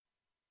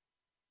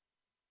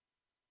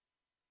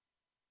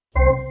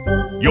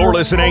You're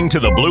listening to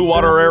the Blue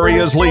Water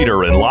Area's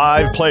leader in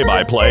live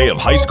play-by-play of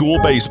high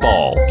school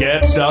baseball.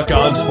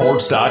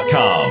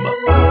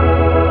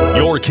 GetStuckOnSports.com.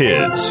 Your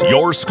kids,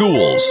 your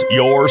schools,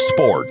 your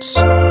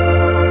sports.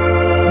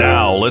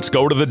 Now let's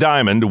go to the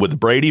Diamond with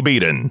Brady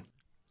Beaton.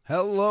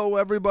 Hello,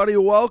 everybody.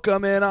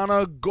 Welcome in on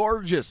a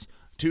gorgeous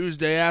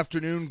Tuesday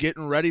afternoon,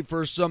 getting ready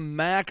for some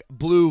MAC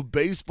Blue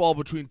baseball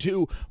between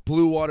two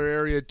Blue Water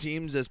area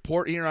teams as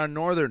Port Huron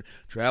Northern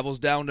travels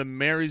down to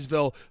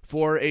Marysville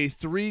for a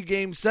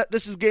 3-game set.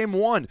 This is game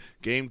 1.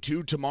 Game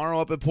 2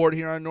 tomorrow up at Port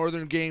Huron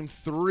Northern. Game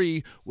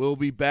 3 will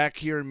be back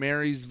here in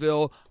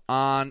Marysville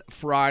on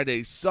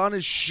Friday. Sun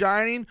is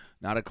shining,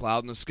 not a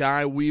cloud in the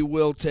sky. We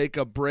will take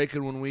a break,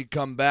 and when we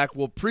come back,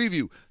 we'll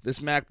preview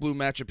this MAC Blue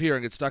matchup here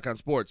and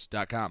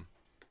GetStuckOnSports.com.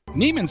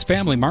 Neiman's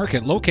Family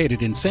Market,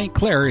 located in St.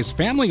 Clair, is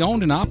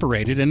family-owned and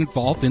operated and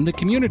involved in the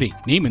community.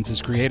 Neiman's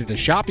has created a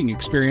shopping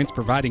experience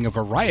providing a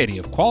variety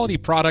of quality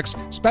products,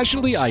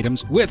 specialty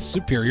items with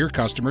superior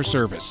customer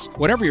service.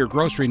 Whatever your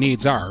grocery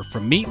needs are,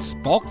 from meats,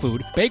 bulk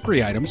food,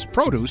 bakery items,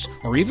 produce,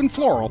 or even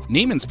floral,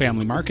 Neiman's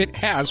Family Market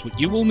has what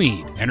you will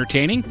need.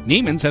 Entertaining?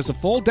 Neiman's has a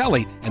full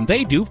deli, and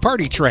they do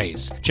party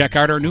trays. Check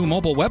out our new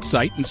mobile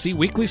website and see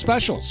weekly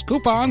specials,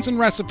 coupons, and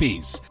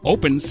recipes.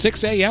 Open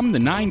 6 a.m. to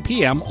 9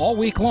 p.m. all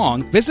week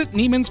long. Visit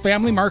Neiman's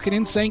Family Market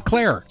in St.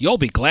 Clair. You'll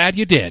be glad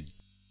you did.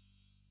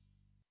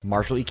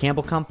 Marshall E.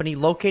 Campbell Company,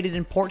 located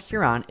in Port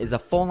Huron, is a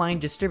full-line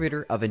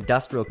distributor of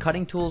industrial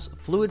cutting tools,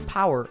 fluid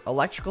power,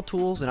 electrical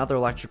tools, and other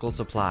electrical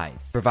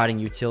supplies, providing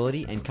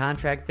utility and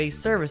contract-based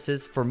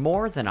services for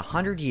more than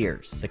 100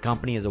 years. The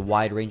company has a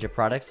wide range of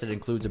products that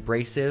includes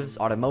abrasives,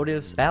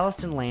 automotives,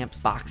 ballast and lamps,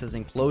 boxes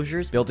and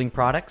closures, building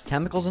products,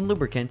 chemicals and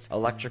lubricants,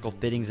 electrical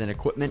fittings and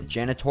equipment,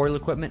 janitorial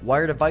equipment,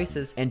 wire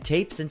devices, and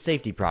tapes and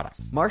safety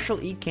products.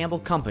 Marshall E. Campbell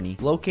Company,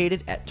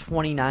 located at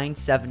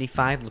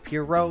 2975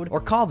 Lapeer Road,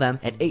 or call them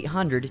at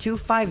 800-250-7520.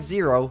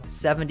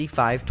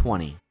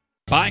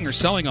 Buying or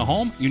selling a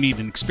home? You need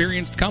an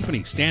experienced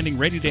company standing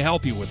ready to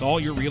help you with all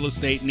your real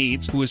estate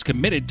needs, who is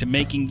committed to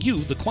making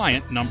you the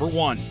client number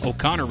one.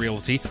 O'Connor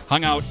Realty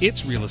hung out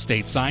its real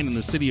estate sign in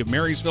the city of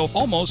Marysville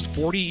almost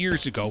 40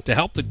 years ago to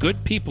help the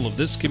good people of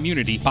this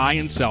community buy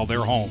and sell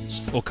their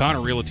homes.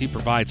 O'Connor Realty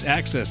provides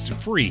access to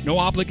free,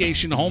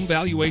 no-obligation home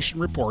valuation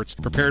reports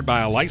prepared by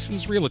a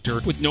licensed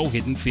realtor with no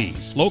hidden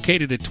fees.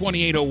 Located at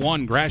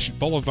 2801 Gratiot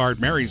Boulevard,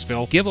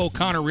 Marysville, give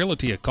O'Connor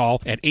Realty a call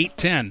at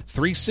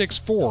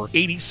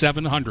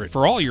 810-364-8700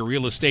 for all your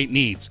real estate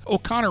needs.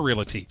 O'Connor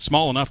Realty,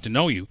 small enough to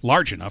know you,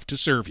 large enough to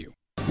serve you.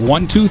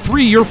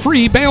 123 Your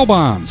Free Bail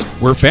Bonds.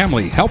 We're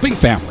family helping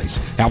families.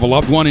 Have a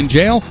loved one in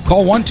jail?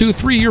 Call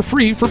 123 You're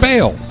Free for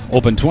bail.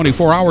 Open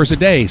 24 hours a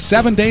day,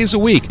 7 days a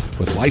week,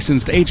 with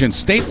licensed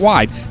agents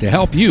statewide to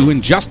help you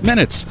in just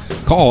minutes.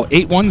 Call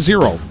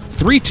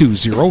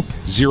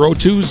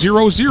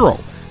 810-320-0200.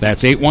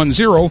 That's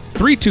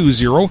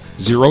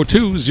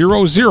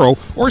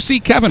 810-320-0200, or see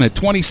Kevin at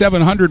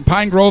 2700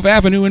 Pine Grove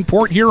Avenue in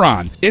Port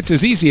Huron. It's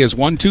as easy as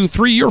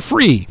 123 You're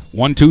Free.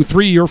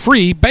 123 You're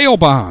Free Bail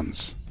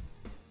Bonds.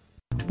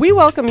 We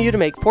welcome you to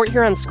make Port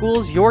Huron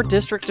Schools your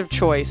district of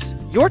choice.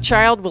 Your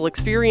child will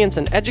experience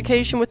an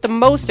education with the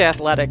most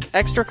athletic,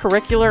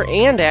 extracurricular,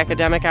 and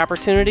academic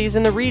opportunities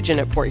in the region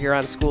at Port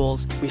Huron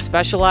Schools. We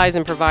specialize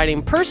in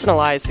providing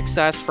personalized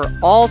success for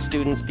all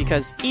students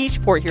because each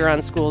Port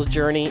Huron Schools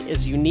journey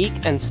is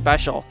unique and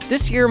special.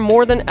 This year,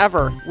 more than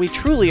ever, we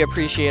truly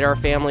appreciate our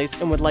families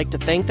and would like to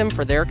thank them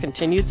for their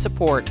continued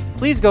support.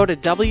 Please go to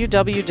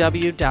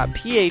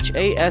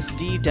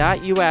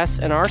www.phasd.us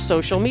and our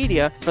social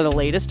media for the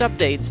latest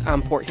updates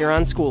on Port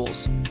Huron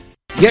Schools.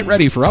 Get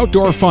ready for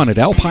outdoor fun at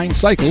Alpine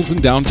Cycles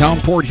in downtown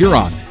Port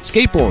Huron.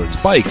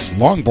 Skateboards, bikes,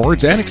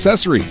 longboards, and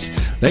accessories.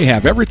 They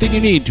have everything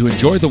you need to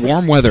enjoy the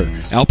warm weather.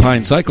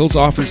 Alpine Cycles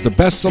offers the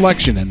best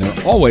selection, and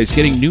they're always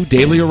getting new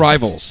daily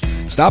arrivals.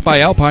 Stop by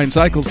Alpine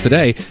Cycles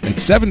today at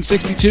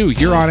 762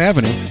 Huron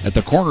Avenue at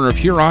the corner of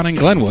Huron and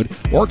Glenwood,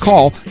 or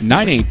call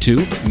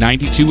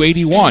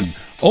 982-9281.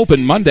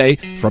 Open Monday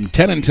from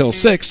 10 until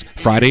 6,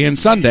 Friday and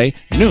Sunday,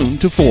 noon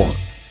to 4.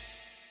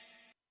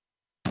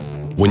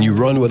 When you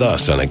run with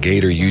us on a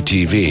Gator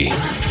UTV,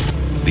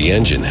 the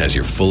engine has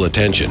your full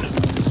attention,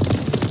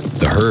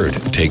 the herd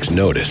takes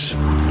notice,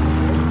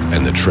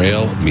 and the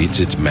trail meets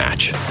its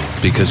match.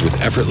 Because with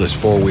effortless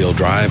four-wheel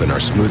drive and our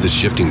smoothest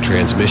shifting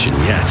transmission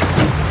yet,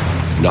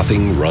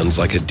 nothing runs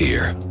like a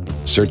deer.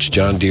 Search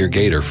John Deere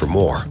Gator for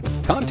more.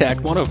 Contact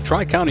one of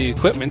Tri-County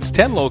Equipment's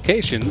 10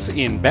 locations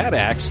in Bad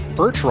Axe,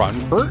 Birch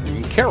Run,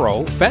 Burton,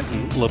 Caro,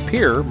 Fenton,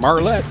 Lapeer,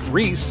 Marlette,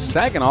 Reese,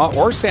 Saginaw,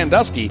 or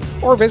Sandusky,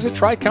 or visit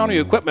Tri-County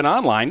Equipment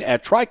online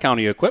at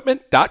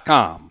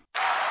tricountyequipment.com.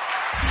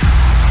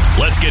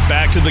 Let's get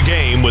back to the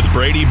game with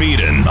Brady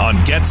Beaton on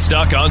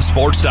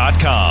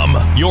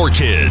GetStuckOnSports.com. Your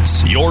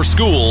kids, your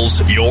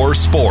schools, your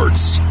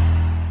sports.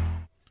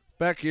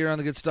 Back here on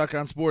the Get Stuck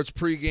on Sports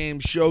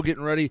pregame show,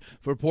 getting ready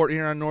for Port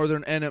Huron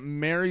Northern and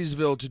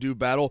Marysville to do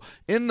battle.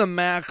 In the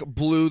MAC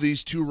Blue,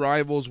 these two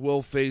rivals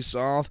will face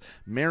off.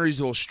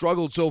 Marysville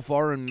struggled so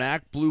far in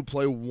MAC Blue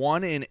play,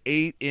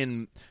 1-8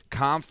 in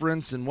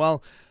conference, and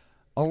well,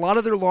 A lot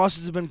of their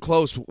losses have been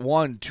close.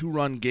 1-2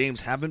 run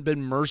games, haven't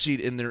been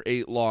mercied in their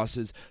 8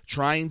 losses.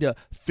 Trying to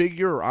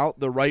figure out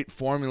the right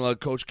formula.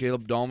 Coach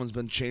Caleb Dahlman's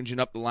been changing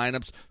up the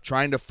lineups,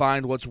 trying to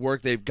find what's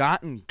worked. They've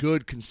gotten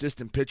good,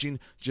 consistent pitching,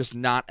 just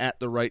not at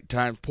the right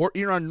time. Port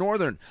Huron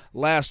Northern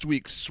last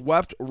week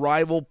swept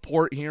rival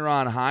Port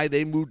Huron High.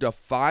 They moved to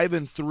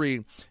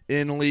 5-3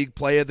 in league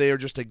play. They are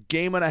just a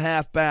game and a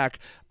half back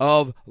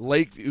of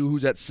Lakeview,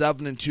 who's at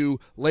 7-2.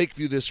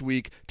 Lakeview this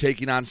week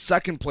taking on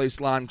second place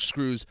L'Anse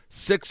Creuse,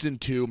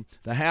 6-2.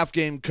 The half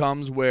game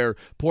comes where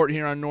Port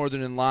Huron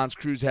Northern and L'Anse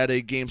Creuse had a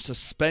game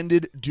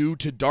suspended due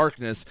to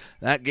darkness.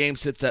 That game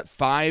sits at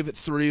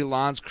 5-3.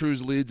 L'Anse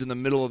Creuse leads in the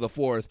middle of the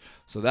 4th.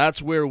 So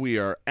that's where we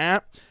are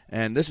at.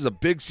 And this is a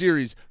big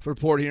series for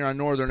Port Huron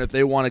Northern if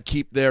they want to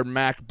keep their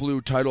MAC Blue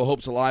title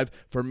hopes alive.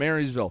 For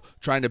Marysville,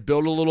 trying to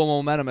build a little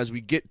momentum as we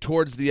get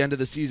towards the end of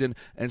the season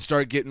and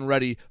start getting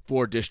ready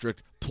for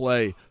district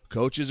play.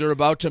 Coaches are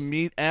about to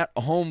meet at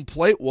home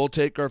plate. We'll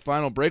take our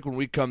final break when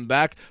we come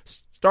back.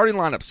 Starting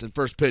lineups and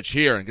first pitch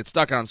here and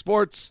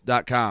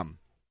GetStuckOnSports.com.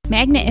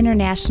 Magna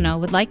International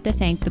would like to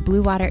thank the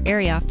Blue Water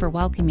area for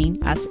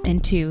welcoming us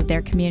into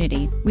their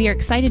community. We are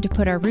excited to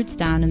put our roots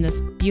down in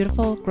this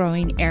beautiful,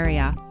 growing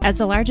area. As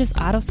the largest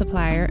auto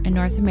supplier in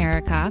North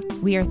America,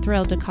 we are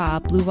thrilled to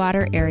call Blue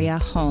Water area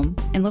home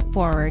and look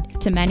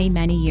forward to many,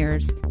 many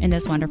years in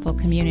this wonderful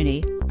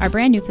community. Our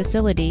brand new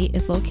facility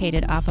is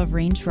located off of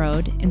Range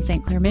Road in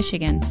St. Clair,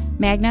 Michigan.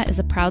 Magna is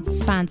a proud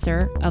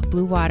sponsor of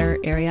Blue Water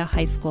Area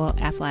High School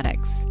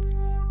athletics.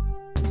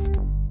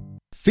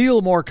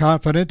 Feel more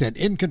confident and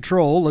in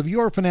control of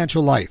your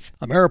financial life.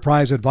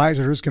 Ameriprise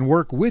advisors can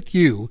work with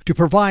you to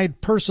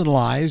provide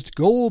personalized,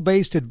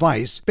 goal-based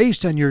advice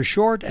based on your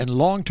short and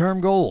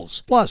long-term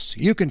goals. Plus,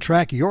 you can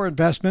track your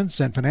investments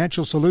and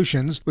financial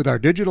solutions with our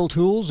digital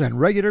tools and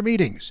regular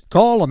meetings.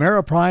 Call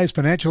Ameriprise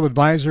Financial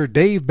Advisor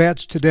Dave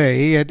Betts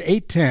today at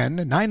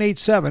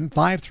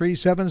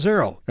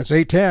 810-987-5370. That's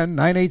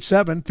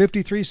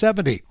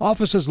 810-987-5370.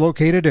 Office is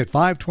located at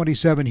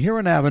 527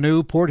 Huron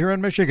Avenue, Port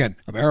Huron, Michigan.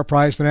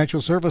 Ameriprise Financial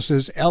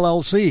Services,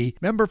 LLC,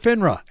 member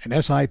FINRA and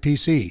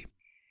SIPC.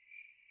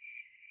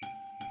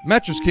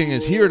 Mattress King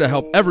is here to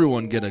help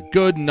everyone get a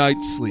good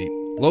night's sleep.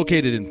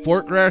 Located in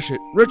Fort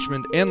Gratiot,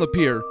 Richmond, and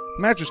Lapeer,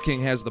 Mattress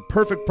King has the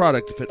perfect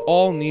product to fit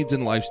all needs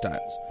and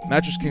lifestyles.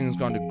 Mattress King has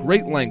gone to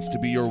great lengths to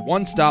be your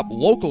one-stop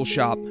local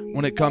shop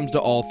when it comes to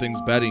all things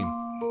bedding.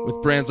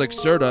 With brands like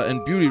Serta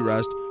and Beauty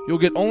Rest, you'll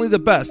get only the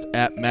best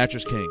at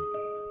Mattress King.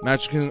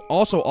 Mattress King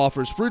also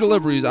offers free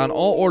deliveries on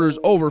all orders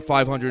over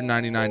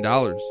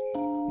 $599.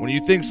 When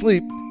you think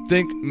sleep,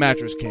 think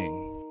Mattress King.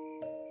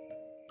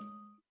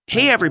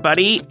 Hey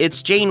everybody,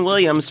 it's Jane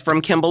Williams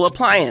from Kimball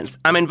Appliance.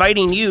 I'm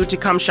inviting you to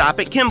come shop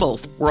at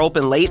Kimball's. We're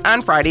open late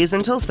on Fridays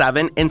until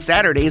 7 and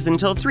Saturdays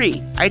until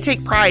 3. I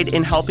take pride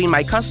in helping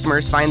my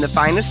customers find the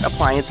finest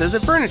appliances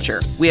and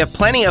furniture. We have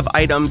plenty of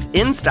items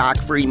in stock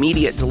for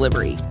immediate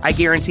delivery. I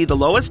guarantee the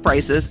lowest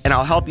prices and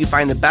I'll help you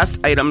find the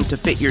best item to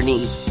fit your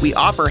needs. We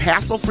offer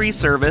hassle-free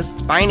service,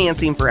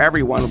 financing for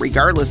everyone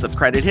regardless of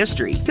credit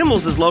history.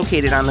 Kimball's is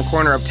located on the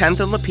corner of 10th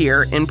and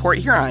Lapeer in Port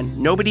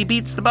Huron. Nobody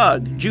beats the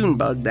bug,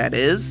 Junebug that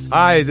is.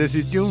 Hi, this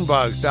is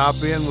Junebug.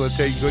 Stop in, we'll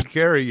take good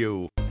care of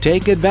you.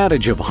 Take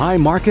advantage of high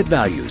market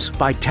values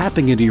by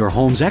tapping into your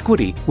home's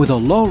equity with a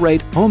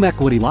low-rate home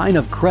equity line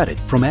of credit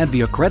from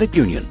Advia Credit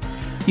Union.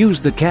 Use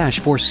the cash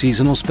for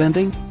seasonal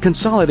spending,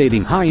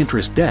 consolidating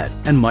high-interest debt,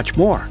 and much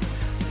more.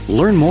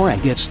 Learn more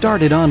and get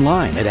started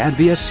online at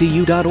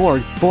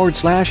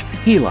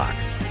adviacu.org/HELOC.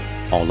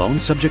 All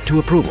loans subject to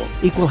approval.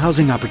 Equal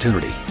housing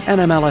opportunity.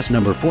 NMLS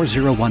number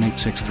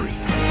 401863.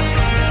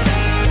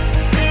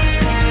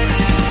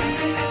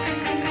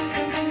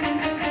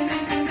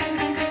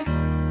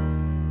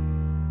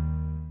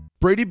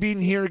 Brady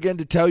Beaton here again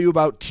to tell you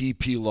about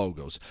TP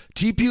Logos.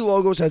 TP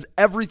Logos has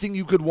everything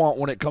you could want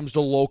when it comes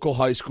to local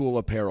high school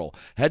apparel.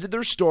 Head to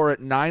their store at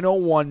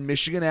 901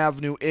 Michigan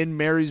Avenue in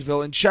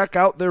Marysville and check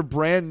out their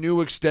brand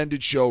new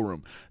extended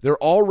showroom. Their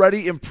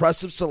already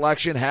impressive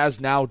selection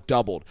has now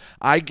doubled.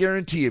 I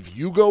guarantee if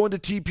you go into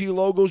TP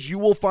Logos, you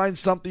will find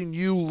something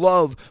you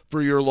love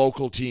for your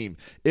local team.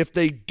 If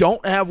they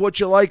don't have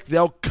what you like,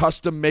 they'll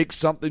custom make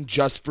something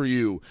just for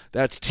you.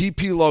 That's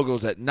TP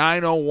Logos at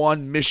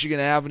 901 Michigan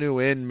Avenue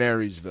in Marysville.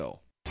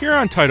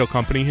 Huron Title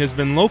Company has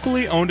been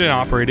locally owned and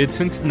operated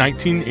since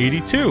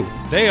 1982.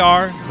 They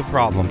are the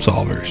problem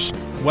solvers.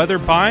 Whether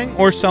buying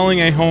or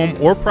selling a home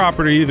or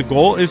property, the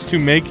goal is to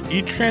make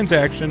each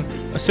transaction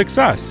a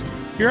success.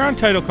 Huron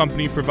Title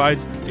Company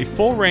provides a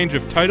full range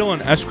of title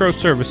and escrow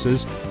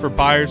services for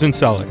buyers and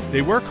sellers.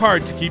 They work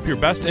hard to keep your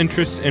best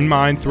interests in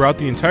mind throughout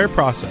the entire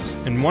process,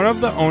 and one of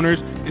the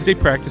owners is a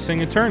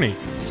practicing attorney,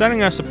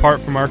 setting us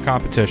apart from our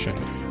competition.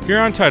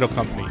 Huron Title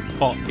Company.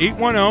 Call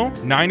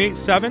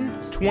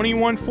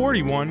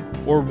 810-987-2141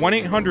 or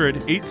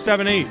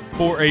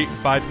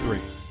 1-800-878-4853.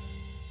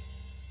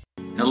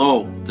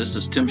 Hello, this This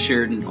is Tim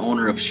Sheridan,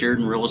 owner of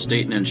Sheridan Real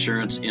Estate and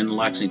Insurance in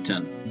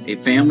Lexington, a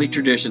family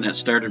tradition that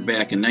started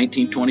back in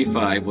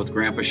 1925 with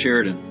Grandpa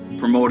Sheridan.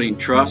 Promoting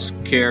trust,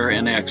 care,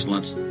 and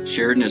excellence,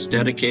 Sheridan is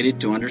dedicated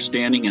to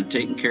understanding and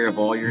taking care of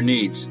all your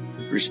needs.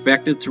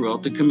 Respected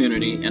throughout the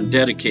community and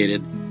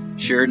dedicated,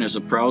 Sheridan is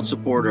a proud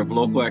supporter of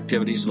local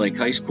activities like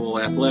high school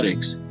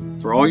athletics.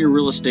 For all your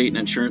real estate and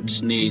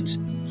insurance needs,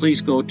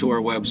 please go to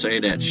our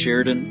website at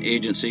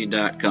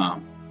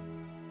SheridanAgency.com.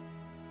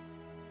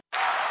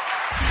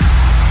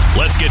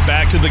 Let's get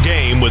back to the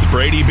game with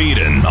Brady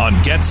Beaton on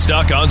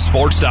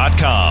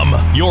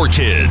GetStuckOnSports.com. Your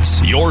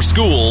kids, your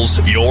schools,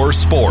 your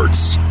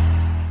sports.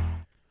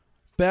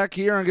 Back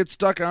here on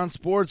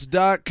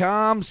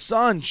GetStuckOnSports.com.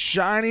 Sun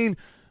shining,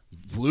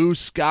 blue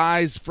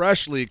skies,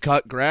 freshly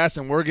cut grass,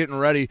 and we're getting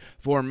ready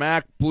for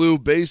MAC Blue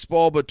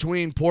baseball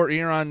between Port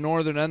Huron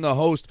Northern and the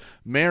host,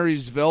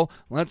 Marysville.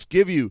 Let's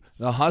give you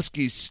the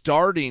Huskies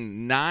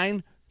starting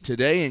 9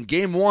 today in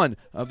Game 1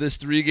 of this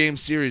 3-game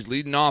series.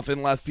 Leading off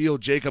in left field,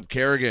 Jacob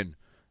Kerrigan.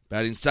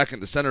 Batting second,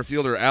 the center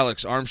fielder,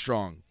 Alex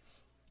Armstrong.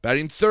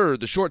 Batting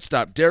third, the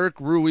shortstop, Derek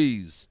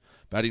Ruiz.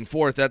 Batting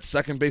fourth, at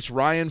second base,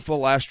 Ryan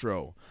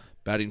Filastro.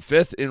 Batting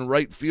fifth, in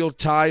right field,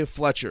 Ty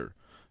Fletcher.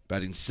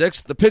 Batting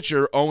sixth, the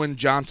pitcher, Owen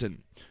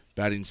Johnson.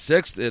 Batting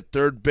sixth, at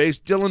third base,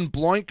 Dylan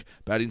Bloink.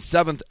 Batting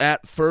seventh,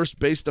 at first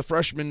base, the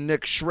freshman,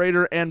 Nick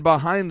Schrader. And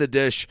behind the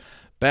dish,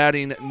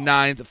 batting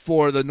ninth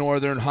for the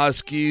Northern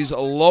Huskies,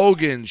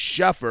 Logan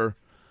Sheffer.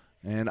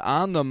 And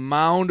on the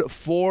mound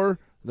for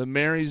the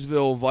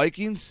Marysville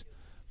Vikings,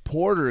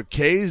 Porter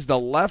Kays, the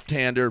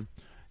left-hander.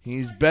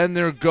 He's been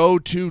their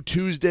go-to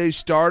Tuesday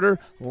starter.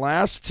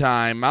 Last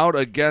time out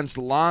against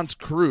Lance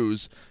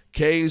Cruz,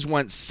 Kays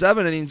went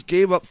 7 innings,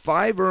 gave up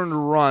 5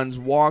 earned runs,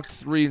 walked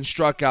 3, and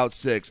struck out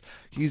 6.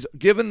 He's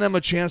given them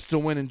a chance to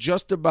win in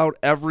just about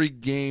every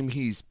game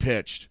he's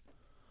pitched.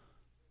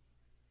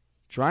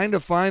 Trying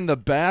to find the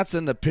bats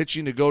and the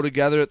pitching to go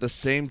together at the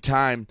same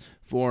time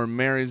for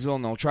Marysville,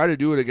 and they'll try to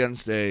do it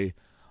against a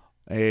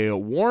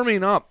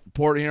warming up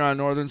Port Huron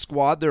Northern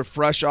squad. They're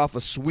fresh off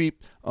a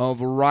sweep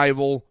of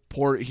rival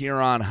Port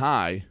Huron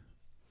High.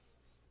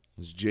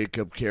 As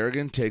Jacob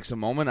Kerrigan takes a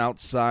moment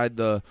outside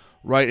the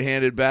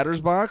right-handed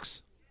batter's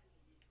box,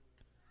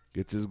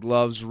 gets his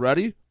gloves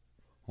ready,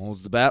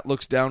 holds the bat,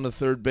 looks down the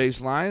third base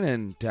line,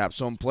 and taps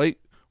home plate.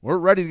 We're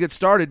ready to get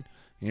started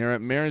here at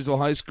Marysville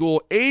High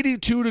School.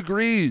 82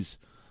 degrees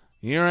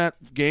here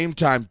at game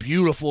time.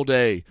 Beautiful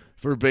day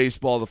for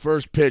baseball. The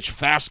first pitch,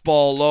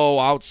 fastball low,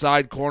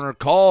 outside corner,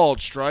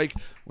 called strike.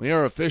 We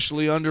are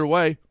officially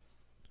underway.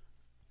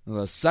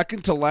 The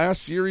second to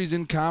last series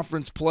in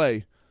conference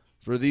play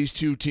for these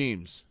two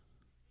teams.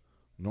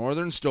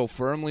 Northern still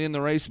firmly in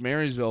the race.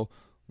 Marysville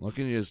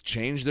looking to just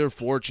change their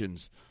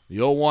fortunes. The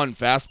 0-1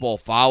 fastball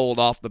fouled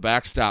off the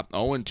backstop.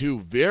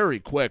 0-2 very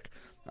quick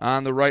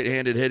on the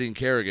right-handed hitting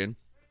Kerrigan.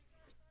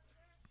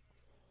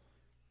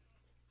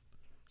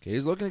 Okay,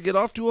 he's looking to get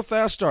off to a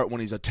fast start. When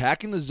he's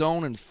attacking the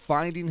zone and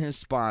finding his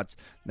spots,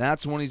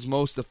 that's when he's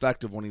most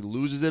effective. When he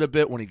loses it a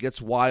bit, when he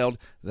gets wild,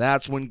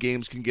 that's when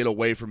games can get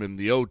away from him.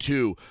 The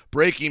 0-2,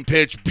 breaking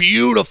pitch,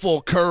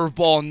 beautiful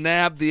curveball,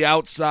 nabbed the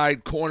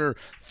outside corner.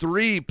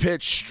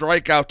 3-pitch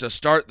strikeout to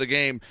start the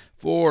game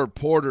for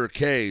Porter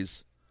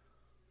Kays.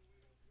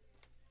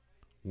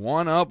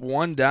 1 up,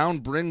 1 down,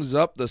 brings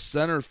up the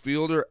center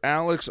fielder,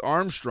 Alex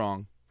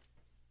Armstrong.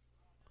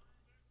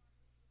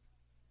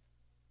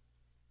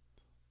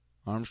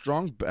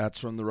 Armstrong bats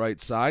from the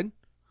right side,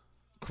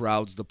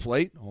 crowds the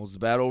plate, holds the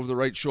bat over the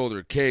right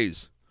shoulder.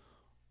 Kays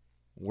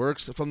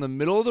works from the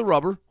middle of the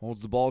rubber,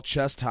 holds the ball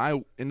chest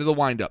high into the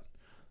windup.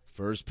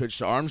 First pitch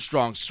to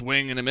Armstrong,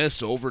 swing and a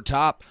miss over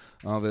top.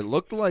 It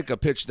looked like a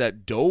pitch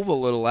that dove a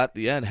little at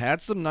the end,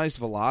 had some nice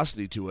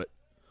velocity to it.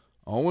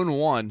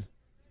 0-1.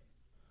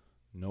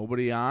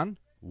 Nobody on,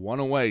 1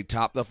 away,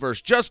 top the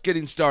first. Just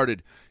getting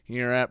started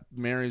here at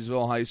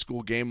Marysville High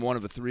School, game 1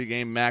 of a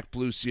 3-game MAC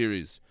Blue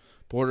series.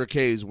 Porter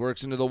Kays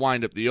works into the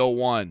windup, the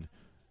 0-1.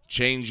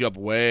 Changeup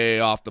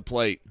way off the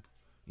plate.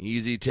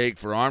 Easy take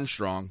for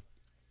Armstrong.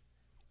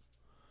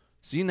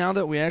 See, now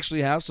that we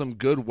actually have some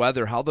good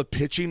weather, how the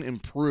pitching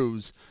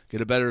improves,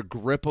 get a better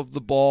grip of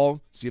the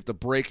ball, see if the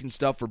breaking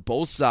stuff for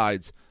both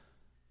sides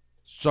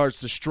starts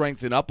to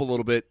strengthen up a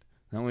little bit.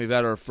 Then we've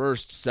had our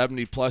first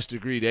 70-plus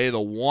degree day. The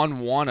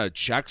 1-1, a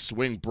check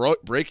swing,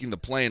 breaking the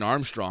plane,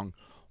 Armstrong.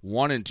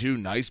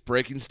 1-2, nice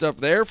breaking stuff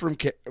there from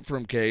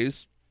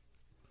Kays.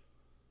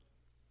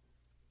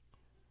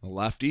 A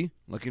lefty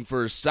looking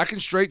for his second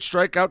straight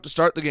strikeout to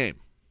start the game.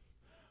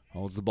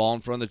 Holds the ball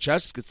in front of the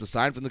chest, gets the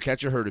sign from the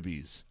catcher,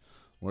 Hurtubise.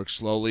 Works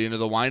slowly into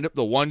the windup,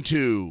 the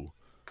 1-2.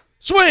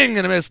 Swing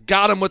and a miss,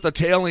 got him with the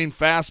tailing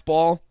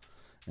fastball.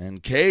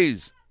 And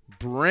Kays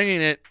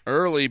bringing it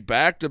early,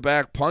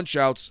 back-to-back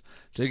punch-outs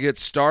to get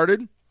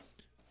started.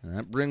 And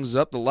that brings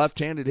up the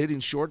left-handed hitting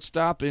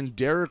shortstop in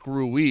Derek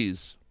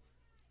Ruiz.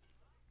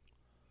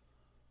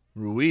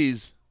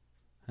 Ruiz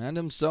had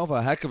himself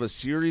a heck of a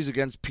series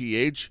against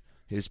PH.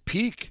 His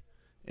peak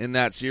in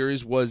that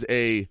series was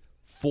a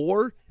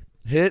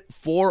 4-hit,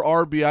 4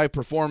 RBI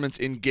performance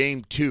in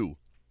Game 2.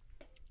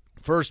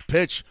 First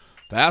pitch,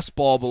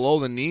 fastball below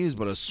the knees,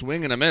 but a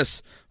swing and a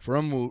miss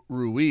from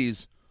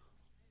Ruiz.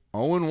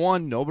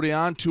 0-1, nobody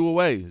on, 2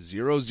 away.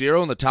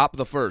 0-0 in the top of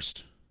the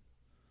first.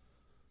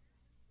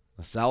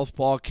 The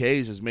Southpaw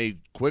Kays has made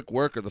quick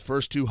work of the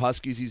first 2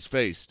 Huskies he's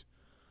faced.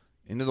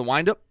 Into the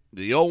windup,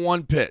 the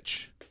 0-1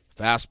 pitch.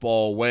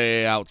 Fastball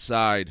way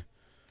outside.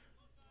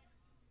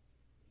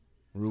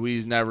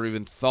 Ruiz never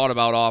even thought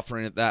about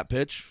offering it that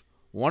pitch.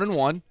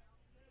 1-1.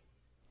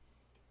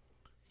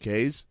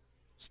 Kays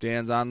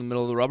stands on the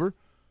middle of the rubber.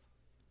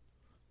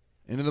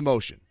 Into the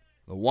motion.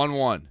 The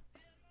 1-1.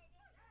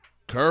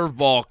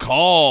 Curveball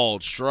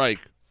called. Strike.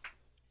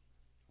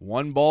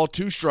 1 ball,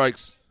 2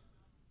 strikes.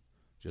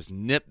 Just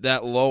nipped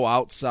that low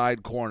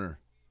outside corner.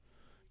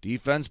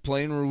 Defense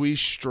playing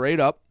Ruiz straight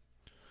up.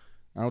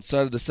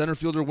 Outside of the center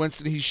fielder,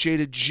 Winston, he's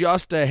shaded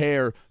just a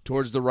hair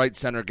towards the right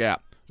center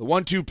gap. The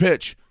 1-2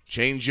 pitch.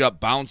 Changeup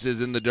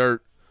bounces in the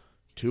dirt.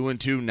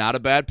 2-2, not a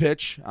bad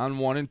pitch on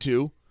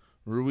 1-2.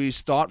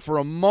 Ruiz thought for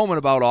a moment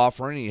about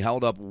offering. He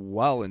held up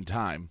well in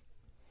time.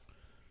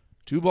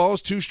 2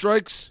 balls, 2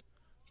 strikes,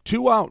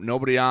 2 out.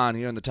 Nobody on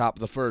here in the top of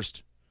the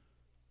first.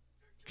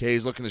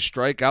 Kays looking to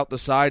strike out the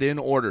side in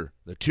order.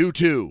 The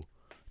 2-2.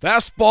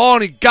 Fastball,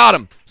 and he got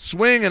him.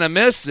 Swing and a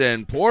miss,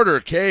 and Porter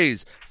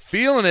Kays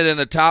feeling it in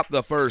the top of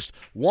the first.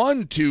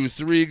 1, 2,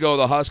 3 go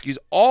the Huskies,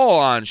 all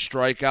on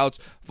strikeouts.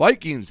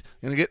 Vikings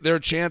going to get their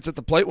chance at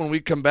the plate when we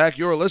come back.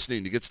 You're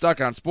listening to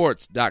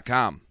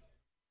GetStuckOnSports.com.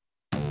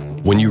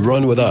 When you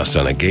run with us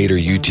on a Gator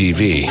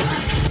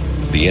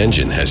UTV, the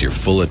engine has your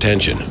full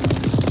attention.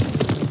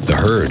 The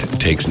herd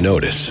takes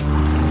notice.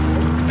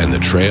 And the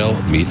trail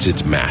meets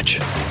its match.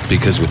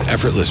 Because with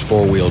effortless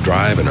four-wheel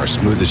drive and our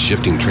smoothest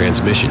shifting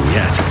transmission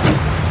yet,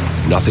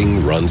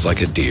 nothing runs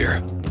like a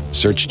deer.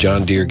 Search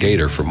John Deere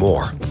Gator for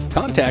more.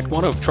 Contact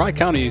one of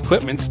Tri-County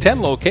Equipment's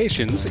 10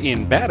 locations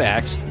in Bad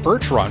Axe,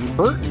 Birch Run,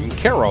 Burton,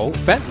 Caro,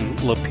 Fenton,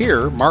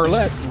 Lapeer,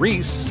 Marlette,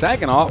 Reese,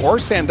 Saginaw, or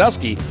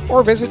Sandusky,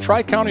 or visit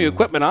Tri-County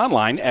Equipment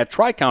online at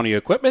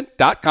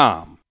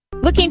tricountyequipment.com.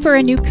 Looking for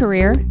a new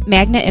career?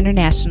 Magna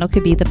International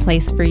could be the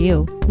place for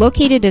you.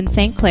 Located in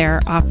St. Clair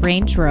off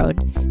Range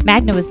Road,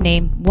 Magna was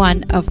named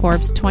one of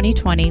Forbes'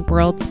 2020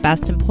 World's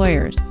Best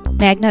Employers.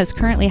 Magna is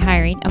currently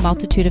hiring a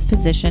multitude of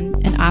positions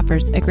and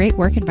offers a great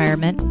work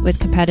environment with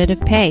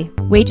competitive pay.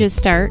 Wages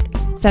start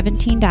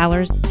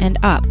 $17 and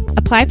up.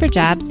 Apply for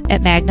jobs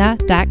at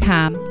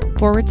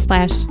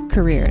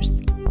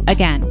magna.com/careers.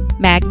 Again,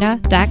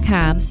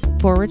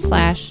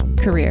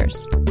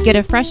 magna.com/careers. Get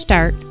a fresh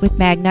start with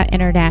Magna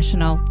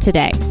International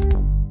today.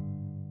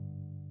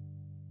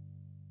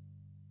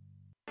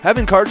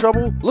 Having car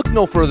trouble? Look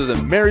no further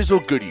than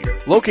Marysville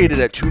Goodyear. Located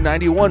at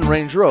 291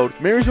 Range Road,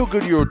 Marysville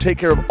Goodyear will take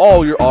care of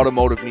all your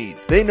automotive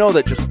needs. They know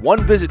that just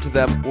one visit to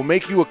them will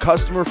make you a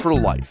customer for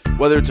life.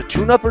 Whether it's a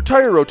tune-up or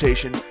tire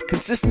rotation,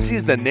 consistency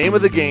is the name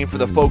of the game for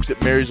the folks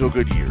at Marysville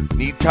Goodyear.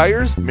 Need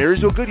tires?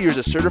 Marysville Goodyear is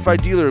a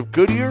certified dealer of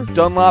Goodyear,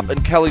 Dunlop,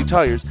 and Kelly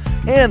tires,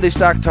 and they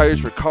stock tires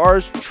for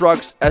cars,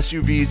 trucks,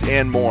 SUVs,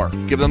 and more.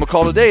 Give them a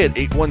call today at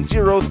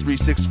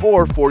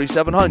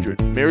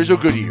 810-364-4700. Marysville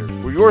Goodyear,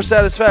 where your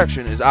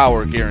satisfaction is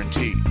our guarantee.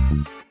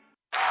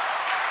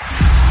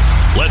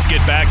 Let's get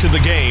back to the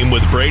game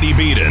with Brady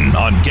Beaton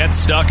on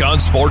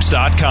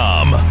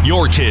GetStuckOnSports.com.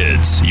 Your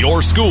kids,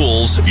 your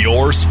schools,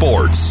 your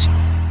sports.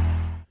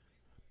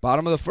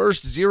 Bottom of the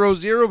first,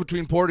 0-0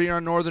 between Port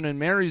Huron Northern and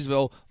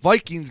Marysville.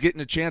 Vikings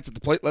getting a chance at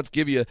the plate. Let's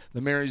give you the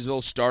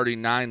Marysville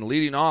starting 9.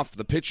 Leading off,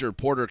 the pitcher,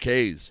 Porter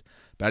Kays.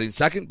 Batting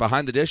second,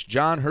 behind the dish,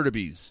 John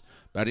Hurtubise.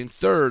 Batting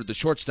third, the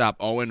shortstop,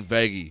 Owen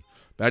Vagey.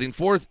 Batting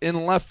fourth,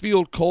 in left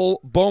field, Cole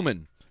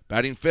Bowman.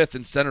 Batting fifth,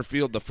 in center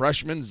field, the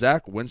freshman,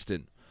 Zach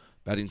Winston.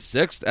 Batting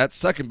sixth, at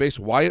second base,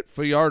 Wyatt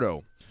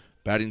Fajardo.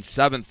 Batting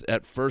seventh,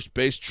 at first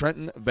base,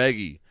 Trenton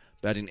Vagey.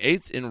 Batting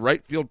eighth, in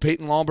right field,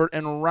 Peyton Lambert.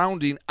 And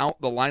rounding out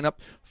the lineup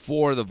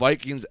for the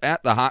Vikings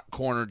at the hot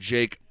corner,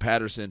 Jake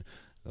Patterson.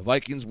 The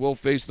Vikings will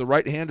face the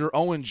right-hander,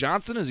 Owen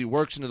Johnson, as he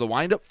works into the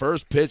windup.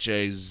 First pitch,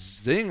 a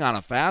zing on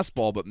a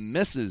fastball, but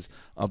misses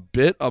a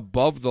bit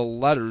above the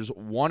letters,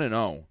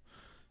 1-0.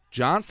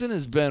 Johnson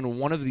has been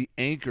one of the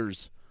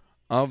anchors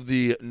of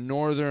the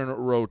Northern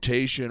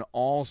rotation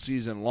all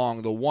season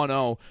long. The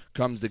 1-0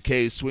 comes to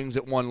Kays, swings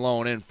at one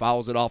low and in,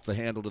 fouls it off the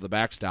handle to the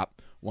backstop.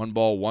 1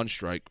 ball, 1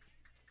 strike.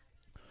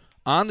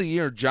 On the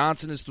year,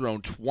 Johnson has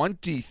thrown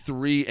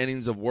 23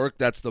 innings of work.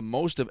 That's the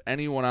most of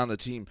anyone on the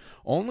team.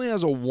 Only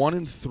has a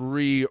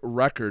 1-3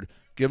 record,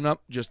 giving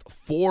up just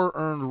 4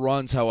 earned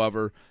runs,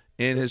 however,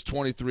 in his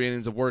 23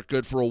 innings of work.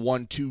 Good for a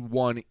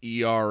 1.21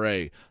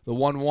 ERA. The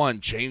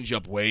 1-1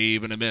 changeup,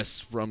 wave and a miss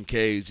from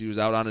Kays. He was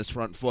out on his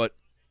front foot.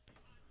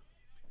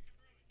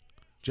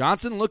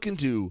 Johnson looking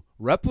to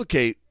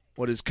replicate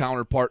what his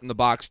counterpart in the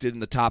box did in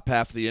the top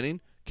half of the inning.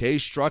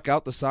 Kays struck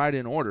out the side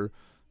in order.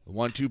 The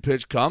 1-2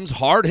 pitch comes.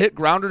 Hard hit,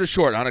 grounder to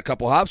short. On a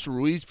couple hops,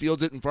 Ruiz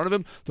fields it in front of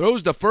him.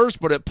 Throws to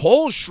first, but it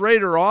pulls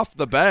Schrader off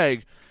the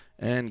bag.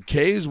 And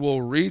Kays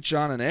will reach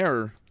on an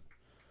error.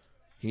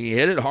 He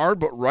hit it hard,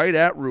 but right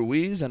at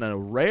Ruiz. And a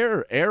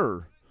rare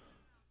error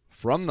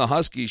from the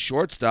Huskies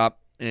shortstop.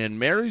 And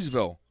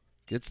Marysville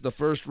gets the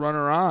first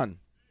runner on.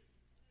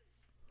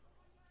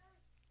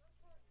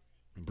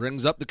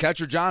 Brings up the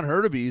catcher, John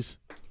Hurtubise.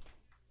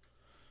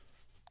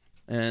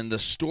 And the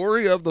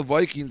story of the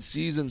Vikings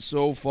season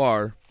so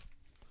far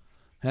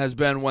has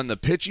been when the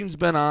pitching's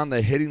been on,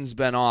 the hitting's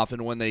been off.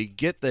 And when they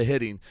get the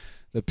hitting,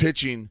 the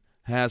pitching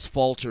has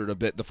faltered a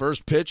bit. The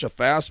first pitch, a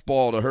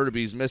fastball to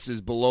Hurtubise,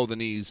 misses below the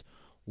knees,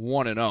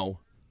 1-0.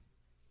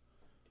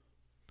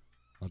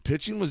 The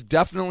pitching was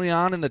definitely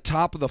on in the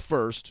top of the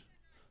first.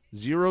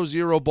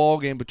 0-0 ball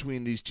game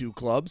between these two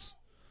clubs.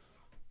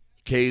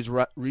 K's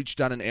reached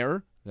on an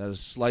error. Got a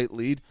slight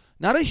lead.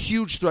 Not a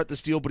huge threat to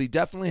steal, but he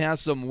definitely has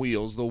some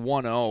wheels. The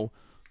 1-0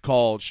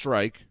 called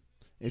strike.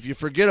 If you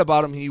forget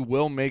about him, he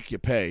will make you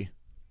pay.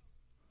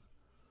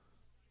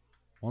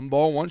 1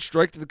 ball, 1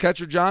 strike to the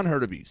catcher, John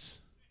Hurtubise.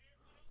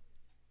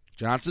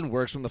 Johnson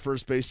works from the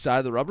first base side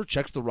of the rubber,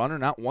 checks the runner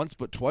not once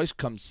but twice,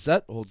 comes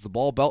set, holds the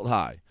ball belt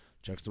high.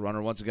 Checks the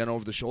runner once again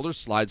over the shoulder,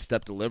 slide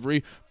step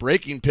delivery,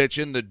 breaking pitch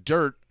in the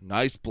dirt.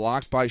 Nice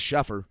block by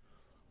Sheffer.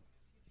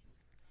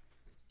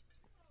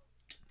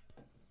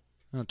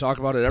 I'm going to talk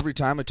about it every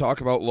time I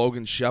talk about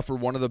Logan Sheffer,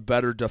 one of the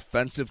better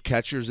defensive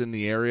catchers in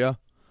the area.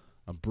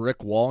 A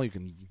brick wall. You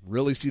can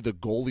really see the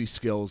goalie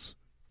skills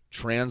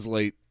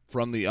translate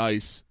from the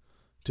ice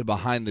to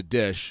behind the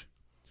dish.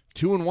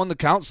 2-1 the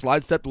count,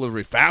 slide step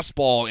delivery.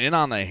 Fastball in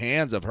on the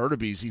hands of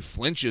Hurtubise. He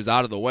flinches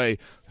out of the way.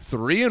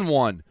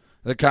 3-1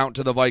 the count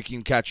to the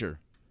Viking catcher.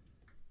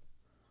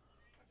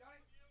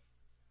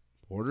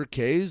 Porter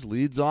Kays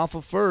leads off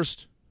of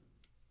first.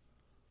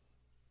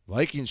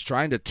 Vikings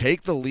trying to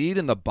take the lead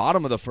in the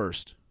bottom of the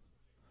first.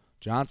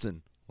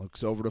 Johnson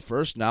looks over to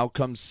first, now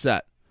comes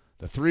set.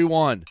 The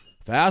 3-1.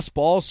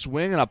 Fastball,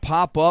 swing, and a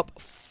pop-up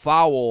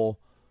foul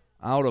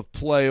out of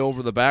play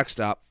over the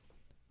backstop.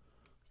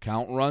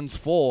 Count runs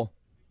full.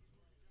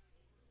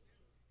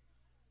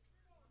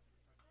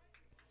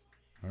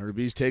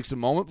 Hurtubise takes a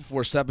moment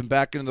before stepping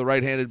back into the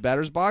right-handed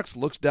batter's box,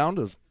 looks down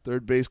to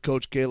third base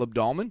coach Caleb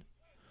Dahlman.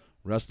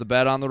 Rests the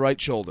bat on the right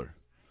shoulder.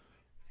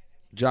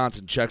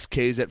 Johnson checks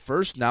Kays at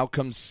first, now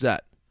comes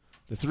set.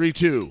 The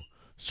 3-2.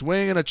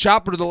 Swing and a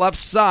chopper to the left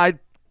side.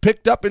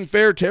 Picked up in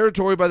fair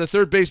territory by the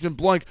third baseman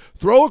Blank.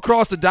 Throw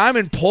across the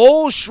diamond.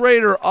 Pulls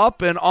Schrader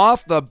up and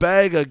off the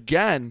bag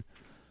again.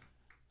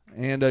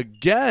 And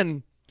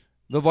again,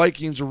 the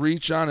Vikings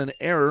reach on an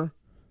error.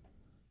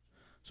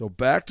 So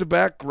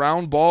back-to-back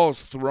ground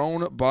balls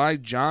thrown by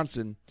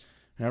Johnson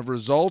have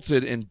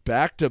resulted in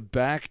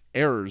back-to-back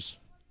errors.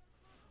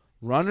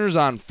 Runners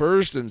on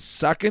first and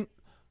second.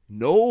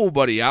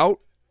 Nobody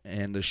out,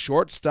 and the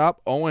shortstop,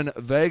 Owen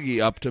Veggie,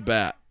 up to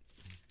bat.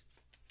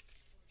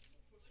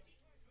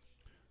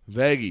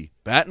 Veggie,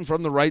 batting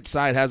from the right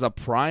side, has a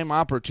prime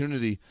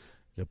opportunity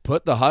to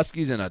put the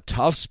Huskies in a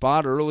tough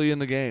spot early in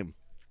the game.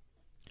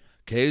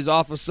 K's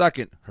off a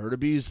second.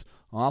 Hurtubise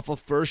off of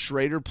first.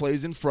 Schrader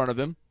plays in front of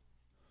him.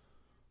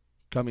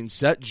 Coming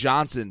set,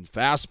 Johnson.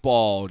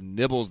 Fastball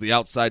nibbles the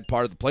outside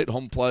part of the plate.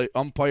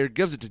 Umpire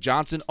gives it to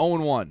Johnson,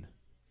 0-1.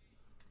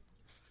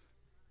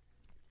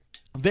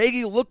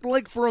 Veggie looked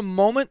like for a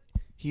moment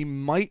he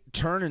might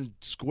turn and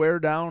square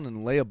down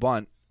and lay a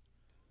bunt.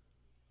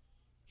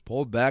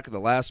 Pulled back at the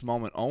last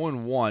moment,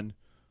 0-1.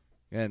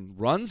 And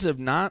runs have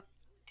not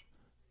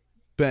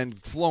been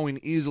flowing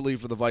easily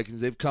for the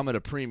Vikings. They've come at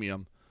a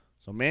premium.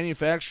 So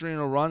manufacturing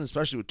a run,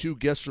 especially with 2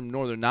 gifts from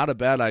Northern, not a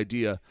bad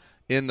idea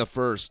in the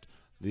first.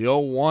 The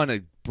 0-1,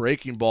 a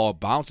breaking ball,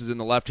 bounces in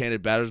the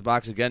left-handed batter's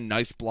box. Again,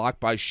 nice block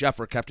by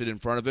Sheffer. Kept it in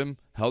front of him.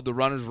 Held the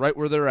runners right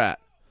where they're at.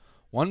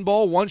 1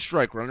 ball, 1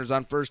 strike. Runners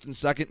on first and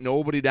second.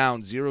 Nobody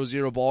down.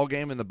 0-0 ball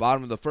game in the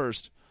bottom of the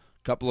first.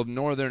 A couple of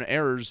Northern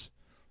errors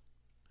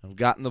have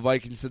gotten the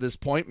Vikings to this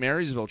point.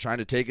 Marysville trying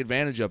to take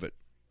advantage of it.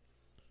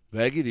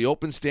 Veggie, the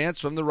open stance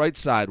from the right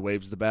side,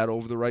 waves the bat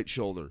over the right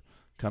shoulder.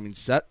 Coming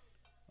set,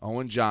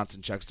 Owen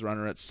Johnson checks the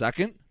runner at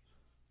second.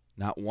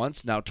 Not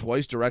once, now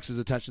twice, directs his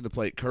attention to the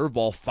plate.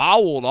 Curveball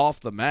fouled off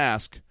the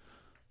mask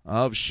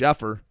of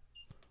Sheffer.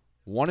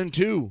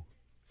 1-2.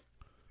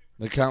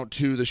 The count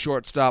to the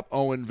shortstop,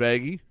 Owen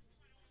Veggie.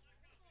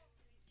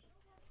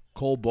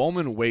 Cole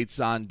Bowman waits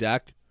on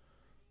deck.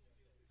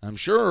 I'm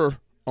sure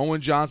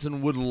Owen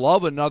Johnson would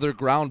love another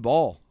ground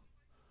ball.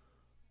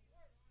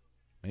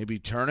 Maybe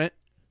turn it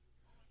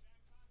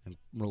and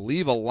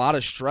relieve a lot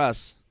of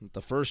stress that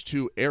the first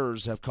 2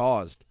 errors have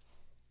caused.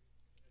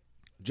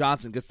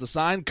 Johnson gets the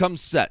sign, comes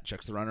set.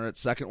 Checks the runner at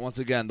second once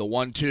again. The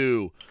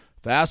 1-2.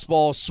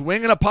 Fastball,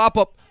 swing and a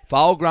pop-up.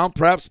 Foul ground,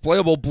 perhaps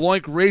playable.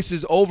 Bloink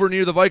races over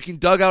near the Viking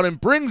dugout and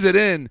brings it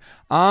in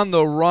on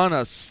the run.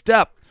 A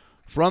step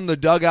from the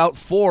dugout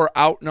for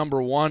out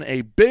number 1.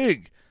 A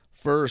big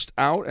first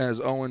out as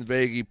Owen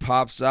Veggie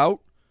pops out.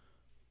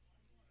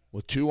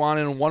 With 2 on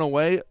and 1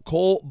 away,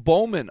 Cole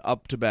Bowman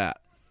up to bat.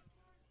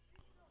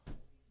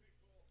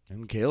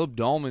 And Caleb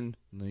Dahlman,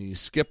 the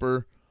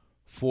skipper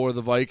for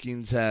the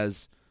Vikings,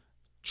 has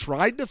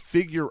tried to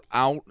figure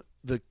out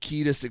the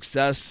key to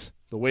success,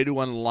 the way to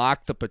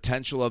unlock the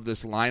potential of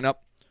this lineup.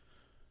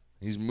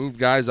 He's moved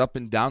guys up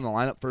and down the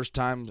lineup. First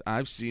time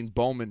I've seen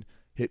Bowman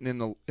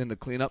hitting in the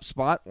cleanup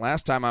spot.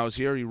 Last time I was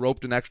here, he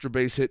roped an extra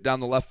base hit down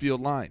the left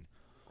field line.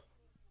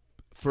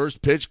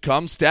 First pitch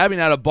comes, stabbing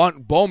at a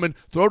bunt. Bowman,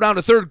 throw down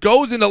to third,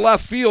 goes into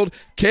left field.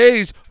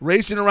 Kays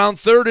racing around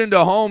third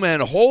into home,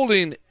 and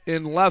holding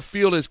in left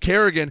field is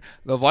Kerrigan.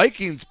 The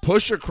Vikings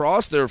push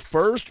across their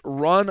first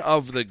run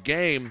of the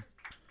game,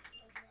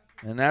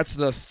 and that's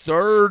the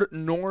third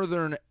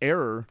Northern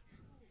error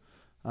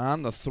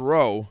on the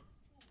throw.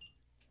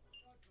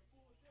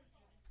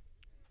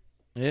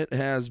 It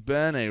has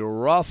been a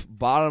rough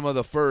bottom of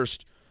the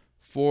first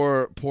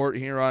for Port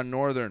Huron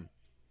Northern.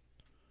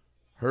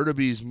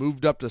 Hurtubise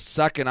moved up to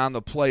second on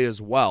the play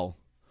as well.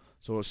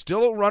 So it's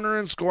still a runner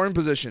in scoring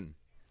position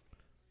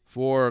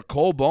for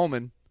Cole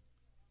Bowman.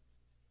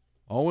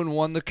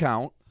 0-1 the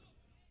count.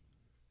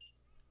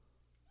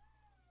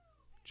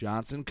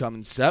 Johnson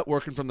coming set,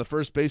 working from the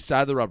first base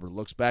side of the rubber.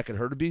 Looks back at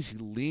Hurtubise. He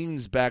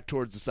leans back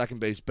towards the second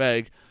base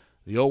bag.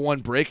 The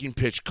 0-1 breaking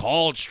pitch,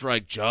 called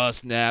strike,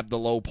 just nabbed the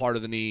low part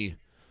of the knee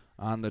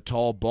on the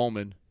tall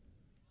Bowman.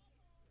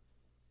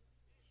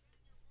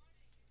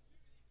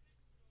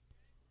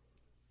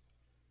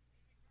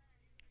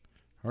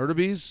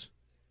 Hurtubise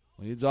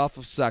leads off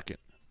of second.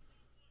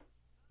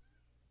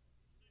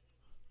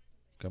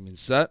 Coming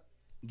set,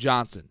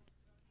 Johnson.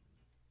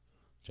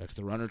 Checks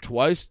the runner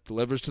twice,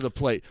 delivers to the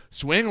plate.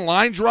 Swing,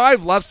 line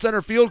drive, left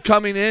center field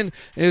coming in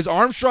is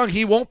Armstrong.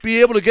 He won't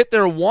be able to get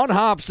there. One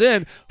hops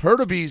in.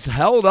 Hurtubise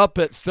held up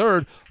at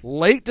third.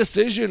 Late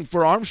decision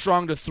for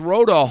Armstrong to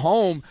throw to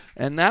home,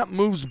 and that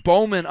moves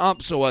Bowman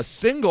up. So a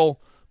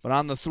single, but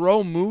on the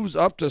throw moves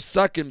up to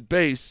second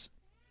base.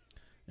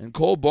 And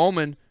Cole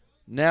Bowman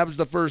nabs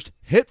the first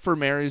hit for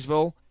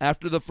Marysville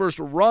after the first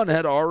run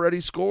had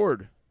already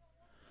scored.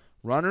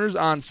 Runners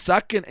on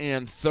second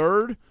and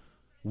third,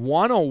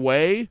 one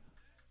away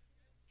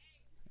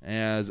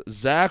as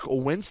Zach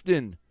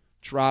Winston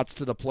trots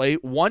to the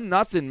plate.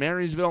 1-0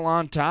 Marysville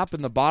on top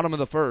in the bottom of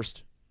the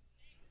first.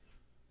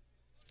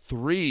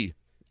 3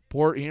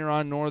 Port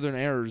Huron Northern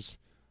errors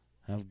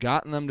have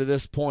gotten them to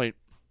this point.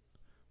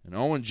 And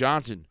Owen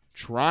Johnson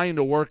trying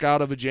to work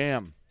out of a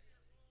jam.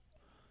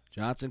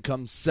 Johnson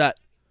comes set.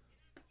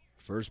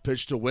 First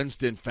pitch to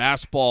Winston,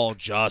 fastball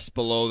just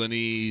below the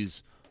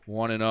knees,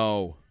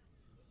 1-0.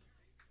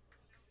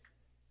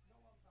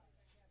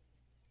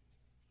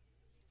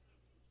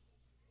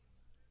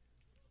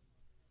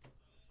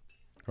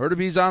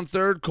 Hurtubise on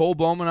third, Cole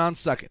Bowman on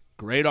second.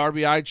 Great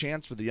RBI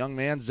chance for the young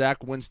man,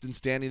 Zach Winston,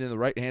 standing in the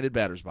right-handed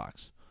batter's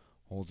box.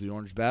 Holds the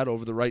orange bat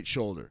over the right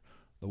shoulder.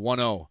 The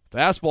 1-0.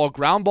 Fastball,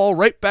 ground ball,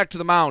 right back to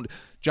the mound.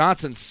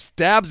 Johnson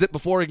stabs it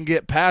before he can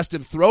get past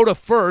him. Throw to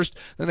first.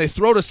 Then they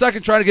throw to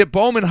second, trying to get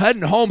Bowman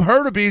heading home.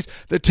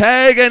 Hurtubise, the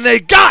tag, and they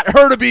got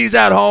Hurtubise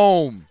at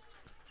home.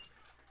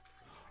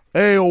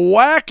 A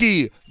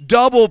wacky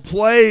double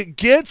play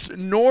gets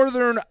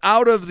Northern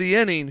out of the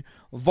inning.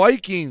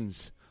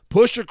 Vikings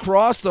push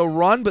across the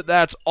run, but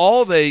that's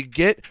all they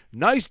get.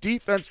 Nice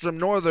defense from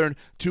Northern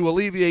to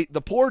alleviate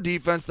the poor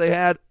defense they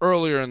had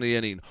earlier in the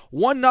inning.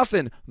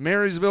 1-0,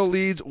 Marysville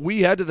leads.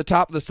 We head to the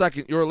top of the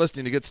second. You're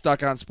listening to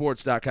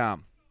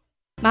GetStuckOnSports.com.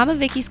 Mama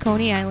Vicky's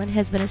Coney Island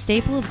has been a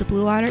staple of the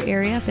Blue Water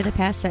area for the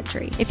past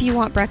century. If you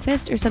want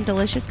breakfast or some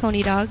delicious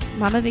Coney dogs,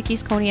 Mama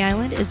Vicky's Coney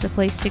Island is the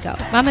place to go.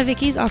 Mama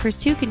Vicky's offers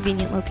 2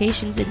 convenient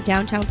locations in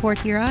downtown Port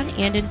Huron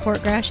and in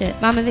Fort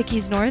Gratiot. Mama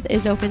Vicky's North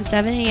is open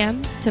 7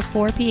 a.m. to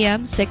 4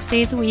 p.m. 6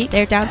 days a week.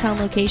 Their downtown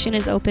location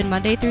is open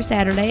Monday through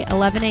Saturday,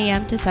 11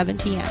 a.m. to 7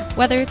 p.m.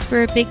 Whether it's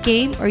for a big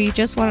game or you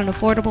just want an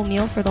affordable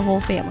meal for the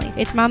whole family,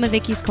 it's Mama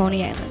Vicky's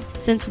Coney Island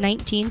since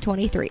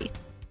 1923.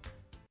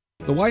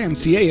 The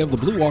YMCA of the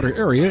Blue Water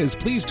area is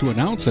pleased to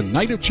announce a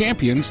Night of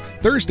Champions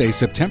Thursday,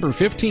 September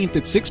 15th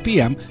at 6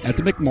 p.m. at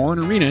the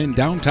McMorran Arena in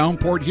downtown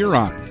Port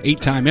Huron.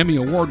 8-time Emmy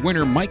Award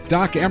winner Mike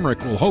Doc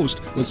Emmerich will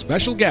host with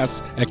special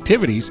guests,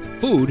 activities,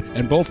 food,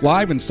 and both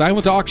live and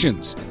silent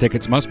auctions.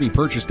 Tickets must be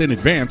purchased in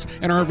advance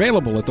and are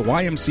available at the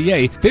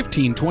YMCA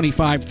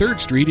 1525 3rd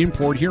Street in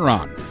Port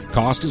Huron.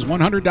 Cost is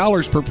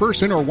 $100 per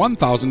person or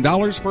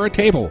 $1,000 for a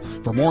table.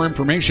 For more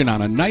information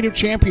on a Night of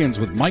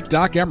Champions with Mike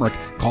Doc Emmerich,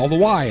 call the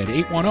Y at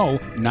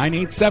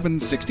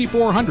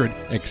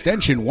 810-987-6400,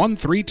 extension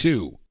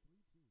 132.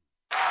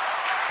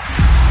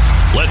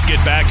 Let's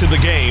get back to the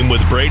game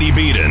with Brady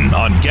Beaton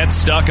on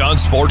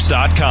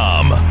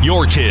GetStuckOnSports.com.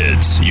 Your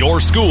kids, your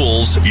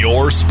schools,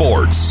 your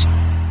sports.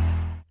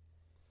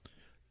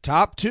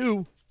 Top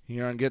 2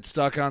 here on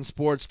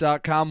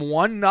GetStuckOnSports.com.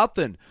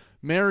 1-0.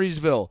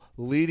 Marysville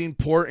leading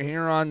Port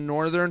Huron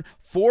Northern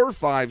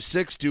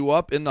 4-5-6-2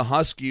 up in the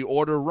Husky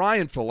order.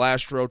 Ryan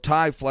Filastro,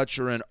 Ty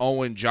Fletcher, and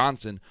Owen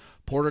Johnson.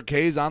 Porter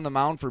K's on the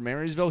mound for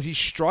Marysville. He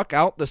struck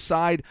out the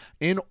side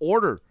in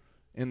order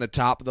in the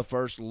top of the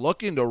first,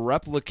 looking to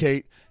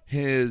replicate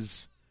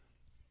his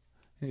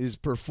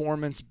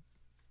performance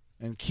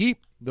and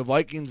keep the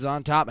Vikings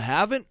on top.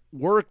 Haven't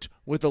worked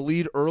with a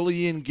lead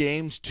early in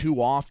games too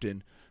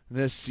often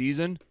this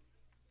season.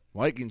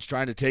 Vikings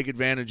trying to take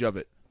advantage of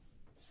it.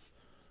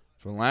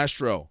 From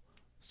Lastro,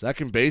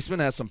 second baseman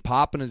has some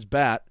pop in his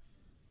bat.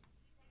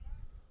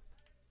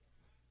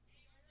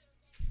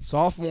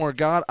 Sophomore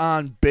got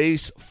on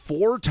base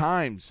 4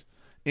 times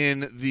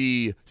in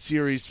the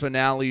series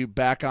finale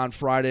back on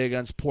Friday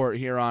against Port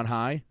Huron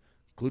High,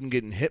 including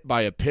getting hit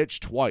by a pitch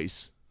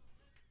twice.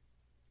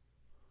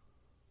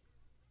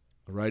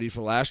 The righty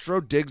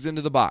Filastro digs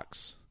into the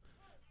box.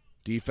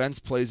 Defense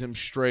plays him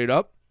straight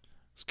up.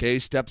 As Kay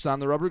steps on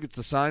the rubber, gets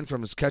the sign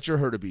from his catcher,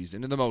 Hurtubise,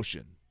 into the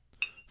motion.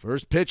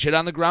 First pitch hit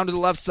on the ground to the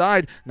left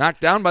side,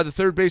 knocked down by the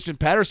third baseman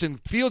Patterson,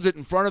 fields it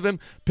in front of him,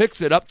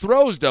 picks it up,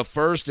 throws to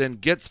first,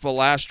 and gets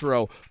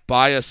Filastro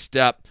by a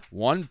step.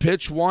 1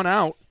 pitch, 1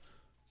 out.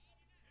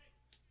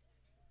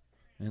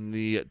 In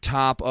the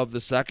top of the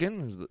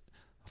second, as the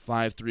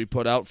 5-3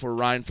 put out for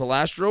Ryan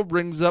Filastro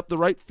brings up the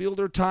right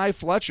fielder Ty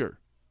Fletcher.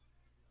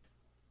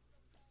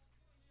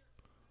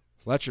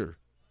 Fletcher,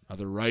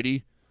 another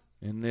righty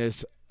in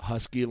this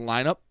Husky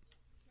lineup,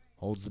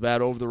 holds the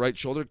bat over the right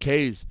shoulder.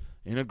 Kays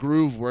in a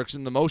groove, works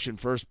in the motion.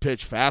 First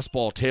pitch,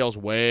 fastball, tails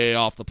way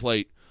off the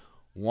plate.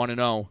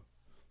 1-0.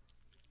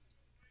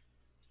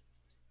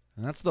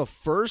 And that's the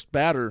first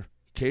batter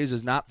Kays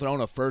has not thrown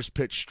a first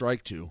pitch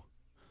strike to.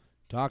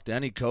 Talk to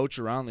any coach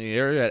around the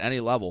area at any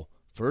level.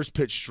 First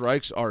pitch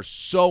strikes are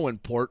so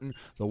important.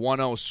 The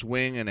 1-0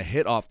 swing and a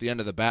hit off the end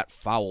of the bat,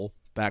 foul,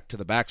 back to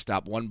the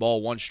backstop. 1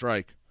 ball, 1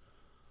 strike.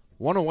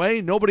 1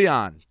 away, nobody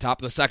on. Top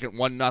of the second,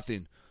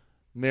 1-0.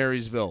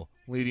 Marysville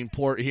leading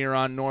Port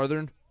Huron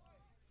Northern.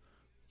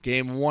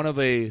 Game 1 of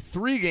a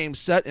 3-game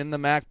set in the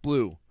MAC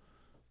Blue.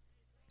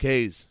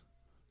 Kays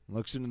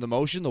looks into the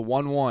motion, the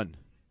 1-1.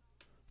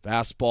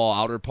 Fastball,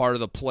 outer part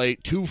of the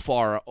plate, too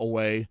far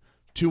away,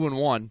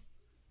 2-1.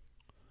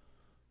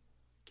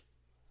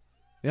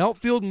 The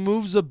outfield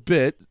moves a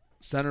bit.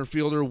 Center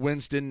fielder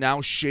Winston now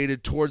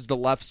shaded towards the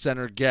left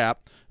center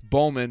gap.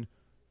 Bowman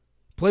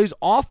plays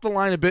off the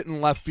line a bit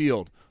in left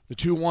field. The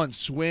 2-1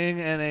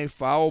 swing and a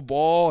foul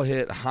ball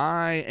hit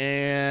high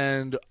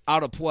and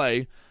out of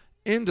play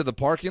into the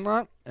parking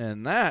lot.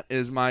 And that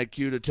is my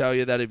cue to tell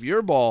you that if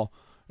your ball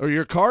or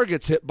your car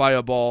gets hit by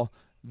a ball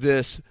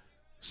this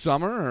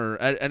summer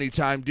or at any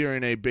time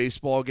during a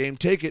baseball game,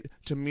 take it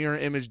to Mirror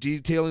Image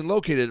Detailing,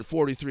 located at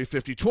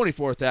 4350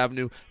 24th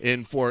Avenue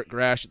in Fort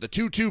Gratiot. The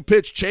 2-2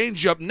 pitch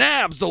changeup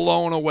nabs the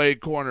low and away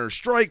corner.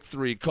 Strike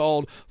 3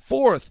 called.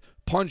 4th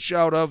punch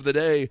out of the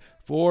day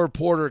for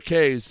Porter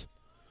Kays.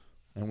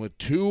 And with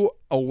 2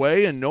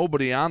 away and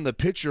nobody on, the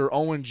pitcher,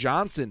 Owen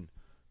Johnson,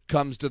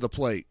 comes to the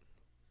plate.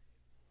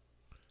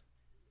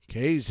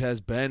 Kays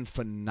has been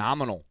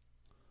phenomenal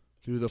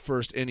through the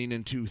first inning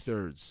and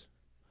 2/3.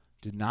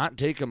 Did not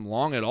take him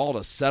long at all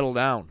to settle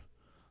down.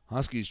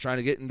 Huskies trying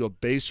to get into a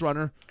base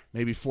runner,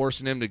 maybe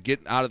forcing him to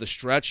get out of the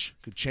stretch.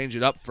 Could change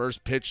it up.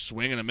 First pitch,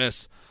 swing and a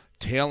miss.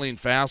 Tailing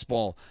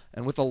fastball.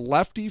 And with a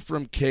lefty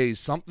from Kays,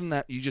 something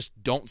that you just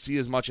don't see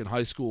as much in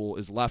high school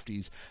is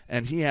lefties.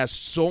 And he has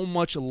so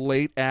much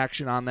late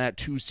action on that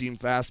 2-seam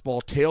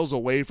fastball. Tails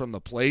away from the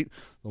plate.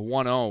 The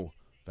 1-0.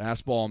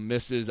 Fastball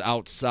misses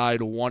outside,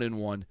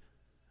 1-1.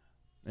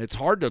 It's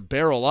hard to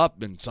barrel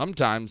up, and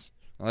sometimes,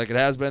 like it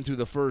has been through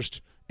the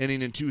first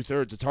inning and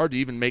 2/3, it's hard to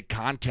even make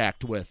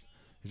contact with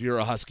if you're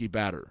a Husky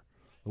batter.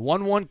 The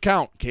 1-1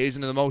 count. Kays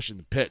into the motion.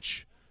 The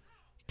pitch.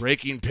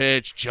 Breaking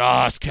pitch,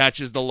 just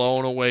catches the low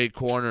and away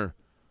corner.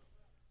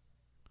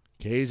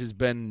 Kays has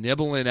been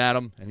nibbling at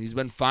him, and he's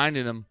been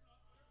finding him.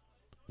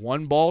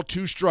 1 ball,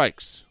 2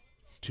 strikes.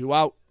 2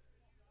 out.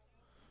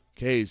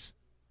 Kays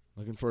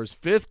looking for his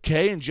 5th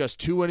K in just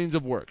 2 innings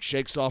of work.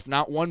 Shakes off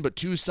not 1 but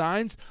 2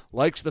 signs.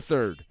 Likes the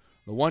 3rd.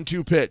 The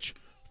 1-2 pitch.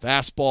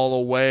 Fastball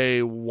away,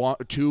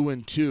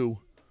 2-2.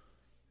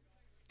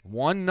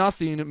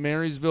 1-0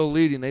 Marysville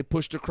leading. They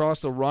pushed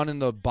across the run in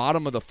the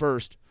bottom of the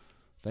first,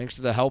 thanks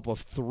to the help of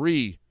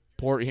 3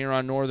 Port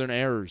Huron Northern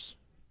errors.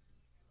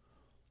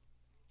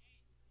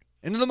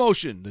 Into the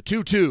motion, the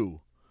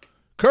 2-2.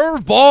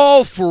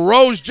 Curveball,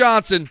 Feroz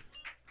Johnson.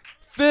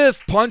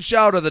 5th punch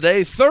out of the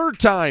day. 3rd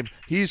time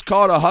he's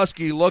caught a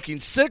Husky looking.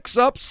 6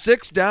 up,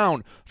 6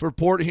 down for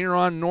Port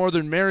Huron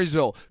Northern.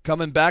 Marysville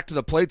coming back to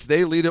the plates.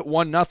 They lead at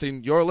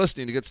 1-0. You're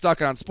listening to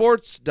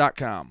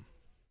GetStuckOnSports.com.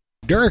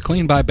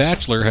 DuraClean by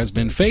Bachelor has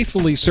been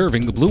faithfully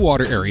serving the Blue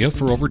Water area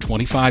for over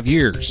 25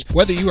 years.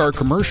 Whether you are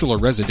commercial or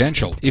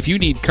residential, if you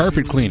need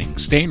carpet cleaning,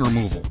 stain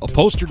removal,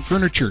 upholstered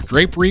furniture,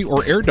 drapery,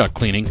 or air duct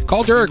cleaning,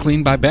 call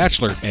DuraClean by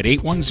Bachelor at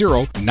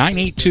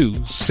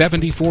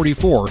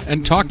 810-982-7044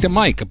 and talk to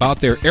Mike about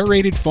their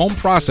aerated foam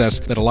process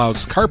that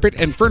allows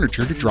carpet and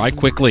furniture to dry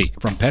quickly.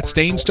 From pet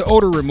stains to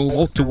odor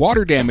removal to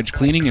water damage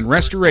cleaning and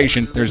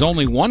restoration, there's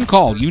only one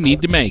call you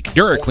need to make.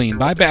 DuraClean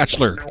by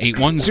Bachelor,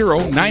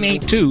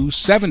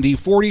 810-982-7044.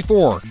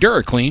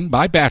 DuraClean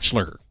by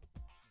Bachelor.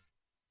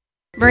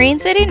 Marine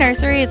City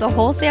Nursery is a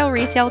wholesale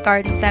retail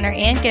garden center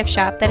and gift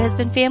shop that has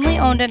been family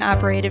owned and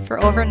operated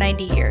for over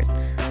 90 years.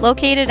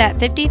 Located at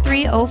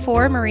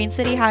 5304 Marine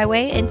City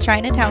Highway in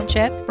China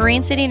Township,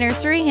 Marine City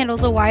Nursery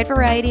handles a wide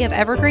variety of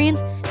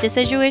evergreens,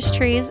 deciduous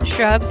trees,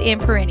 shrubs,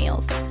 and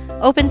perennials.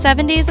 Open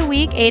 7 days a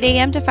week, 8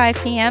 a.m. to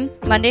 5 p.m.,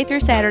 Monday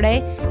through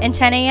Saturday, and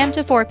 10 a.m.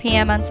 to 4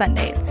 p.m. on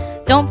Sundays.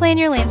 Don't plan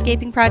your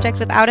landscaping project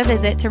without a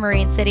visit to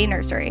Marine City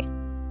Nursery.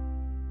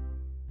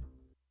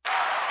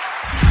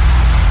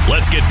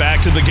 Let's get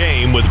back to the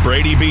game with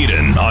Brady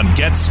Beaton on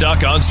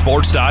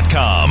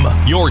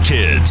GetStuckOnSports.com. Your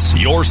kids,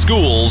 your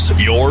schools,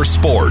 your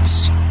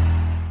sports.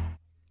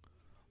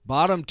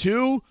 Bottom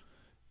two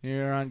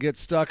here on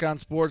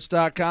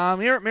GetStuckOnSports.com.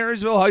 Here at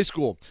Marysville High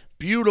School.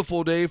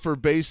 Beautiful day for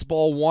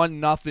baseball,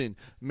 1-0.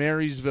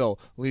 Marysville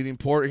leading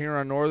Port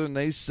Huron Northern.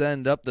 They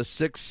send up the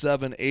 6,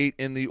 7, 8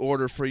 in the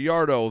order for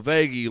Yardo,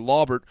 Vagey,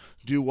 Laubert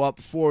due up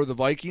for the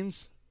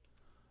Vikings.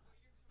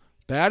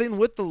 Batting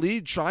with the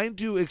lead, trying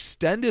to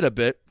extend it a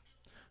bit.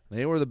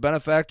 They were the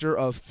benefactor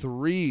of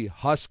 3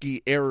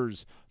 Husky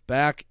errors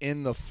back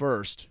in the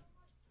first.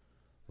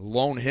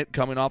 Lone hit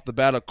coming off the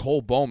bat of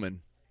Cole Bowman.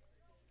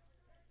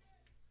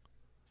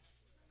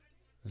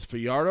 As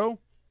Fiardo,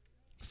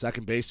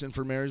 second baseman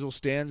for Marysville,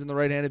 stands in the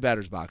right-handed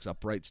batter's box.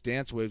 Upright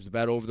stance, waves the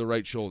bat over the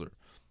right shoulder.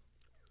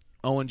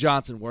 Owen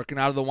Johnson working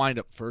out of the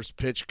windup. First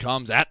pitch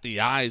comes at the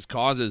eyes,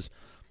 causes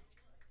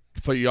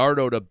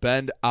Fiardo to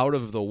bend out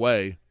of the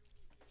way.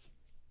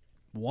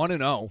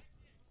 1-0.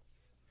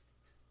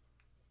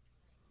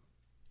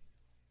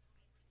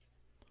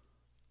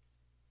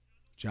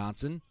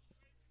 Johnson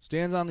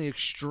stands on the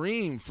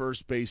extreme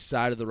first base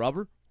side of the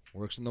rubber.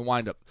 Works in the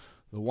windup.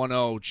 The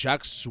 1-0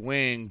 check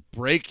swing,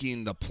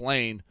 breaking the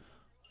plane.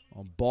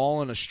 A ball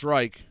and a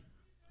strike.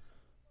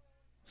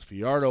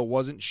 Fiardo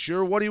wasn't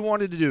sure what he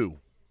wanted to do.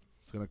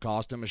 It's going to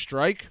cost him a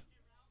strike.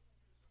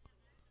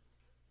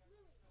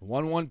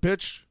 1-1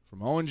 pitch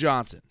from Owen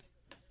Johnson.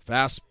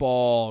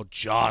 Fastball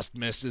just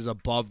misses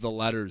above the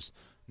letters.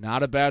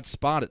 Not a bad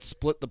spot. It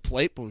split the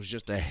plate, but was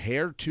just a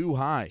hair too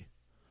high.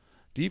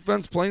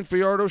 Defense playing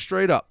Fiardo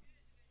straight up.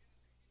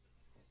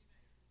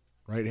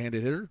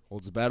 Right-handed hitter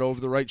holds the bat over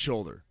the right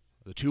shoulder.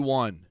 The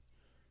 2-1.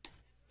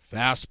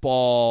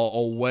 Fastball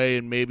away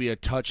and maybe a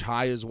touch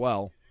high as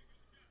well.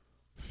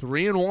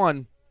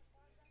 3-1.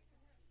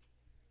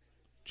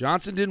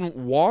 Johnson didn't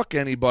walk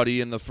anybody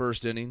in the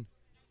first inning.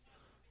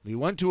 He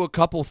went to a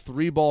couple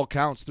 3-ball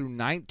counts through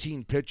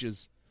 19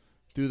 pitches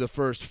through the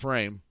first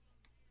frame.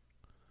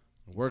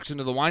 Works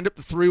into the windup,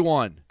 the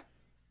 3-1.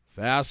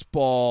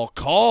 Fastball,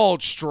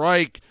 called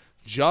strike,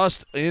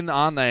 just in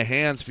on the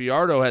hands.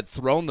 Fiardo had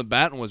thrown the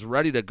bat and was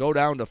ready to go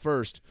down to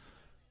first.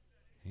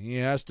 He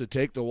has to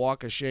take the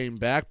walk of shame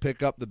back,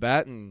 pick up the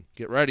bat, and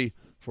get ready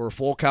for a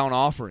full count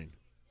offering.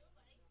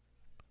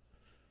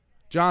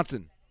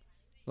 Johnson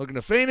looking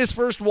to feint his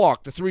first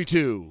walk, the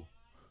 3-2.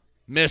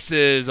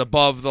 Misses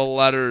above the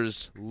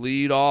letters.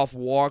 Lead off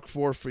walk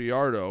for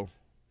Fiardo.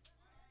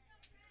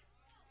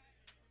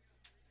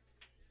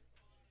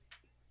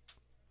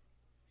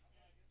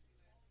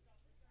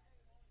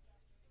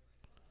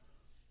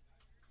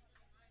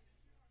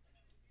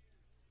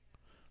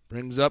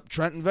 Brings up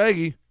Trenton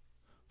Vagey,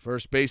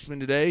 first baseman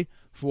today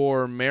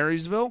for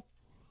Marysville.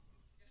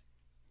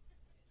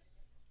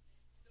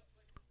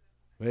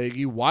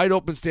 Vagey, wide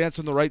open stance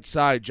from the right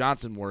side.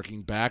 Johnson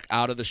working back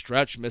out of the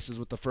stretch. Misses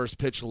with the first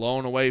pitch,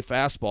 lone away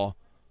fastball.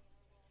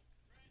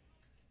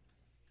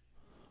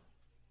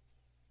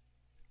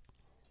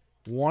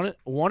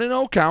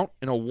 1-0 count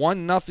in a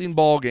 1-0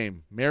 ball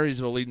game.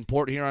 Marysville leading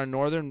Port Huron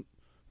Northern.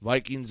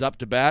 Vikings up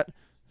to bat.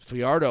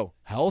 Fiardo,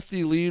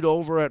 healthy lead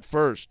over at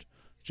first.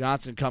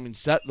 Johnson coming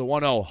set, the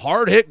 1-0.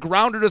 Hard hit,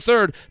 grounder to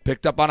third.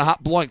 Picked up on a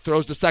hot blank,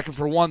 throws to second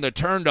for one. The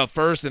turn to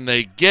first, and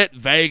they get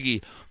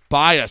Vagey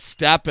by a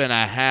step and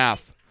a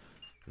half.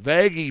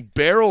 Vagey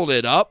barreled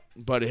it up,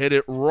 but hit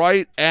it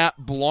right at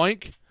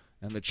Bloink,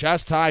 and the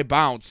chest-high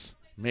bounce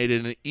made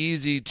it an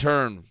easy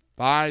turn.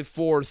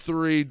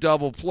 5-4-3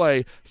 double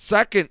play.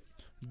 Second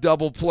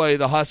double play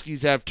the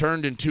Huskies have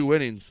turned in 2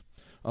 innings,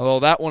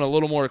 although that one a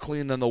little more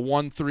clean than the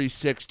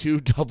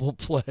 1-3-6-2 double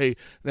play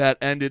that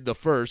ended the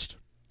first.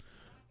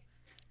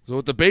 So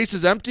with the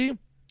bases empty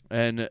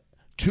and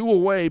 2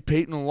 away,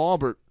 Peyton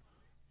Laubert,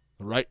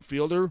 the right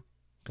fielder,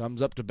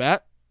 comes up to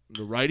bat.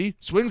 The righty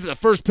swings at the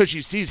first pitch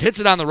he sees, hits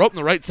it on the rope in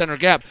the right center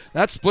gap.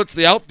 That splits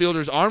the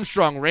outfielders.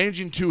 Armstrong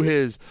ranging to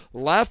his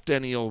left,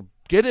 and he'll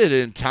get it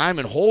in time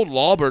and hold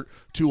Laubert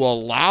to a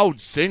loud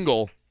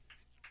single.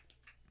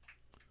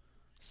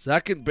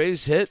 Second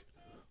base hit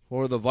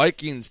for the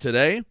Vikings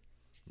today.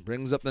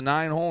 Brings up the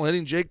 9-hole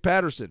hitting Jake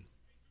Patterson.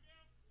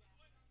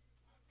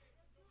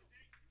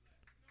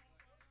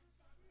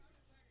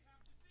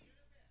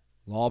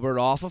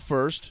 Laubert off of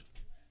first.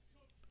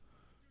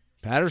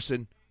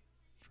 Patterson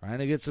trying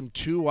to get some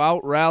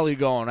 2-out rally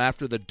going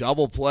after the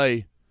double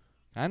play.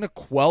 Kind of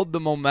quelled the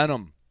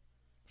momentum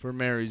for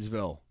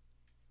Marysville.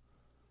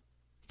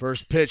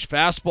 First pitch,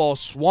 fastball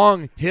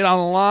swung, hit on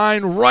the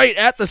line, right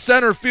at the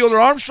center fielder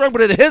Armstrong,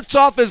 but it hits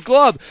off his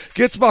glove,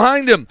 gets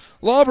behind him.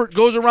 Laubert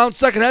goes around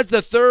second, heads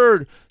to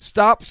third.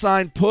 Stop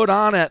sign put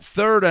on at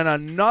third, and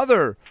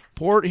another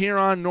Port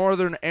Huron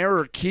Northern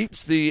error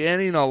keeps the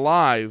inning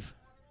alive.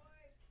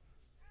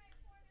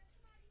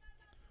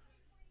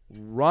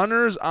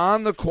 Runners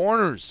on the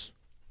corners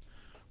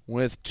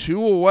with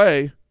 2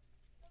 away.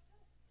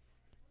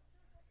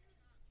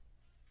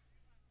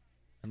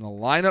 And the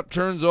lineup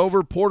turns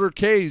over. Porter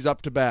Kays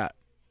up to bat.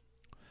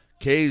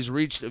 Kays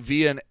reached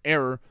via an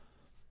error.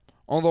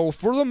 Although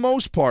for the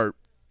most part,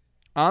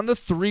 on the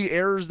 3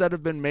 errors that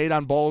have been made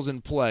on balls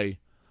in play,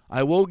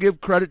 I will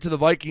give credit to the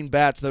Viking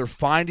bats. They're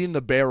finding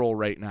the barrel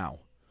right now.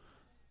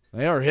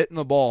 They are hitting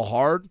the ball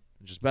hard,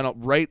 just been up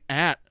right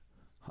at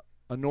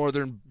a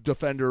Northern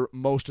defender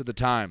most of the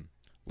time.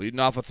 Leading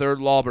off a third,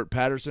 Laubert.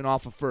 Patterson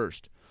off a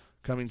first.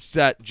 Coming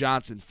set,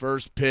 Johnson,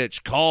 first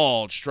pitch,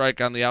 called. Strike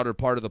on the outer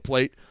part of the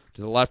plate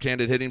to the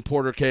left-handed hitting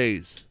Porter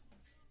Kays.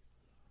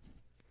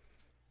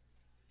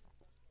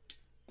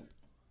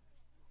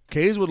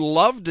 Kays would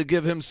love to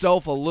give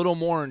himself a little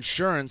more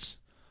insurance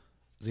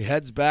as he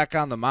heads back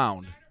on the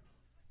mound.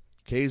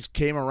 Kays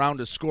came around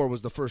to score,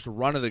 was the first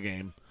run of the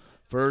game.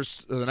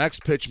 The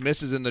next pitch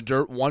misses in the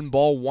dirt. 1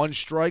 ball, 1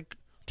 strike.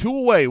 2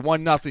 away,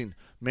 1-0.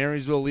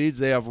 Marysville leads.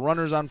 They have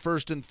runners on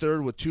first and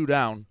third with 2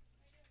 down.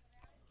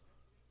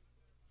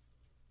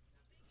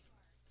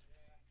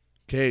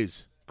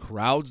 Kays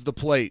crowds the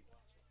plate.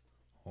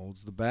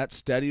 Holds the bat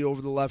steady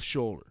over the left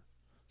shoulder.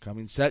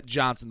 Coming set,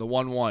 Johnson, the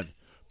 1-1.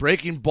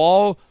 Breaking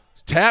ball,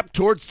 tapped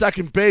towards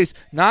second base.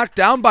 Knocked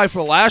down by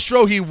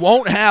Filastro. He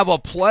won't have a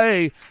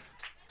play.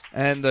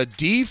 And the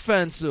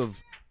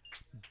defensive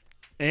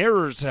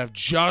errors have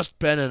just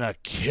been an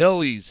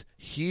Achilles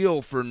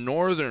heel for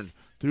Northern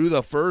through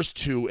the first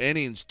 2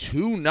 innings.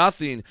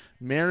 2-0,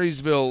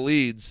 Marysville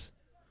leads.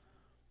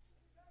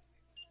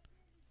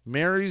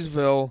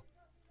 Marysville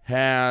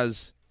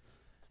has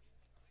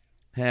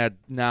had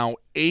now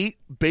 8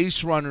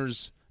 base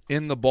runners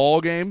in the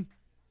ball game.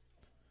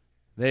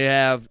 They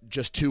have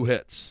just 2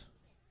 hits.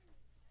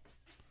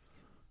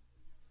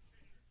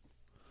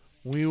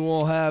 We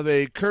will have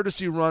a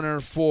courtesy runner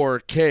for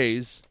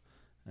Kays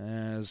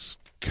as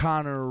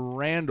Connor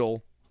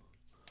Randall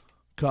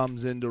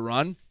comes in to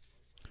run.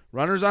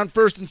 Runners on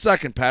first and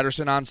second.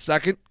 Patterson on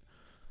second.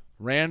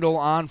 Randall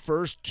on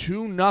first.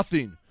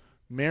 2-0.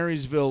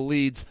 Marysville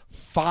leads.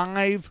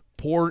 5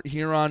 Port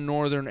Huron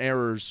Northern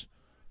errors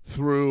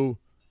through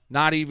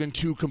not even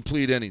 2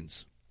 complete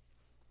innings.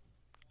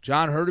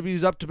 John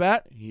Hurtaby's up to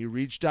bat. He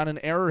reached on an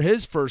error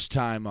his first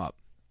time up.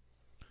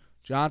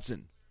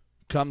 Johnson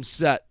comes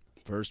set.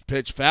 First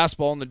pitch,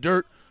 fastball in the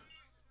dirt.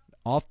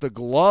 Off the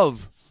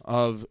glove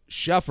of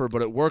Sheffer,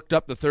 but it worked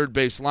up the third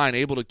base line,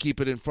 able to keep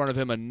it in front of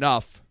him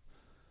enough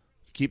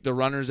to keep the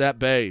runners at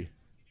bay.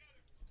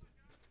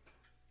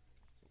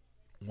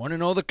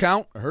 1-0 the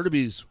count.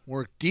 Hurtaby's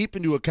worked deep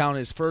into a count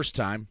his first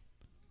time.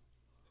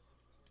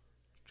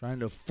 Trying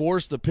to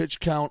force the pitch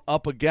count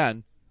up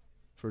again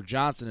for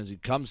Johnson as he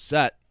comes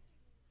set.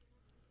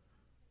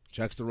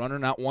 Checks the runner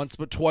not once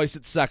but twice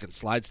at second.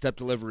 Slide step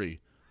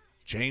delivery.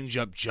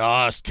 Changeup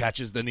just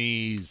catches the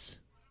knees.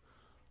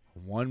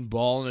 1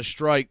 ball and a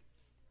strike.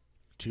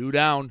 2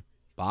 down.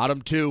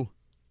 Bottom 2.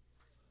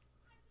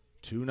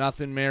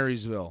 2-0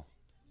 Marysville.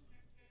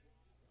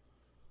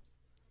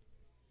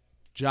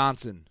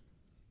 Johnson.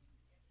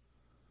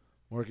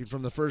 Working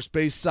from the first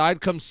base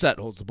side. Comes set.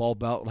 Holds the ball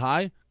belt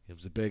high.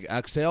 Gives a big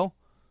exhale.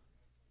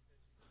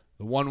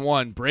 The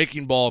 1-1.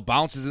 Breaking ball.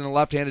 Bounces in the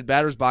left-handed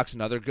batter's box.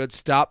 Another good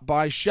stop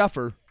by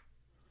Sheffer.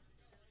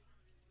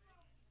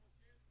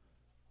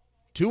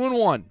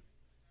 2-1.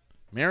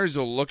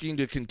 Marysville looking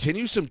to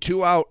continue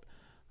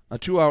a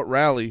two-out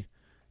rally.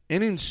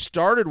 Inning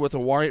started with a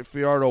Wyatt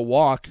Fiardo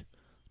walk.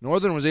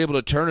 Northern was able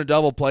to turn a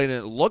double play, and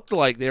it looked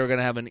like they were going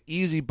to have an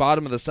easy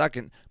bottom of the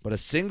second, but a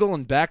single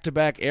and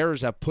back-to-back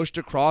errors have pushed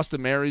across the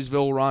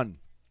Marysville run.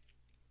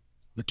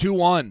 The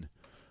 2-1.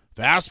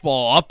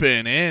 Fastball up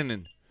and in,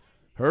 and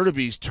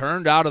Hurtaby's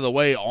turned out of the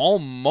way,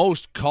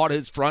 almost caught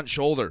his front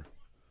shoulder.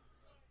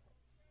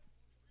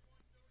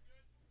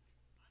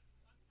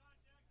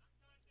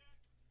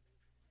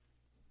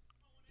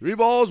 Three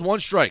balls,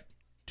 1 strike.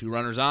 2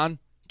 runners on,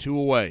 2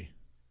 away.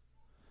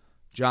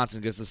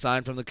 Johnson gets the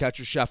sign from the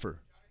catcher, Sheffer.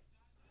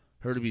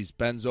 Hurtaby's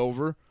bends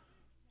over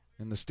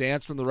in the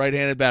stance from the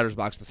right-handed batter's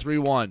box. The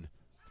 3-1.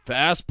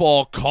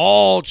 Fastball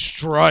called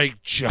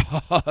strike.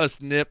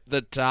 Just nipped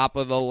the top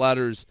of the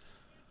letters.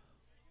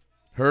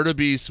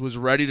 Hurtaby was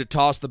ready to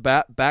toss the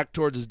bat back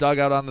towards his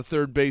dugout on the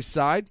third base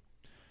side.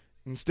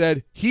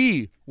 Instead,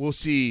 he will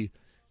see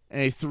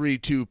a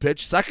 3-2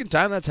 pitch. Second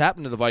time that's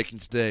happened to the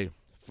Vikings today.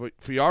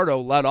 Fiardo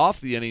led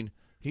off the inning.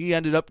 He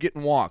ended up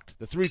getting walked.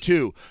 The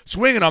 3-2.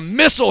 Swinging a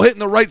missile hitting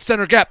the right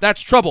center gap.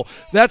 That's trouble.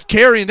 That's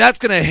carrying. That's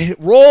going to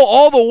roll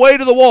all the way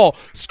to the wall.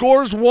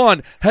 Scores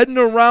 1. Heading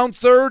around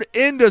third.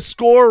 In to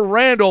score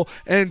Randall.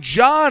 And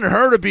John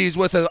Hurtaby's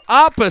with an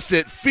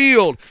opposite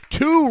field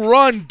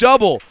 2-run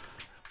double.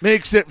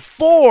 Makes it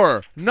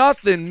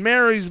 4-0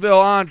 Marysville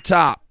on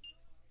top.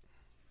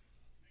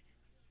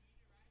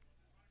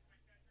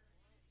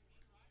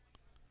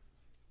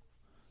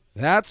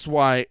 That's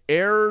why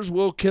errors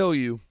will kill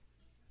you.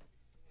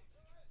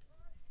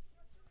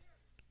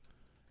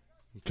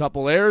 A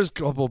couple errors, a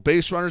couple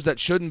base runners that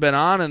shouldn't have been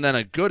on, and then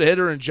a good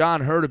hitter in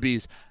John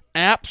Hurtaby's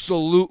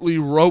absolutely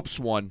ropes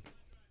one.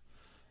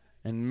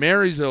 And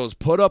Marysville's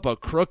put up a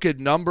crooked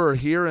number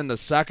here in the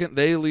second.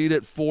 They lead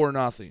at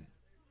 4-0.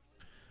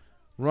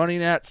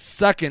 Running at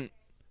second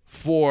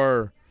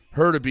for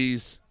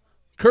Hurtaby's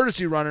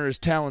courtesy runner is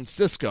Talon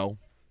Cisco.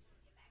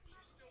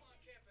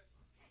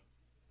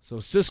 So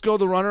Cisco,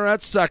 the runner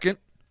at second,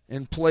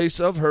 in place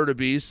of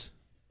Hurtubise.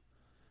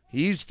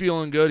 He's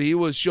feeling good. He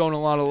was showing a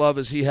lot of love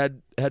as he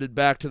headed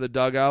back to the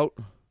dugout.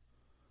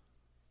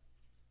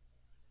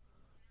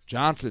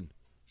 Johnson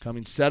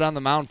coming set on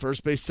the mound,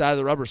 first base side of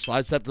the rubber,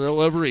 slide step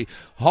delivery.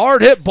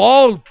 Hard hit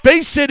ball,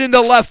 base hit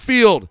into left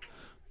field.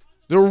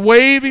 They're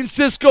waving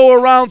Cisco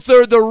around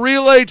third. The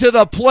relay to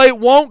the plate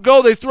won't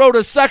go. They throw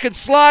to second,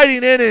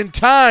 sliding in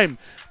time.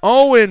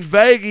 Owen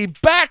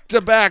Vagey,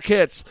 back-to-back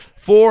hits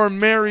for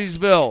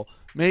Marysville.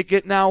 Make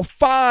it now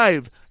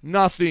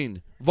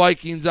 5-0.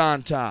 Vikings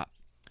on top.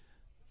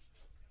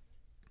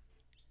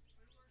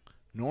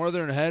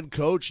 Northern head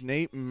coach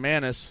Nate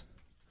Manis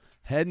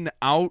heading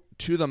out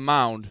to the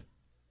mound.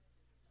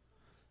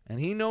 And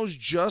he knows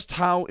just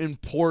how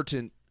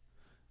important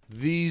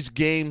these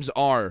games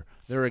are.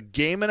 They're a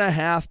game and a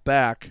half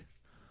back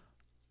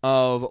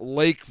of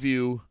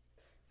Lakeview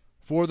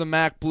for the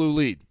MAC Blue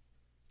lead.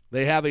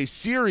 They have a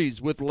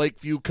series with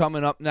Lakeview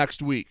coming up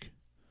next week.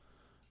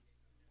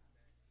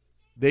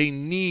 They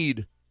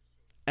need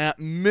at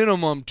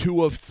minimum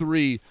 2 of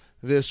 3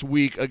 this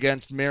week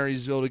against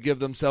Marysville to give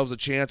themselves a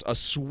chance. A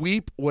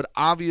sweep would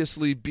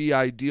obviously be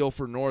ideal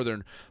for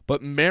Northern,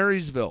 but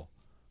Marysville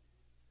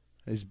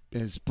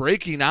is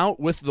breaking out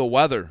with the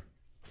weather.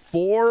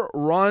 4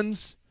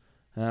 runs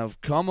have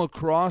come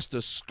across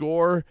to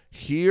score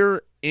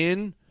here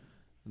in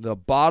the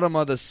bottom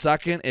of the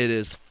second. It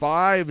is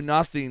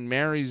 5-0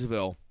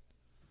 Marysville.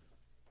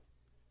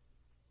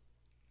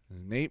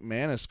 Nate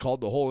Manis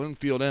called the whole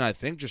infield in, I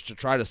think, just to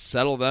try to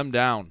settle them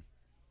down.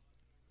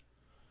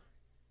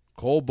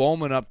 Cole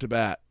Bowman up to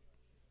bat.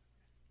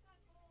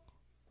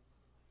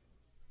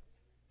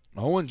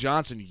 Owen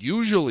Johnson,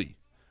 usually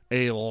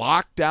a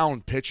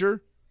lockdown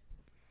pitcher,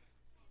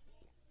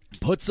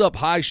 puts up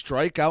high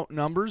strikeout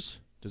numbers,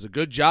 does a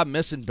good job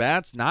missing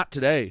bats. Not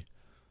today.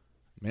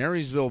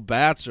 Marysville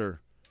bats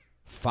are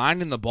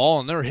finding the ball,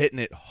 and they're hitting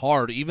it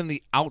hard. Even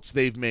the outs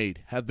they've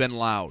made have been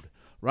loud.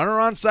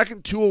 Runner on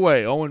second, 2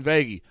 away. Owen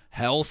Vagey,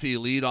 healthy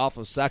lead off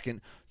of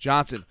second.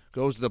 Johnson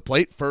goes to the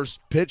plate. First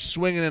pitch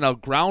swinging in a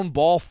ground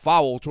ball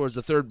foul towards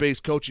the third base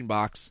coaching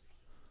box.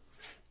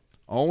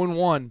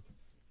 0-1.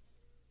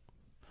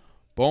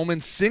 Bowman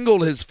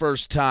singled his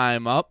first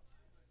time up.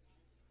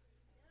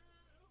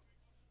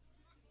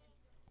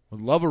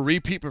 Would love a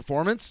repeat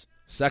performance.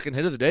 Second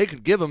hit of the day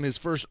could give him his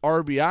first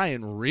RBI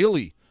and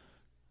really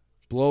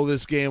blow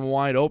this game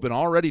wide open.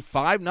 Already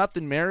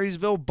 5-0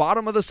 Marysville,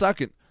 bottom of the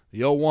second. The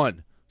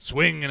 0-1.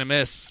 Swing and a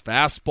miss.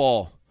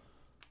 Fastball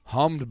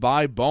hummed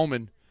by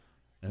Bowman.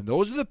 And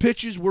those are the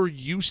pitches we're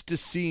used to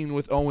seeing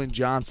with Owen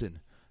Johnson.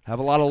 Have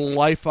a lot of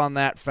life on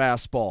that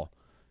fastball.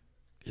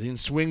 Getting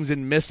swings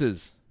and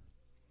misses.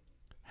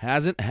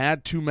 Hasn't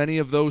had too many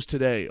of those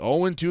today.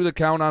 0-2 the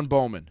count on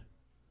Bowman.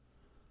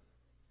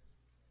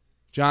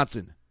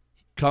 Johnson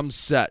comes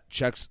set.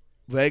 Checks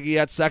Vagey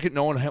at second.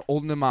 No one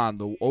holding him on.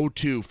 The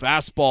 0-2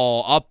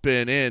 fastball up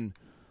and in.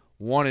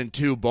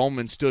 1-2.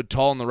 Bowman stood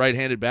tall in the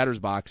right-handed batter's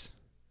box.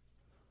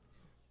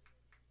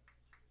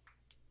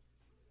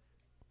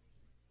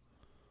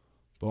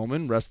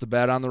 Bowman rests the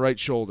bat on the right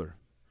shoulder.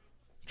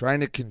 Trying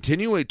to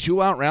continue a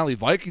 2-out rally.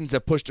 Vikings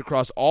have pushed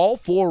across all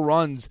 4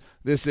 runs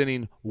this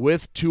inning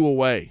with 2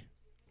 away.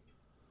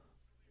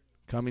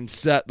 Coming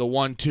set, the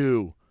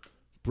 1-2.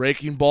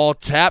 Breaking ball,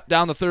 tap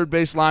down the third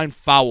base line,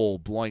 foul.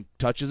 Bloink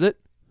touches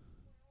it.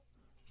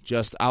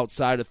 Just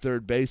outside of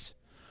third base.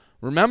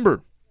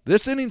 Remember,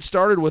 this inning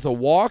started with a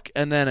walk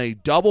and then a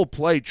double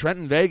play.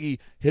 Trenton Vagey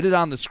hit it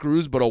on the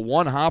screws, but a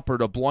one-hopper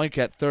to Bloink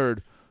at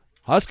third.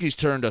 Huskies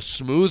turned a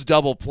smooth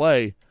double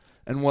play,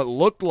 and what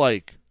looked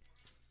like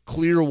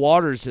clear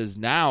waters has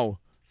now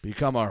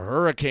become a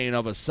hurricane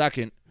of a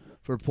second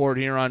for Port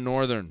Huron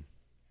Northern.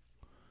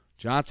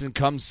 Johnson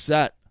comes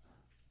set.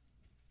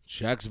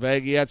 Checks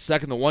Vagey at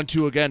second. The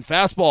 1-2 again.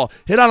 Fastball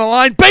hit on a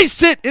line. Base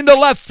hit into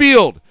left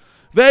field.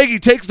 Vagey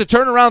takes the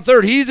turnaround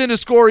third. He's in to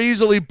score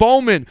easily.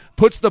 Bowman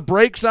puts the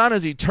brakes on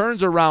as he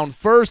turns around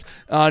first.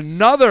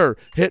 Another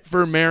hit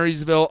for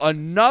Marysville.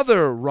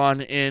 Another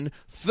run in.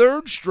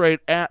 Third straight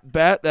at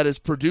bat that has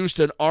produced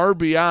an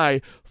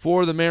RBI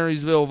for the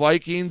Marysville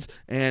Vikings.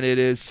 And it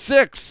is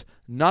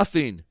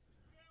 6-0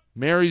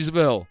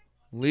 Marysville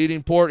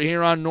leading Port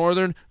Huron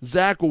Northern.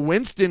 Zach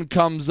Winston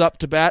comes up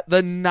to bat,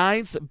 the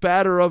 9th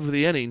batter of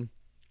the inning.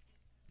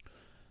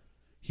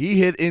 He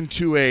hit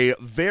into a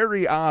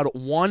very odd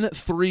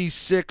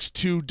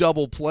 1-3-6-2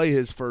 double play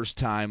his first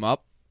time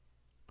up.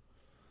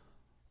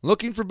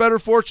 Looking for better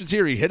fortunes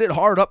here. He hit it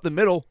hard up the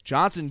middle.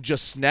 Johnson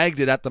just snagged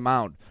it at the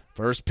mound.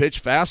 First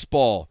pitch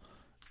fastball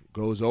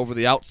goes over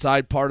the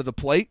outside part of the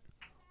plate.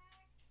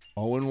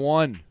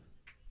 0-1.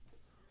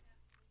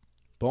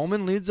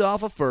 Bowman leads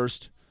off of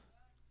first.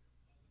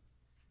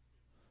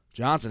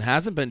 Johnson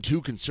hasn't been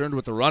too concerned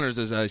with the runners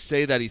as I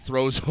say that he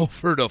throws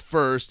over to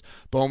first.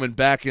 Bowman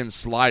back in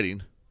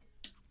sliding.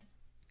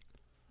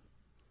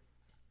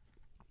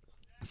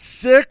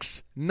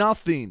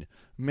 6-0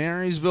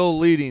 Marysville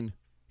leading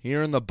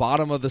here in the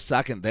bottom of the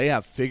second. They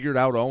have figured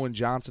out Owen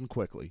Johnson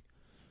quickly.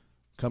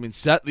 Coming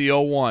set, the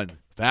 0-1.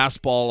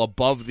 Fastball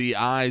above the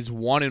eyes,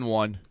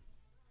 1-1.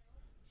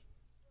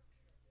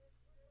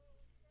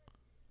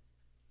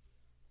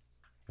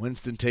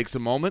 Winston takes a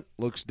moment,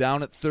 looks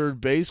down at third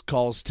base,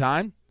 calls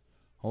time,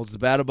 holds the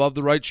bat above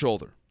the right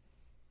shoulder.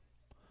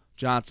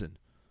 Johnson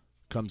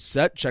comes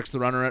set, checks the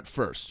runner at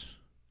first.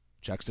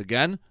 Checks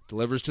again,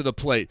 delivers to the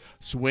plate.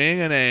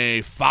 Swing and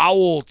a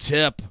foul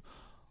tip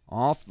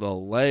off the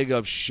leg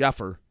of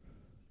Sheffer.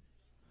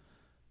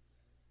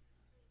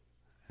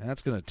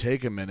 That's going to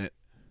take a minute.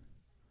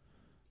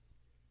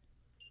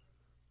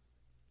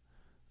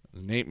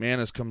 Nate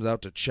Manis comes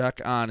out to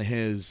check on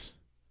his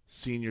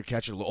senior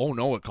catcher. Oh,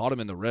 no, it caught him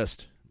in the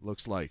wrist,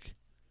 looks like.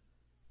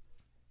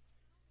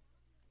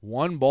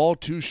 1 ball,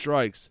 2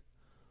 strikes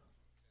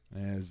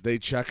as they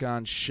check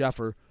on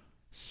Sheffer.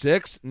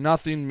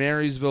 6-0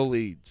 Marysville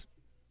leads.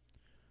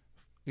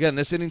 Again,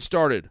 this inning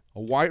started.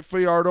 A White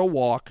Fajardo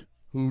walk,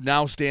 who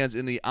now stands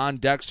in the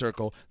on-deck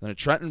circle. Then a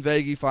Trenton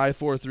Vagey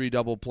 5-4-3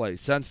 double play.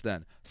 Since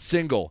then,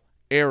 single,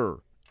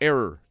 error,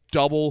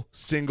 double,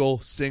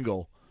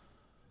 single.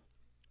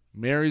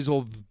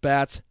 Marysville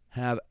bats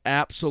have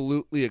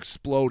absolutely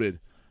exploded.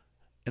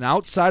 And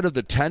outside of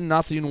the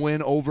 10-0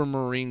 win over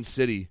Marine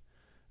City,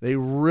 they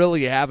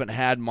really haven't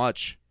had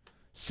much.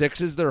 6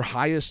 is their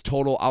highest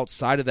total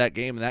outside of that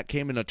game, and that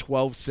came in a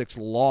 12-6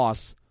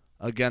 loss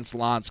against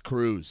L'Anse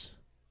Cruz.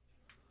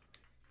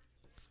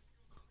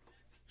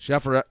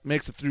 Sheffer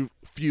makes a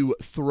few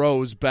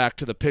throws back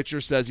to the pitcher,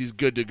 says he's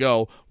good to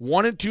go.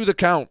 1-2 the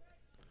count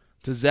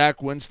to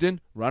Zach Winston.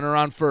 Runner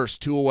on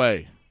first, 2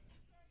 away.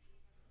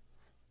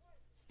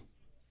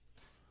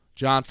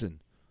 Johnson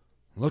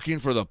looking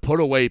for the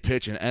put-away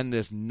pitch and end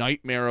this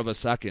nightmare of a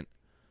second.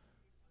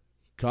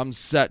 Comes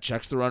set,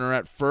 checks the runner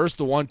at first,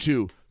 the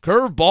 1-2.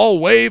 Curveball,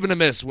 wave and a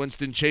miss.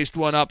 Winston chased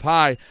one up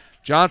high.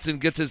 Johnson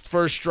gets his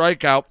first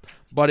strikeout,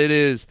 but it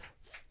is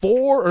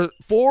four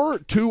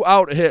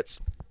 2-out hits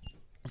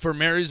for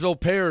Marysville,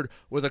 paired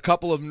with a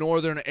couple of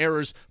Northern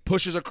errors,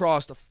 pushes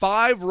across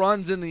 5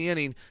 runs in the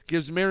inning,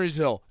 gives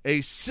Marysville a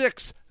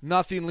 6-0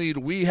 lead.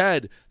 We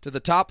head to the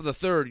top of the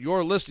third.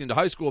 You're listening to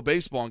High School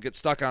Baseball and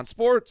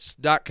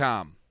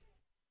GetStuckOnSports.com.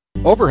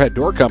 Overhead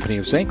Door Company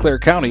of St. Clair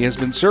County has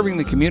been serving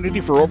the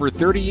community for over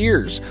 30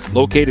 years.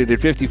 Located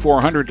at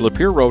 5400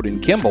 Lapeer Road in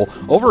Kimball,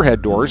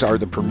 Overhead Doors are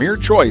the premier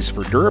choice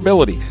for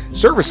durability,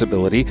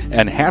 serviceability,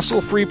 and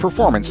hassle-free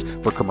performance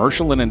for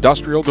commercial and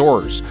industrial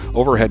doors.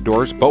 Overhead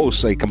Doors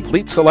boasts a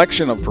complete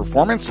selection of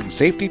performance and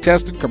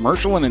safety-tested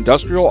commercial and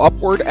industrial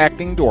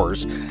upward-acting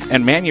doors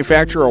and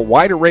manufacture a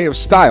wide array of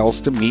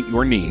styles to meet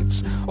your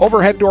needs.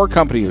 Overhead Door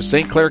Company of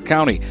St. Clair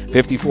County,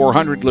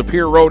 5400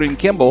 Lapeer Road in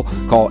Kimball.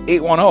 Call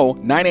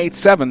 810-987-2185.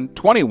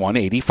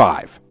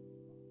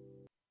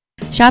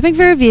 Shopping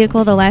for a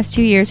vehicle the last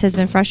 2 years has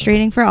been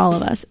frustrating for all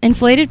of us.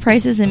 Inflated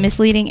prices and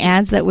misleading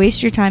ads that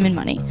waste your time and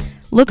money.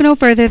 Look no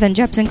further than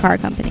Jepson Car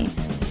Company.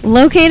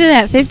 Located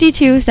at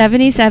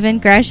 5277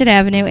 Gratiot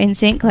Avenue in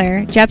St.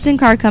 Clair, Jepson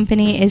Car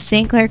Company is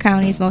St. Clair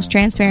County's most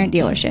transparent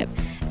dealership.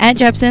 At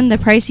Jepson, the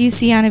price you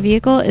see on a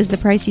vehicle is the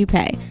price you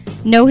pay.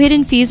 No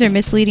hidden fees or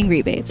misleading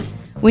rebates.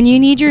 When you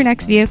need your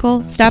next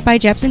vehicle, stop by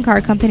Jepson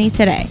Car Company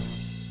today.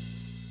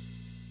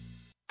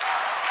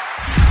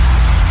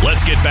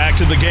 Let's get back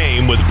to the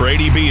game with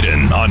Brady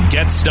Beaton on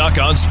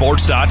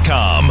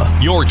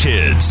GetStuckOnSports.com. Your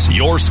kids,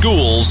 your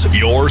schools,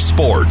 your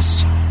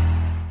sports.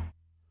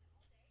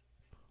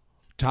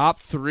 Top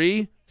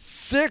 3,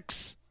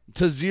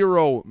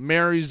 6-0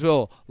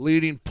 Marysville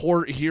leading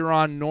Port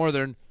Huron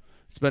Northern.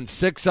 It's been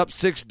 6 up,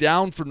 6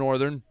 down for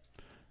Northern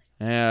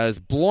as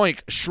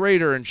Bloink,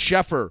 Schrader, and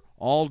Sheffer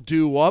all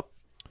due up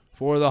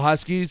for the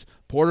Huskies.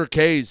 Porter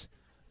Kays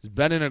has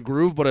been in a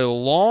groove, but a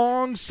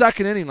long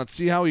second inning. Let's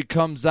see how he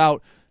comes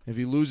out. If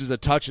he loses a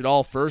touch at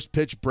all, first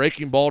pitch,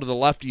 breaking ball to the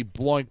lefty.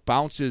 Bloink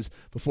bounces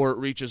before it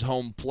reaches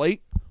home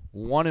plate.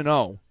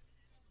 1-0.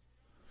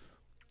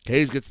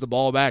 Kays gets the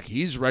ball back.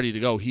 He's ready to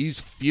go.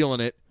 He's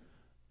feeling it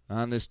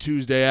on this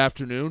Tuesday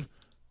afternoon.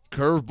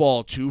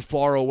 Curveball too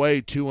far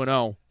away,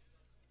 2-0.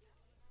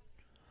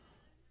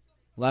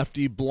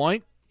 Lefty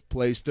Bloink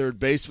plays third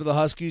base for the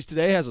Huskies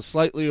today. Has a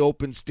slightly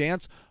open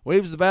stance.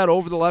 Waves the bat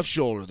over the left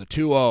shoulder. The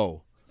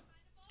 2-0.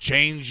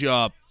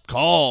 Change-up.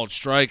 Called.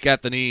 Strike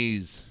at the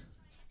knees.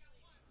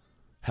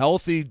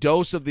 Healthy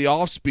dose of the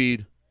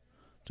off-speed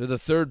to the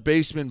third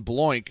baseman,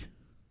 Bloink.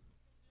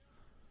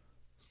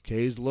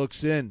 Kays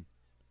looks in.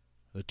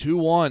 The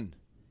 2-1.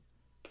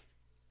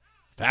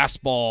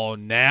 Fastball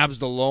nabs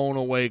the lone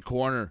away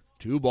corner.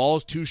 2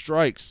 balls, 2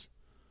 strikes.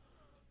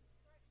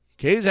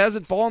 Kays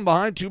hasn't fallen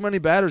behind too many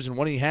batters, and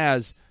when he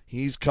has,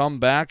 he's come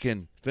back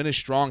and finished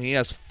strong. He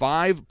has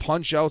 5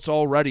 punch-outs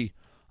already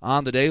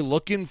on the day,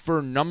 looking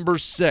for number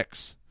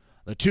 6.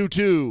 The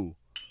 2-2.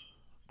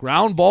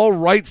 Ground ball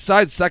right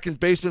side, second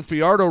baseman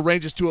Fajardo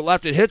ranges to it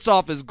left. It hits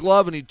off his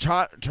glove, and he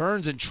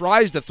turns and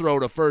tries to throw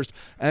to first.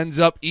 Ends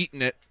up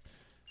eating it.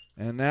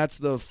 And that's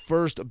the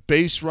first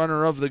base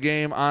runner of the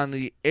game on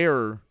the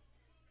error.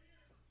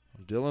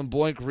 Dylan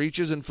Bloink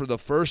reaches, and for the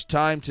first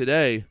time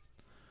today,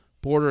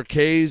 Porter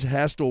Kays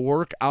has to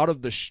work out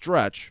of the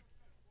stretch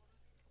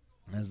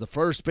as the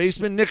first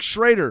baseman, Nick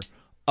Schrader,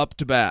 up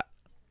to bat.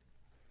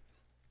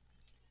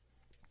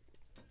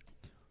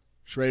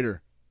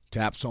 Schrader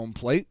taps home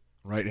plate.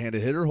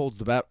 Right-handed hitter holds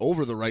the bat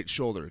over the right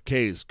shoulder.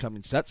 Kays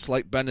coming set,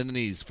 slight bend in the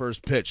knees.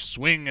 First pitch,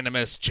 swing and a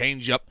miss,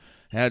 change-up.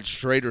 Had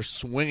Schrader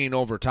swinging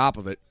over top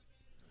of it.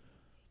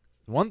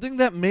 One thing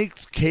that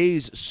makes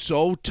Kays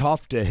so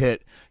tough to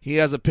hit, he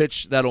has a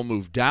pitch that'll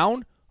move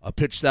down, a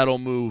pitch that'll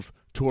move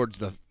towards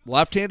the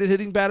left-handed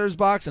hitting batter's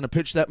box, and a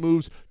pitch that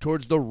moves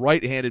towards the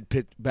right-handed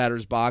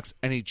batter's box,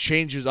 and he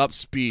changes up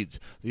speeds.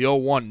 The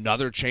 0-1,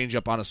 another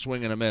change-up on a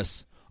swing and a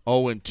miss.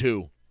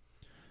 0-2.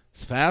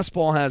 His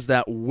fastball has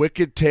that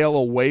wicked tail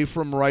away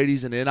from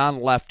righties and in on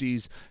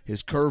lefties.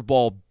 His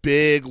curveball,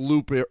 big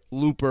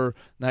looper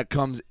that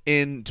comes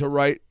in to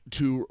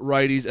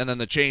righties, and then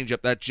the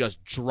changeup that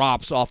just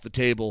drops off the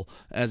table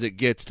as it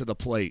gets to the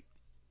plate.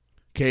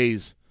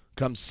 Kays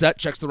comes set,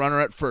 checks the runner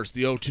at first.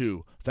 The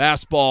 0-2.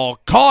 Fastball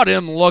caught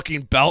him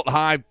looking, belt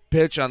high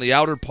pitch on the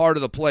outer part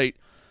of the plate.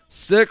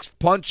 Sixth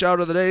punch out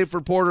of the day for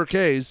Porter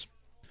Kays.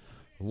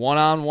 1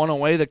 on, 1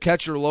 away. The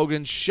catcher,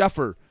 Logan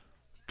Sheffer,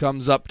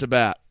 comes up to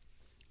bat.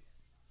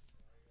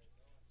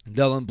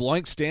 Dylan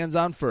Bloink stands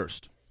on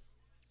first.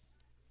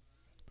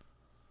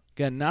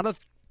 Again, not an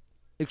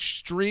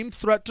extreme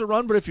threat to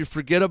run, but if you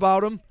forget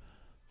about him,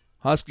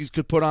 Huskies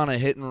could put on a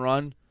hit and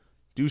run,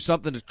 do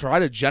something to try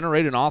to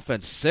generate an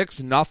offense.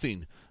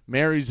 6-0.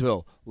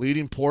 Marysville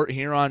leading Port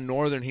Huron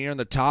Northern here in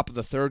the top of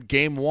the third.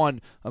 Game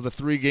 1 of a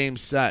 3-game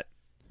set.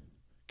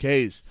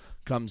 Kays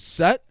comes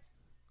set.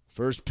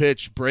 First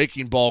pitch,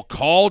 breaking ball,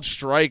 called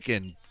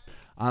striking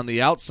on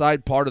the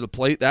outside part of the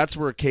plate. That's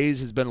where Kays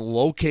has been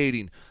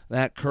locating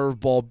that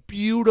curveball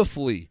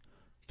beautifully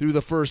through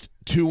the first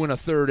 2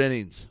 1/3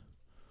 innings.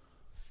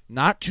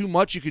 Not too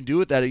much you can do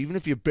with that. Even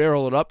if you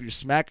barrel it up, you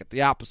smack it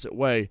the opposite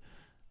way.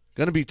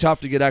 Going to be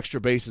tough to get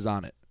extra bases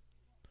on it.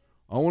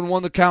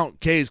 0-1 the count.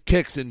 Kays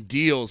kicks and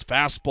deals.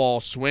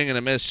 Fastball, swing and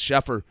a miss.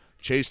 Sheffer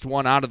chased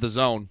one out of the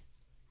zone.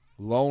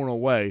 Low and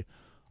away.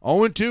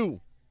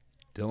 0-2.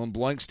 Dylan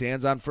Blank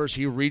stands on first.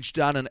 He reached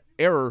on an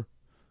error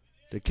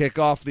to kick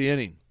off the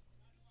inning.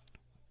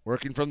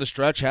 Working from the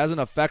stretch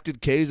hasn't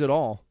affected Kays at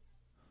all.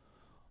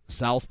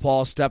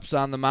 Southpaw steps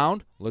on the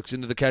mound, looks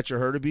into the catcher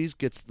Hurtubise,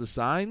 gets the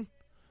sign.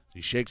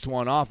 He shakes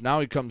one off. Now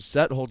he comes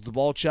set, holds the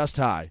ball chest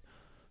high.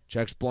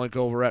 Checks Blank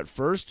over at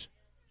first.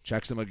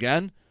 Checks him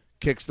again.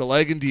 Kicks the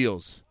leg and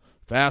deals.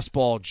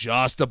 Fastball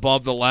just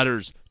above the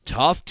letters.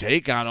 Tough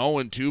take on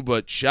 0-2,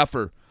 but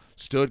Sheffer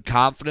stood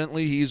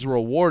confidently. He's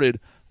rewarded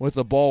with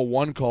a ball,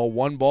 1 call,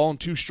 1 ball, and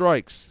 2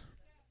 strikes.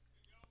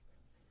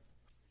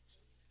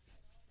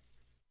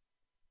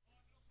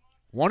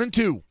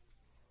 1-2.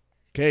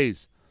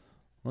 Kays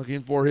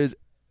looking for his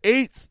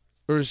 7th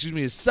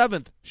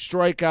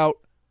strikeout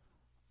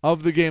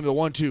of the game. The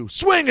 1-2.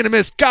 Swing and a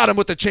miss. Got him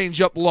with the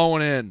changeup low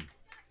and in.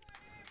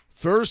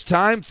 First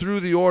time through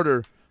the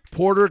order,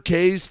 Porter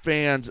Kays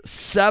fans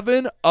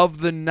 7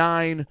 of the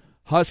 9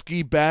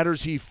 Husky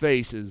batters he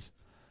faces.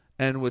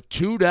 And with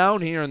 2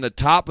 down here in the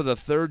top of the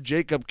third,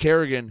 Jacob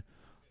Kerrigan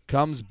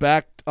comes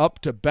back up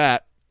to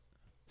bat.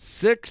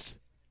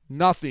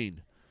 6-0.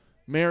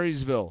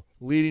 Marysville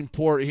leading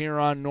Port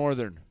Huron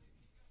Northern.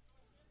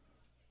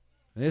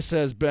 This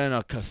has been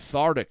a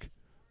cathartic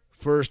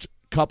first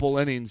couple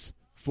innings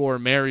for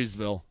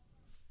Marysville.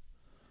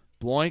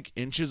 Bloink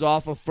inches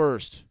off of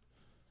first.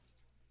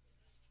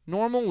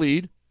 Normal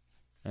lead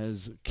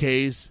as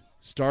Kays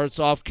starts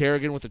off.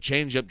 Kerrigan with a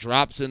changeup,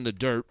 drops in the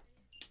dirt.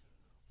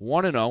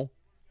 1-0.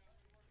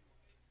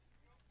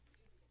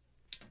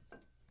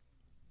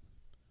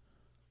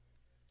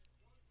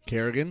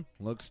 Kerrigan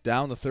looks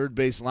down the third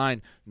base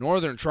line.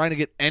 Northern trying to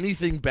get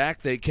anything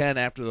back they can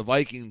after the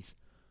Vikings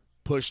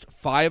pushed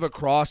 5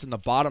 across in the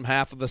bottom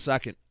half of the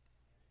second.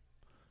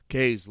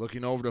 Kays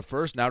looking over to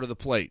first, now to the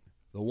plate.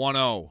 The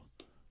 1-0.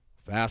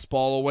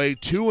 Fastball away,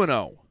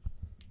 2-0.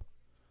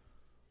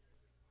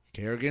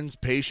 Kerrigan's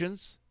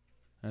patience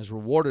has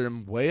rewarded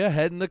him way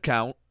ahead in the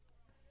count.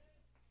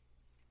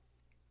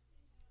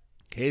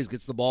 Kays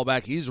gets the ball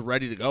back. He's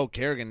ready to go.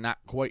 Kerrigan not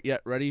quite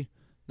yet ready.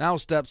 Now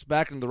steps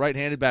back into the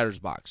right-handed batter's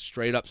box.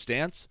 Straight up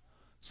stance.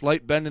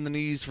 Slight bend in the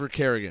knees for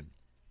Kerrigan.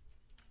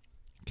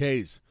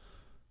 Kays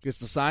gets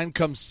the sign,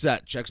 comes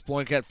set. Checks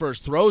Bloink at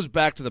first. Throws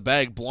back to the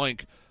bag.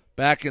 Bloink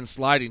back and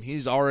sliding.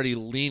 He's already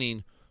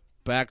leaning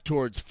back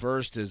towards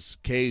first as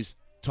Kays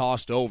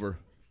tossed over.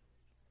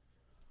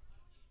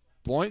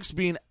 Bloink's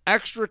being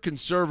extra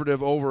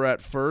conservative over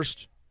at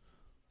first,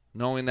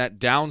 knowing that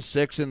down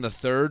 6 in the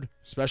third,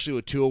 especially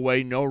with 2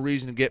 away, no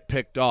reason to get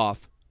picked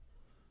off.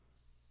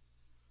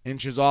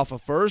 Inches off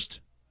of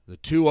first, the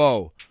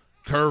 2-0.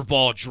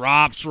 Curveball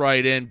drops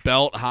right in,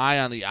 belt high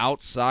on the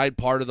outside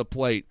part of the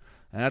plate.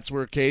 And that's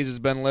where Kays has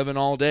been living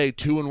all day.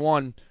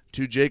 2-1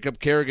 to Jacob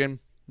Kerrigan,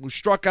 who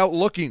struck out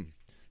looking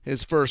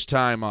his first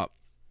time up.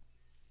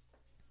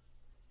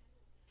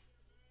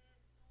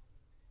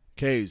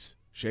 Kays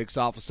shakes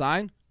off a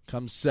sign,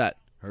 comes set.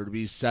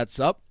 Hurtubise sets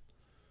up.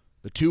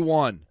 The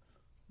 2-1.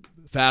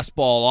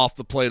 Fastball off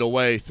the plate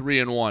away,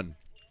 3-1.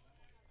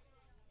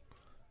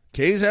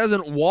 Kays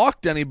hasn't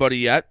walked anybody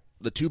yet,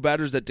 The two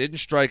batters that didn't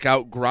strike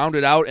out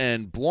grounded out,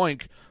 and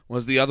Bloink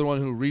was the other one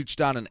who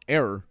reached on an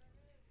error.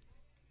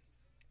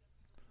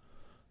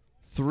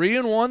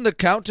 3-1 the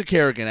count to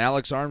Kerrigan.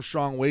 Alex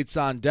Armstrong waits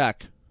on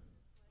deck.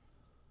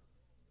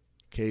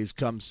 Kays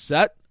comes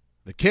set.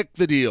 The kick,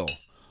 the deal.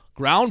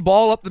 Ground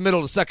ball up the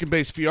middle to second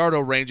base. Fiardo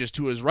ranges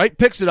to his right,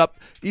 picks it up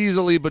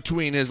easily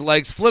between his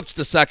legs, flips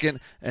to second,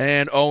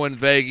 and Owen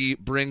Vagey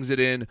brings it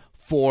in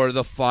for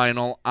the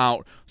final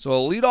out. So a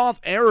leadoff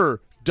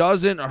error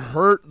doesn't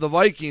hurt the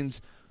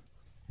Vikings.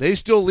 They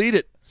still lead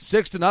it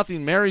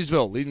 6-0.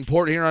 Marysville leading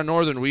Port Huron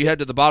Northern. We head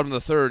to the bottom of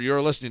the third.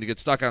 You're listening to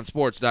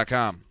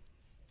GetStuckOnSports.com.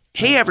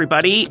 Hey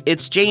everybody,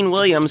 it's Jane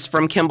Williams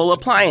from Kimball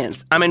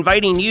Appliance. I'm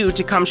inviting you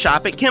to come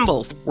shop at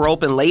Kimball's. We're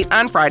open late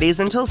on Fridays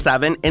until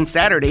 7 and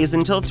Saturdays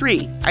until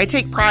 3. I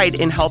take pride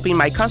in helping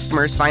my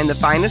customers find the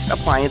finest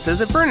appliances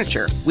and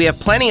furniture. We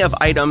have plenty of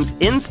items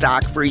in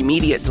stock for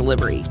immediate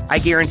delivery. I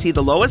guarantee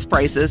the lowest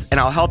prices, and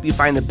I'll help you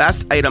find the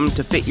best item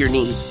to fit your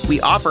needs. We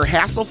offer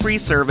hassle-free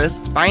service,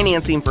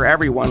 financing for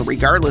everyone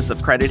regardless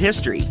of credit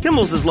history.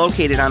 Kimball's is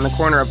located on the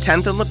corner of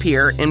 10th and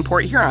Lapeer in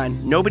Port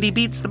Huron. Nobody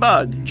beats the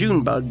bug.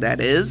 Junebug,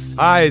 that is.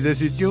 Hi,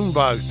 this is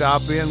Junebug.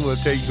 Stop in. We'll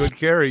take good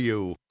care of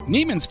you.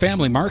 Neiman's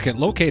Family Market,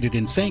 located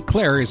in St.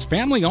 Clair, is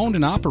family-owned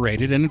and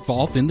operated and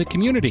involved in the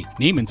community.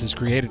 Neiman's has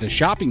created a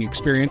shopping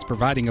experience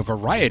providing a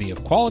variety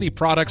of quality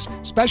products,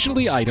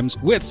 specialty items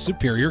with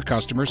superior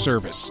customer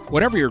service.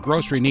 Whatever your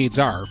grocery needs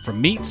are,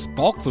 from meats,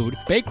 bulk food,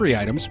 bakery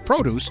items,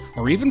 produce,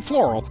 or even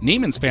floral,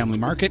 Neiman's Family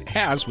Market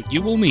has what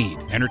you will need.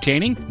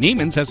 Entertaining?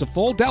 Neiman's has a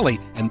full deli,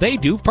 and they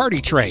do party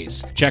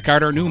trays. Check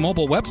out our new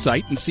mobile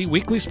website and see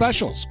weekly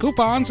specials,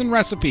 coupons, and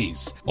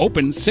recipes.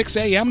 Open 6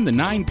 a.m. to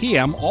 9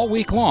 p.m. all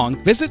week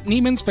long. Visit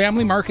Neiman's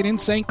Family Market in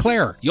St.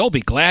 Clair. You'll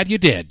be glad you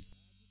did.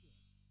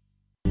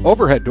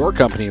 Overhead Door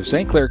Company of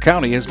St. Clair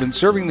County has been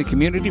serving the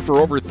community for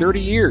over 30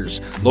 years.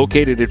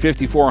 Located at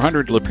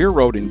 5400 Lapeer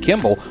Road in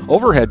Kimball,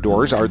 Overhead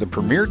Doors are the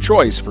premier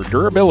choice for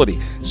durability,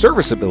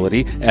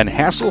 serviceability, and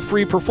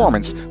hassle-free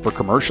performance for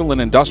commercial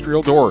and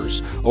industrial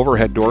doors.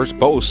 Overhead Doors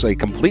boasts a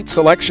complete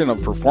selection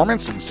of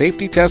performance and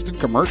safety-tested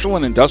commercial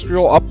and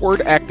industrial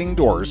upward-acting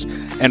doors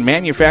and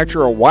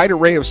manufacture a wide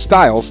array of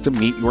styles to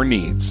meet your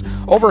needs.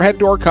 Overhead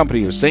Door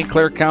Company of St.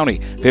 Clair County,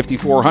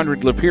 5400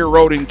 Lapeer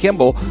Road in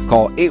Kimball.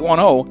 Call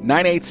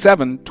 810-987-2185.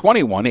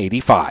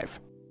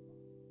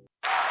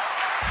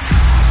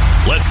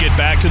 Let's get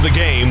back to the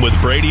game with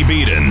Brady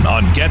Beaton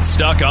on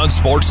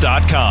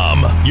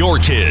GetStuckOnSports.com. Your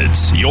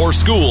kids, your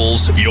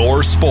schools,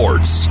 your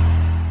sports.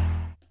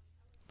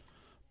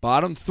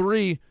 Bottom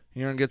three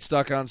here on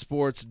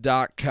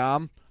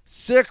GetStuckOnSports.com.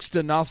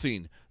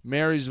 6-0.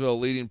 Marysville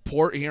leading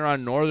Port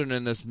Huron Northern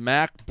in this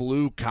MAC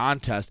Blue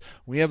contest.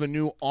 We have a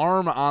new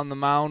arm on the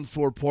mound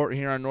for Port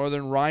Huron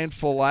Northern. Ryan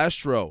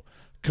Filastro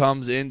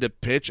comes in to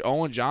pitch.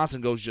 Owen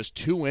Johnson goes just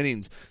 2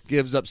 innings,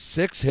 gives up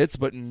 6 hits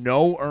but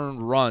no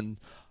earned run.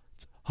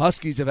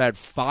 Huskies have had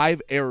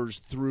 5 errors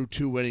through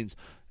 2 innings,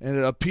 and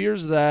it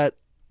appears that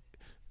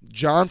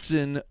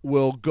Johnson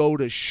will go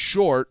to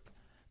short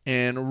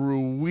and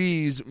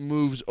Ruiz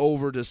moves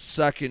over to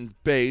second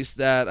base.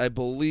 That, I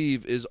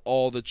believe, is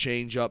all the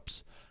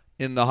change-ups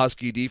in the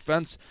Husky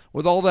defense.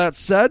 With all that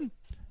said,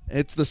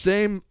 it's the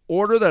same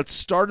order that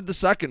started the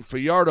second.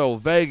 Fiardo,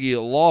 Vagey,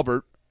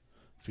 Laubert.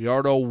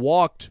 Fiardo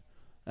walked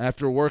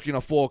after working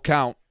a full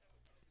count.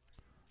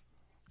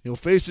 He'll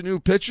face a new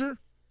pitcher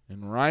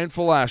in Ryan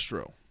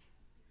Filastro.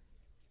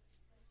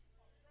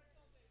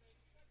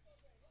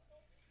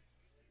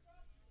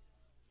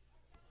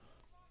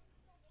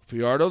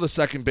 Fiardo, the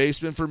second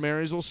baseman for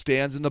Marysville,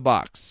 stands in the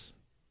box.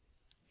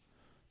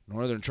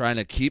 Northern trying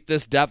to keep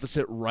this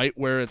deficit right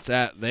where it's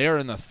at. They are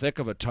in the thick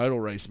of a title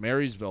race.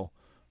 Marysville,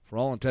 for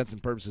all intents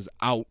and purposes,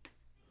 out.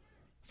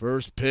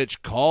 First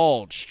pitch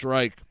called,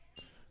 strike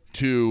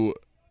to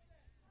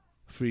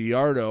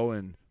Fiardo,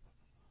 and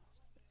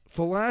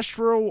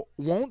Filastro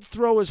won't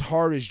throw as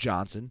hard as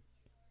Johnson.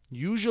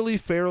 Usually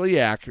fairly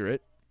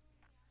accurate.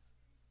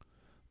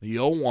 The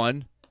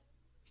 0-1.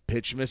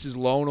 Pitch misses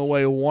low and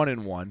away,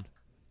 1-1.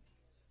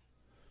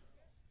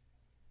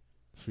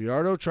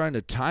 Fiardo trying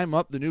to time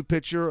up the new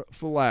pitcher,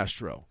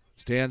 Filastro.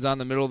 Stands on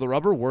the middle of the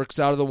rubber, works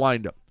out of the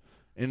windup.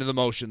 Into the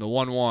motion, the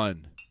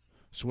 1-1.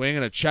 Swing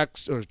and a check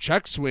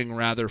swing,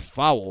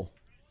 foul.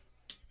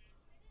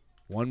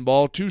 1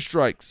 ball, 2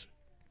 strikes.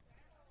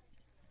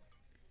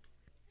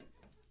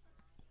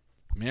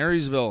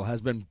 Marysville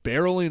has been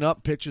barreling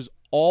up pitches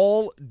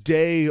all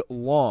day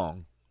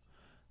long.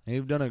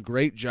 They've done a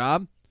great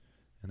job,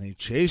 and they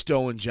chased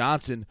Owen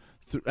Johnson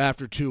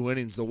after 2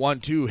 innings. The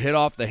 1-2 hit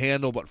off the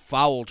handle but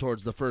foul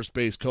towards the first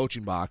base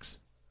coaching box.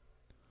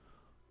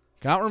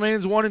 Count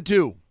remains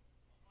 1-2.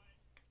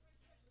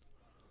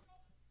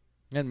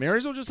 And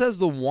Marysville just has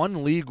the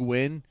 1 league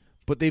win,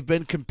 but they've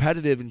been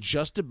competitive in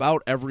just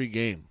about every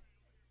game.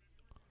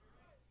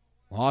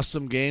 Lost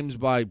some games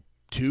by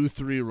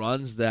 2-3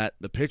 runs that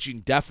the pitching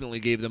definitely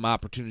gave them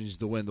opportunities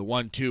to win. The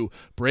 1-2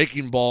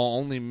 breaking ball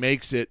only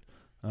makes it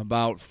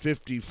about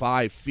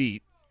 55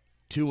 feet.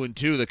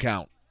 2-2 the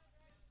count.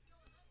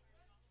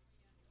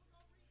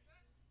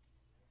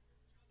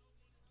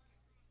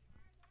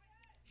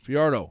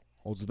 Fiardo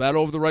holds the bat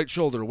over the right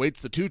shoulder,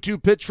 waits the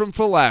 2-2 pitch from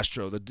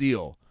Filastro. The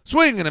deal.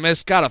 Swing and a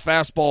miss, got a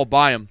fastball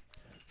by him.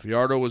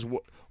 Fiardo was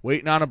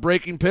waiting on a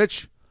breaking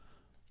pitch.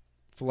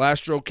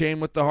 Filastro came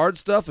with the hard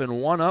stuff,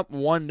 and 1 up,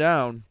 1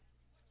 down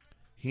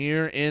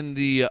here in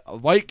the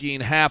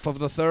Viking half of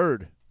the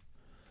third.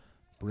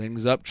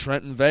 Brings up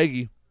Trenton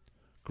Veggie.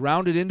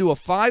 Grounded into a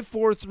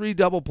 5-4-3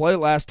 double play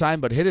last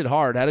time, but hit it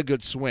hard, had a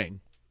good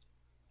swing.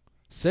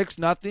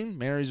 6-0,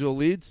 Marysville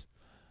leads.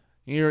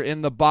 Here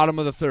in the bottom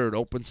of the third,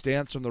 open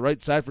stance from the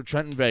right side for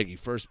Trenton Veggie.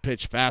 First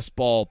pitch,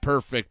 fastball,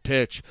 perfect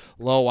pitch,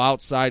 low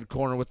outside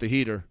corner with the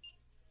heater.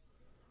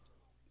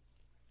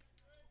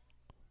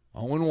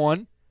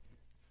 0-1.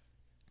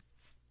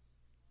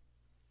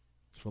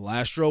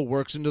 Filastro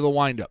works into the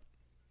windup.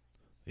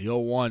 The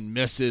 0-1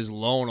 misses,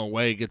 lone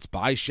away, gets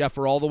by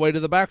Sheffer all the way to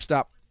the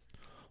backstop.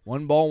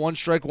 1 ball, 1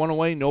 strike, 1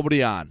 away,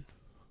 nobody on.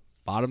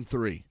 Bottom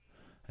 3.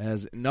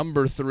 As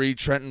number 3,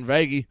 Trenton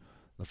Veggie,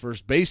 the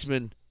first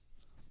baseman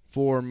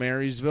for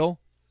Marysville,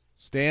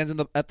 stands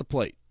at the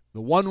plate.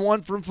 The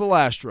 1-1 from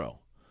Filastro.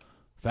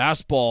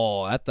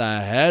 Fastball at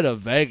the head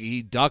of Veggie.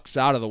 He ducks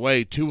out of the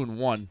way,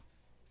 2-1.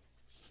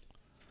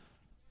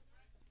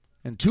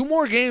 And 2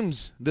 more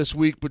games this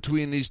week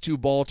between these two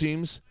ball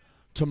teams.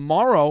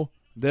 Tomorrow,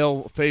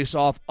 they'll face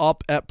off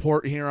up at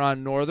Port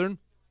Huron Northern.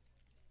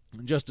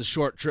 Just a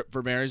short trip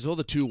for Marysville,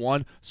 the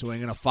 2-1,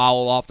 swinging a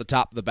foul off the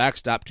top of the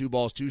backstop, 2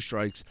 balls, 2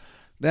 strikes.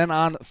 Then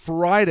on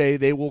Friday,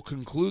 they will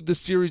conclude the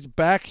series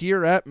back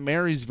here at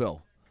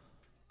Marysville.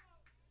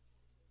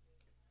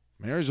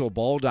 Marysville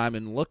Ball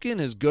Diamond looking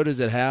as good as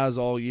it has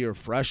all year.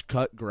 Fresh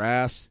cut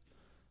grass.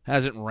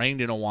 Hasn't rained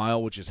in a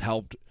while, which has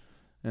helped.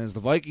 As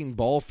the Viking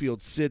ball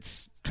field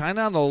sits kind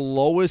of on the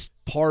lowest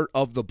part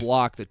of the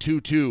block, the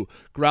 2-2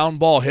 ground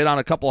ball hit on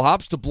a couple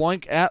hops to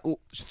Blank at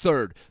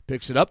third.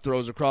 Picks it up,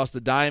 throws across the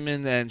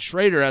diamond, and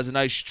Schrader has a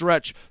nice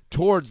stretch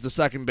towards the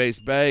second base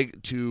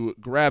bag to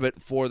grab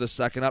it for the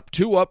second up.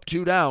 2 up,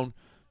 2 down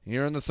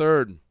here in the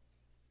third.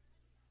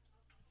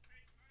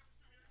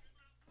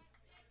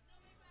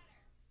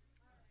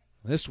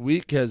 This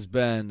week has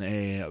been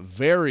a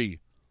very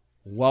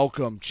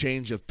welcome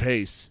change of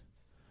pace.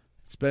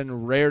 It's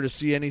been rare to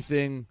see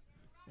anything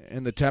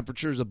in the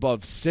temperatures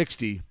above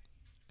 60.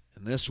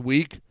 And this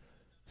week,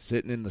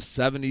 sitting in the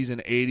 70s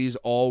and 80s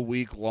all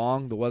week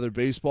long, the weather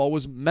baseball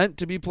was meant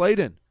to be played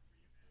in.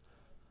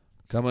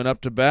 Coming up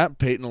to bat,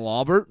 Peyton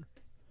Laubert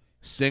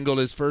singled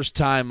his first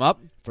time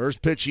up.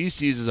 First pitch he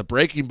sees is a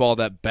breaking ball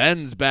that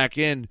bends back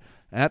in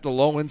at the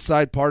low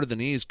inside part of the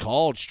knees,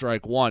 called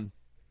strike 1.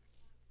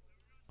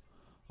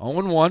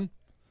 0-1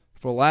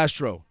 for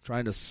Filastro,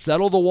 trying to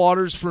settle the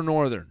waters for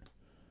Northern.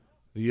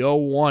 The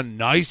 0-1,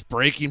 nice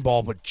breaking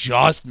ball, but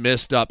just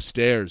missed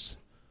upstairs.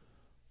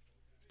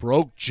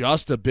 Broke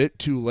just a bit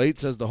too late,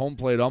 says the home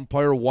plate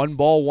umpire. 1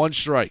 ball, 1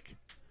 strike.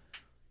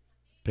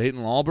 Peyton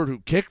Laubert,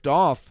 who kicked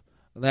off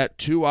that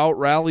 2-out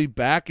rally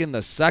back in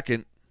the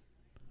second.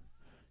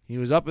 He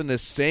was up in the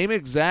same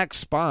exact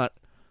spot.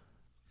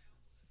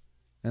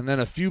 And then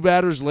a few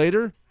batters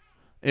later,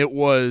 it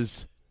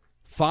was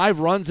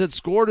 5 runs had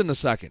scored in the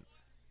second.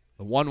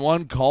 The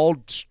 1-1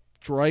 called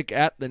strike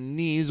at the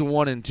knees,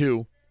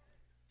 1-2.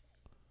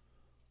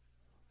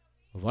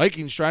 The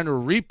Vikings trying to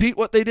repeat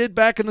what they did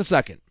back in the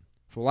second.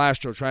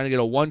 Filastro trying to get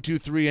a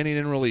 1-2-3 inning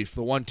in relief.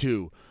 The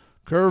 1-2.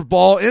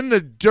 Curveball in the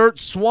dirt,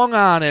 swung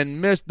on and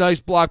missed.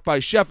 Nice block by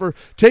Sheffer.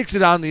 Takes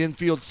it on the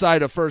infield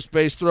side of first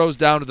base. Throws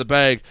down to the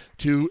bag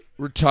to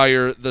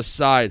retire the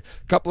side.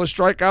 Couple of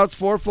strikeouts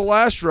for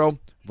Filastro.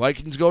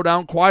 Vikings go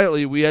down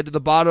quietly. We head to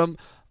the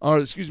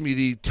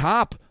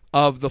top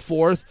of the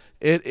fourth.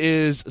 It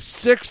is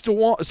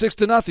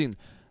 6-0.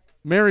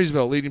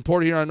 Marysville leading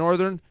Port Huron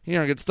Northern.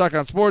 Here on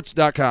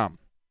GetStuckOnSports.com.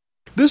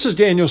 This is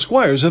Daniel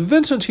Squires of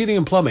Vincent's Heating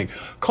and Plumbing.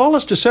 Call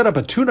us to set up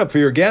a tune-up for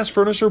your gas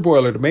furnace or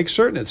boiler to make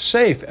certain it's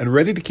safe and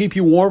ready to keep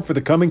you warm for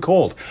the coming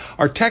cold.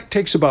 Our tech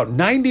takes about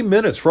 90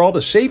 minutes for all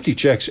the safety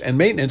checks and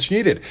maintenance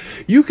needed.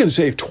 You can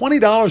save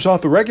 $20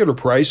 off the regular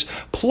price,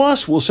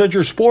 plus we'll send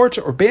your sports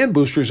or band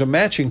boosters a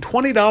matching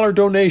 $20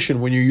 donation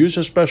when you use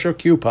a special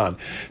coupon.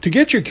 To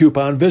get your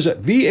coupon,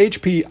 visit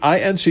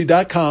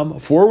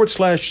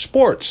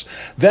vhpinc.com/sports.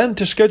 Then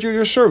to schedule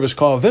your service,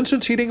 call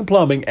Vincent's Heating and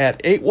Plumbing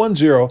at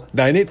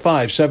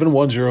 810-985-7103.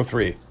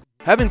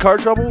 Having car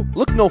trouble?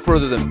 Look no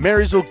further than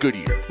Marysville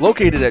Goodyear.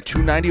 Located at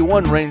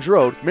 291 Range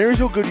Road,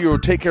 Marysville Goodyear will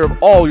take care of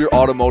all your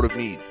automotive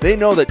needs. They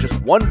know that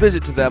just one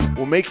visit to them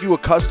will make you a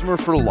customer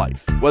for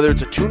life. Whether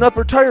it's a tune-up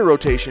or tire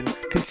rotation,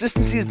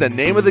 consistency is the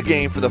name of the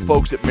game for the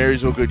folks at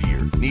Marysville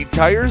Goodyear. Need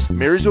tires?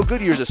 Marysville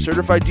Goodyear is a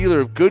certified dealer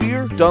of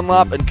Goodyear,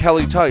 Dunlop, and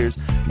Kelly tires,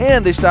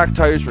 and they stock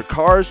tires for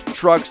cars,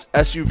 trucks,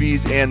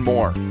 SUVs, and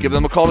more. Give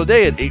them a call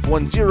today at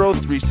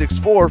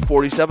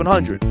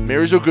 810-364-4700.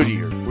 Marysville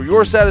Goodyear, where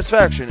your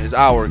satisfaction is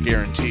our guarantee.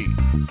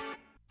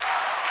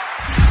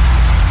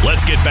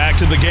 Let's get back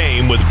to the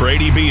game with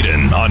Brady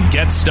Beaton on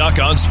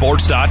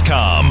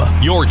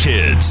GetStuckOnSports.com. Your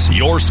kids,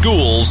 your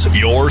schools,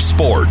 your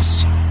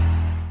sports.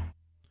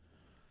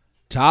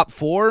 Top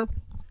 4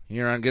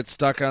 here on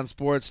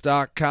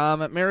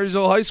GetStuckOnSports.com at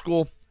Marysville High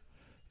School.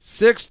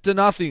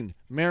 6-0.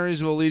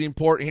 Marysville leading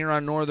Port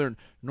Huron Northern.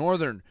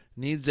 Northern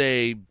needs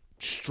a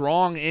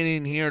strong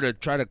inning here to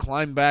try to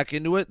climb back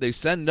into it. They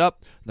send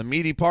up the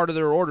meaty part of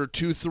their order,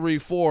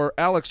 2-3-4,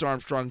 Alex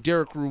Armstrong,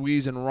 Derek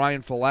Ruiz, and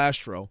Ryan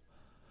Falastro.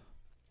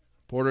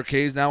 Porter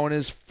K's now in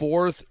his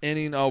 4th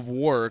inning of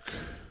work.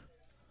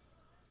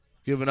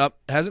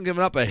 Hasn't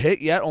given up a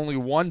hit yet, only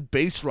one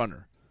base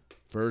runner.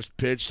 First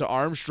pitch to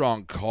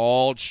Armstrong,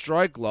 called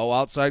strike, low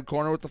outside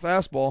corner with the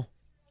fastball.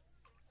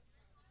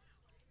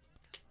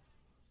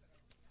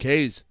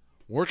 K's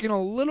working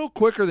a little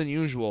quicker than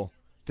usual.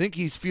 Think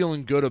he's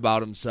feeling good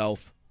about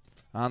himself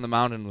on the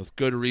mountain with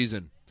good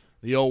reason.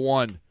 The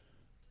 0-1.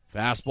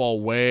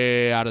 Fastball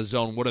way out of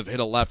zone. Would have hit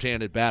a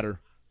left-handed batter.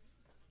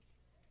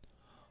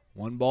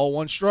 1 ball,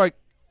 1 strike.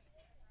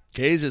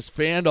 K's has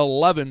fanned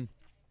 11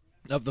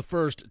 of the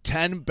first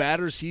 10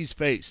 batters he's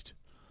faced.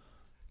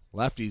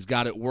 Lefty's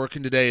got it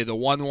working today. The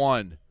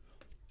 1-1.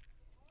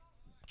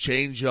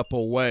 Change up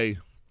away.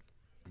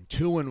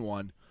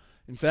 2-1.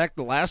 In fact,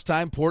 the last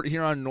time Port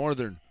Huron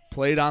Northern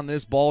played on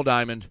this ball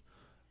diamond,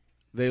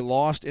 they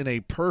lost in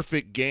a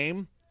perfect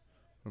game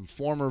from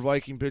former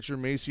Viking pitcher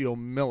Maceo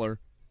Miller.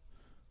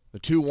 The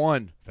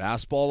 2-1.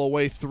 Fastball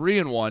away,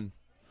 3-1.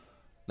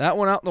 That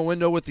went out the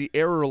window with the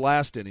error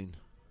last inning.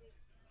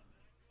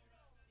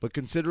 But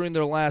considering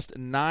their last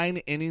 9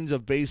 innings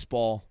of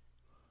baseball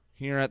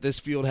here at this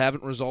field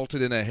haven't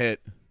resulted in a hit,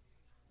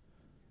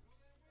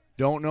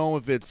 don't know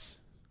if it's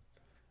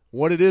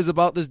what it is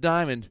about this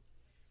diamond,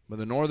 but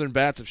the Northern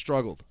bats have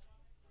struggled.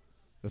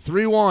 The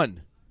 3-1.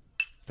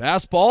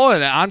 Fastball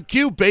and on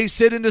cue, base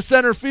hit into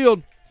center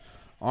field.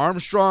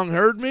 Armstrong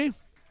heard me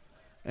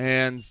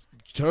and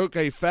took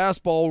a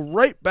fastball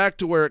right back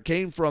to where it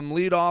came from,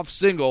 leadoff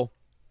single.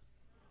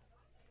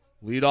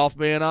 Leadoff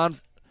man on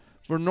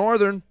for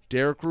Northern,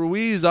 Derek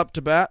Ruiz up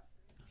to bat.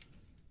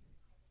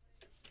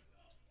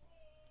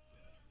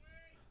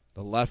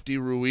 The lefty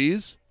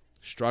Ruiz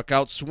struck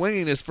out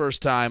swinging his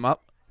first time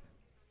up.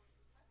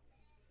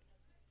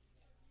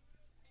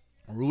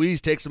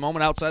 Ruiz takes a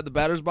moment outside the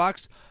batter's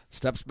box,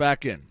 steps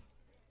back in.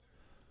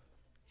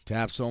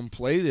 Taps home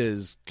plate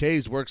as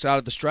Kays works out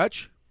at the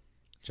stretch.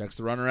 Checks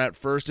the runner at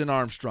first in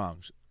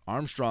Armstrong.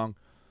 Armstrong,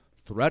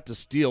 threat to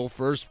steal.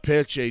 First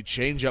pitch, a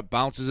changeup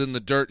bounces in the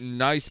dirt.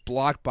 Nice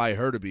block by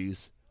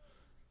Hurtubise.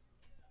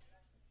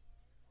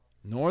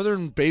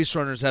 Northern base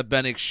runners have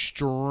been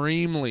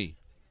extremely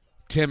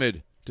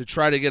timid to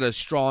try to get a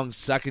strong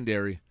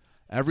secondary.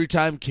 Every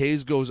time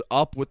Kays goes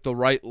up with the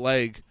right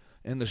leg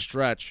in the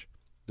stretch,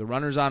 the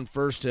runners on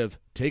first have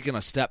taken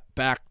a step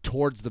back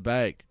towards the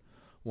bag.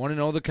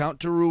 1-0 the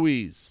count to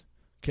Ruiz.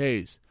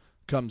 Kays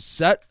comes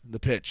set, the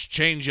pitch.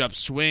 Change-up,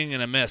 swing,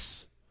 and a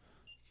miss.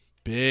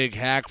 Big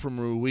hack from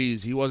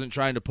Ruiz. He wasn't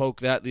trying to poke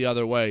that the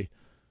other way.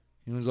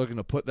 He was looking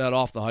to put that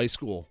off the high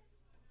school.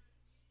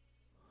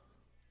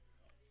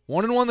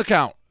 1-1 the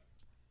count.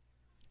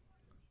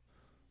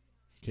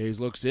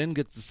 Kays looks in,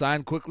 gets the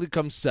sign quickly,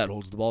 comes set,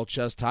 holds the ball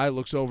chest high,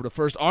 looks over to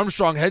first.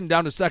 Armstrong heading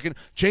down to second.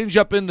 Change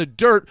up in the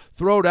dirt,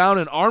 throw down,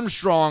 and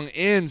Armstrong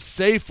in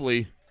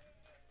safely.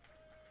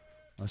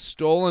 A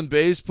stolen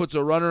base puts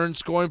a runner in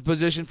scoring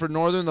position for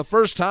Northern. The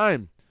first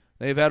time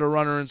they've had a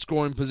runner in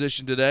scoring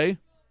position today.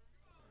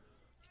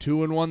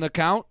 2-1 the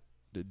count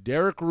to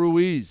Derek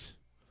Ruiz.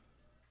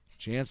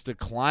 Chance to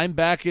climb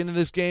back into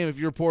this game if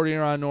you're Port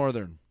Huron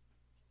Northern.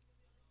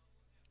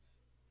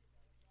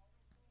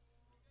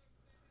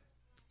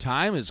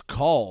 Time is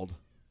called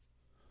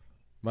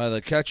by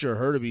the catcher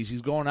Hurtubise.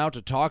 He's going out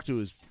to talk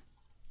to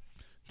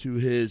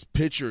his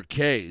pitcher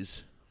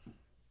Kays.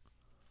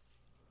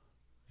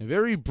 A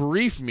very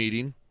brief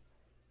meeting.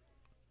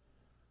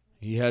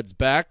 He heads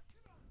back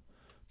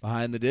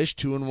behind the dish.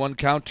 2-1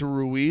 count to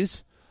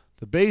Ruiz.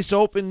 The base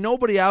open,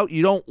 nobody out.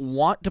 You don't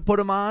want to put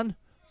him on,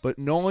 but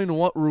knowing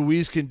what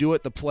Ruiz can do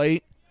at the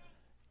plate,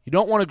 you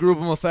don't want to group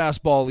him a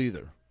fastball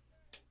either.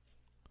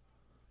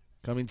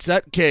 Coming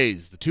set,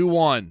 Kays, the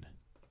 2-1.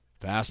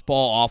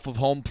 Fastball off of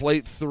home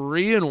plate,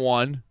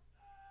 3-1.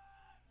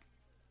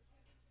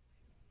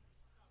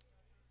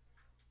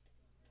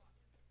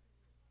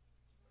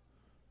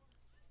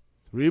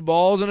 Three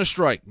balls and a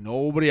strike.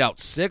 Nobody out.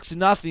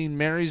 6-0.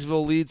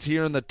 Marysville leads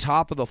here in the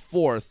top of the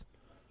 4th.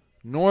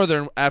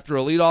 Northern, after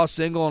a leadoff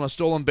single and a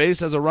stolen base,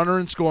 has a runner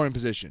in scoring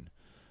position.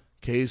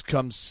 Kays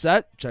comes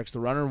set, checks the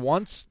runner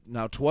once,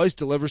 now twice,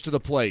 delivers to the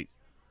plate.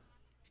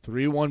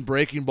 3-1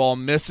 breaking ball,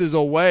 misses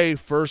away.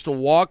 First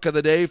walk of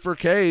the day for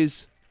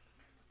Kays.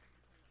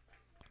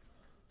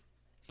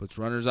 Puts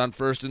runners on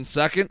first and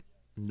second.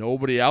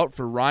 Nobody out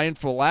for Ryan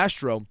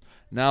Falastro.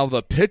 Now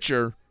the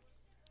pitcher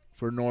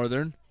for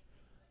Northern.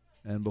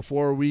 And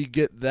before we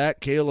get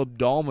that, Caleb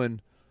Dahlman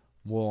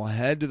will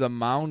head to the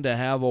mound to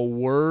have a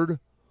word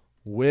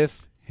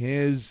with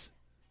his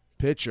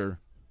pitcher.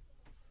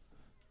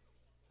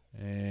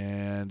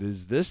 And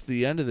is this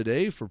the end of the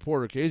day for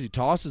Porter Kays? He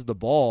tosses the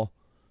ball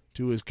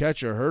to his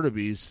catcher,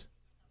 Hurtubise.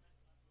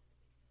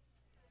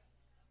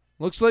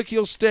 Looks like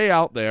he'll stay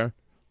out there.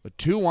 But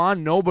 2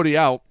 on, nobody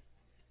out.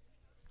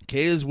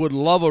 Kays would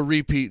love a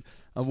repeat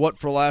of what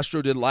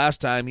Falastro did last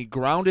time. He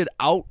grounded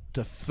out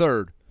to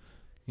third.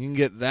 You can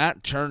get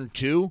that, turn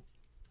 2,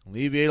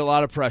 alleviate a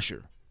lot of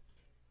pressure.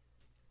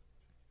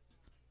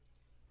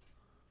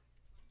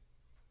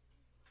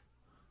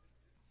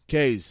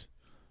 K's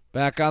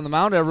back on the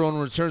mound. Everyone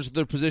returns to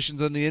their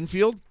positions in the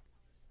infield.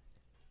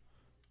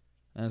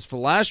 As for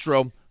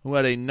Lastro, who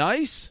had a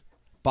nice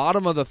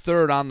bottom of the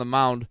third on the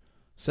mound,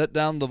 set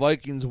down the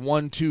Vikings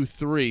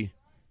 1-2-3.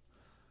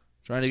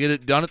 Trying to get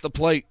it done at the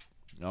plate.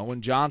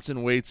 Owen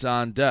Johnson waits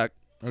on deck.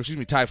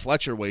 Ty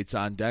Fletcher waits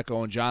on deck.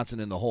 Owen Johnson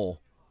in the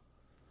hole.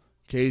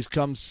 K's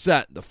comes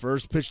set. The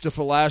first pitch to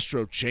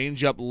Filastro.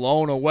 Change up,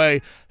 low and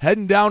away.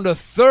 Heading down to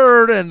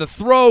third, and the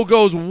throw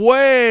goes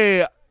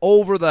way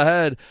over the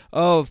head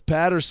of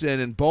Patterson,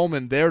 and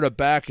Bowman there to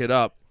back it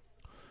up.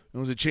 It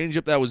was a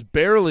changeup that was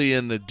barely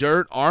in the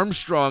dirt.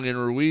 Armstrong and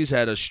Ruiz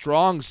had a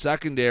strong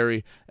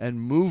secondary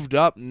and moved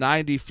up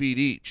 90 feet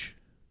each.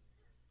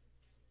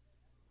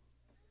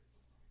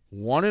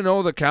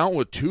 1-0 the count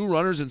with 2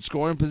 runners in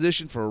scoring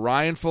position for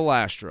Ryan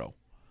Filastro.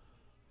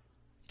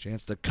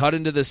 Chance to cut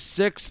into the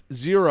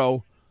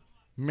 6-0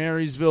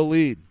 Marysville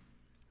lead.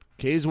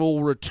 K's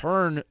will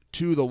return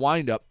to the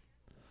windup.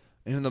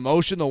 In the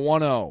motion, the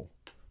 1-0.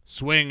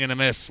 Swing and a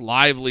miss.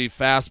 Lively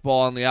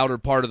fastball on the outer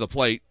part of the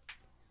plate.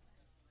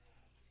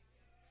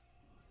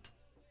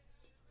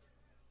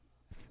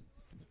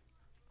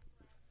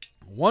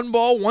 One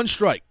ball, one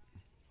strike.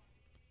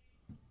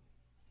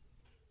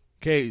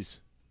 K's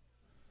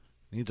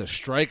needs a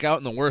strikeout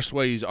in the worst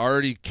way. He's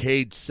already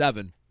K'd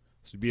 7.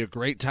 This would be a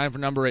great time for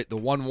number 8, the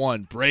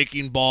 1-1.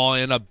 Breaking ball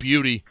and a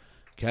beauty.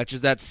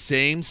 Catches that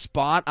same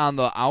spot on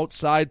the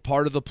outside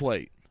part of the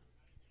plate.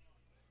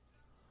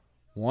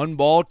 1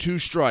 ball, 2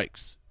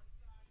 strikes.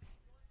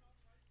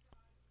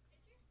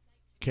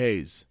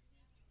 K's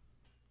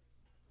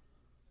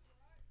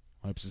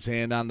wipes his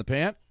hand on the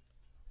pant.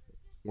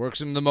 Works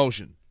into the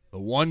motion. The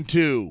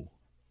 1-2.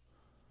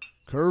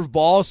 Curve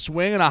ball,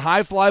 swing, and a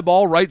high fly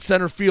ball, right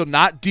center field,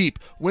 not deep.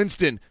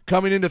 Winston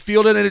coming into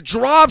field, and it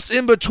drops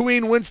in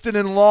between Winston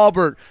and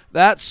Lawbert.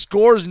 That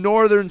scores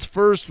Northern's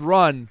first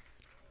run.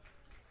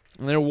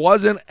 And there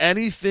wasn't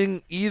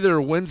anything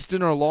either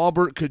Winston or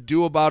Lawbert could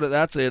do about it.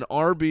 That's an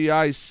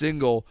RBI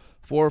single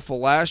for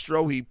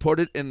Filastro. He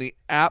put it in the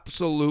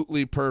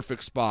absolutely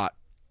perfect spot.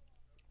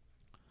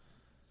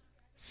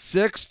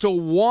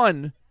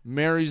 6-1,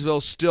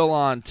 Marysville still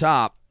on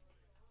top.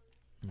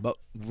 But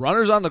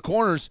runners on the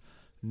corners,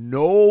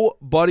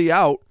 nobody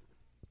out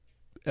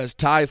as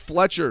Ty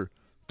Fletcher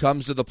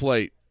comes to the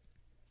plate.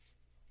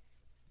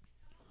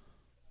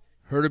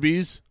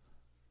 Hurtubise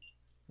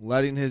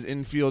letting his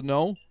infield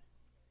know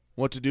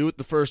what to do with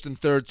the first and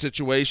third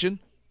situation.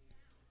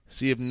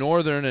 See if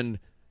Northern and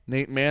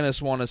Nate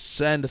Manis want to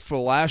send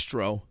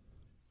Filastro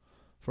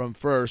from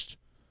first.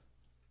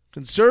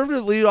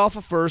 Conservative lead off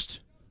of first.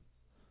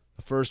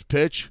 The first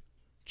pitch,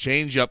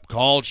 changeup,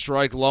 called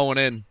strike low and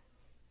in.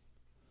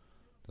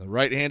 The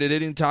right-handed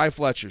hitting Ty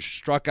Fletcher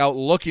struck out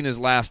looking his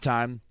last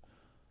time.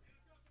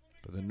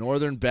 But the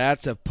Northern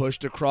bats have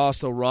pushed across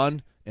the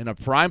run in a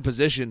prime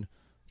position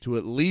to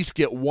at least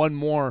get one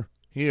more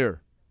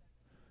here.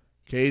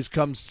 K's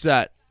comes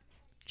set.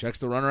 Checks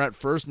the runner at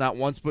first, not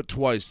once but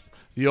twice.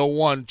 The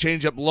 0-1,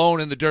 changeup low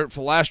in the dirt.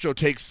 Filastro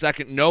takes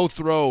second. No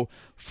throw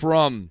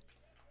from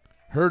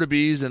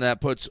Hurtubise, and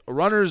that puts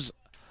runners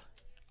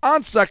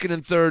on second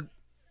and third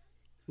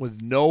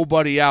with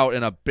nobody out,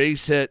 and a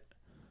base hit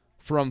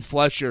from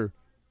Fletcher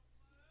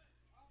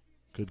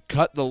could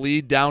cut the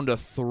lead down to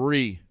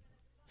 3.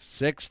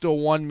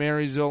 6-1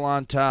 Marysville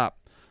on top.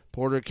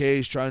 Porter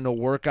K's trying to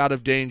work out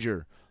of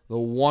danger. The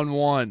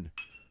 1-1.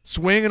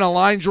 Swing and a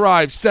line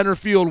drive. Center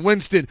field,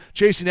 Winston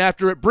chasing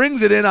after it.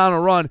 Brings it in on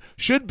a run.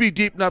 Should be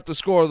deep enough to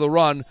score the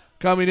run.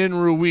 Coming in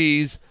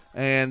Ruiz.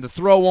 And the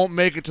throw won't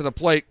make it to the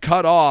plate.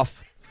 Cut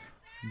off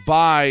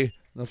by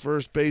the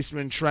first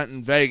baseman,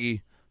 Trenton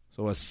Vagey.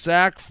 So a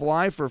sac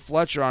fly for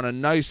Fletcher on a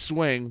nice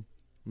swing.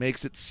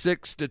 Makes it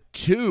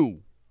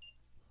 6-2.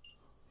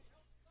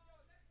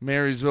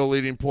 Marysville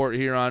leading Port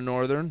Huron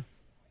Northern.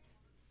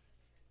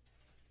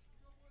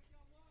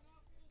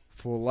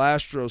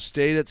 Filastro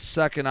stayed at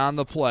second on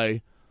the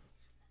play.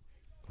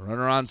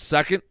 Runner on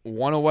second,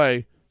 one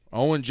away.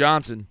 Owen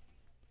Johnson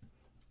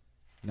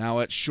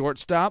now at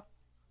shortstop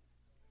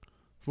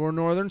for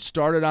Northern.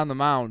 Started on the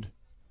mound.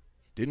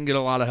 Didn't get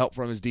a lot of help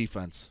from his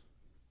defense.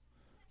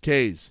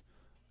 K's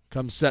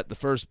comes set, the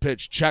first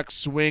pitch. Check,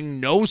 swing,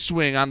 no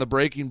swing on the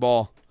breaking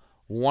ball.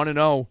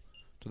 1-0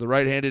 to the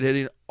right-handed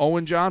hitting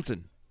Owen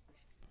Johnson.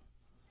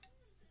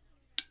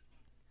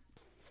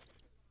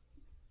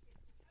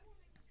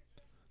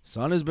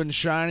 Sun has been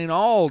shining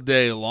all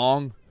day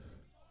long.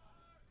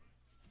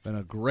 Been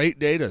a great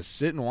day to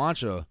sit and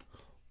watch a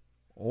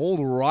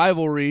old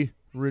rivalry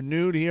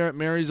renewed here at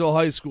Marysville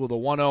High School. The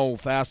 1-0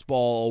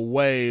 fastball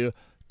away,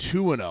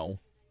 2-0.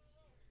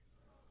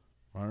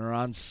 Runner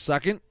on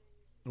second,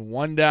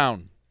 one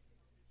down.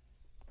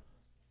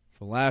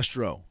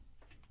 Filastro.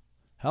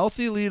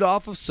 Healthy lead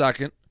off of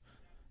second.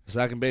 The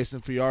second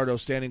baseman Fiardo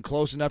standing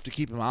close enough to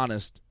keep him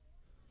honest.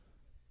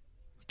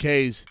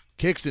 K's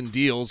kicks and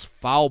deals.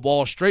 Foul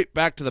ball straight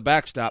back to the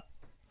backstop.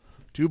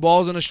 2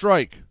 balls and a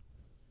strike.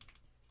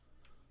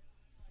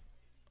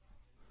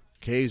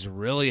 K's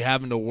really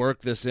having to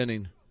work this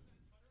inning.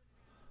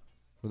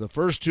 For the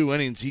first 2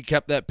 innings, he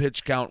kept that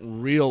pitch count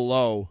real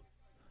low.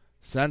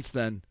 Since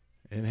then,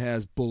 it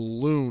has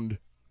ballooned.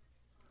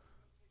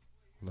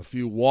 A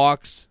few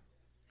walks,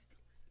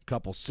 a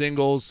couple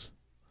singles,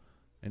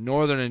 and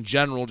Northern in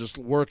general just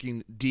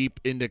working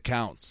deep into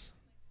counts.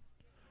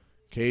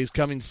 K's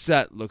coming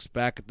set, looks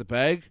back at the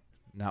bag,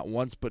 not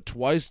once but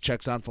twice,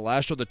 checks on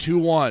Falastro, the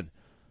 2-1.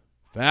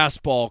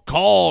 Fastball,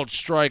 called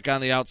strike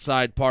on the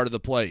outside part of the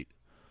plate.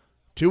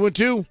 2-2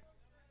 to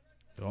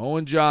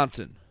Owen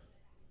Johnson.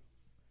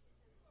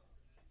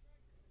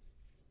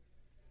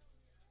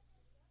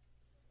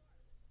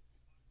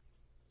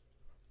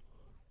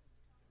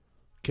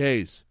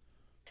 K's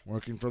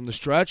working from the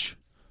stretch,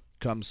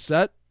 comes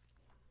set,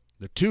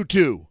 the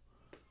 2-2.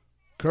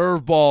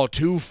 Curveball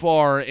too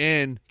far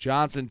in.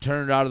 Johnson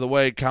turned it out of the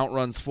way. Count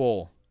runs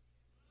full.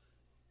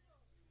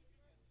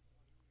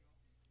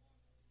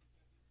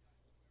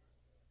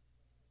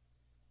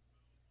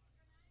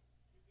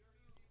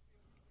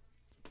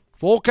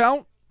 Full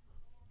count.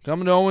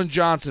 Coming to Owen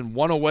Johnson.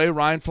 1 away.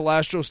 Ryan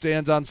Falastro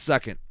stands on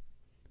second.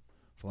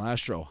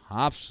 Falastro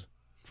hops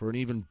for an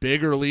even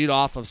bigger lead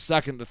off of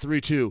second, the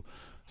 3-2.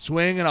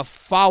 Swing and a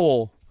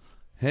foul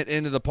hit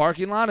into the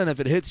parking lot. And if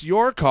it hits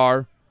your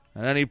car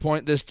at any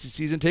point this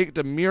season, take it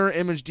to Mirror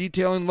Image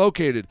Detailing,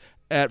 located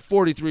at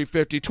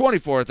 4350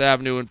 24th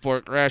Avenue in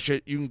Fort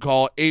Gratiot. You can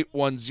call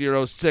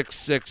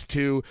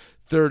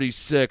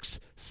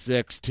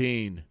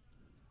 810-662-3616.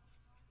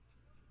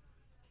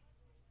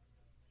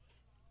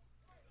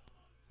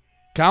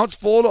 Counts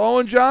full to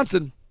Owen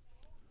Johnson.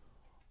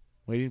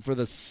 Waiting for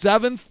the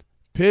 7th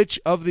pitch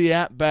of the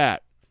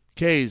at-bat.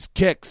 K's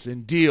kicks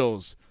and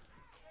deals.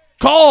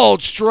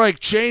 Called strike,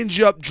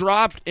 changeup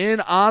dropped in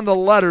on the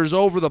letters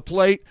over the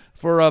plate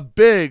for a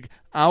big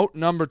out,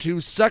 number 2.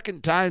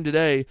 Second time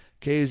today,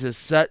 K's has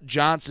set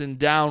Johnson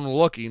down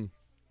looking.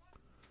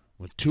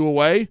 With 2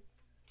 away,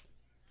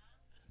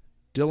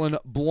 Dylan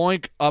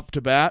Bloink up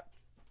to bat.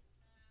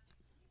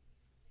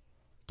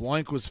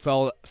 Bloink was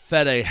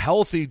fed a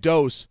healthy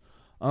dose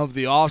of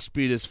the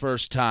off-speed his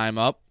first time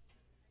up.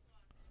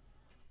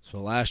 So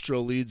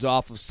Falastro leads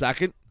off of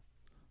second.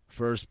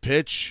 First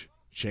pitch,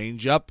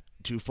 changeup.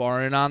 Too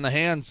far in on the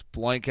hands.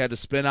 Blank had to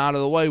spin out of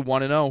the way.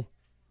 1-0.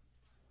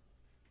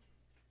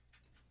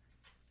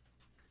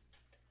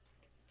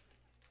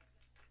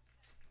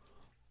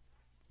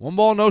 One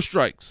ball, no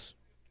strikes.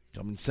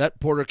 Coming set,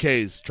 Porter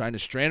K's trying to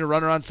strand a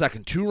runner on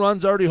second. 2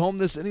 runs already home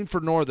this inning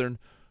for Northern.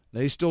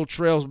 They still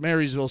trail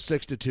Marysville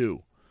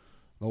 6-2.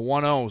 The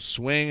 1-0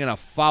 swing and a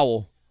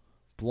foul.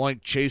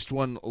 Blank chased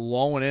one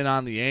low and in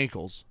on the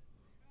ankles.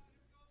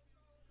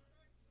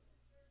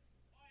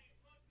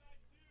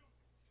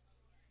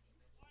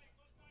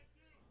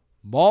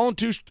 Ball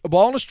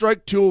and a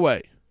strike, 2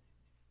 away.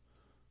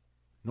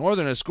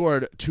 Northern has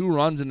scored 2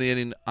 runs in the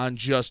inning on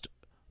just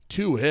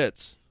 2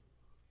 hits.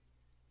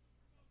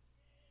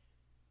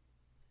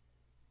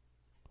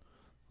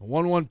 A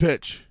 1-1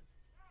 pitch.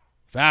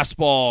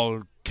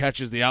 Fastball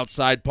catches the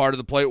outside part of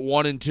the plate,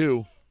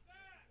 1-2.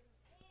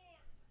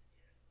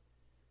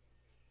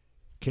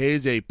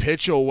 K's a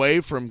pitch away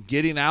from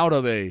getting out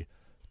of a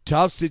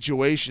tough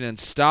situation and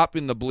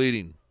stopping the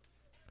bleeding.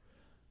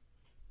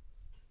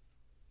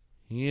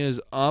 He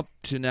is up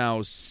to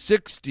now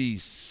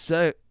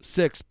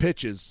 66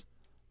 pitches.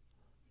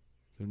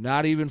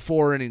 Not even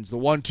 4 innings. The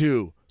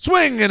 1-2.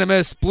 Swing and a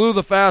miss. Blew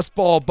the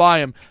fastball by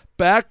him.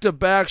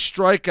 Back-to-back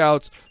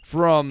strikeouts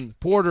from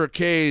Porter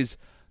K's.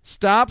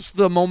 Stops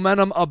the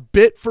momentum a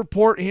bit for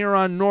Port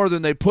Huron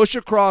Northern. They push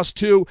across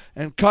 2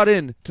 and cut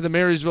in to the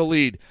Marysville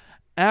lead.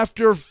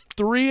 After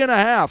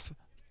 3.5,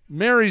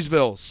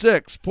 Marysville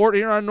 6, Port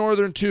Huron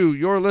Northern 2.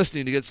 You're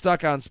listening to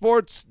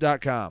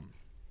GetStuckOnSports.com.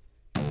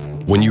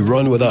 When you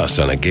run with us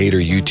on a Gator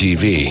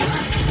UTV,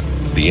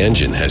 the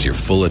engine has your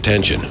full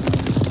attention.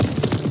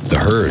 The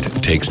herd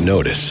takes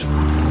notice.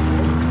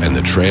 And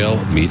the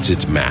trail meets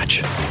its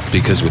match.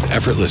 Because with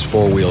effortless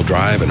 4-wheel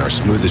drive and our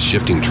smoothest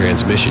shifting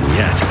transmission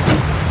yet,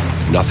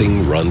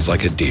 nothing runs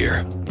like a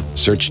deer.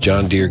 Search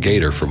John Deere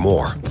Gator for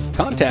more.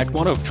 Contact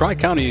one of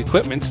Tri-County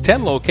Equipment's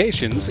 10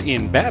 locations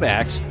in Bad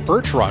Axe,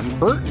 Birch Run,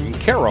 Burton,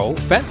 Caro,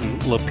 Fenton,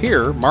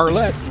 Lapeer,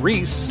 Marlette,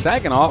 Reese,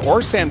 Saginaw,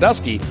 or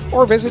Sandusky,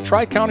 or visit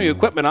Tri-County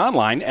Equipment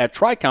online at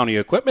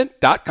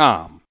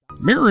tricountyequipment.com.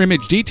 Mirror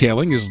Image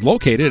Detailing is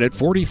located at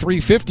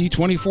 4350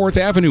 24th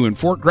Avenue in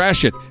Fort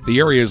Gratiot, the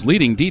area's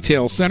leading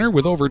detail center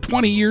with over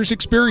 20 years'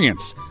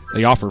 experience.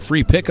 They offer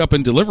free pickup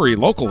and delivery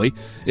locally.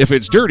 If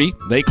it's dirty,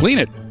 they clean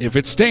it. If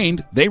it's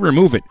stained, they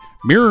remove it.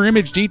 Mirror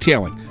Image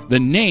Detailing.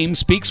 The name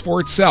speaks for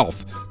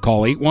itself.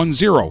 Call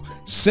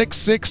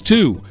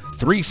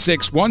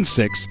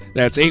 810-662-3616.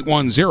 That's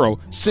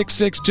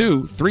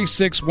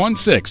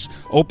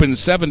 810-662-3616. Open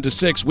 7 to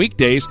 6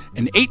 weekdays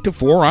and 8 to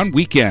 4 on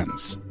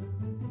weekends.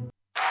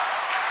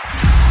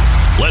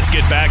 Let's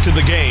get back to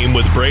the game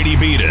with Brady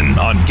Beaton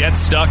on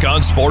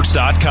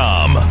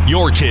GetStuckOnSports.com.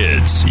 Your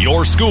kids,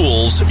 your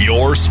schools,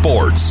 your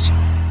sports.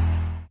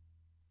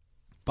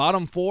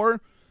 Bottom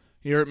four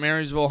here at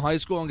Marysville High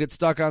School and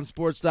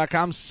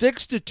GetStuckOnSports.com.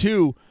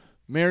 6-2.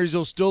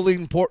 Marysville still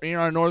leading Port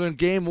Huron Northern.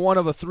 Game one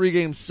of a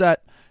 3-game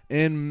set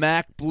in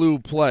MAC Blue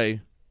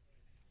play.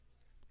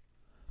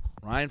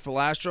 Ryan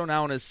Filastro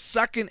now in his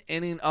second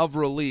inning of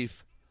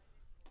relief.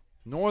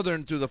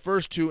 Northern, through the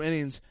first 2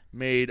 innings,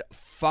 made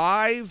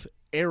 5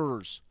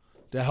 errors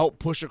to help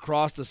push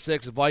across the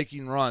 6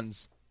 Viking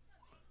runs.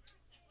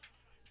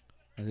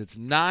 And it's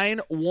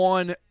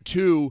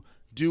 9-1-2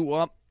 due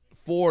up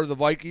for the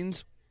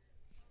Vikings.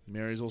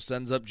 Marysville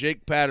sends up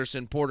Jake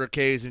Patterson, Porter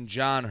Kays, and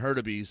John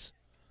Hurtubise.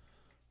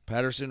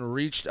 Patterson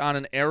reached on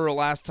an error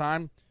last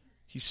time.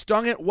 He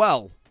stung it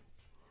well,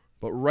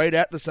 but right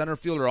at the center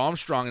fielder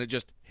Armstrong, and it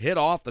just hit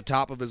off the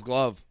top of his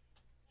glove.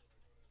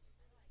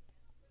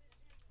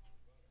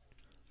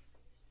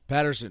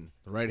 Patterson,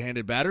 the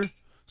right-handed batter,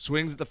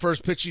 swings at the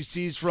first pitch he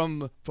sees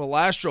from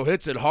Filastro,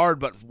 hits it hard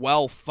but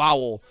well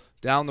foul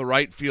down the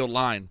right field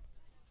line.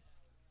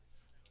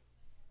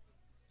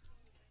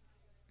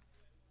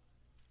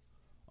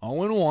 Oh,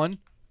 1.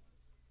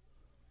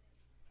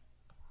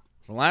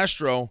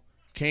 Filastro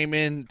came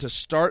in to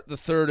start the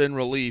third in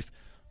relief.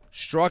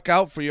 Struck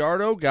out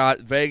Friardo, got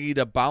Vaggie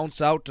to bounce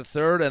out to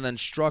third, and then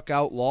struck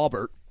out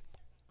Laubert.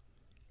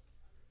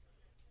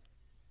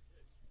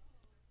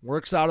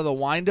 Works out of the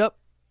windup.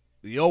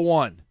 The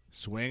 0-1.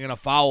 Swing and a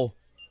foul.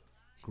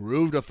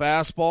 Grooved a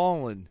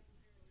fastball, and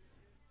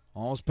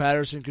all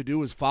Patterson could do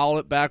was foul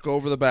it back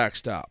over the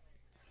backstop.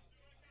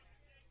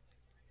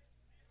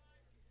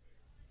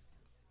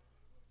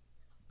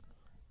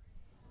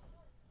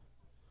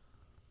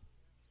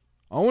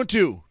 Oh,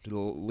 2 to the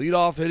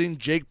leadoff hitting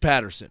Jake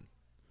Patterson.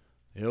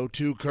 The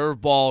 0-2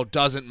 curveball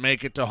doesn't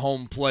make it to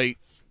home plate.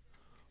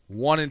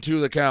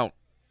 1-2 the count.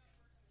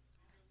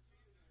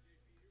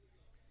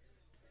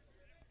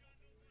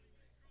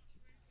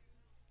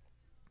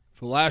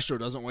 Filastro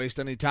doesn't waste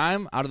any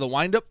time. Out of the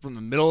windup from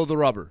the middle of the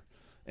rubber.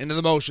 Into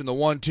the motion, the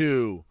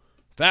 1-2.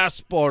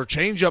 Fastball, or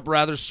changeup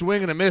rather,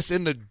 swing and a miss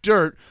in the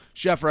dirt.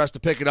 Sheffer has to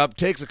pick it up,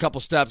 takes a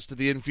couple steps to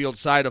the infield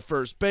side of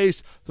first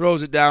base,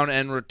 throws it down,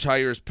 and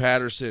retires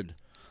Patterson.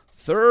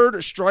 Third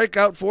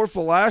strikeout for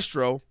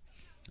Filastro.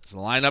 As the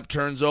lineup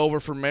turns over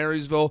for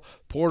Marysville,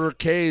 Porter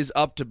Kays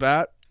up to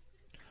bat.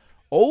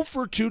 0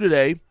 for 2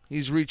 today.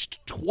 He's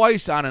reached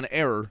twice on an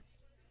error.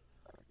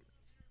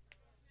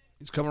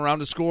 He's come around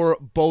to score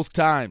both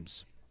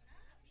times.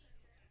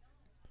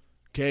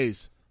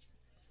 Kays,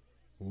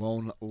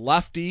 lone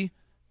lefty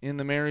in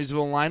the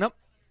Marysville lineup.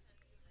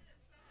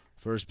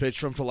 First pitch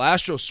from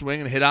Filastro,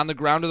 swing and hit on the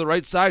ground to the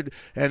right side,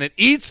 and it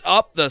eats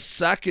up the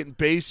second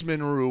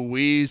baseman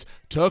Ruiz.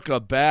 Took a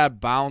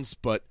bad bounce,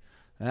 but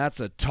that's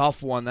a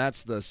tough one.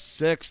 That's the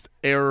 6th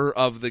error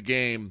of the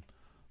game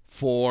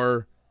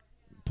for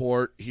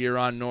Port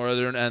Huron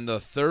Northern, and the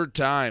 3rd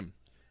time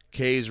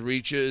Kays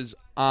reaches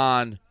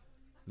on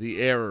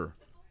the error.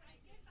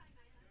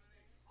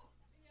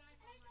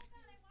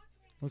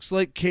 Looks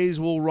like Kays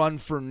will run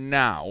for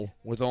now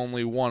with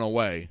only 1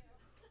 away.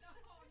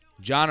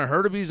 John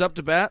Hurtubise up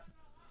to bat.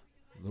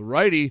 The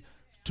righty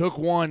took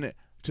one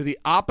to the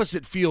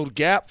opposite field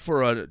gap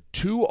for a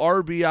 2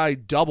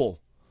 RBI double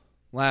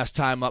last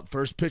time up.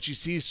 First pitch he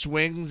sees,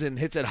 swings and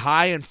hits it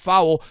high and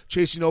foul.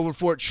 Chasing over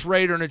for it,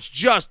 Schrader, and it's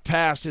just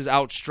past his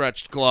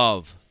outstretched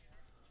glove.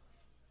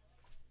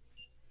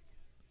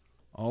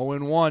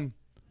 0-1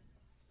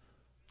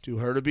 to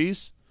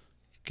Hurtubise.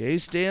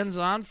 Kays stands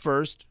on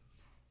first.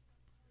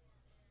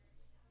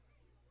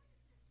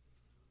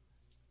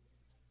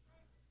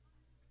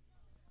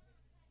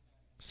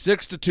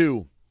 Six to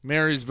 2,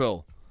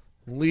 Marysville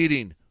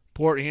leading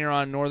Port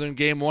Huron Northern,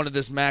 game 1 of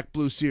this MAC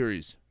Blue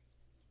Series.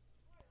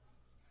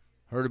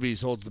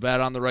 Hurtubise holds the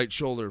bat on the right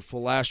shoulder.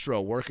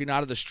 Filastro working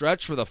out of the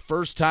stretch for the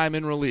first time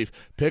in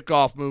relief.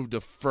 Pickoff move to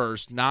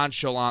first,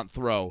 nonchalant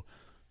throw.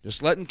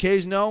 Just letting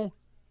Kays know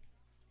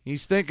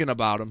he's thinking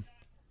about him.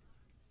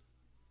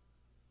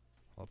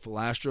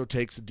 Filastro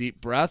takes a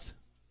deep breath,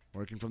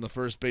 working from the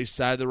first base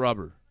side of the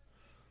rubber.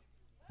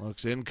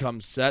 Looks in,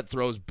 comes set,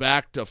 throws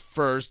back to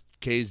first.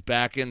 Kays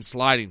back in,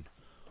 sliding.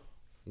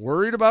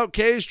 Worried about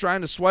Kays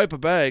trying to swipe a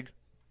bag.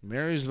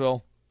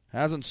 Marysville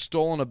hasn't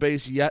stolen a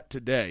base yet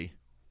today.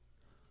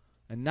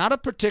 And not a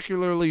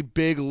particularly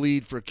big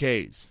lead for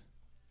Kays.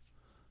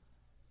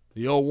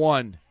 The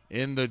 0-1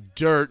 in the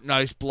dirt.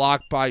 Nice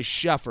block by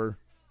Sheffer.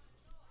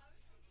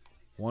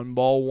 1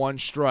 ball, 1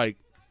 strike.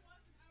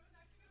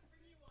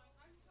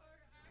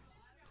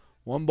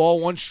 1 ball,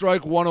 1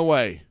 strike, 1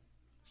 away.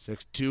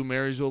 6-2,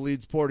 Marysville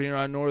leads Port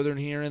Huron Northern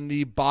here in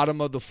the bottom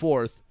of the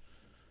 4th.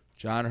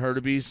 John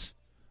Hurtubise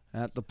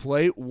at the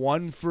plate,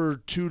 1 for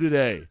 2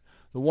 today.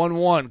 The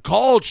 1-1,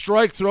 called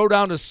strike, throw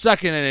down to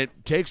second, and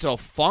it takes a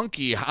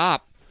funky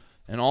hop.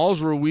 And all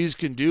Ruiz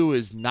can do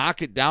is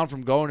knock it down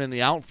from going in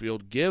the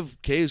outfield. Give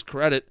Kays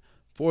credit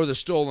for the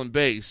stolen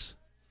base.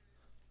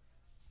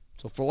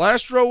 So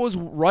Filastro was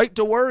right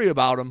to worry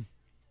about him.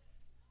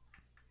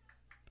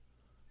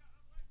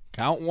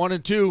 Count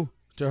 1-2 to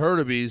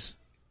Hurtubise.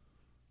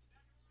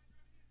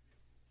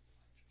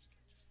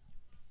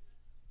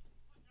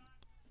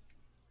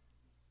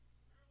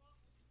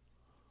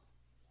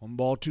 1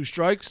 ball, 2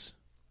 strikes.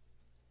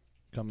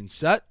 Coming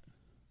set.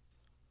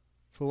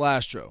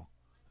 Filastro.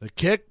 The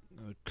kick.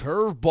 The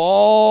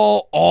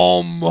curveball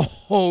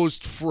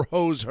almost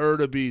froze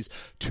Hurtubise.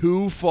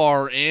 Too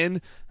far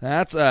in.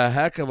 That's a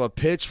heck of a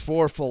pitch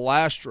for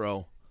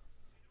Filastro.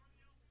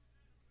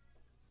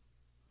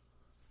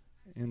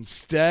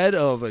 Instead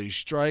of a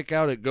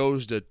strikeout, it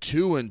goes to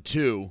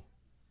 2-2.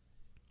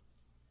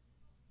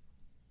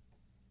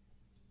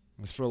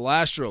 It's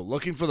Filastro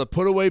looking for the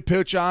put-away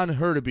pitch on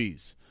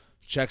Hurtubise.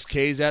 Checks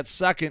K's at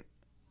second.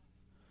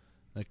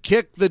 The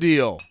kick, the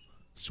deal.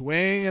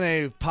 Swing and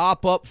a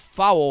pop-up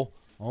foul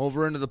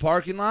over into the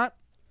parking lot.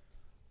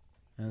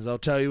 As I'll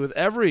tell you, with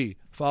every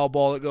foul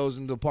ball that goes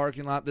into the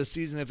parking lot this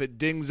season, if it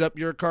dings up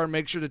your car,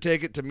 make sure to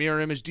take it to Mirror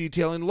Image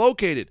Detailing,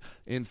 located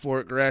in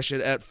Fort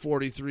Gratiot at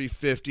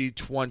 4350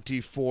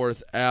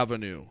 24th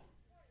Avenue.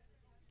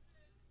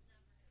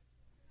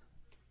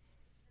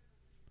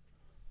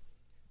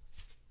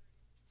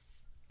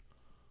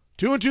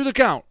 Two and two the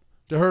count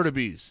to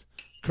Hurtubise.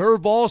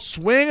 Curveball,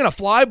 swing, and a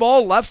fly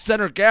ball left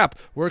center gap.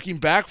 Working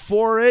back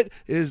for it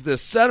is the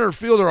center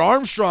fielder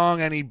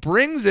Armstrong, and he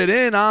brings it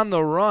in on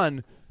the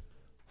run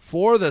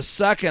for the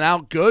second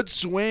out. Good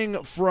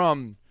swing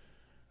from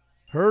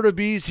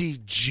Hurtubise. He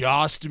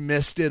just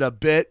missed it a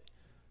bit.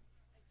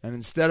 And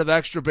instead of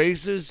extra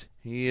bases,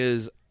 he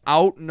is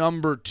out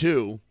number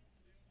 2.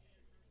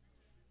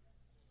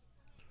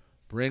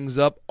 Brings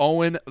up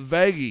Owen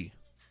Vagey.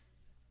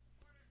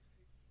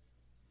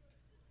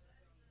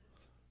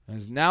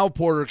 As now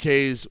Porter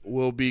K's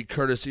will be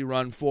courtesy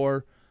run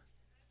for.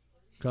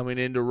 Coming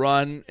in to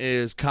run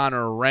is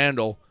Connor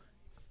Randall.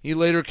 He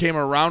later came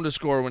around to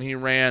score when he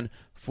ran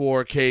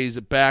for K's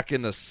back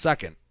in the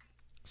second.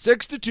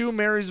 6-2,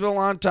 Marysville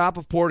on top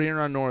of Port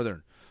Huron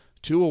Northern.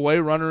 2 away,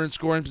 runner in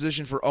scoring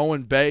position for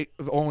Owen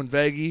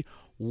Vagey.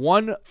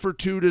 1 for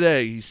 2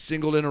 today. He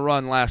singled in a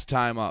run last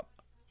time up.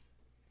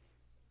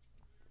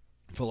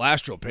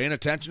 Filastro paying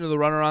attention to the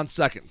runner on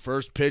second.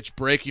 First pitch,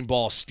 breaking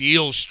ball,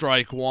 steals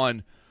strike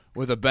 1.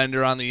 With a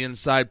bender on the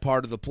inside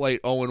part of the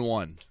plate,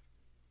 0-1.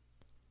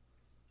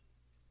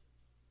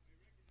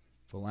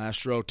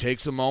 Filastro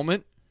takes a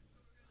moment,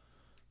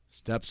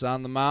 steps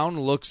on the mound,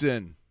 looks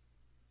in.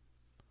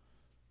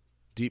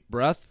 Deep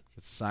breath,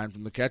 gets a sign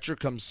from the catcher,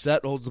 comes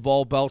set, holds the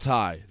ball belt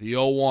high. The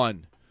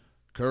 0-1.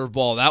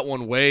 Curveball, that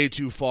one way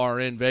too far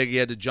in. Vagey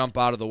had to jump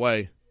out of the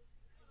way.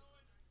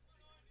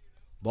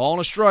 Ball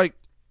and a strike.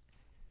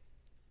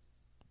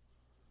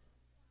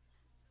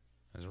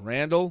 As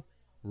Randall,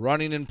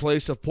 running in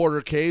place of Porter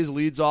K's,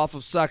 leads off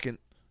of second.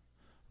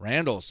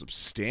 Randall,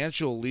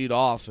 substantial lead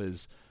off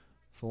as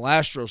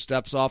Filastro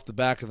steps off the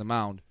back of the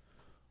mound.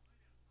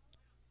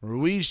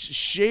 Ruiz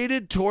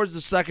shaded towards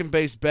the second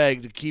base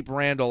bag to keep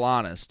Randall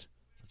honest.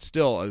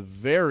 Still a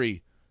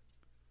very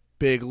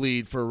big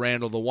lead for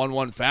Randall. The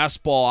 1-1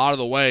 fastball out of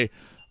the way,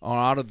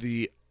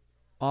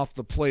 off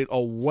the plate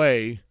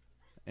away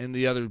in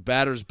the other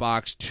batter's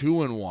box,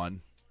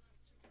 2-1.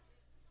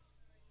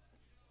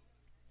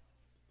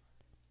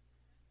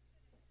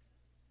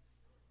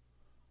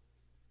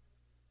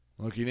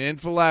 Looking in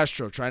for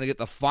Filastro, trying to get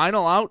the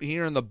final out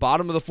here in the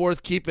bottom of the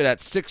fourth, keep it at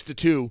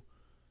 6-2.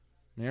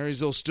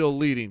 Marysville still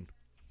leading.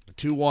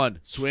 2-1,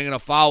 swinging a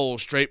foul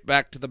straight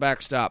back to the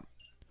backstop.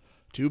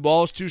 2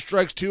 balls, 2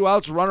 strikes, 2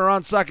 outs, runner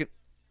on second.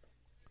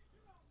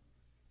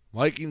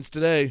 Vikings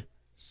today,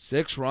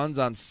 6 runs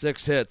on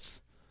 6 hits.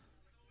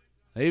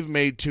 They've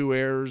made 2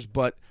 errors,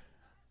 but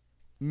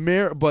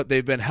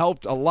they've been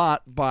helped a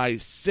lot by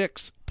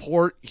 6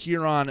 Port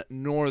Huron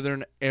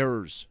Northern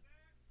errors,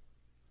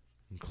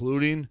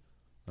 including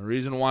the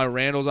reason why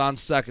Randall's on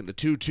second, the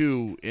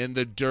 2-2 in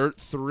the dirt,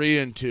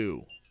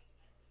 3-2.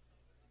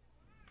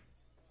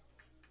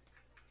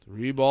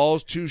 3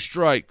 balls, 2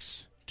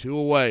 strikes, 2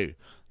 away.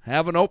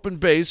 Have an open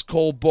base.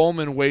 Cole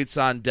Bowman waits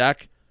on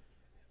deck.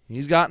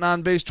 He's gotten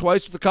on base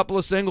twice with a couple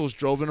of singles.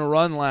 Drove in a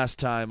run last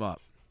time up.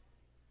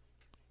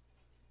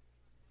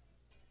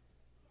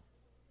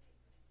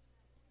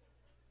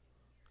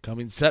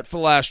 Coming set for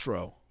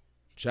Filastro.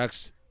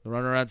 Checks the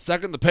runner on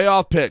second. The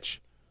payoff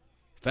pitch.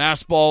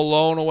 Fastball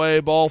low and away,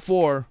 ball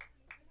 4.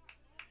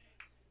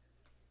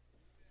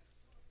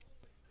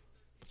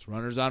 It's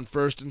runners on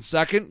first and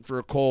second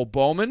for Cole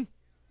Bowman.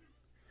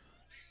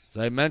 As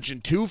I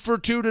mentioned, 2 for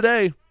 2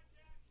 today.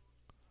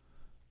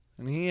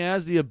 And he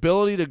has the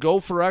ability to go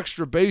for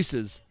extra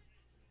bases.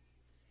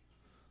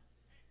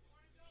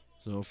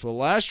 So if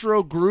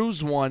Filastro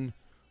grooves one,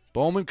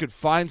 Bowman could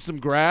find some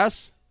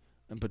grass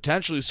and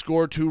potentially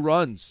score 2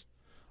 runs.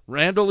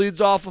 Randall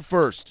leads off of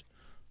first.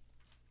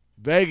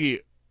 Vagey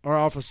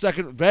off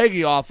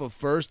of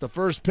first. The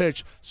first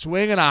pitch,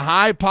 swinging a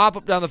high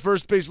pop-up down the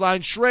first base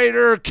line.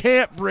 Schrader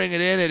can't bring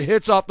it in. It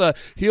hits off the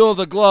heel of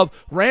the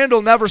glove.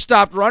 Randall never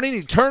stopped running.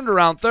 He turned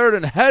around third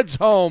and heads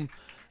home.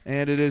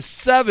 And it is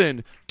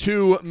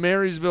 7-2.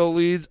 Marysville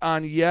leads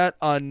on yet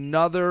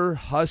another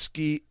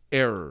Husky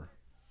error.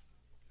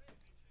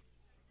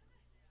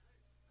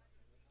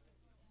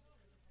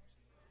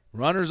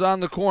 Runners on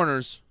the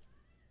corners.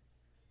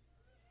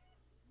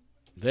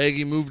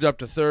 Vagey moved up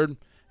to third.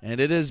 And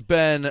it has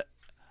been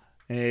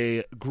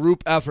a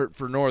group effort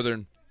for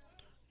Northern.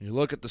 You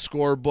look at the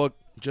scorebook,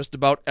 just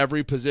about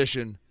every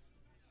position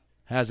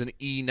has an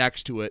E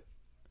next to it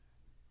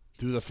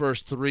through the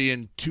first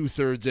 3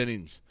 2/3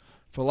 innings.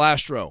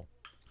 Filastro,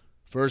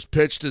 first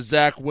pitch to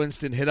Zach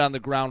Winston, hit on the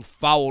ground,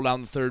 foul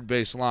down the third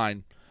base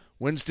line.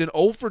 Winston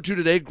 0 for 2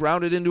 today,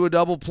 grounded into a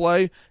double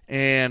play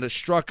and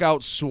struck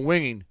out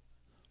swinging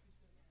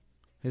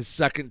his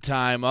second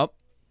time up.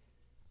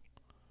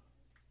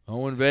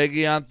 Owen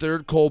Vagey on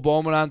third, Cole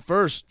Bowman on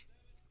first.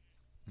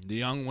 The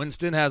young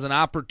Winston has an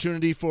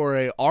opportunity for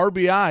a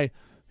RBI.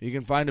 He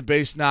can find a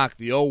base knock.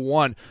 The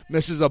 0-1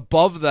 misses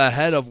above the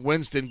head of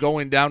Winston,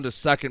 going down to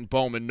second.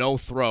 Bowman, no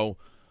throw.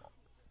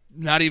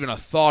 Not even a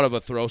thought of a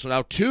throw. So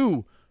now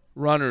 2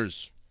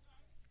 runners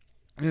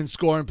in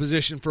scoring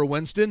position for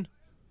Winston.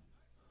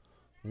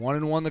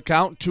 1-1 the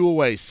count, 2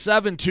 away.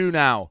 7-2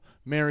 now.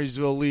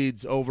 Marysville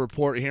leads over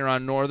Port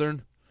Huron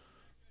Northern.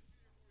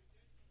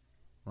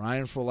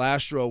 Ryan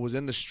Filastro was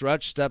in the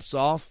stretch, steps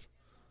off,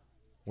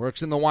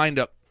 works in the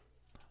windup.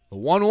 The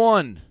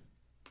 1-1.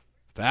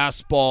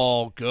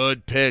 Fastball,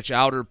 good pitch,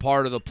 outer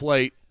part of the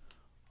plate.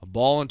 A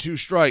ball and 2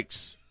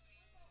 strikes.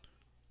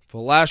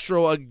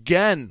 Filastro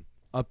again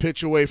a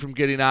pitch away from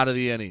getting out of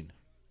the inning.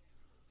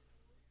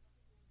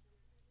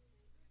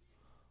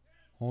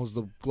 Holds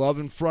the glove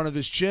in front of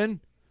his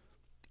chin.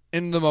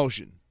 In the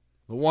motion.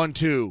 The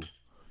 1-2.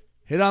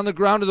 Hit on the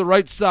ground to the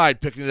right side.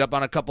 Picking it up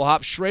on a couple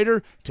hops.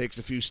 Schrader takes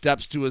a few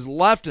steps to his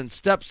left and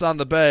steps on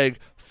the bag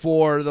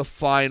for the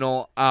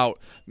final out.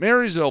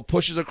 Marysville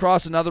pushes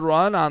across another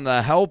run on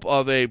the help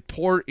of a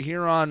Port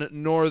Huron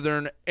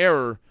Northern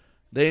error.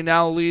 They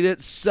now lead it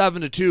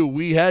 7-2.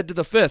 We head to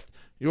the 5th.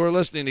 You're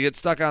listening to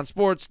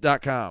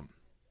GetStuckOnSports.com.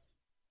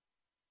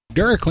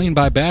 DuraClean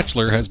by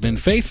Bachelor has been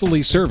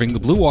faithfully serving the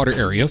Blue Water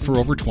area for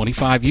over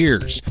 25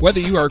 years.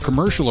 Whether you are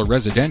commercial or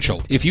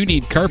residential, if you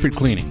need carpet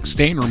cleaning,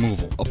 stain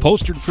removal,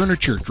 upholstered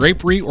furniture,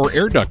 drapery, or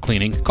air duct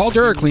cleaning, call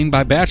DuraClean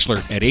by Bachelor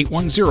at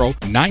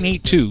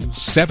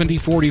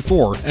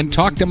 810-982-7044 and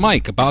talk to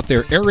Mike about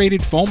their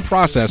aerated foam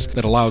process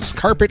that allows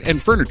carpet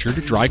and furniture to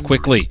dry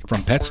quickly.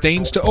 From pet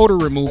stains to odor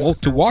removal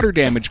to water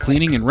damage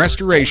cleaning and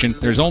restoration,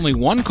 there's only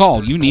one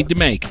call you need to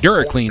make.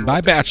 DuraClean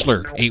by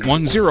Bachelor,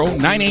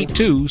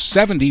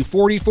 810-982-7044.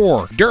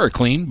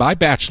 DuraClean by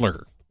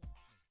Bachelor.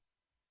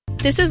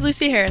 This is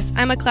Lucy Harris.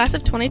 I'm a class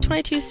of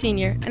 2022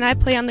 senior, and I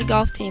play on the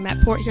golf team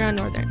at Port Huron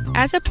Northern.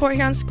 As a Port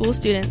Huron school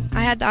student,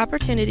 I had the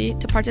opportunity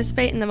to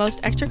participate in the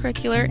most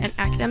extracurricular and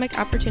academic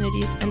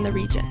opportunities in the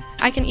region.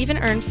 I can even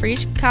earn free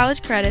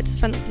college credits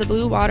from the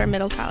Blue Water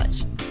Middle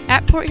College.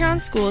 At Port Huron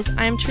schools,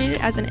 I am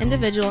treated as an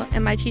individual,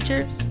 and my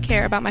teachers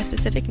care about my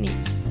specific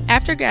needs.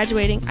 After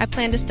graduating, I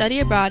plan to study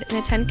abroad and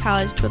attend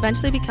college to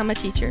eventually become a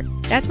teacher.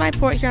 That's my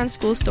Port Huron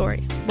school story.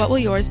 What will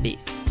yours be?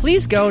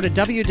 Please go to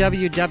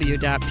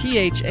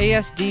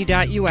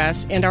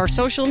www.phasd.us and our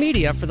social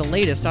media for the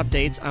latest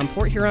updates on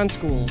Port Huron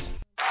schools.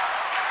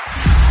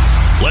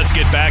 Let's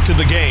get back to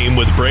the game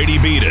with Brady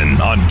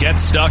Beaton on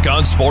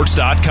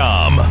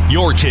GetStuckOnSports.com.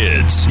 Your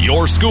kids,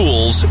 your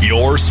schools,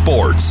 your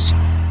sports.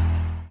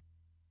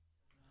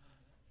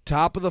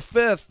 Top of the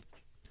 5th,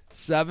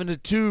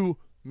 7-2.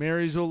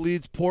 Marysville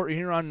leads Port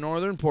Huron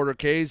Northern. Porter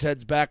Kays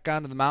heads back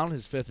onto the mound,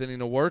 his 5th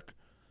inning of work.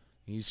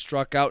 He's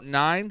struck out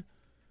 9,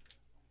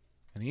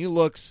 and he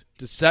looks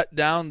to set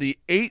down the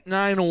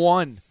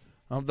 8-9-1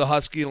 of the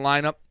Husky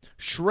lineup.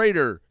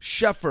 Schrader,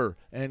 Sheffer,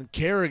 and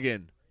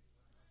Kerrigan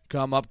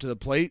come up to the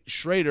plate.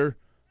 Schrader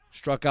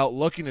struck out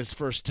looking his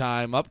first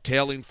time up.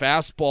 Tailing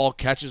fastball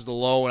catches the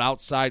low and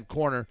outside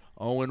corner.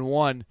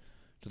 0-1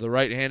 to the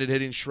right-handed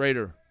hitting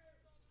Schrader.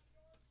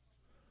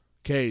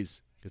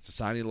 Kays gets a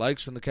sign he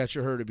likes from the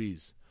catcher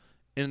Hurtubise.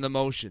 In the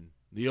motion,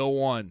 the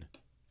 0-1.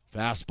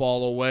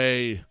 Fastball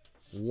away,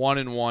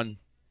 1-1.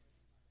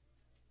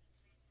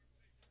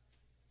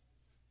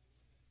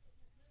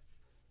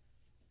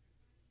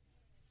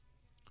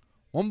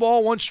 One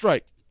ball, one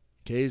strike.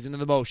 Kays into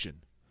the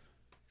motion.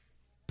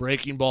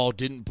 Breaking ball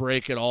didn't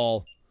break at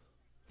all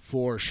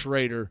for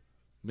Schrader.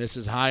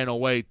 Misses high and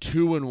away,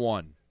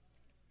 2-1.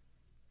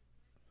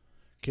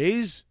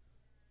 Kays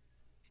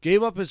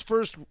gave up his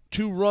first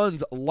 2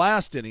 runs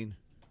last inning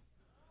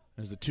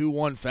as the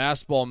 2-1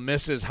 fastball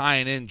misses high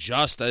and in,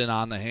 just in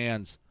on the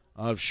hands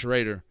of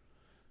Schrader.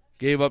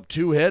 Gave up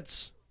 2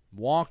 hits,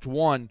 walked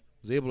 1,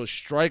 was able to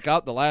strike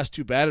out the last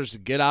 2 batters to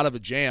get out of a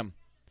jam.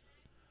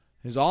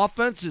 His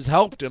offense has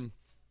helped him.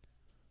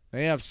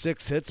 They have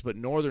 6 hits, but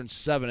Northern's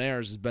 7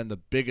 errors has been the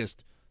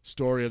biggest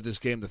story of this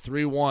game. The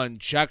 3-1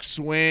 check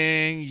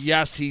swing.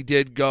 Yes, he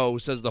did go,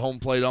 says the home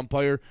plate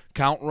umpire.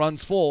 Count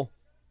runs full.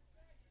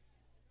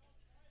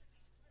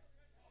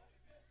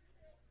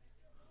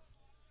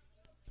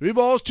 3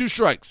 balls, 2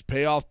 strikes.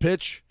 Payoff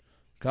pitch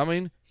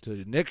coming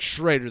to Nick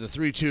Schrader. The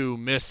 3-2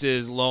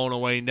 misses, blown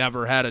away,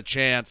 never had a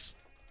chance.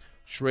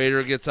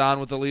 Schrader gets on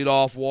with the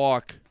leadoff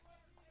walk.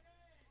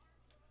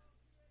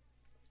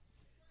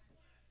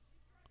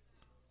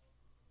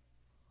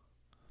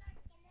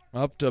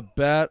 Up to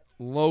bat,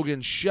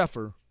 Logan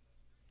Sheffer.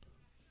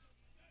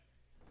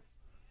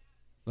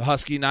 The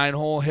Husky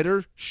 9-hole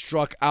hitter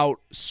struck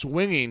out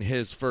swinging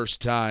his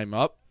first time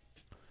up.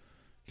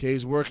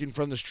 K's working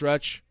from the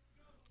stretch.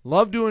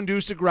 Love to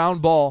induce a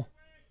ground ball.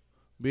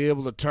 Be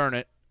able to turn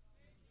it.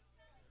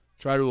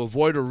 Try to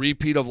avoid a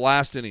repeat of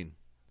last inning.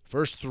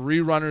 First 3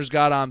 runners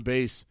got on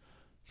base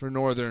for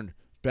Northern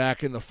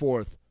back in the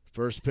 4th.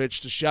 First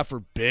pitch to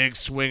Sheffer. Big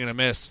swing and a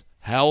miss.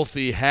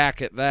 Healthy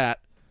hack at that.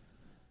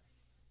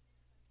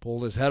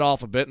 Pulled his head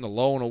off a bit in the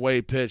low and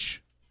away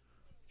pitch.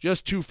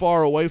 Just too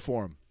far away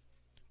for him.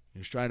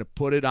 He's trying to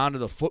put it onto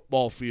the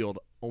football field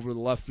over the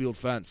left field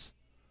fence.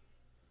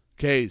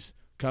 K's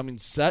coming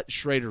set.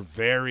 Schrader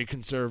very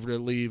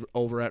conservatively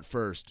over at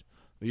first.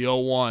 The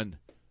 0-1.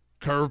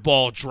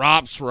 Curveball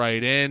drops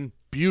right in.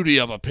 Beauty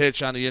of a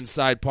pitch on the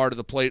inside part of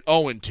the plate.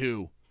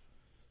 0-2.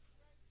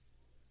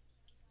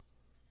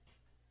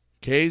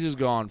 K's is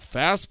gone.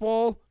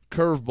 Fastball,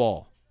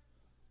 curveball.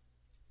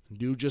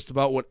 Do just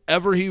about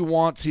whatever he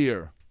wants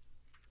here.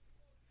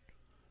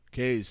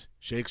 K's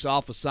shakes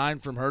off a sign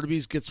from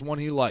Hurtubise, gets one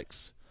he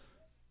likes.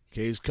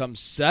 K's comes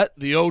set,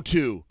 the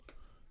 0-2.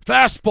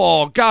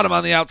 Fastball, got him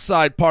on the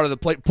outside part of the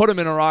plate, put him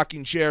in a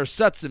rocking chair,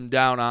 sets him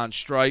down on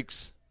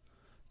strikes.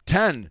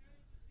 10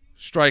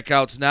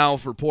 strikeouts now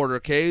for Porter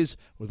K's.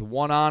 With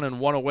 1 on and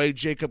 1 away,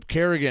 Jacob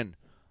Kerrigan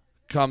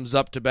comes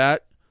up to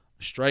bat.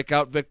 A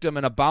strikeout victim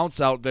and a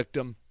bounce-out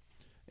victim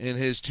in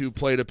his 2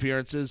 plate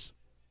appearances.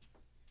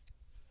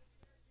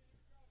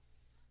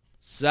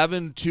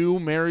 7-2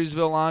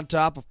 Marysville on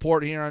top of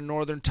Port Huron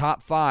Northern,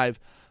 top 5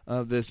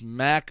 of this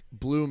MAC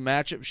Blue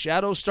matchup.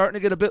 Shadows starting to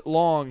get a bit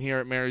long here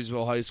at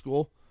Marysville High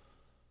School.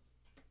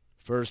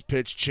 First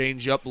pitch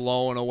change up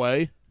low and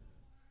away.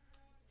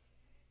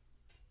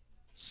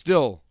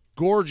 Still,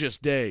 gorgeous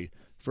day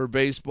for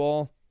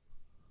baseball.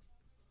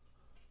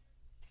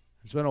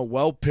 It's been a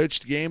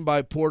well-pitched game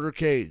by Porter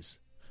K's.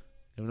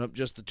 Giving up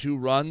just the 2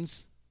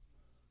 runs.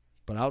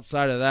 But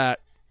outside of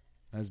that,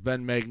 has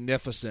been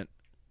magnificent.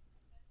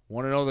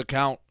 1-0 the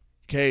count.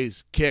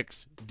 K's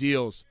kicks,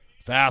 deals.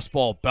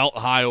 Fastball, belt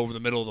high over the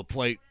middle of the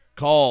plate.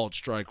 Called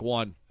strike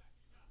 1.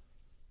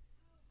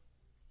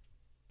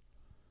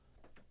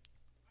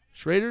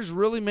 Schrader's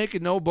really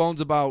making no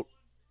bones about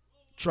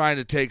trying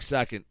to take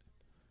second.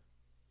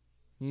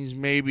 He's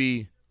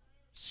maybe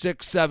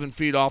 6-7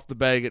 feet off the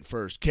bag at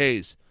first.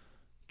 K's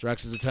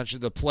directs his attention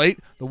to the plate.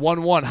 The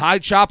 1-1 high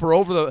chopper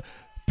over the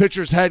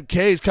pitcher's head.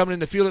 K's coming in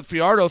the field at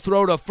Fiardo.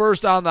 Throw to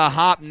first on the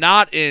hop.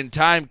 Not in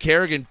time.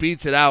 Kerrigan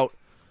beats it out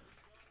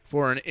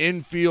for an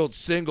infield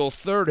single.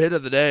 3rd hit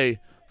of the day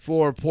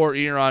for Port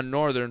Huron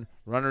Northern.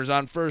 Runners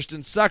on first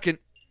and second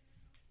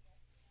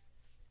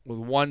with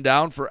 1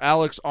 down for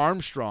Alex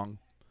Armstrong.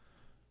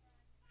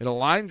 Hit a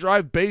line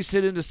drive base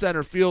hit into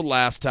center field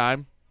last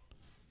time.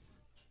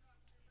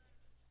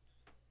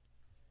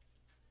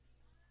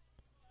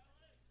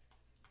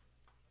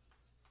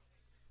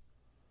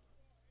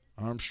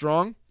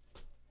 Armstrong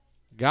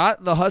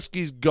got the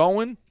Huskies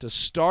going to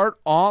start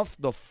off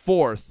the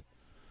 4th.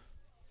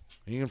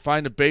 He can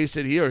find a base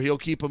hit here. He'll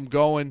keep them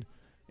going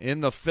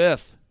in the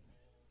 5th.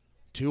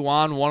 2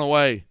 on, 1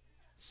 away.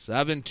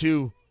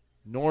 7-2.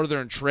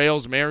 Northern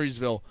trails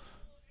Marysville.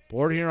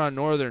 Port Huron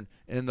Northern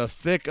in the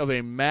thick of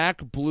a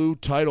MAC Blue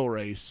title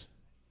race.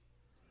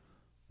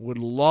 Would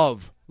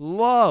love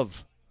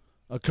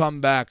a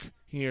comeback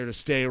here to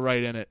stay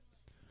right in it.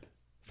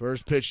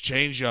 First pitch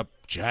changeup.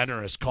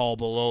 Generous call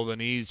below the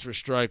knees for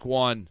strike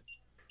 1.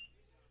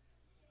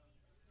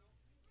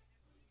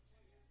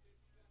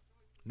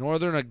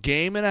 Northern a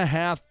game and a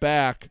half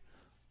back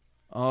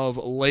of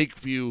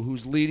Lakeview,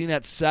 who's leading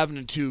at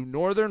 7-2.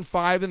 Northern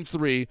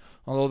 5-3,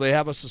 although they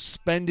have a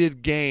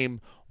suspended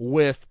game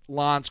with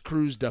Lance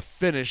Cruz to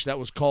finish. That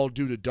was called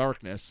due to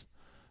darkness.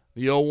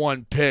 The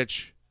 0-1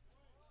 pitch.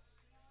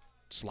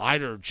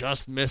 Slider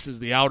just misses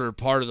the outer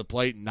part of the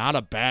plate. Not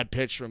a bad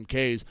pitch from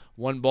K's.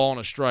 1 ball and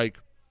a strike.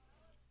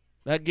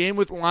 That game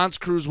with Lance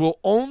Cruz will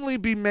only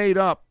be made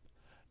up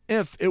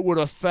if it would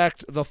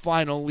affect the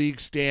final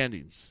league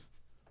standings.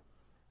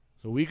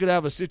 So we could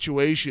have a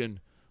situation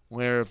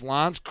where if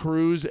Lance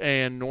Cruz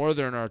and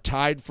Northern are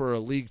tied for a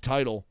league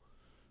title,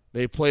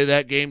 they play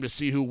that game to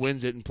see who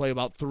wins it and play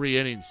about 3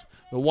 innings.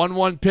 The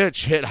 1-1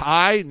 pitch hit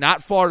high,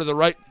 not far to the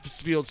right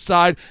field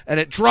side, and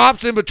it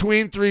drops in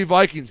between 3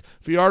 Vikings.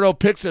 Fiardo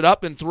picks it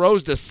up and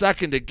throws to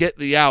second to get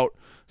the out.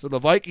 So the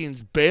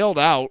Vikings bailed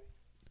out.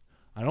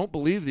 I don't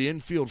believe the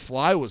infield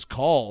fly was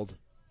called.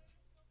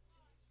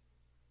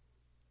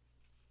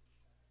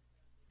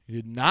 He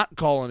did not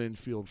call an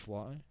infield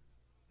fly.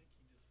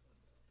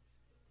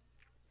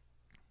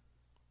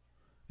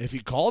 If he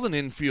called an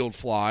infield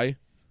fly,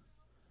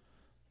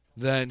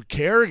 then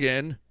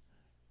Kerrigan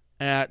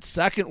at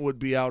second would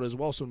be out as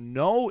well. So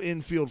no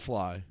infield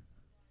fly.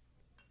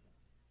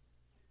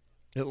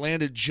 It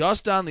landed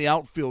just on the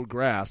outfield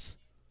grass.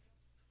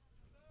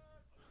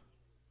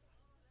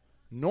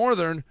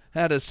 Northern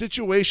had a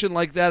situation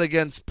like that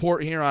against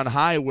Port Huron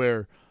High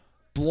where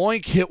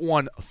Bloink hit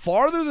one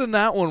farther than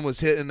that one was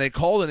hit, and they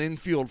called an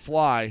infield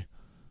fly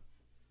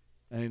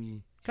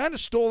and kind of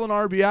stole an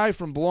RBI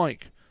from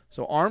Bloink.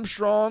 So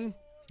Armstrong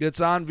gets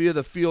on via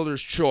the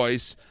fielder's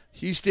choice.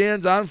 He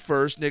stands on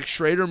first. Nick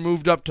Schrader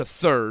moved up to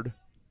third.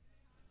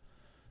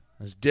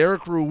 As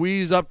Derek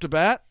Ruiz up to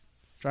bat,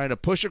 trying to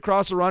push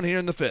across the run here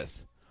in the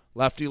fifth.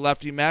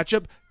 Lefty-lefty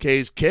matchup.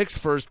 Kays kicks.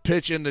 First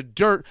pitch in the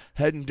dirt.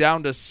 Heading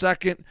down to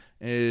second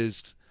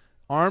is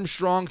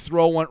Armstrong.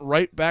 Throw went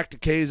right back to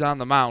Kays on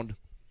the mound.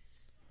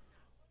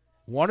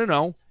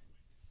 1-0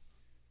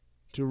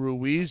 to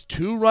Ruiz.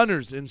 2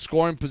 runners in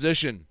scoring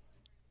position.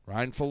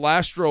 Ryan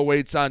Filastro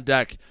waits on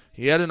deck.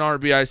 He had an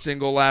RBI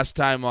single last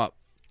time up.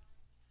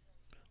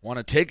 Want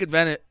to take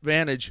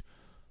advantage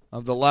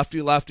of the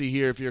lefty-lefty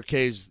here if you're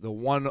Kays. The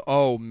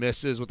 1-0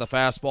 misses with the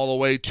fastball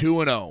away.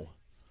 2-0.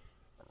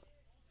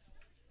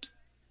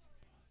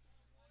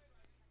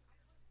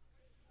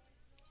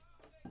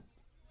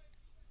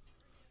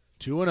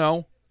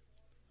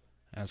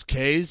 As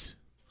Kays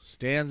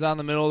stands on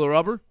the middle of the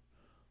rubber,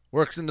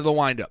 works into the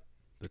windup.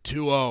 The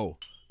 2-0.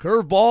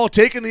 Curveball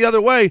taken the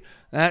other way.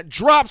 That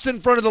drops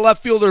in front of the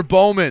left fielder,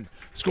 Bowman.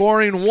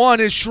 Scoring 1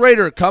 is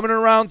Schrader. Coming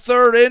around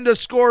third in to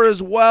score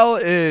as well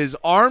is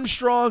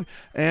Armstrong.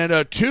 And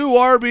a 2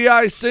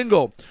 RBI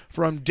single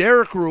from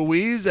Derek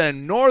Ruiz,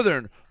 and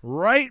Northern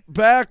right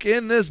back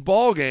in this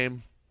ball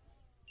game.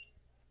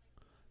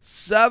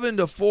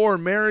 7-4,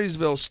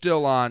 Marysville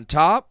still on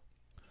top.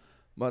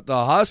 But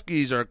the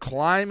Huskies are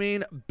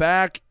climbing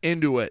back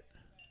into it.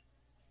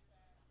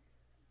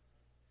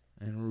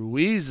 And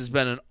Ruiz has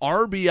been an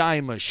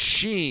RBI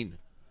machine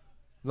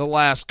the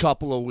last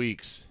couple of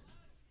weeks.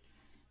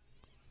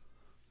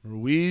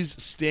 Ruiz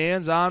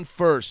stands on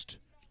first.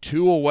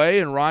 2 away,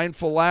 and Ryan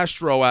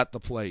Filastro at the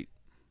plate.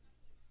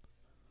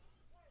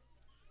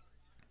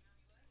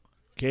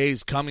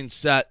 Kays coming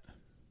set.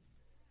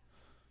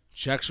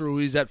 Checks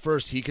Ruiz at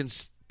first. He can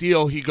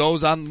steal. He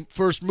goes on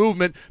first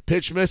movement.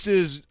 Pitch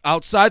misses.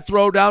 Outside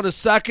throw down to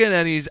second,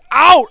 and he's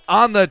out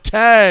on the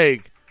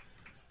tag.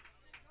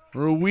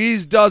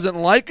 Ruiz doesn't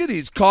like it.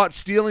 He's caught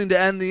stealing to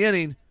end the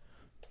inning.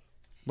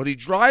 But he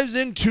drives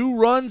in 2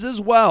 runs as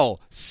well.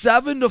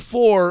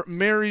 7-4,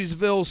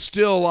 Marysville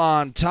still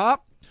on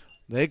top.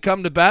 They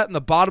come to bat in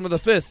the bottom of the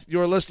 5th.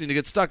 You're listening to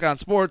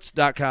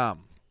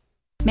GetStuckOnSports.com.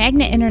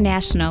 Magna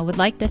International would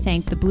like to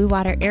thank the Blue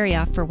Water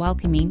area for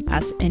welcoming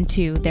us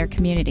into their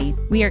community.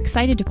 We are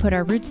excited to put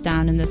our roots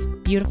down in this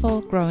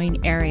beautiful,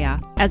 growing area.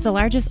 As the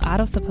largest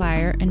auto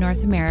supplier in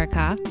North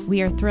America,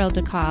 we are thrilled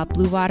to call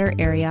Blue Water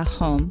area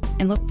home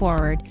and look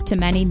forward to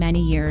many,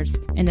 many years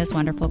in this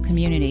wonderful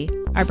community.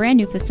 Our brand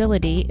new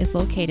facility is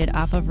located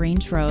off of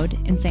Range Road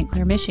in St.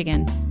 Clair,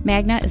 Michigan.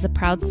 Magna is a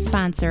proud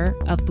sponsor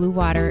of Blue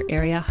Water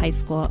Area High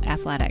School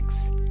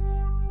athletics.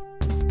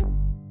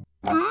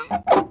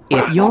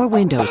 If your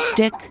windows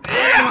stick,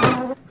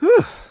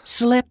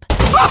 slip,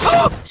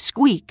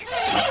 squeak,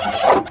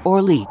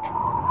 or leak,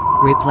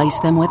 replace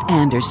them with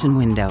Andersen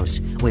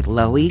windows. With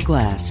low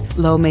E-glass,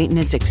 low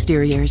maintenance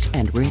exteriors,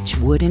 and rich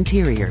wood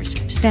interiors,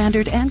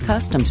 standard and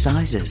custom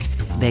sizes,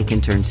 they can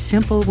turn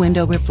simple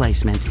window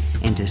replacement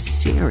into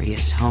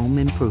serious home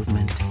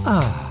improvement.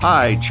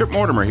 Hi, Chip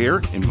Mortimer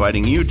here,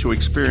 inviting you to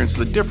experience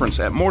the difference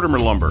at Mortimer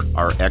Lumber.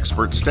 Our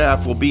expert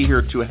staff will be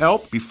here to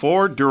help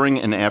before, during,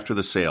 and after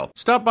the sale.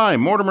 Stop by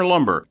Mortimer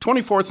Lumber,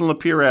 24th and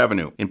Lapeer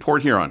Avenue in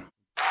Port Huron.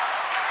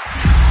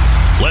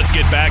 Let's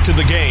get back to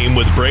the game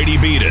with Brady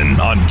Beaton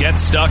on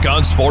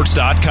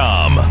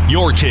GetStuckOnSports.com.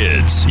 Your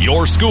kids,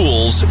 your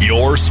schools,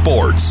 your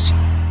sports.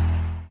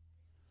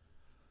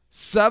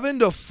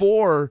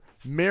 7-4,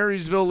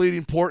 Marysville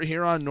leading Port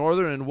Huron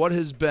Northern in what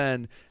has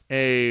been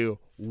a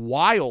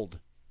wild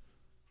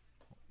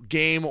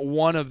game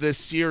 1 of this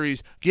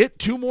series. Get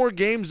 2 more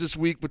games this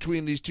week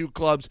between these two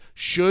clubs.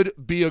 Should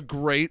be a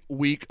great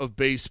week of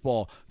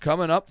baseball.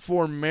 Coming up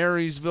for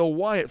Marysville,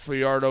 Wyatt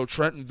Fiardo,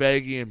 Trenton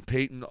Vagey, and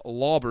Peyton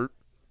Laubert.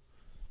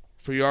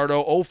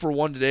 Fiardo 0 for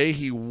 1 today.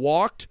 He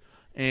walked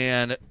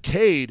and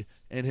K'd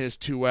in his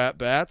 2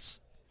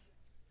 at-bats.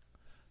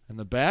 And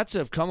the bats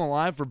have come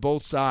alive for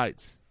both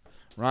sides.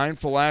 Ryan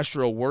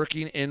Filastro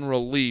working in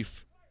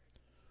relief.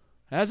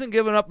 Hasn't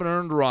given up an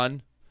earned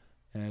run.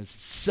 As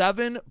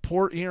 7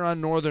 Port Huron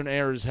Northern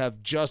errors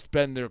have just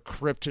been their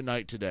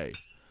kryptonite today.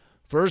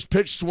 First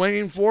pitch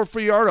swinging for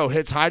Fiardo.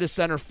 Hits high to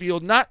center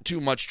field. Not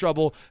too much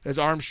trouble as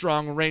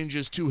Armstrong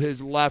ranges to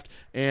his left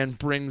and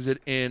brings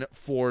it in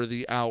for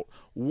the out.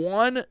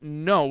 One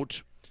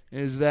note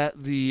is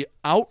that the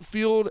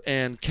outfield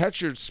and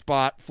catcher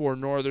spot for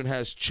Northern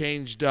has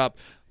changed up.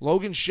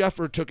 Logan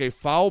Sheffer took a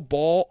foul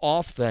ball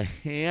off the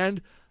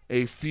hand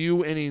a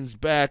few innings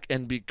back,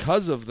 and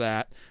because of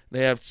that,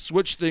 they have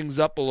switched things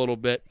up a little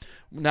bit.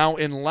 Now,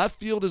 in left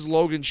field is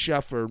Logan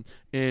Sheffer.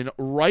 In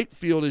right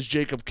field is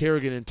Jacob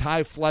Kerrigan, and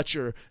Ty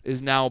Fletcher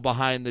is now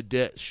behind the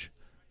dish.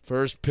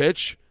 First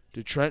pitch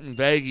to Trenton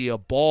Vagey, a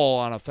ball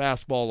on a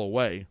fastball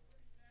away.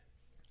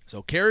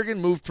 So Kerrigan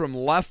moved from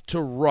left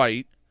to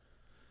right.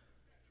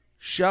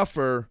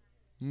 Sheffer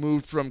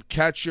moved from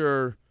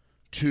catcher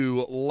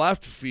to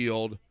left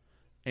field,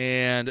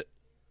 and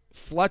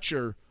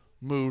Fletcher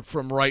moved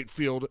from right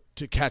field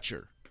to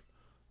catcher.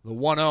 The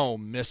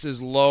 1-0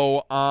 misses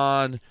low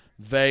on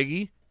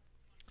Vagey.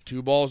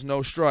 2 balls,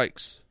 no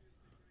strikes.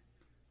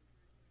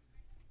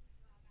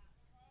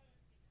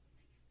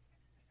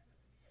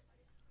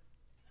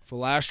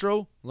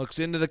 Filastro looks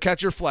into the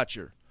catcher,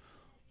 Fletcher.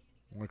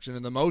 Works into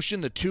the motion,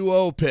 the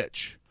 2-0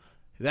 pitch.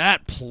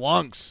 That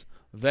plunks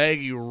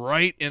Vaggie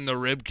right in the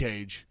rib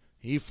cage.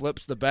 He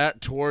flips the bat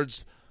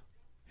towards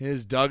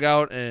his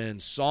dugout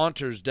and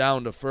saunters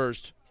down to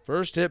first.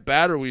 First hit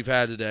batter we've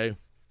had today.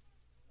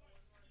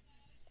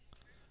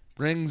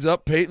 Brings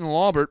up Peyton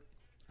Laubert.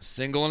 A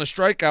single and a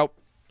strikeout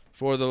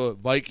for the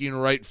Viking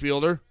right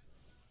fielder.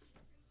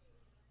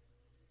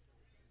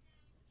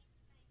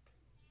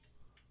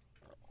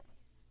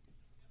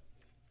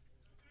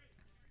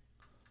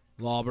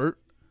 Laubert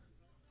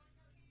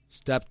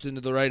steps into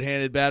the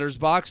right-handed batter's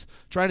box,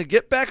 trying to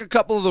get back a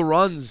couple of the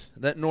runs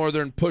that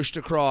Northern pushed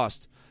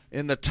across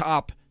in the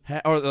top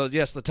half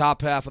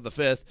of the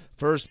fifth.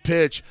 First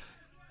pitch,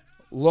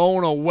 low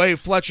and away.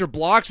 Fletcher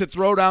blocks it,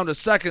 throw down to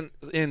second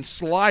in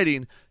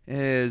sliding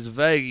is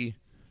Vaggie.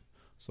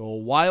 So a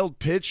wild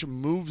pitch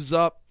moves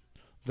up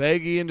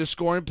Vaggie into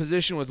scoring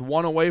position with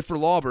one away for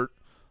Laubert.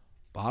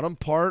 Bottom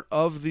part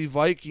of the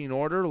Viking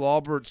order,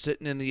 Laubert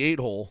sitting in the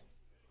 8-hole.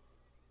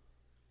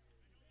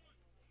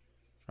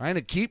 Trying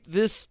to keep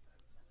the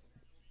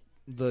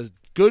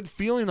good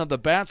feeling of the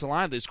bats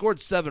alive. They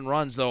scored 7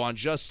 runs, though, on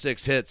just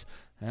 6 hits.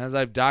 As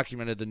I've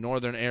documented, the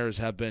Northern errors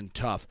have been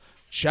tough.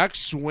 Check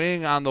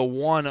swing on the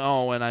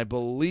 1-0, and I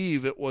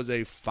believe it was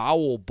a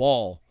foul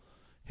ball.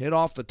 Hit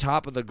off the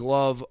top of the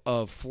glove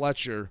of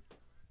Fletcher.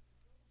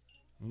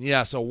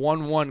 Yes, a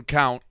 1-1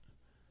 count.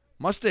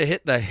 Must have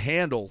hit the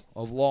handle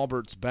of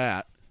Laubert's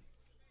bat.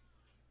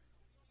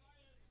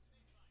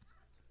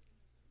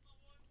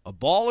 A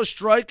ball, a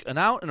strike, an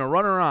out, and a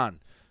runner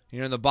on.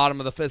 Here in the bottom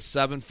of the fifth,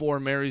 7-4,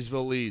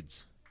 Marysville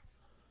leads.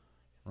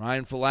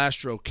 Ryan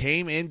Filastro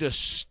came in to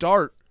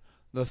start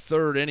the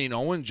third inning.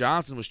 Owen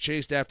Johnson was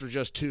chased after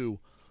just 2,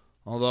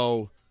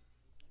 although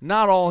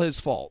not all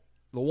his fault.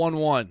 The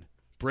 1-1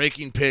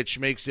 breaking pitch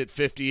makes it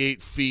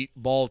 58 feet,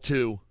 ball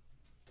 2.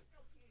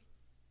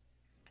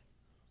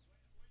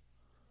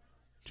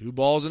 2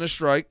 balls and a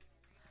strike.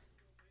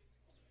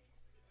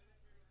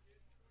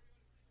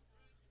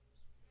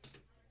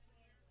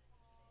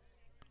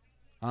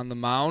 On the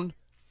mound,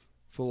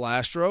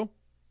 Filastro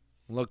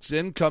looks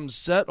in, comes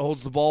set,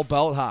 holds the ball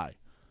belt high.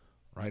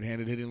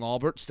 Right-handed hitting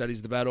Laubert,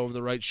 steadies the bat over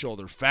the right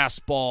shoulder.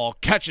 Fastball,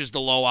 catches the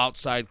low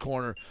outside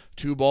corner.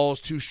 2 balls,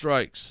 2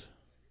 strikes.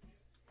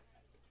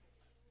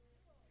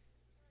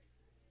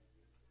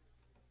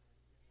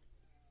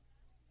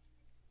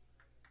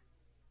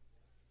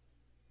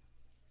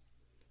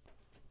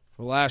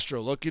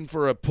 Filastro looking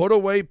for a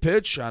put-away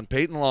pitch on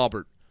Peyton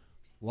Laubert.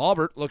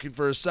 Laubert looking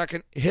for his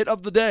second hit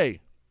of the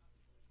day.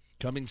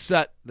 Coming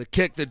set, the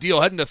kick, the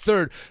deal, heading to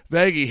third.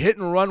 Vaggie, hit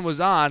and run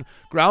was on.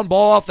 Ground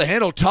ball off the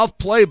handle, tough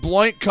play.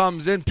 Bloink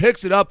comes in,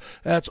 picks it up.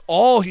 That's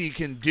all he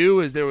can do,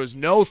 as there was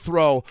no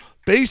throw.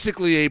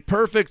 Basically a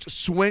perfect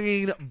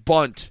swinging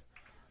bunt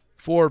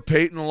for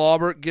Peyton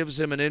Laubert. Gives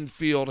him an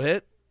infield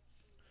hit.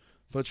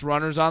 Puts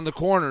runners on the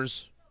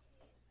corners.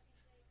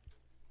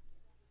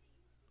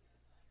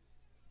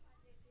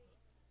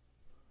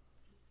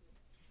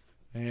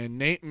 And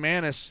Nate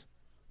Manis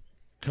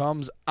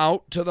comes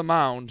out to the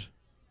mound.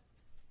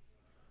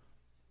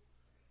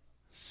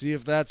 See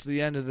if that's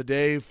the end of the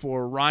day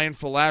for Ryan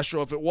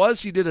Filastro. If it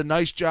was, he did a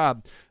nice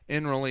job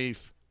in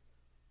relief.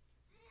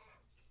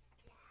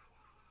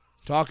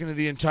 Talking to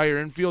the entire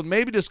infield,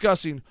 maybe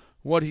discussing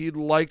what he'd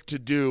like to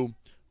do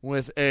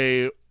with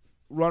a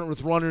run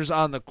with runners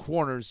on the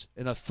corners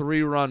in a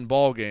 3-run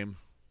ball game.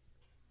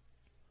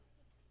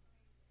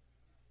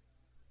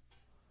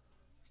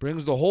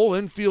 Brings the whole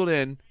infield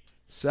in.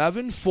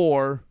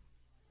 7-4.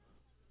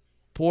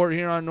 Port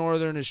Huron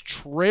Northern is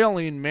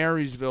trailing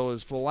Marysville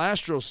as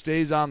Filastro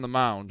stays on the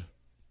mound.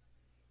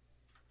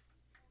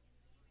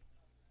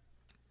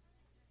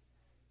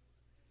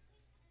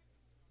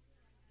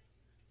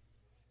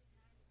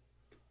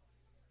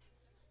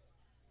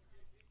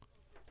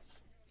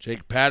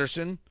 Jake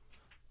Patterson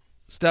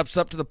steps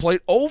up to the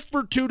plate. 0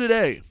 for 2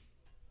 today.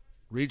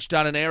 Reached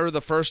on an error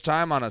the first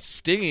time on a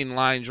stinging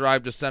line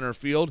drive to center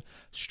field.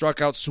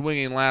 Struck out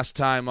swinging last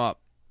time up.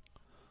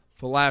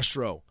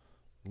 Filastro,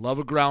 love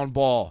a ground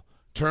ball.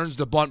 Turns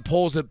the bunt,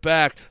 pulls it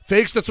back.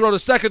 Fakes the throw to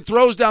second,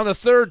 throws down the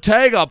third.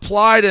 Tag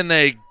applied, and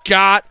they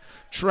got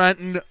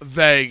Trenton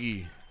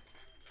Vaggie.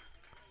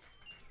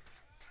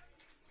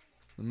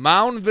 The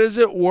mound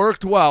visit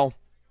worked well.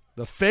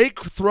 The fake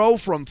throw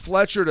from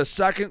Fletcher to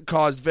second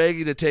caused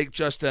Vaggie to take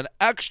just an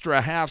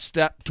extra half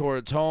step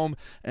towards home,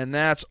 and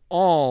that's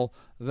all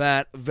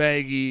that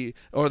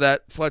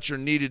Fletcher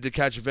needed to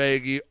catch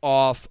Vaggie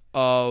off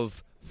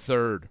of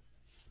third.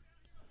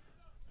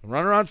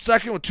 Runner on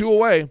second with 2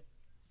 away.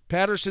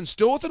 Patterson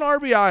still with an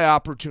RBI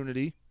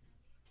opportunity.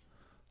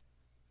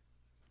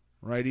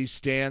 Righty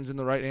stands in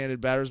the right-handed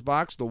batter's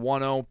box. The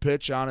 1-0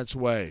 pitch on its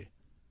way.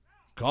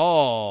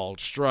 Called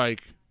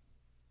strike.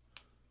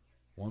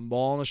 1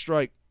 ball and a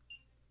strike.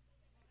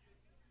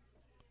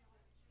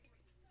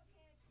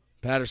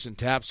 Patterson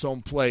taps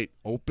home plate.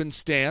 Open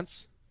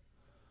stance.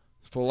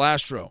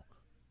 Filastro.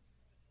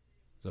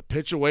 The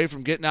pitch away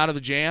from getting out of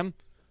the jam.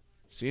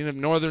 Seeing if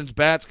Northern's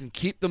bats can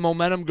keep the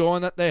momentum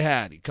going that they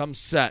had. He comes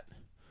set.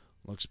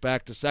 Looks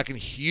back to second.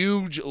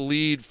 Huge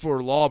lead for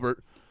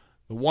Laubert.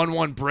 The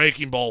 1-1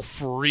 breaking ball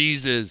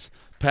freezes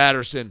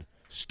Patterson.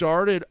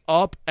 Started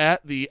up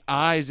at the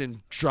eyes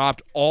and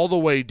dropped all the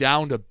way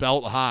down to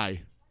belt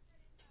high.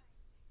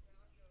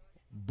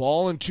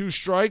 Ball and 2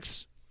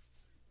 strikes.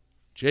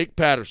 Jake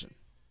Patterson.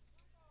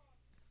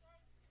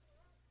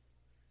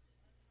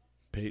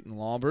 Peyton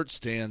Laubert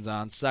stands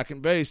on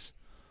second base.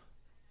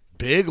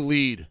 Big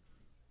lead.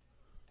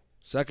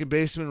 Second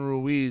baseman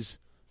Ruiz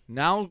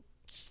now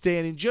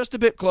standing just a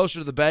bit closer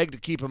to the bag to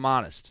keep him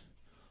honest.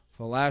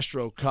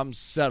 Filastro comes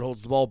set,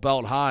 holds the ball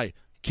belt high,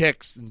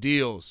 kicks and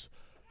deals.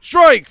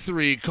 Strike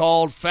 3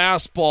 called.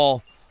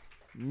 Fastball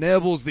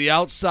nibbles the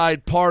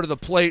outside part of the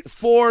plate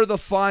for the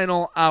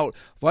final out.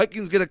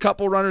 Vikings get a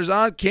couple runners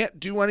on, can't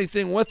do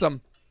anything with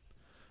them.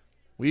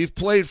 We've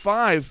played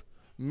 5.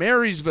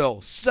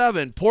 Marysville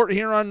 7, Port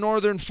Huron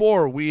Northern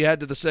 4. We head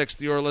to the 6th.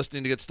 You're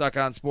listening to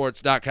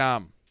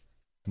GetStuckOnSports.com.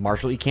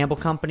 Marshall E. Campbell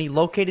Company,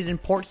 located in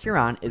Port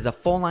Huron, is a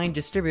full-line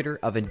distributor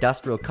of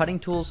industrial cutting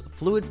tools,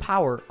 fluid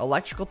power,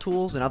 electrical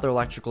tools, and other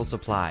electrical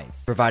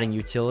supplies, providing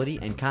utility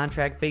and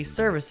contract-based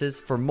services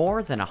for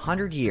more than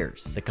 100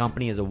 years. The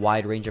company has a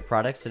wide range of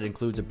products that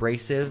includes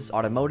abrasives,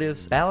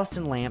 automotives, ballast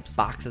and lamps,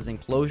 boxes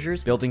and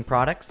closures, building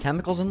products,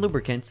 chemicals and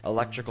lubricants,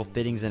 electrical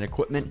fittings and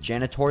equipment,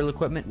 janitorial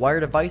equipment,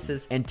 wire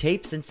devices, and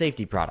tapes and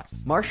safety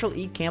products. Marshall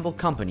E. Campbell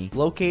Company,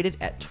 located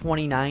at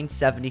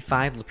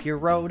 2975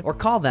 Lapeer Road, or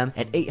call them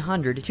at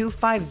 800-250-7520.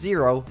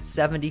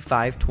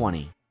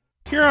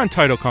 Huron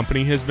Title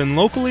Company has been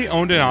locally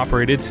owned and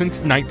operated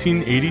since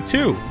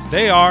 1982.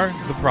 They are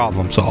the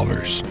problem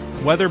solvers.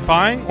 Whether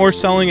buying or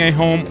selling a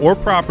home or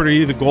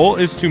property, the goal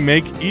is to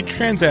make each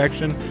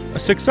transaction a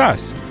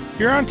success.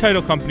 Huron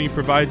Title Company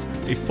provides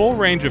a full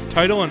range of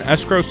title and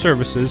escrow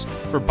services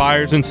for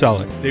buyers and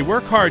sellers. They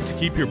work hard to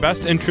keep your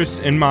best interests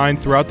in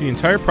mind throughout the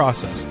entire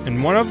process,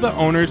 and one of the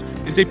owners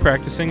is a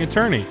practicing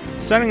attorney,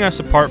 setting us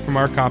apart from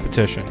our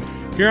competition.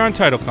 Huron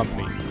Title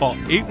Company. Call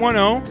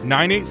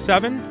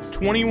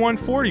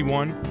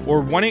 810-987-2141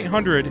 or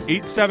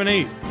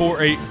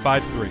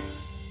 1-800-878-4853.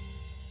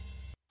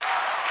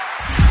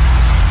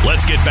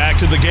 Let's get back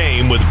to the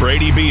game with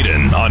Brady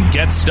Beaton on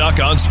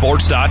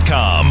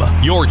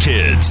GetStuckOnSports.com. Your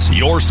kids,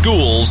 your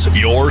schools,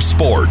 your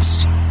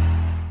sports.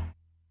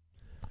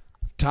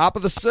 Top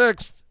of the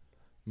 6th.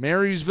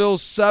 Marysville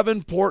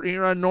 7, Port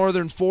Huron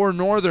Northern 4.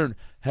 Northern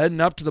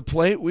heading up to the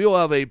plate. We will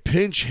have a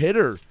pinch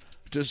hitter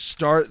to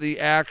start the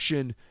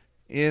action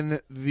in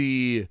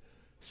the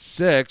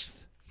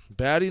 6th.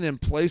 Batting in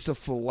place of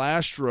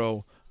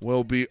Filastro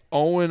will be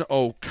Owen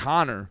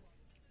O'Connor.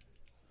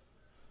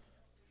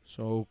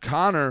 So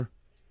O'Connor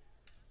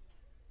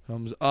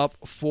comes up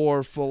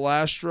for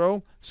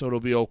Filastro. So it'll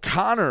be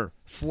O'Connor,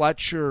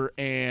 Fletcher,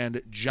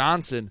 and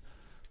Johnson,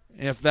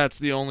 if that's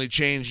the only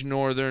change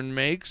Northern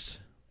makes.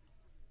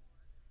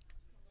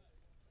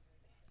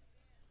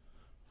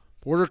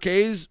 Porter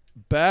K's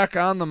back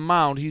on the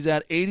mound. He's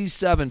at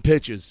 87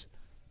 pitches.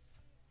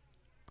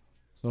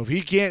 So if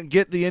he can't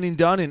get the inning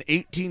done in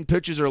 18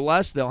 pitches or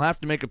less, they'll have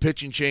to make a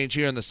pitching change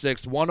here in the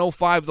 6th.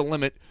 105 the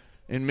limit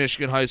in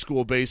Michigan high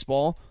school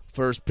baseball.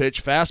 First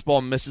pitch,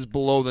 fastball misses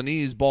below the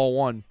knees, ball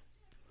 1.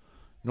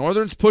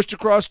 Northern's pushed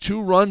across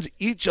 2 runs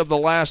each of the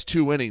last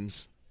 2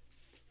 innings.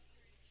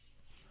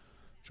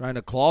 Trying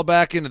to claw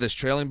back into this,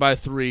 trailing by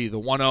 3. The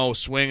 1-0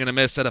 swing and a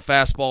miss at a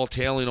fastball,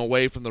 tailing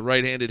away from the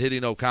right-handed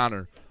hitting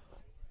O'Connor.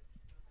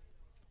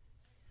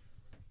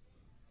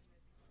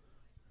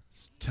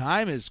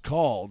 Time is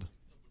called.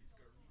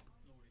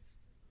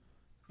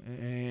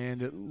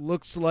 And it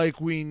looks like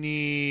we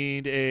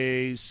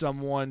need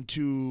someone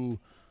to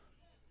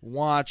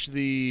watch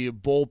the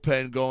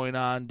bullpen going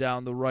on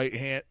down the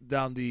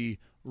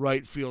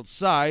right field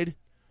side.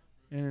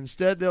 And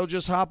instead they'll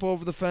just hop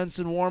over the fence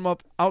and warm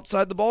up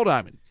outside the ball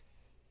diamond.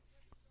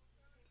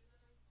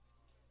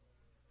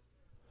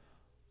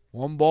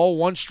 1 ball,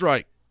 1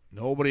 strike.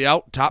 Nobody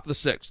out, top of the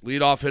 6th.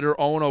 Leadoff hitter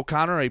Owen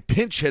O'Connor, a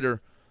pinch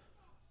hitter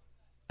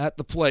at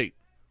the plate.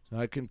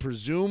 I can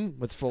presume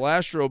with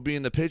Filastro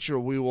being the pitcher,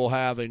 we will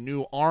have a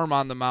new arm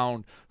on the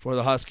mound for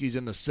the Huskies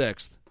in the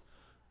 6th.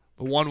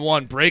 The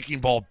 1-1 breaking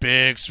ball,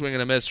 big swing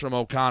and a miss from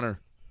O'Connor.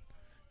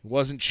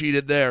 Wasn't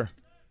cheated there.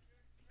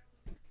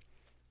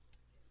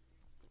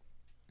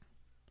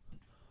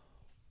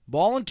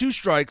 Ball and 2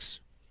 strikes.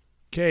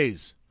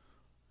 K's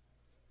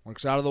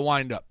works out of the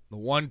windup. The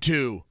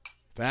 1-2.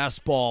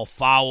 Fastball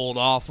fouled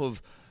off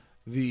of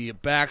the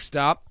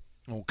backstop.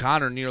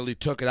 O'Connor nearly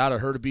took it out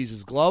of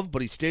Hurtubise' glove,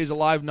 but he stays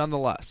alive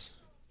nonetheless.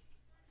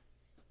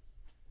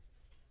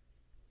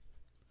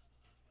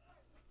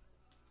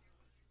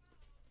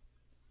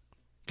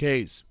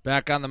 K's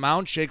back on the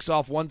mound, shakes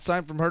off one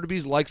sign from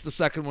Hurtubise, likes the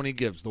second one he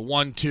gives. The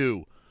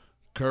 1-2.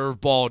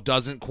 Curveball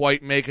doesn't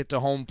quite make it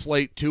to home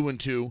plate,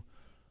 2-2.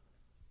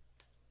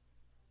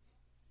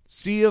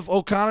 See if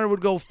O'Connor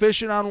would go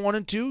fishing on 1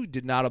 and 2.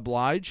 Did not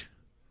oblige.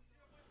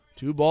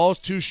 2 balls,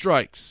 2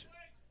 strikes.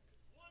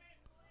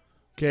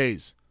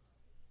 K's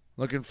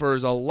looking for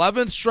his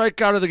 11th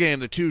strikeout of the game.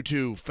 The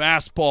 2-2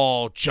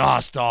 fastball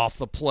just off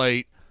the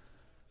plate.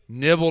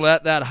 Nibbled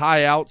at that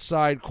high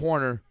outside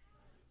corner.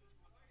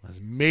 Was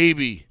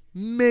maybe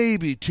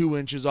 2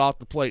 inches off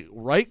the plate.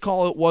 Right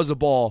call, it was a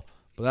ball,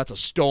 but that's a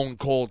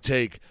stone-cold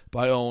take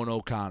by Owen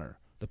O'Connor.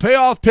 The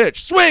payoff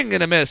pitch, swing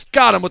and a miss.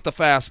 Got him with the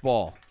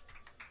fastball.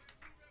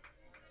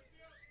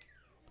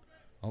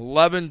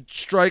 11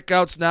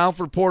 strikeouts now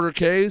for Porter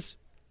Kays.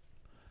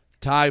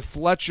 Ty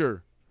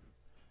Fletcher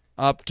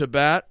up to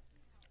bat.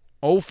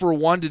 0 for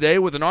 1 today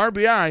with an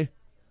RBI.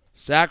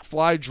 Sac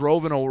fly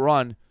drove in a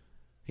run.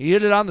 He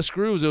hit it on the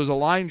screws. It was a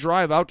line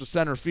drive out to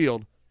center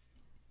field.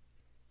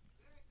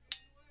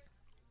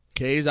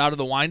 Kays out of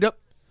the windup,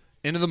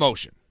 into the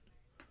motion.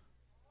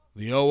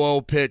 The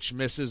 0-0 pitch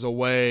misses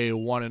away,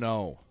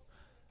 1-0.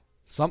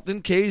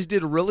 Something Kays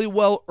did really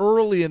well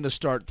early in the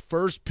start.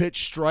 First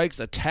pitch strikes,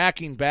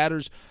 attacking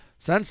batters.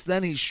 Since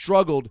then, he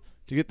struggled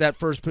to get that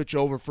first pitch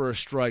over for a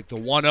strike. The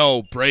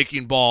 1-0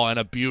 breaking ball and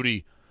a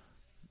beauty.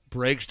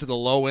 Breaks to the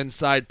low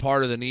inside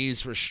part of the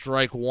knees for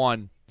strike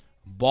one.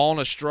 Ball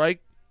and a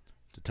strike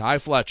to Ty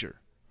Fletcher.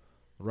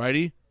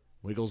 Righty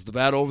wiggles the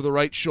bat over the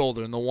right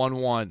shoulder in the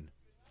 1-1.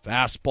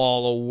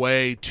 Fastball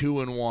away,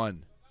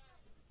 2-1.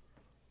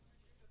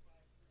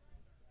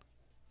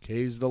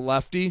 Kays the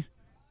lefty,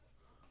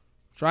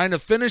 trying to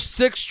finish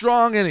 6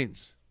 strong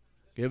innings.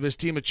 Give his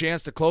team a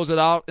chance to close it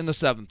out in the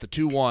 7th, the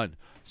 2-1.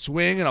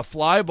 Swing and a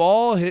fly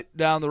ball hit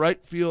down the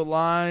right field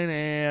line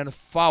and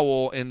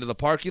foul into the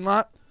parking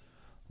lot.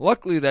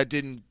 Luckily, that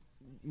didn't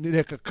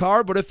nick a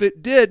car, but if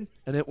it did,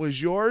 and it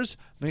was yours,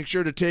 make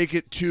sure to take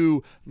it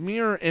to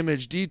Mirror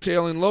Image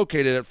Detailing,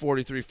 located at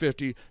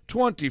 4350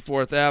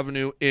 24th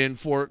Avenue in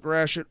Fort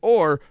Gratiot,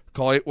 or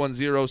call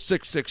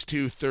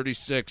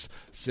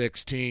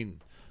 810-662-3616.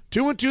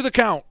 2-2 the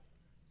count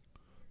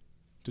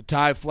to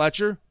Ty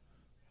Fletcher.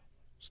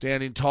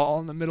 Standing tall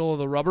in the middle of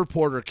the rubber,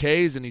 Porter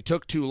Kays, and he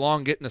took too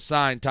long getting a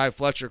sign. Ty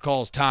Fletcher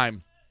calls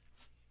time.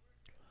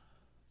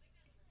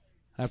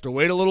 Have to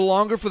wait a little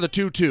longer for the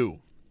 2-2.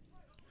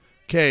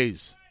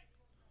 Kays,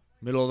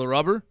 middle of the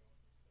rubber,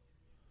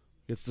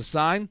 gets the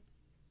sign.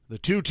 The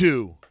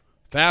 2-2.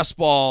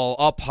 Fastball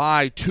up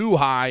high, too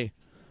high.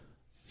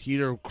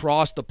 Heater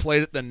crossed the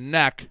plate at the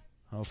neck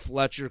of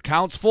Fletcher.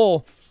 Counts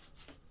full.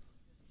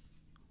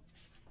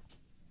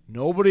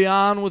 Nobody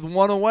on with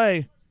one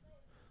away.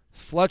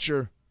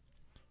 Fletcher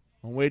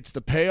awaits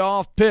the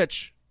payoff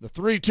pitch. The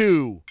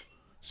 3-2.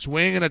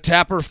 Swing and a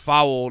tapper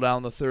foul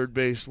down the third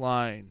base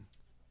line.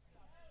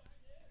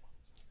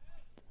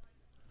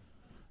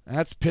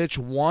 That's pitch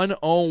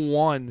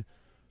 101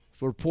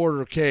 for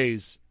Porter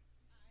Kays.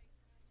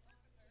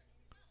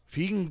 If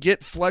he can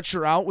get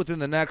Fletcher out within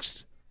the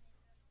next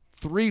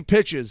 3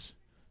 pitches,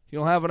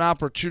 he'll have an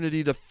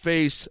opportunity to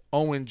face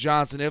Owen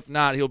Johnson. If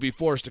not, he'll be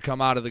forced to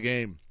come out of the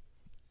game.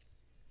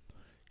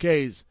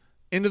 Kays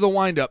into the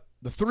windup.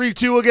 The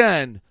 3-2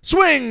 again.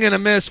 Swing and a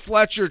miss.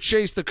 Fletcher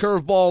chased the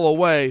curveball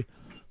away.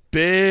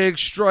 Big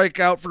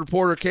strikeout for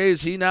Porter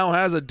Kays. He now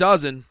has a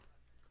dozen.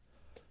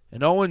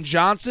 And Owen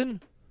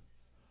Johnson,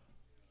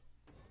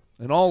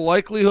 in all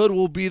likelihood,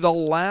 will be the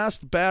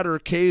last batter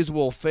Kays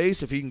will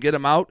face. If he can get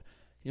him out,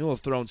 he will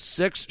have thrown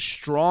 6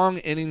 strong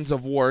innings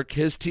of work.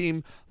 His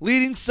team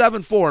leading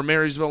 7-4.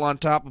 Marysville on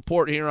top of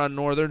Port Huron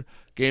Northern.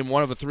 Game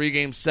 1 of a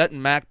 3-game set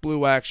in MAC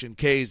Blue action.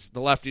 Kays, the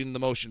lefty in the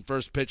motion.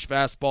 First pitch,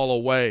 fastball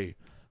away.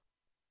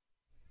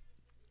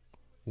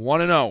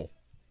 1-0.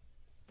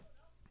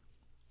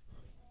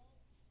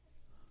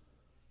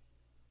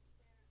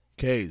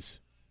 Kays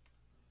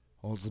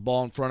holds the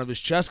ball in front of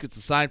his chest. Gets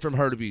a sign from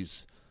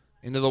Hurtubise.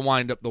 Into the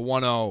windup, the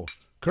 1-0.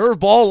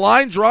 Curveball,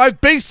 line drive,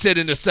 base hit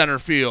into center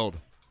field.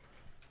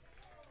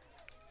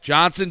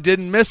 Johnson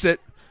didn't miss it.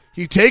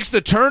 He takes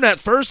the turn at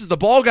first as the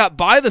ball got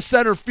by the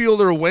center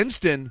fielder,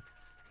 Winston,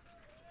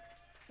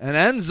 and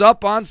ends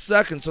up on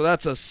second. So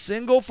that's a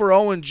single for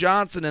Owen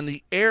Johnson, and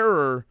the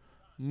error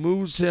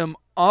moves him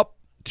up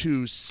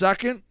to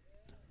second.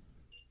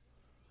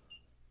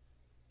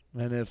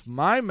 And if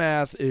my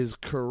math is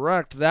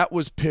correct, that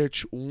was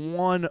pitch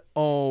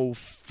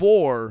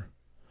 104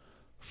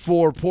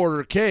 for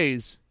Porter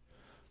Kays.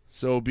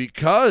 So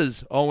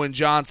because Owen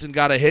Johnson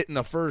got a hit in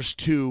the first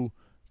 2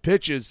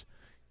 pitches,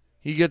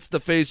 he gets to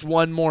face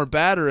one more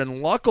batter.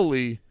 And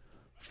luckily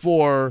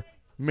for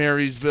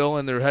Marysville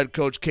and their head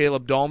coach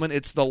Caleb Dahlman,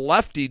 it's the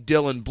lefty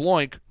Dylan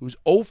Bloink, who's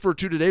 0 for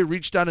 2 today,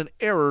 reached on an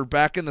error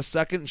back in the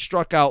second and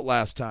struck out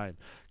last time.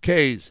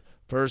 Kays,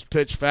 first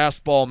pitch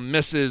fastball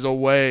misses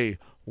away,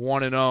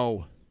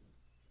 1-0.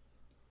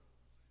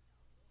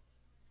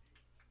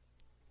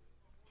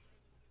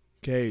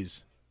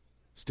 Kays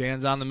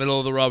stands on the middle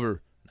of the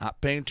rubber,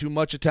 not paying too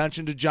much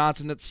attention to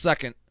Johnson at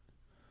second.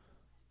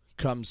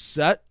 Comes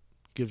set,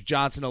 gives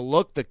Johnson a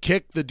look, the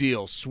kick, the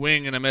deal.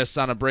 Swing and a miss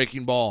on a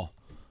breaking ball.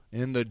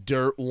 In the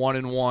dirt,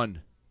 1-1.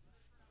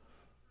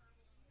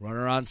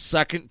 Runner on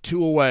second,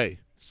 2 away.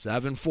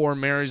 7-4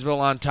 Marysville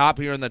on top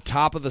here in the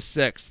top of the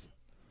 6th.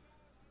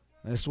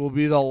 This will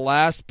be the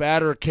last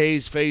batter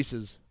Kays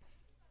faces.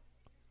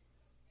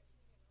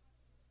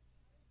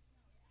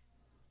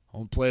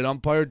 Home plate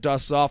umpire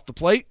dusts off the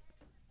plate.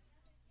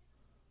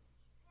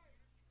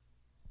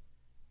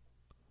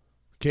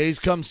 Kays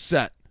comes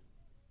set.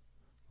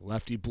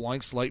 Lefty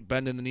blanks, light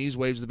bend in the knees,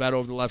 waves the bat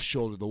over the left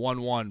shoulder. The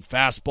 1-1.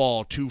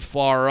 Fastball too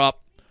far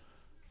up.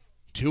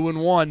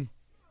 2-1.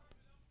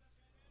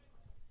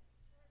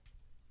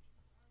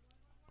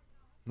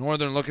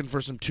 Northern looking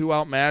for some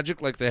two-out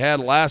magic like they had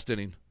last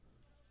inning.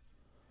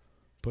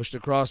 Pushed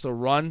across the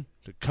run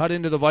to cut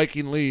into the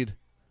Viking lead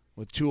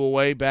with 2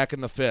 away back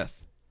in the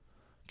 5th.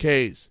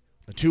 Kays,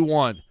 the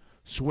 2-1.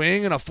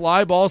 Swing and a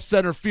fly ball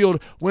center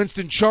field.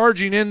 Winston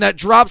charging in. That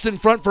drops in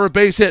front for a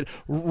base hit.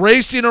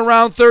 Racing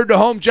around third to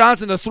home.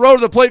 Johnson. The throw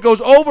to the plate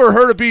goes over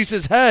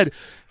Hurtubis's head.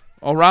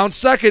 Around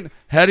second.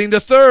 Heading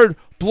to third.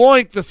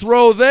 Bloink. The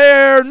throw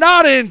there.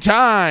 Not in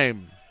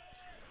time.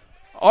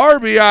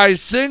 RBI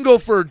single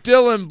for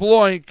Dylan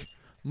Bloink.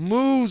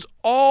 Moves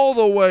all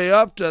the way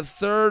up to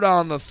third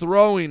on the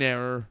throwing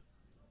error.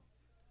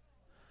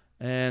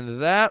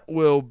 And that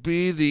will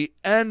be the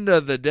end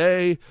of the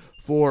day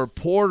for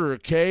Porter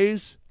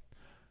Kays.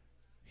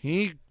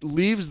 He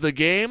leaves the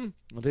game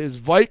with his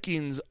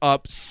Vikings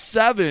up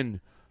 7-5.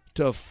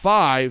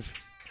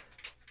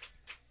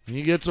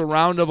 He gets a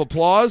round of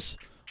applause.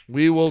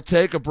 We will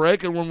take a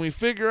break, and when we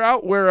figure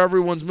out where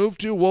everyone's moved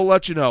to, we'll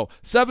let you know.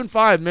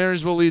 7-5,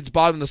 Marysville leads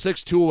bottom of the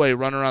 6th, 2 away,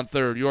 runner on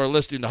third. You are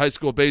listening to High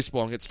School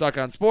Baseball and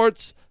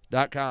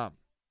GetStuckOnSports.com.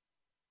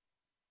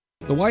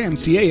 The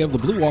YMCA of the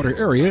Blue Water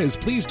area is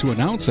pleased to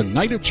announce a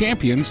Night of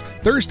Champions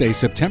Thursday,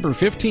 September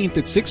 15th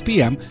at 6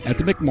 p.m. at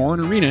the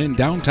McMorran Arena in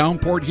downtown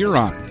Port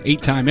Huron.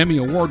 8-time Emmy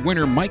Award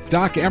winner Mike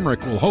Doc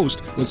Emmerich will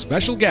host with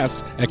special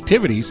guests,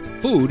 activities,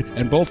 food,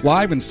 and both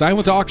live and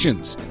silent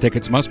auctions.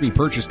 Tickets must be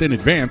purchased in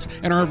advance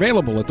and are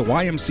available at the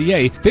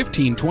YMCA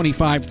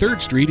 1525 3rd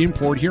Street in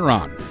Port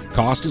Huron.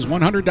 Cost is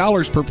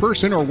 $100 per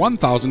person or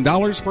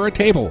 $1,000 for a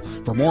table.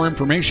 For more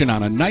information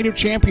on a Night of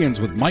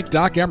Champions with Mike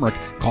Doc Emmerich,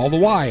 call the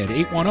Y at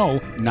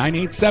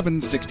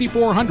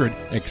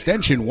 810-987-6400,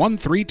 extension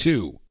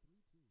 132.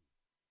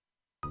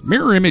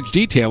 Mirror Image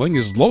Detailing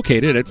is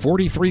located at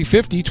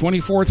 4350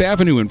 24th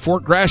Avenue in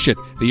Fort Gratiot,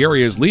 the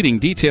area's leading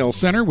detail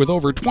center with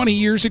over 20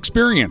 years'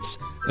 experience.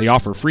 They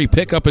offer free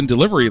pickup and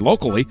delivery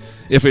locally.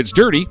 If it's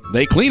dirty,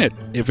 they clean it.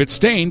 If it's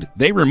stained,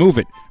 they remove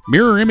it.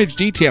 Mirror Image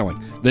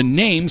Detailing. The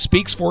name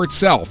speaks for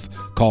itself.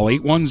 Call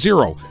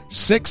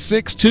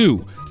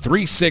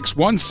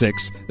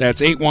 810-662-3616.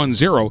 That's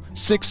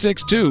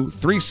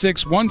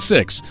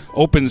 810-662-3616.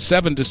 Open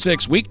 7 to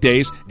 6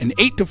 weekdays and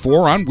 8 to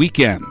 4 on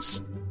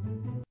weekends.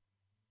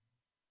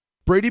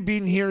 Brady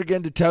Beaton here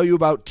again to tell you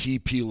about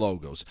TP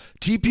Logos.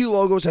 TP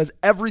Logos has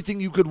everything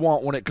you could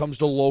want when it comes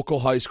to local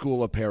high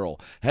school apparel.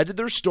 Head to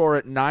their store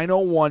at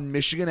 901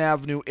 Michigan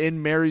Avenue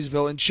in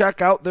Marysville and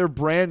check out their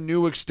brand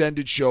new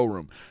extended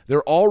showroom.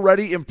 Their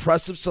already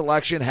impressive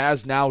selection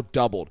has now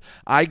doubled.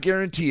 I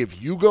guarantee if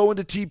you go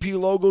into TP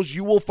Logos,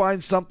 you will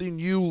find something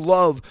you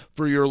love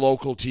for your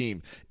local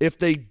team. If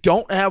they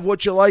don't have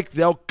what you like,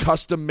 they'll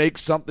custom make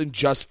something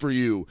just for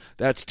you.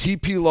 That's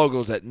TP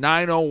Logos at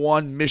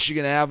 901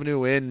 Michigan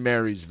Avenue in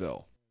Marysville.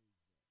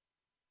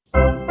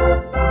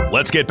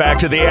 Let's get back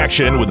to the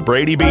action with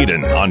Brady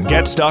Beaton on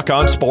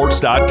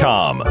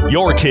GetStuckOnSports.com.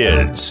 Your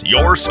kids,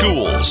 your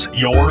schools,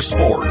 your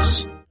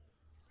sports.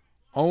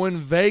 Owen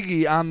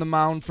Vagey on the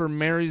mound for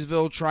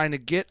Marysville trying to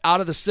get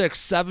out of the 6th,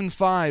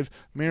 7-5.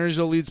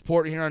 Marysville leads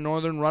Port Huron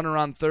Northern, runner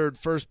on third.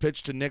 First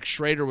pitch to Nick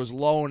Schrader was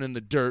low and in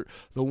the dirt.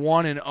 The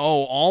 1-0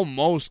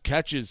 almost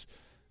catches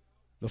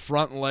the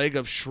front leg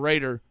of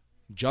Schrader.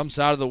 Jumps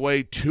out of the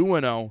way,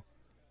 2-0.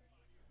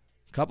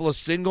 Couple of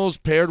singles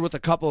paired with a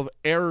couple of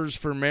errors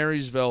for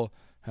Marysville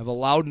have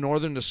allowed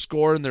Northern to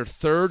score in their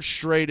third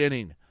straight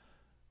inning.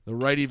 The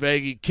righty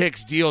Vagey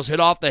kicks, deals, hit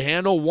off the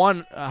handle.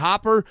 One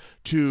hopper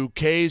to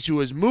Kays,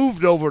 who has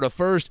moved over to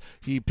first.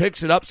 He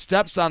picks it up,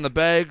 steps on the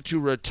bag to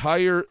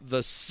retire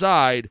the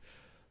side.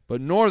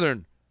 But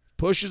Northern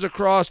pushes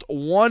across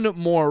one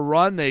more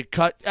run. They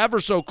cut ever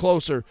so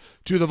closer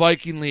to the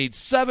Viking lead.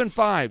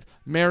 7-5,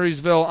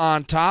 Marysville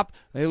on top.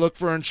 They look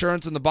for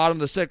insurance in the bottom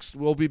of the 6th.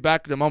 We'll be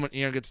back in a moment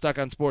here and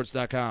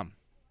GetStuckOnSports.com.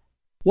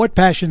 What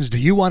passions do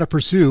you want to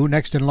pursue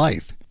next in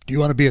life? Do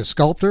you want to be a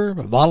sculptor, a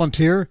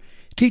volunteer,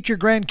 teach your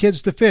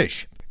grandkids to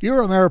fish?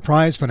 Your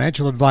Ameriprise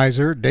financial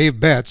advisor,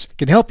 Dave Betts,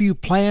 can help you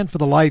plan for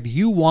the life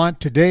you want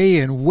today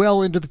and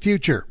well into the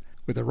future.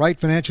 With the right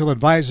financial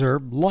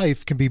advisor,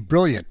 life can be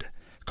brilliant.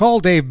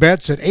 Call Dave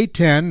Betts at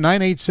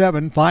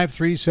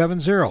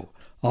 810-987-5370.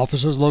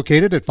 Office is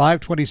located at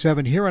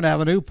 527 Huron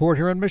Avenue, Port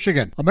Huron,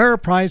 Michigan.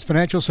 Ameriprise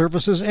Financial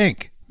Services,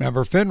 Inc.,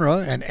 member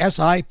FINRA and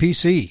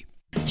SIPC.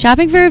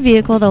 Shopping for a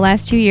vehicle the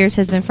last 2 years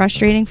has been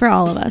frustrating for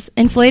all of us.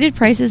 Inflated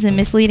prices and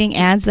misleading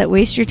ads that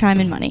waste your time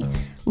and money.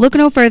 Look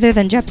no further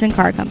than Jepson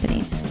Car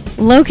Company.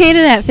 Located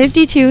at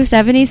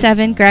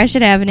 5277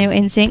 Gratiot Avenue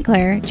in St.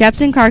 Clair,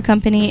 Jepson Car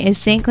Company is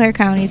St. Clair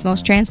County's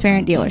most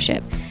transparent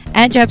dealership.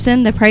 At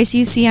Jepson, the price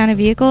you see on a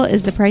vehicle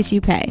is the price you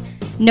pay.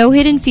 No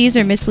hidden fees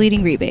or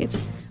misleading rebates.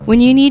 When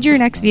you need your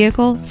next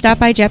vehicle, stop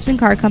by Jepson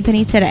Car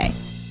Company today.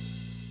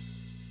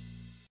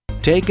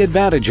 Take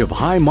advantage of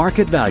high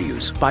market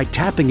values by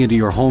tapping into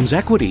your home's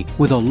equity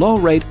with a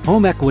low-rate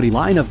home equity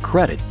line of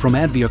credit from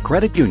Advia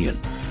Credit Union.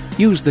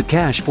 Use the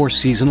cash for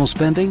seasonal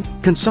spending,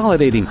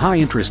 consolidating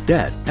high-interest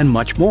debt, and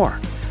much more.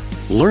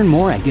 Learn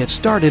more and get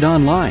started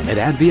online at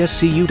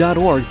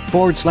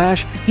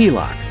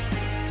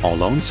adviacu.org/HELOC. All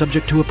loans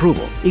subject to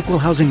approval. Equal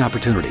housing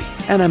opportunity.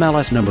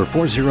 NMLS number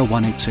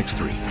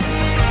 401863.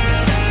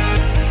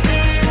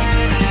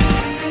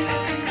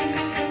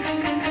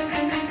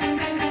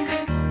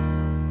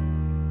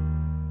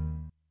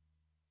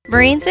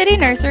 Marine City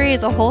Nursery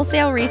is a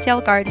wholesale retail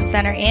garden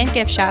center and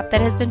gift shop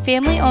that has been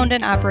family owned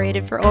and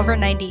operated for over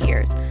 90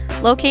 years.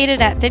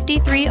 Located at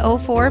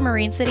 5304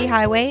 Marine City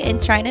Highway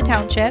in China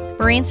Township,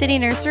 Marine City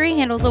Nursery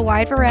handles a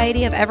wide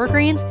variety of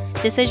evergreens,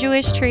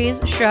 deciduous trees,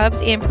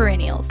 shrubs, and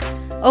perennials.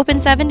 Open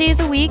 7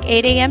 days a week,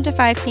 8 a.m. to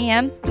 5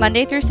 p.m.,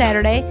 Monday through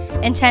Saturday,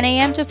 and 10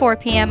 a.m. to 4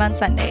 p.m. on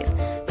Sundays.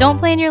 Don't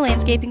plan your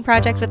landscaping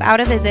project without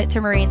a visit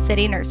to Marine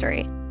City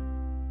Nursery.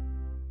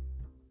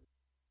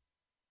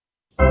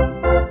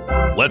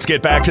 Let's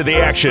get back to the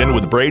action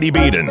with Brady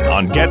Beaton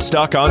on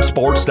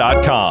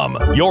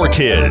GetStuckOnSports.com. Your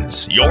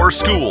kids, your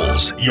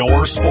schools,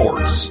 your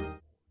sports.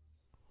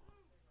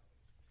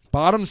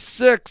 Bottom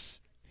six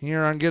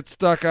here on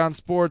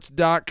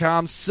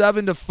GetStuckOnSports.com.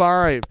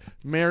 7-5.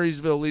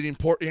 Marysville leading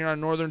Port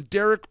Huron Northern.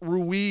 Derek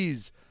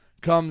Ruiz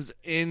comes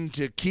in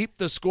to keep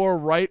the score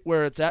right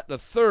where it's at. The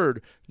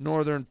third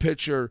Northern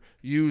pitcher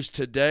used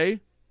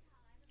today.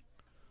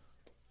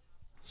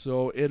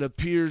 So it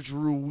appears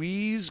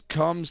Ruiz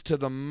comes to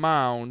the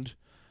mound,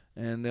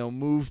 and they'll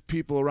move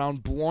people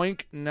around.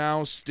 Bloink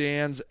now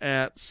stands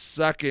at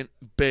second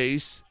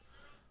base.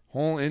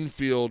 Whole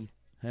infield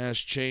has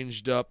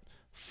changed up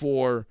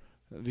for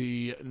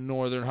the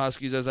Northern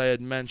Huskies, as I had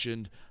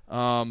mentioned.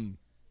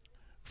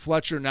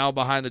 Fletcher now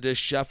behind the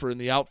dish. Sheffer in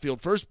the outfield.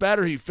 First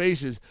batter he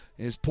faces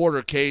is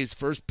Porter K's.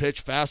 First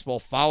pitch,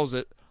 fastball, fouls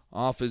it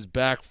off his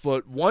back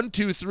foot.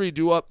 1-2-3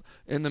 due up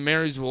in the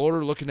Marysville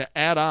order, looking to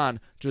add on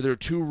to their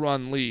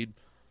 2-run lead.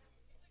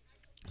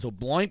 So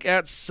Blank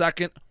at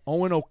second.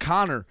 Owen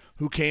O'Connor,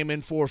 who came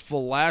in for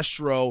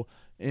Filastro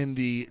in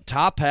the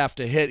top half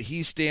to hit,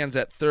 he stands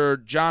at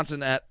third.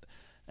 Johnson at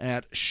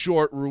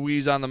short.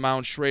 Ruiz on the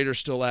mound. Schrader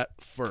still at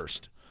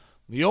first.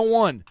 The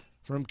 0-1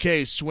 from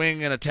K.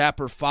 Swing and a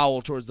tapper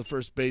foul towards the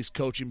first base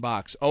coaching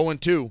box.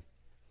 0-2.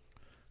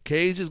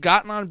 K's has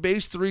gotten on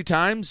base 3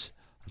 times.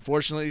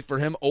 Unfortunately for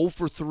him, 0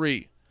 for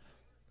 3.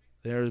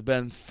 There have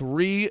been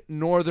 3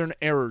 Northern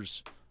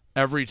errors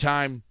every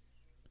time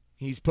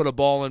he's put a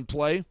ball in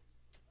play.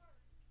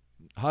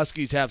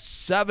 Huskies have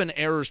 7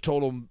 errors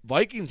total.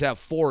 Vikings have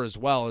 4 as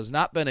well. It has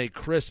not been a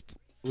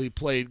crisply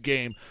played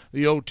game.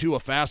 The 0-2, a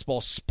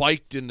fastball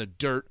spiked in the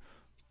dirt.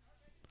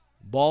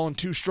 Ball and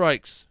 2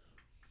 strikes.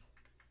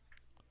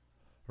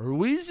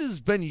 Ruiz has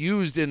been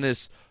used in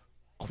this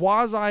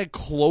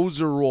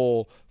quasi-closer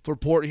role for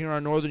Port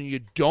Huron Northern. You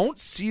don't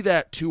see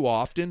that too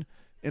often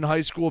in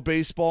high school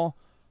baseball,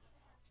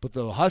 but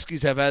the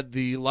Huskies have had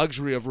the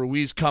luxury of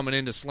Ruiz coming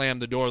in to slam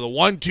the door. The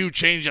 1-2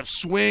 changeup,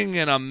 swing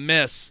and a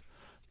miss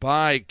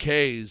by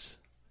Kays.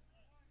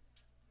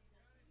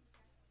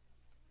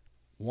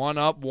 1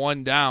 up,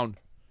 1 down.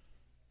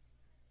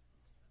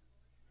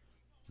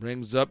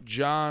 Brings up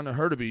John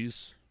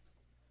Hurtubise.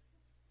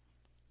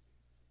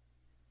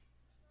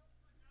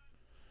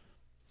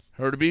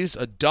 Hurtubise,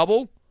 a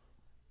double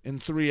in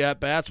 3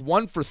 at-bats.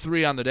 1 for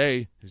 3 on the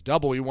day. His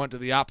double, he went to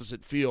the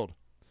opposite field.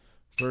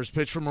 First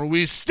pitch from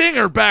Ruiz.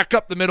 Stinger back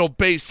up the middle,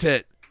 base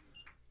hit.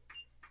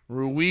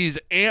 Ruiz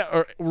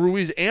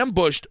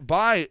ambushed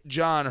by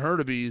John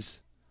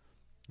Hurtubise.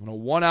 On a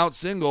 1-out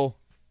single.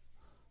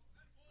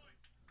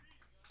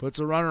 Puts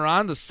a runner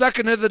on. The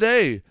second of the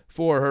day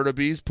for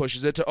Hurtubise.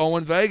 Pushes it to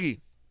Owen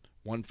Vagey.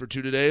 1 for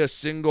 2 today. A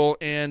single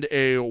and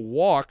a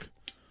walk.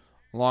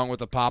 Along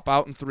with a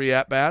pop-out and 3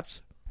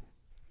 at-bats.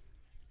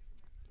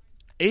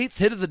 8th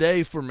hit of the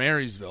day for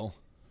Marysville.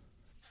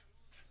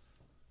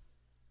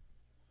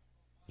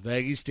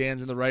 Vagey stands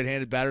in the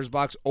right-handed batter's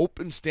box.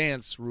 Open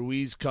stance.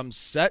 Ruiz comes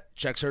set.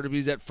 Checks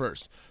Hurtubise at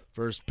first.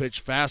 First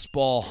pitch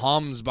fastball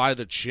hums by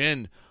the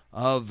chin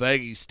of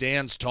Vagey.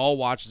 Stands tall.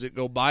 Watches it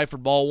go by for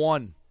ball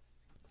 1.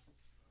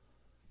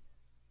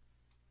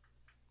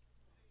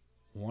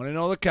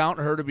 1-0 the count.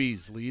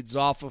 Hurtubise leads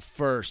off of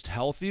first.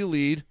 Healthy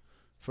lead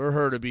for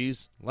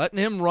Hurtubise. Letting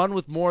him run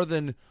with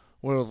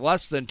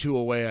less than 2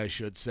 away, I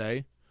should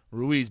say.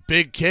 Ruiz,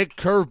 big kick,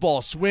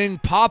 curveball, swing,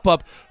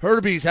 pop-up.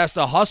 Hurtubise has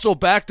to hustle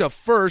back to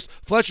first.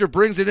 Fletcher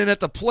brings it in at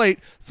the plate.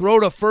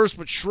 Throw to first,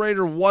 but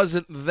Schrader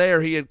wasn't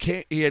there. He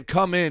had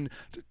come in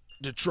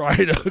to try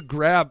to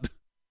grab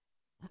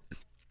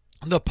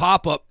the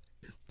pop-up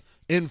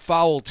in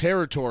foul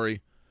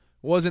territory.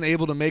 Wasn't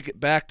able to make it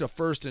back to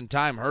first in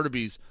time.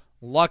 Hurtubise,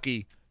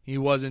 lucky he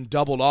wasn't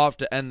doubled off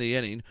to end the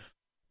inning.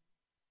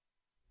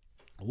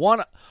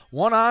 1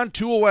 on,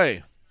 2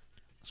 away.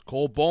 As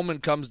Cole Bowman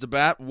comes to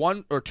bat,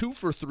 2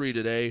 for 3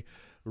 today,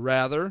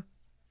 rather.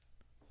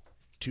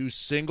 2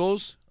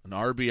 singles, an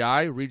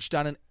RBI, reached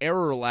on an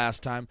error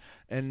last time,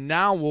 and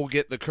now we'll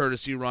get the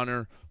courtesy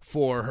runner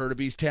for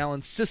Hurtubise.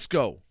 Talon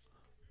Cisco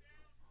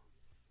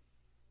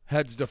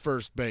heads to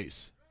first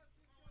base.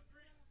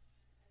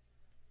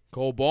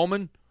 Cole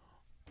Bowman,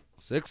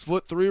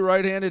 6'3"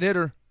 right-handed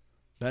hitter,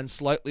 bends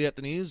slightly at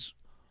the knees,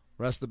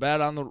 rests the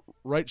bat on the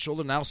right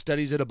shoulder, now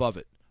steadies it above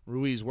it.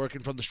 Ruiz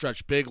working from the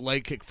stretch, big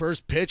leg kick,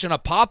 first pitch, and a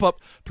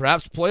pop-up,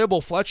 perhaps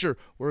playable. Fletcher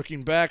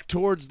working back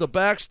towards the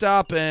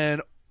backstop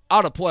and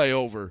out of play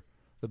over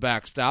the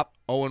backstop,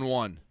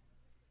 0-1.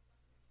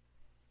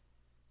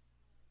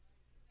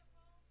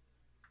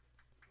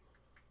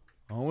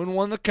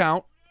 The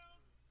count.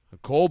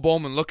 Cole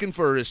Bowman looking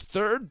for his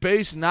third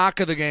base knock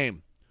of the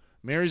game.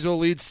 Marysville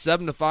leads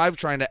 7-5,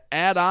 trying to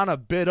add on a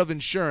bit of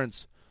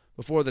insurance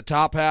before the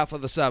top half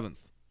of the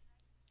seventh.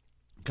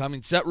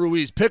 Coming set,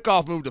 Ruiz,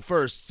 pickoff move to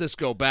first.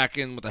 Cisco back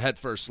in with a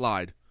head-first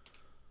slide.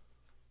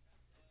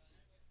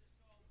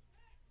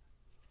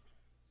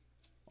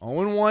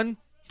 0-1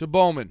 to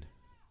Bowman.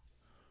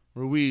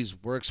 Ruiz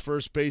works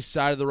first base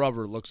side of the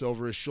rubber, looks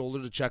over his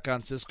shoulder to check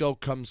on Cisco,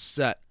 comes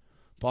set.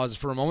 Pauses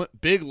for a moment,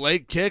 big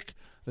leg kick,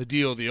 the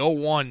deal, the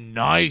 0-1,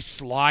 nice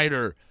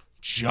slider,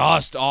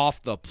 just off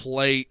the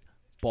plate,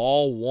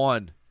 ball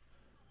one.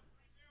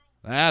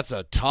 That's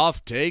a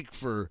tough take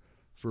for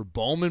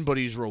Bowman, but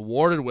he's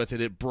rewarded with it.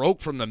 It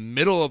broke from the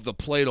middle of the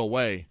plate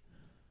away.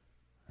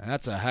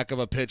 That's a heck of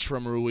a pitch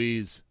from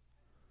Ruiz.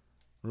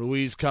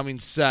 Ruiz coming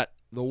set,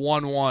 the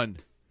 1-1.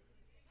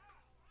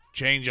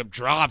 Changeup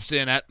drops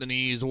in at the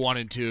knees,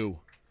 1-2.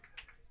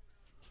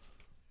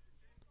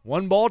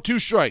 1 ball, 2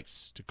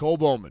 strikes to Cole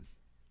Bowman.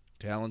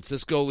 Talon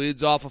Cisco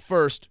leads off of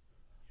first.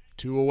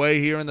 2 away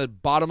here in the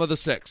bottom of the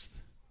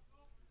 6th.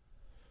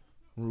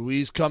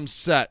 Ruiz comes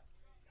set.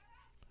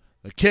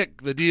 The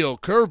kick, the deal,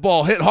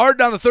 curveball hit hard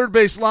down the third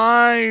base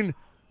line.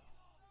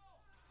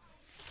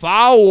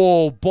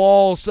 Foul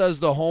ball, says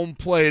the home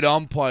plate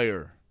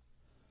umpire.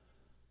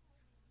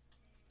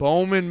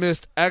 Bowman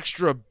missed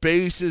extra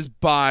bases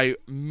by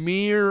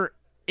mere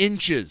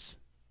inches.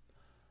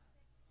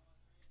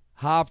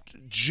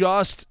 Hopped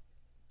just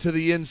to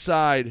the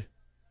inside,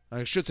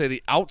 I should say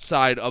the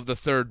outside of the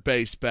third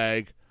base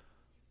bag.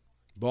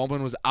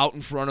 Bowman was out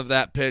in front of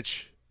that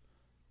pitch.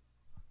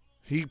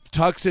 He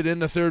tucks it in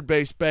the third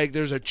base bag.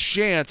 There's a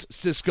chance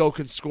Cisco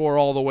can score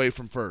all the way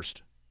from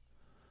first.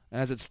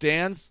 As it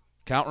stands,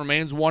 count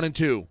remains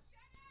 1-2.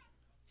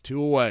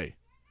 2 away.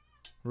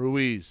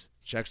 Ruiz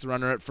checks the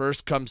runner at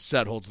first, comes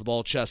set, holds the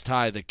ball chest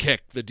high, the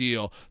kick, the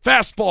deal.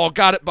 Fastball,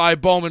 got it by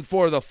Bowman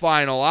for the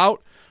final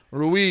out.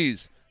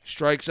 Ruiz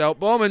strikes out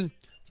Bowman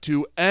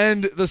to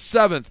end the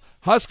 7th.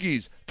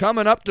 Huskies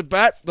coming up to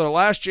bat for their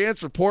last chance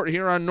for Port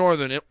Huron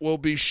Northern. It will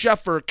be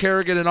Sheffer,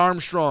 Kerrigan, and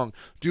Armstrong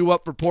due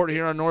up for Port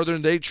Huron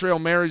Northern. They trail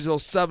Marysville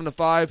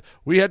 7-5.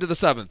 We head to the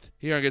 7th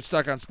here on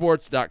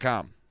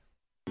GetStuckOnSports.com.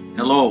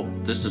 Hello,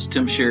 this is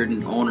Tim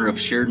Sheridan, owner of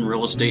Sheridan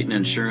Real Estate and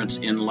Insurance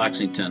in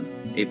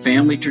Lexington, a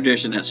family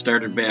tradition that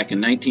started back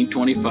in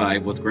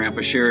 1925 with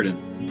Grandpa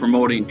Sheridan.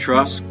 Promoting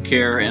trust,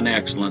 care, and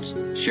excellence,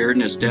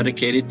 Sheridan is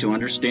dedicated to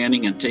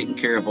understanding and taking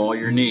care of all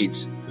your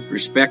needs.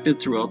 Respected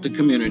throughout the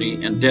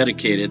community and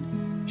dedicated,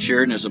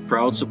 Sheridan is a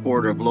proud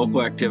supporter of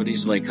local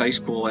activities like high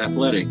school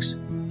athletics.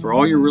 For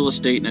all your real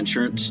estate and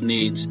insurance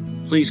needs,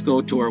 please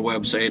go to our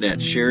website at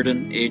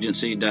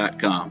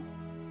SheridanAgency.com.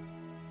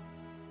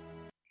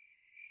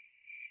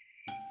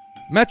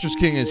 Mattress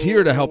King is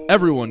here to help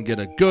everyone get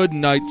a good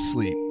night's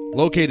sleep.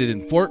 Located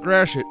in Fort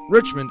Gratiot,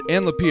 Richmond,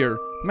 and Lapeer,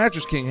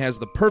 Mattress King has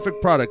the perfect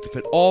product to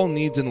fit all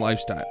needs and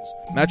lifestyles.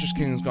 Mattress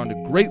King has gone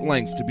to great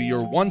lengths to be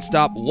your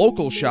one-stop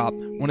local shop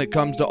when it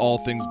comes to all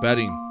things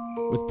bedding.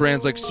 With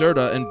brands like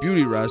Serta and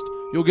Beauty Rest,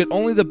 you'll get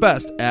only the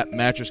best at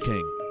Mattress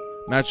King.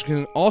 Mattress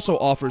King also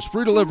offers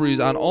free deliveries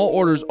on all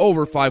orders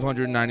over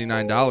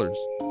 $599.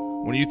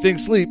 When you think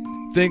sleep,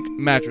 think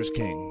Mattress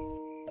King.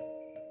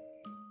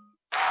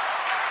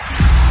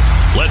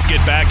 Let's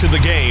get back to the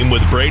game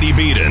with Brady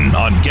Beaton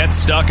on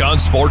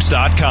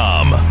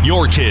GetStuckOnSports.com.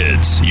 Your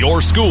kids,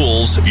 your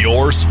schools,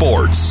 your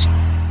sports.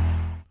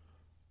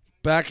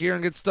 Back here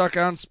on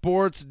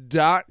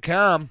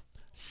GetStuckOnSports.com.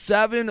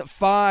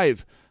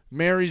 7-5.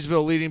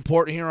 Marysville leading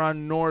Port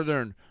Huron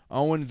Northern.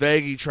 Owen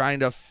Vagey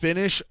trying to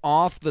finish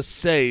off the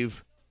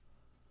save.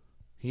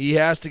 He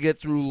has to get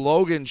through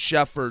Logan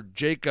Sheffer,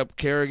 Jacob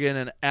Kerrigan,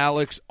 and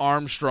Alex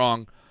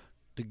Armstrong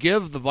to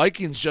give the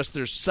Vikings just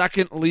their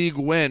second league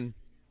win.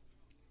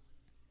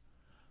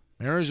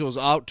 Marysville's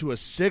out to a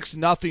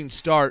 6-0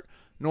 start.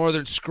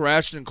 Northern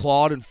scratched and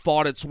clawed and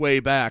fought its way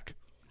back.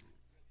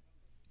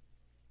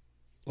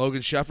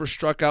 Logan Sheffer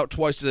struck out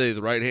twice today,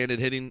 the right-handed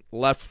hitting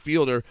left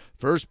fielder.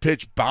 First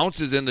pitch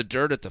bounces in the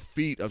dirt at the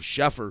feet of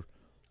Sheffer.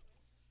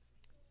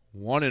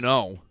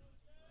 1-0.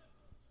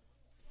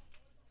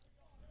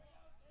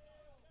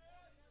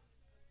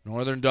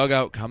 Northern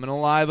dugout coming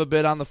alive a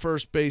bit on the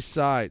first base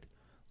side.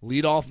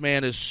 Leadoff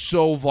man is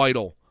so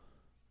vital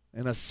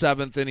in a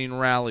 7th-inning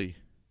rally,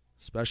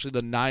 especially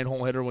the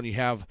 9-hole hitter when you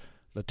have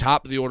the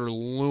top of the order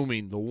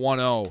looming, the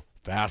 1-0.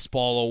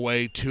 Fastball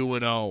away,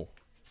 2-0.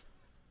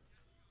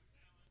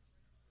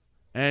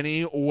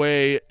 Any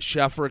way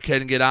Sheffer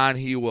can get on,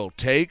 he will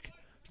take.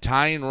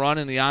 Tying run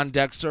in the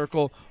on-deck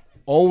circle.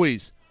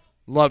 Always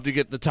love to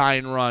get the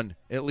tying run,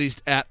 at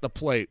least at the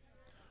plate.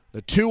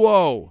 The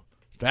 2-0.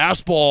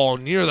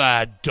 Fastball near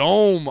the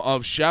dome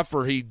of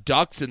Sheffer. He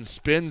ducks and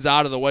spins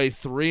out of the way,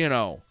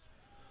 3-0.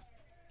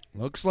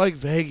 Looks like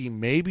Vagey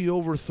may be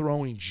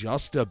overthrowing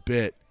just a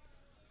bit.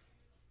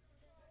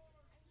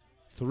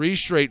 3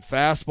 straight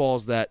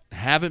fastballs that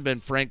haven't been,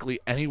 frankly,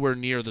 anywhere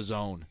near the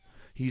zone.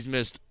 He's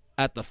missed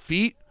at the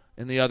feet,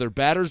 in the other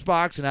batter's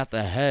box, and at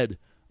the head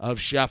of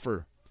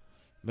Sheffer.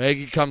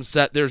 Vagey comes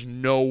set. There's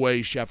no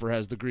way Sheffer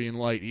has the green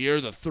light here.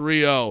 The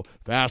 3-0.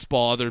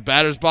 Fastball, other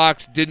batter's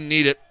box, didn't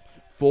need it.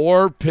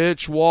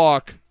 4-pitch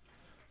walk.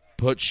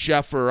 Put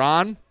Sheffer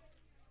on.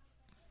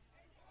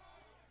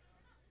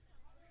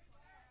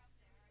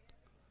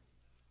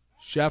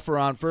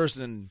 Sheffer on first,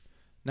 and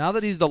now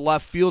that he's the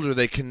left fielder,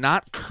 they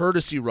cannot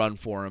courtesy run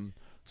for him.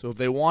 So if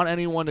they want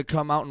anyone to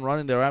come out and run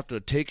in, they'll have to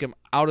take him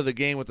out of the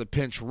game with a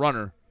pinch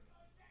runner.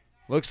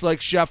 Looks like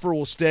Sheffer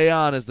will stay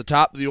on as the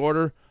top of the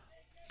order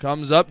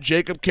comes up.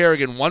 Jacob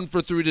Kerrigan, 1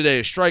 for 3 today.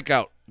 A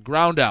strikeout,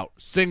 ground out,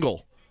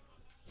 single,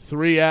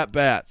 3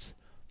 at-bats.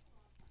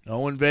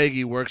 Owen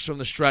Vagey works from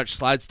the stretch.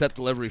 Slide step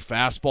delivery.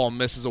 Fastball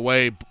misses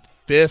away.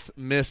 5th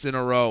miss in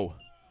a row.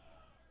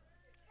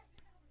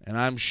 And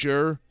I'm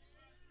sure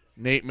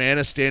Nate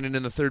Manis, standing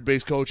in the third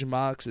base coaching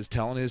box, is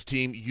telling his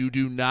team, you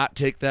do not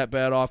take that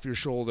bat off your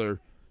shoulder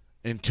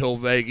until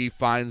Vagey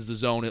finds the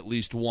zone at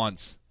least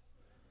once.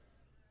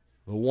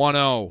 The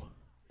 1-0.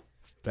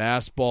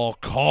 Fastball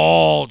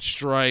called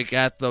strike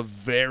at the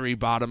very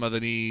bottom of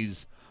the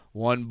knees.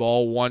 1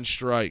 ball, 1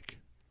 strike.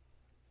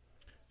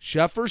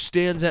 Sheffer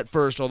stands at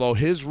first, although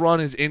his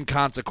run is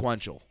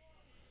inconsequential.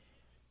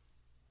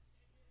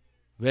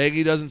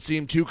 Vagey doesn't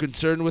seem too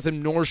concerned with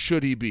him, nor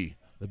should he be.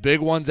 The big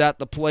one's at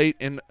the plate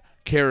in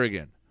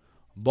Kerrigan.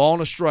 Ball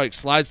and a strike,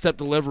 slide step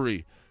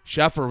delivery.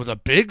 Sheffer with a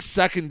big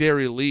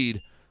secondary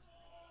lead.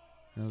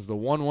 As the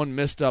 1-1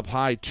 missed up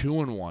high,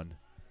 2-1.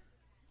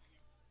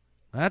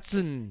 That's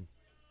an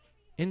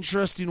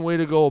interesting way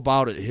to go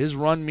about it. His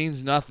run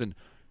means nothing.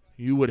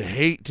 You would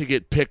hate to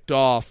get picked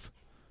off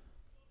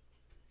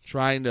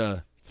trying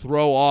to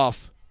throw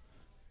off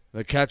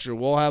the catcher.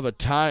 We'll have a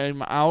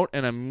timeout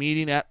and a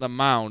meeting at the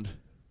mound.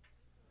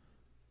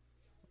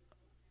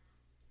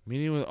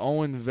 Meeting with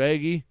Owen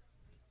Vagey.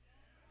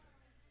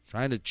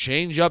 Trying to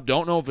change up.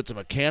 Don't know if it's a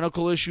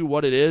mechanical issue,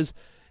 what it is.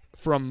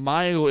 From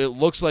my angle, it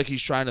looks like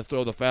he's trying to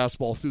throw the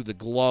fastball through the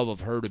glove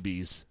of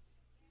Hurtubise.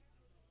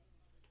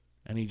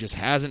 And he just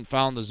hasn't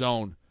found the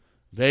zone.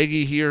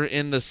 Vagey here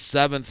in the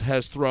 7th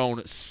has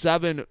thrown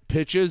 7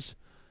 pitches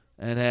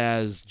and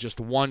has just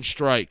 1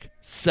 strike.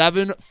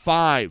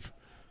 7-5.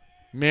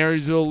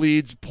 Marysville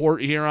leads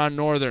Port Huron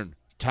Northern.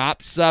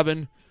 Top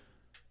 7.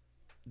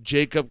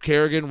 Jacob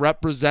Kerrigan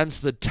represents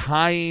the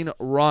tying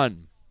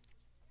run.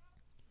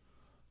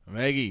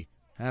 Vagey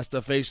has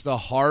to face the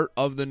heart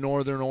of the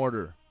Northern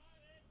Order.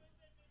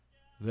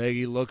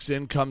 Vagey looks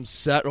in, comes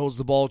set, holds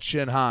the ball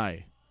chin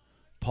high.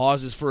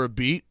 Pauses for a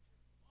beat.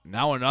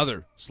 Now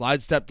another.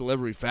 Slide step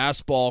delivery.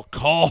 Fastball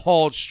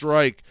called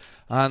strike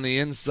on the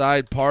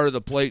inside part of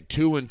the plate.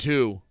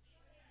 2-2.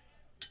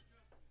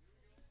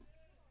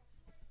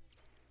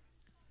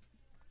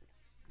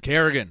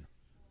 Kerrigan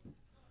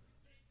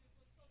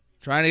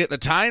trying to get the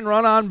tying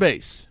run on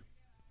base.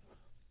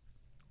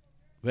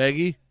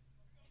 Vagey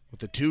with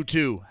the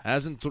 2-2.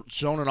 Hasn't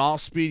shown an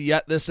off-speed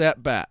yet this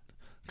at-bat.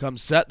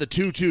 Comes set, the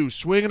 2-2.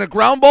 Swinging a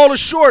ground ball to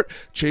short.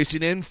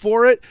 Chasing in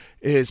for it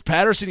is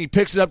Patterson. He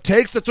picks it up,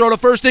 takes the throw to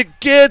first.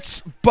 It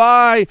gets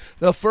by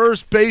the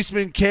first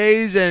baseman,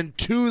 Kays, and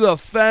to the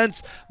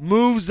fence.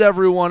 Moves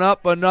everyone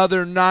up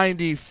another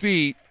 90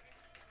 feet.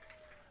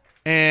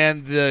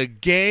 And the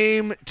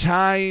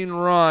game-tying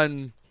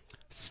run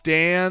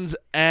stands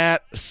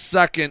at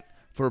second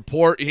for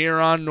Port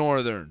Huron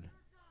Northern.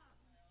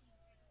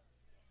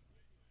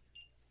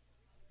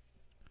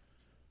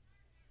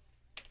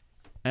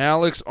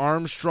 Alex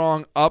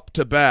Armstrong up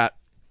to bat.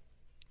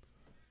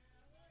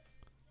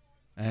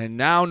 And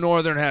now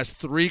Northern has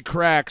 3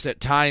 cracks at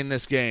tying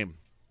this game.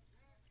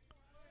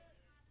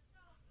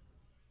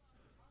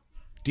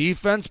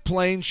 Defense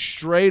playing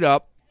straight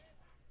up.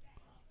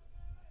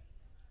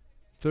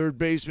 Third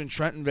baseman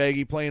Trenton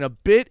Vagey playing a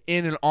bit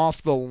in and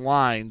off the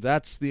line.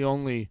 That's the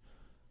only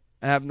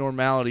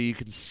abnormality you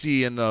can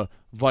see in the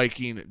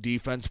Viking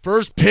defense.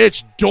 First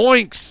pitch,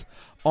 doinks.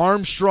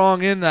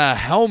 Armstrong in the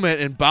helmet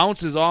and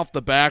bounces off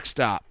the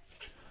backstop.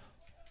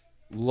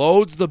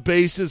 Loads the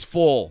bases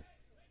full.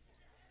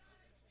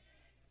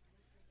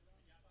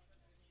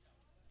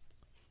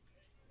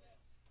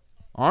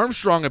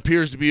 Armstrong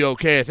appears to be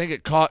okay. I think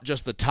it caught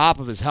just the top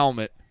of his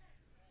helmet.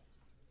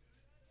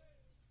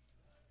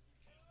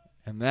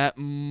 And that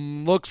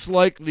looks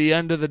like the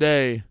end of the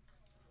day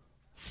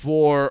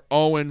for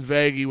Owen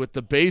Vagey with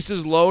the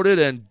bases loaded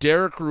and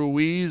Derek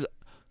Ruiz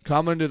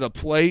coming to the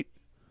plate.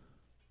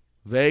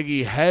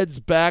 Vagey heads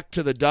back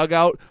to the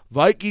dugout.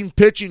 Viking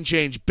pitching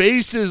change.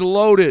 Bases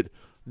loaded.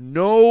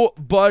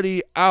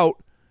 Nobody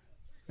out.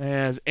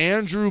 as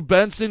Andrew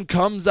Benson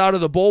comes out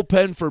of the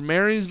bullpen for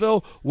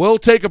Marysville. We'll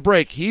take a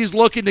break. He's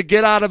looking to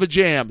get out of a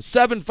jam.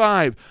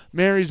 7-5.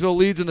 Marysville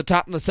leads in the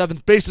top of the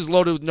seventh. Bases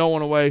loaded with no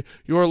one away.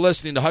 You're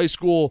listening to high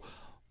school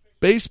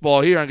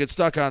baseball here on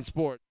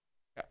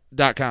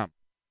GetStuckOnSport.com.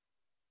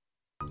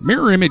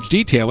 Mirror Image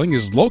Detailing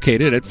is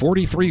located at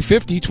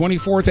 4350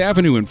 24th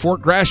Avenue in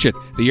Fort Gratiot,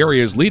 the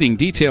area's leading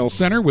detail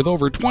center with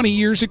over 20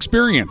 years'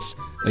 experience.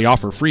 They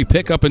offer free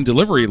pickup and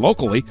delivery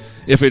locally.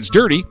 If it's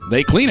dirty,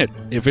 they clean it.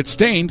 If it's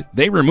stained,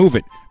 they remove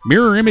it.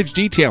 Mirror Image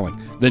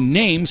Detailing. The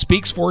name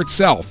speaks for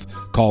itself.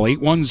 Call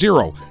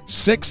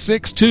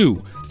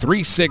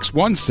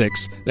 810-662-3616.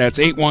 That's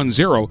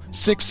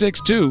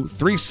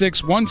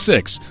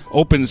 810-662-3616.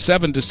 Open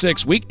 7 to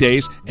 6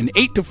 weekdays and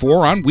 8 to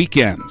 4 on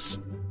weekends.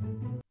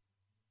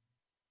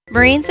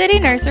 Marine City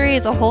Nursery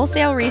is a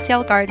wholesale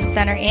retail garden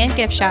center and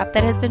gift shop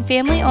that has been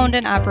family owned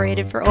and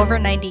operated for over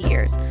 90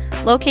 years.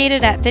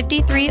 Located at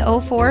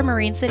 5304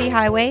 Marine City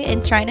Highway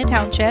in China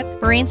Township,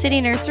 Marine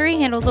City Nursery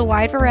handles a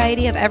wide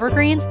variety of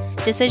evergreens,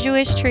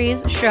 deciduous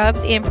trees,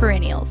 shrubs, and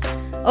perennials.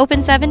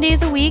 Open 7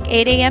 days a week,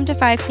 8 a.m. to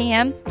 5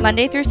 p.m.,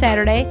 Monday through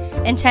Saturday,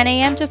 and 10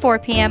 a.m. to 4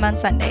 p.m. on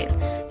Sundays.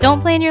 Don't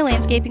plan your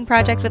landscaping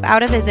project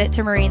without a visit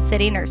to Marine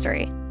City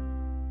Nursery.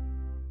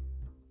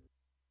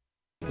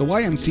 The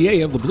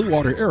YMCA of the Blue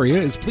Water area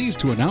is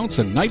pleased to announce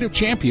a Night of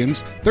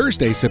Champions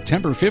Thursday,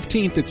 September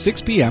 15th at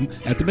 6 p.m.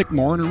 at the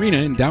McMorran Arena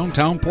in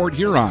downtown Port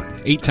Huron.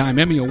 8-time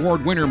Emmy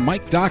Award winner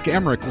Mike Doc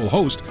Emmerich will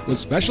host with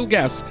special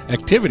guests,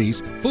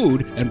 activities,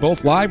 food, and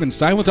both live and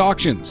silent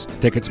auctions.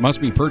 Tickets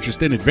must be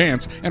purchased in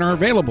advance and are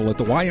available at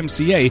the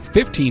YMCA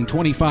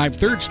 1525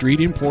 3rd Street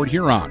in Port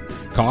Huron.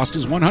 Cost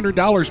is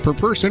 $100 per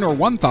person or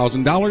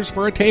 $1,000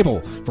 for a table.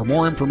 For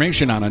more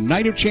information on a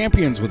Night of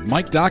Champions with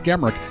Mike Doc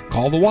Emmerich,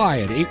 call the Y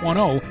at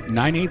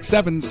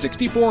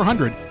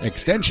 810-987-6400,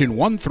 extension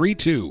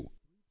 132.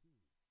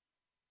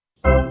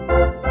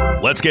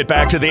 Let's get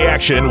back to the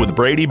action with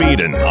Brady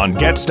Beaton on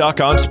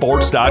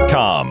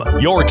GetStuckOnSports.com.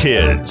 Your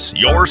kids,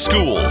 your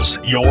schools,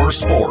 your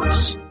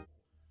sports.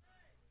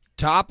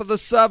 Top of the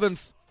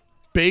seventh.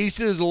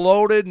 Bases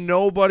loaded,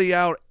 nobody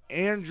out.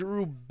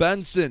 Andrew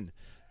Benson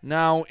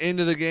now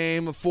into the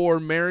game for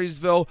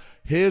Marysville.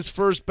 His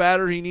first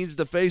batter he needs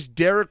to face,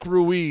 Derek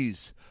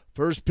Ruiz.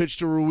 First pitch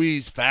to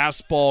Ruiz,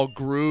 fastball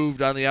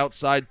grooved on the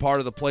outside part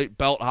of the plate,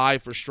 belt high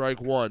for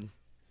strike one.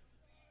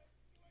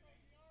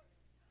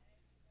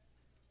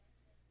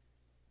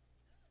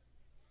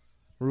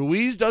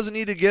 Ruiz doesn't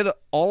need to get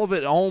all of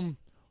it home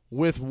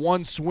with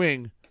one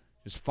swing.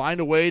 Just find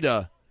a way to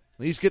at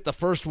least get the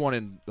first one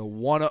in. The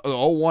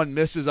 0-1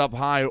 misses up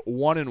high,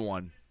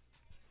 1-1.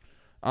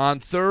 On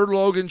third,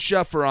 Logan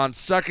Sheffer. On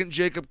second,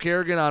 Jacob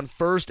Kerrigan. On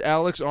first,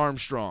 Alex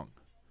Armstrong.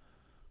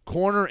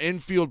 Corner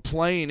infield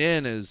playing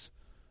in as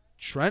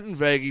Trenton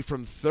Vagey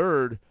from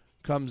third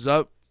comes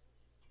up,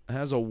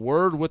 has a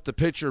word with the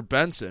pitcher,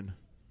 Benson.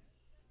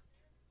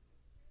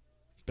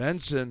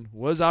 Benson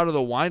was out of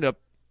the windup.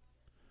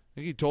 I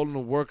think he told him to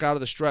work out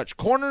of the stretch.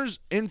 Corners,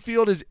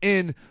 infield is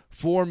in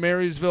for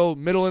Marysville.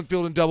 Middle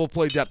infield and double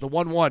play depth. The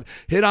 1-1.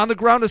 Hit on the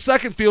ground to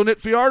second field. Nick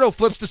Fiardo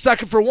flips to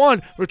second for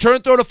one.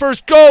 Return throw to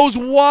first. Goes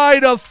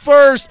wide of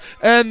first.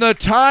 And the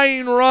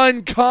tying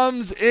run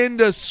comes in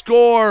to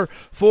score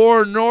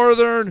for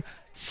Northern.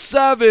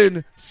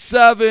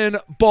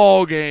 7-7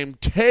 ball game.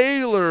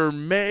 Taylor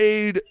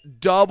made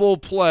double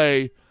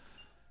play.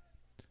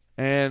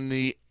 And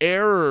the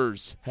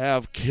errors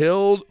have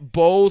killed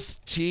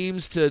both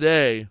teams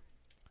today.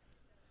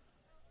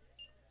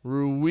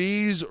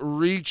 Ruiz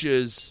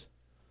reaches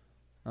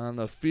on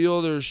the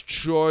fielder's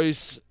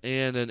choice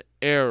and an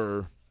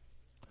error.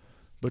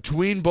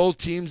 Between both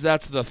teams,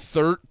 that's the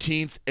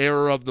 13th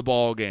error of the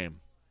ball game.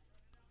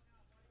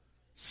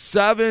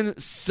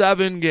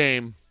 7-7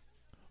 game.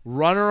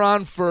 Runner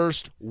on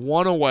first,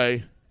 one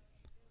away.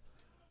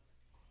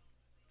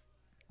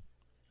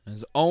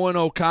 As Owen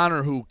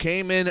O'Connor, who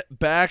came in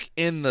back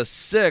in the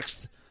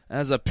sixth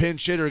as a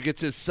pinch hitter,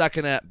 gets his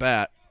second at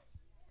bat.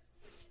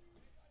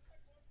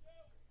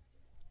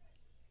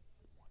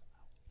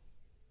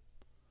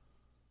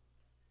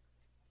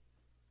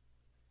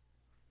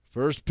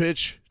 First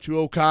pitch to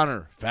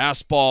O'Connor.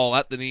 Fastball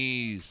at the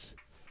knees.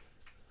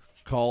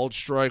 Called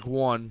strike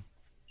one.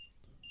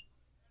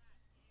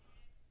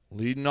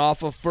 Leading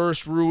off of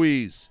first,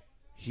 Ruiz.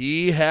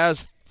 He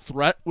has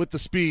threat with the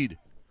speed.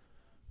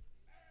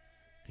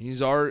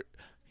 Was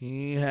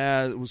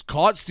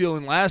caught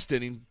stealing last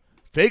inning.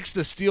 Fakes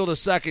the steal to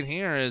second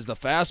here as the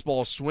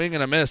fastball swing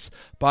and a miss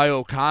by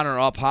O'Connor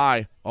up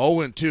high.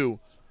 0-2.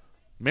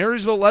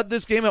 Marysville led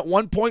this game at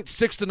 1 point,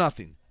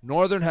 6-0.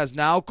 Northern has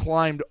now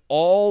climbed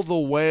all the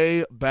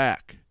way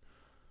back.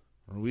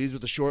 Ruiz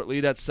with a short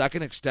lead at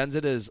second, extends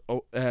it as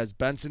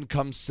Benson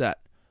comes set.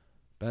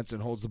 Benson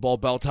holds the ball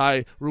belt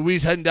high.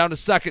 Ruiz heading down to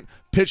second.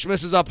 Pitch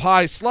misses up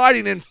high,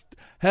 sliding in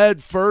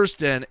head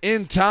first, and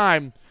in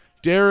time,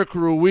 Derek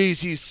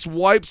Ruiz, he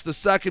swipes the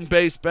second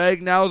base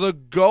bag. Now the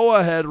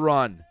go-ahead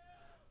run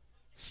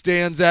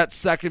stands at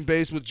second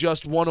base with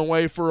just one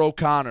away for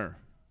O'Connor.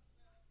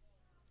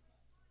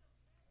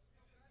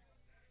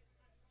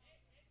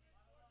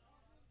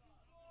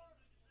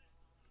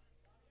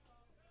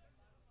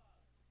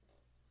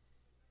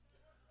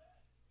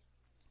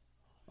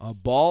 A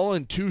ball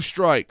and 2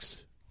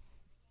 strikes.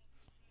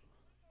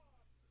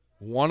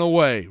 1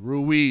 away.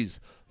 Ruiz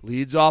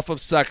leads off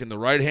of second. The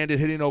right-handed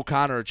hitting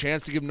O'Connor. A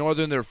chance to give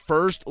Northern their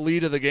first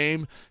lead of the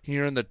game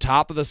here in the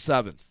top of the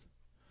 7th.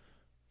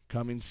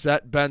 Coming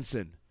set,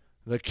 Benson.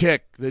 The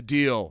kick, the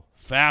deal.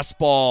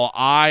 Fastball,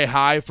 eye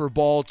high for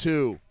ball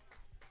 2.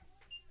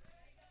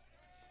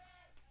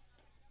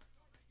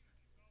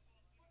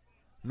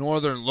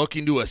 Northern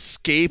looking to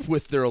escape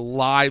with their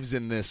lives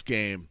in this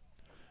game.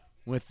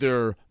 With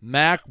their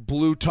MAC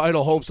Blue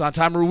title hopes on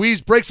time.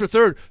 Ruiz breaks for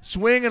third.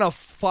 Swing and a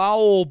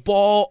foul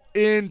ball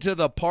into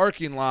the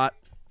parking lot.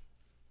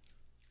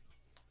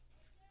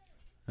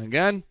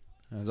 Again,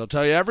 as I'll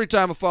tell you every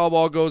time a foul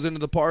ball goes into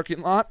the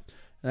parking lot,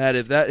 that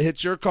if that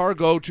hits your car,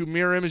 go to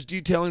Mirror Image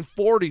Detailing,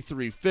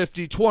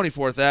 4350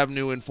 24th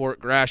Avenue in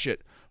Fort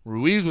Gratiot.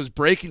 Ruiz was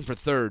breaking for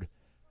third.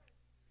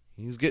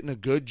 He's getting a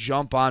good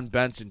jump on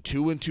Benson.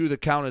 2-2 the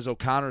count as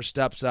O'Connor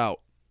steps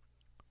out.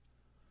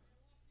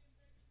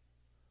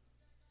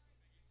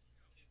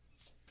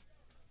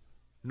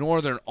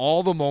 Northern,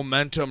 all the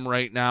momentum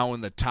right now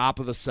in the top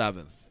of the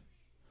 7th.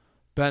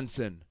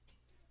 Benson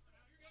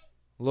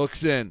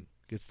looks in.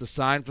 Gets the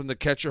sign from the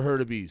catcher,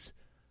 Hurtubise.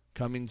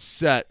 Coming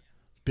set.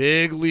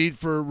 Big lead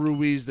for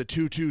Ruiz. The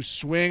 2-2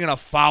 swing and a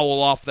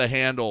foul off the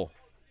handle.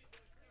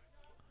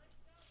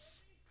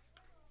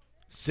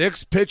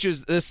 6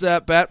 pitches this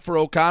at bat for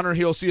O'Connor.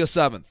 He'll see a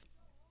 7th.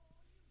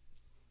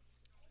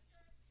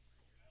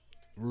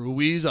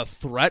 Ruiz a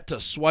threat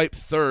to swipe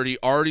third. He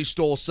already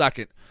stole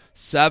second.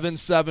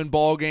 7-7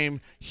 ball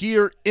game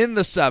here in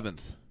the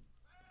 7th.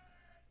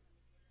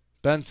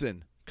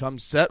 Benson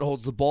comes set,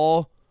 holds the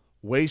ball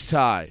waist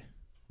high.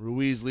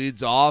 Ruiz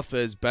leads off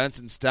as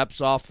Benson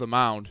steps off the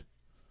mound.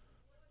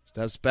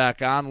 Steps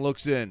back on,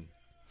 looks in.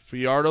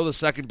 Fiardo, the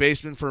second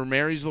baseman for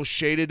Marysville,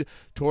 shaded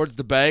towards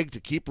the bag to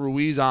keep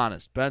Ruiz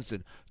honest.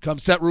 Benson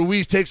comes set.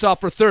 Ruiz takes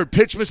off for third.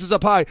 Pitch misses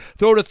up high.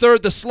 Throw to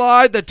third. The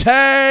slide. The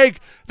tag.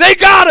 They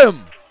got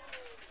him!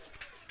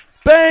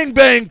 Bang,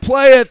 bang,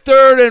 play at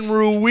third, and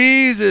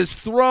Ruiz is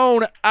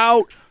thrown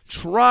out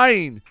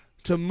trying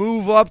to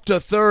move up to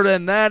third,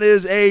 and that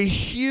is a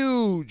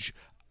huge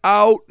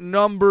out,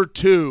 number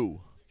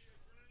 2.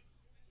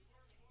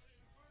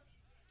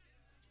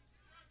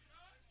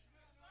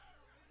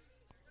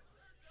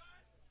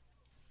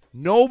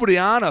 Nobody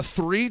on, a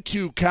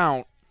 3-2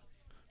 count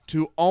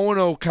to Owen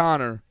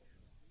O'Connor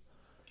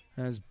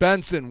as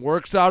Benson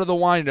works out of the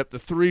windup, the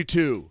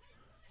 3-2.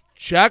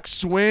 Check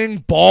swing,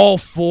 ball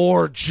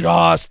 4,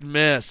 just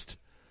missed.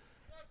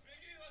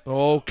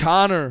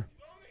 O'Connor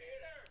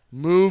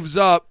moves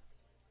up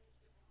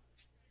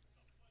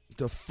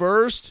to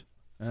first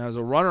and has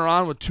a runner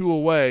on with 2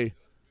 away.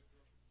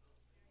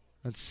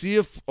 Let's see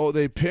if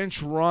they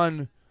pinch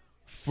run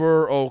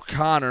for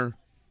O'Connor.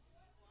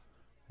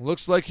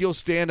 Looks like he'll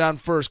stand on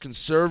first.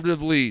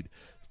 Conservative lead.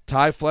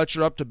 Ty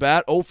Fletcher up to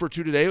bat, 0 for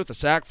 2 today with a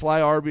sac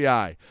fly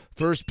RBI.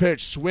 First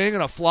pitch, swing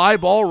and a fly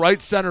ball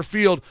right center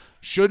field.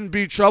 Shouldn't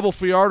be trouble.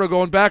 Fiardo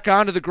going back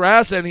onto the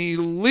grass, and he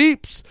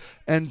leaps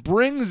and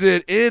brings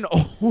it in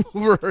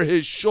over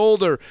his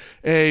shoulder.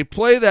 A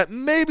play that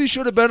maybe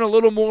should have been a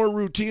little more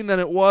routine than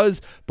it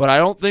was, but I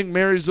don't think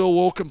Marysville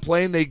will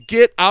complain. They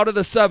get out of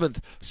the 7th,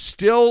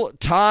 still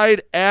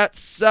tied at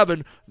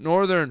 7.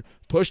 Northern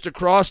pushed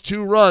across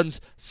 2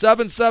 runs,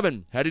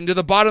 7-7, heading to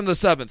the bottom of the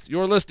 7th.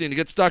 You're listening to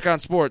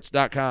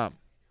GetStuckOnSports.com.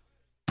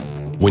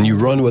 When you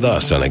run with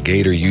us on a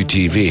Gator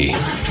UTV,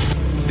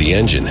 the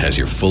engine has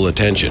your full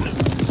attention.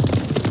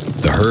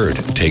 The herd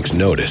takes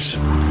notice.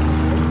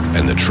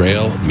 And the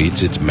trail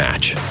meets its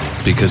match.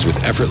 Because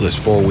with effortless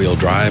 4-wheel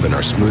drive and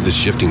our smoothest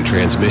shifting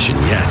transmission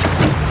yet,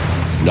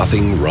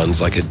 nothing runs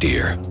like a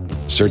deer.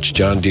 Search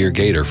John Deere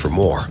Gator for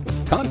more.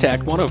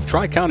 Contact one of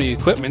Tri-County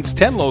Equipment's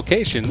 10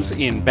 locations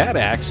in Bad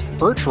Axe,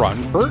 Birch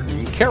Run,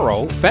 Burton,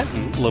 Caro,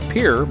 Fenton,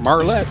 Lapeer,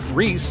 Marlette,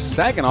 Reese,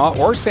 Saginaw,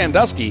 or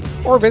Sandusky,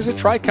 or visit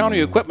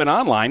Tri-County Equipment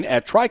online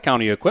at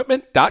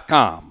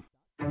tricountyequipment.com.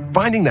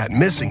 Finding that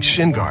missing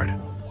shin guard,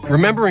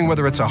 remembering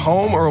whether it's a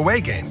home or away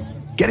game,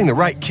 getting the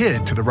right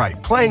kid to the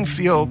right playing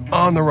field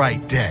on the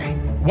right day.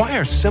 Why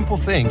are simple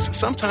things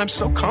sometimes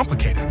so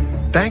complicated?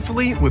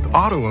 Thankfully, with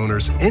auto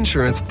owners,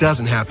 insurance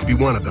doesn't have to be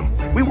one of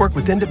them. We work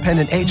with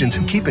independent agents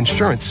who keep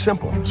insurance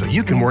simple so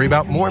you can worry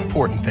about more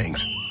important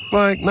things,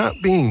 like not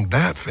being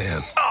that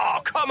fan. Oh,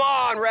 come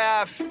on,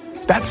 ref!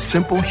 That's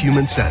simple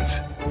human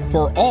sense.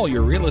 For all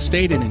your real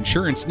estate and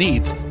insurance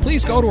needs,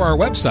 please go to our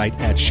website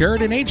at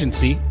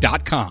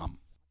SheridanAgency.com.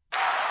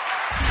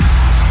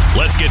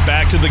 Let's get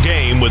back to the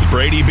game with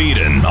Brady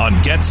Beaton on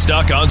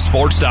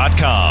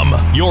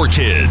GetStuckOnSports.com. Your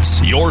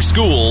kids, your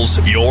schools,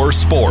 your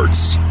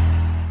sports.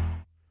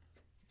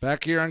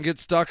 Back here on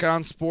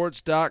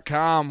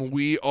GetStuckOnSports.com,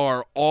 we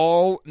are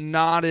all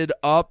knotted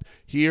up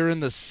here in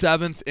the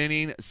 7th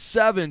inning.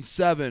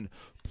 7-7.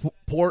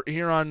 Port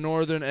Huron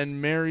Northern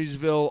and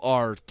Marysville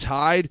are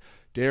tied.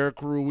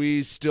 Derek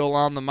Ruiz still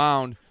on the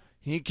mound.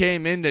 He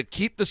came in to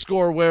keep the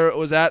score where it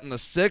was at in the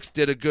 6th,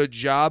 did a good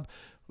job.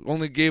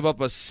 Only gave up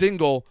a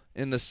single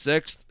in the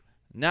 6th.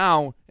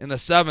 Now, in the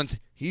 7th,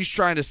 He's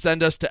trying to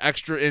send us to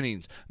extra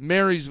innings.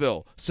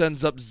 Marysville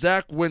sends up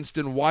Zach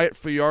Winston, Wyatt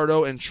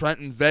Fiardo, and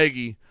Trenton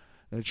Veggie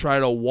and try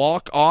to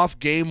walk off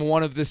game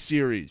one of this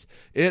series.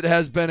 It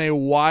has been a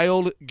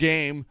wild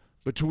game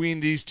between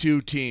these two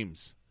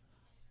teams.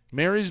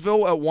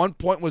 Marysville at one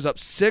point was up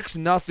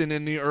 6-0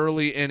 in the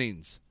early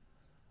innings.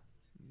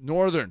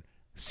 Northern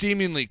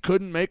seemingly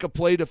couldn't make a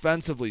play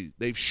defensively.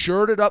 They've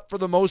shored it up for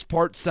the most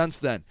part since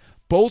then.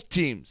 Both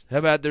teams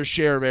have had their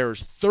share of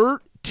errors.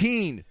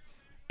 13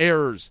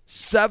 errors,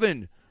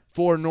 7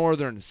 for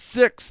Northern,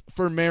 6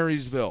 for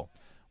Marysville.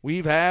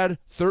 We've had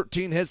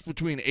 13 hits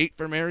between 8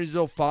 for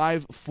Marysville,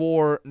 5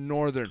 for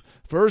Northern.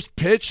 First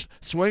pitch,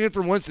 swinging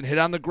from Winston, hit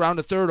on the ground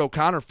to third.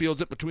 O'Connor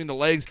fields it between the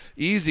legs.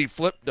 Easy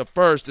flip to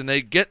first, and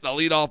they get the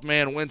leadoff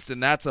man,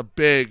 Winston. That's a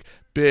big,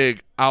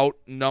 big out,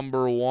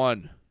 number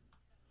one.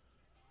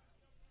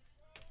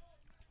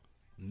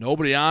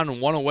 Nobody on and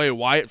one away.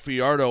 Wyatt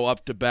Fiardo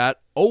up to bat.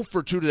 0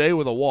 for 2 today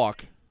with a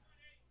walk.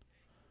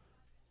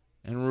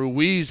 And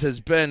Ruiz has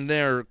been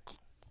their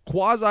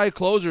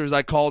quasi-closer, as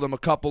I called him a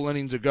couple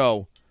innings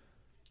ago.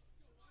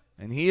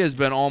 And he has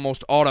been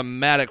almost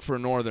automatic for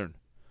Northern.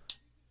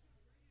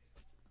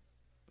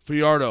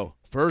 Fiardo,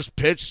 first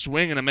pitch,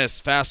 swing and a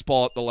miss.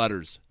 Fastball at the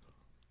letters.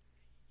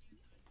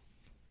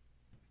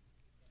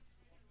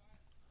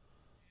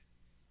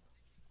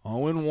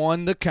 Oh,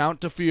 0-1 the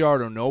count to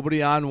Fiardo.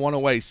 Nobody on, one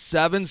away.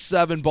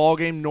 7-7 ball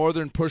game.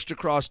 Northern pushed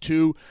across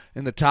 2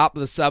 in the top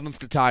of the 7th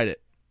to tie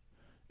it.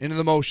 Into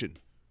the motion.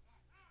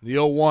 The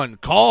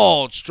 0-1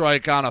 called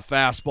strike on a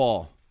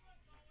fastball.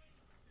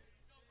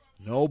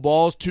 No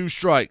balls, 2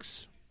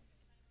 strikes.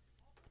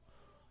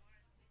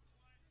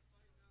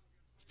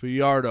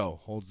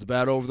 Fiardo holds the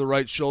bat over the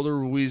right shoulder.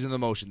 Ruiz in the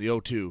motion. The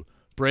 0-2.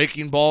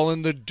 Breaking ball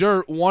in the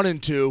dirt.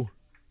 1-2.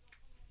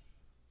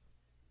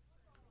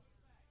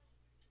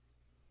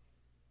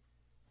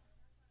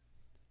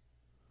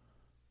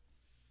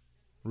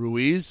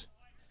 Ruiz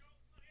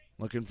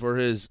looking for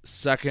his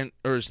third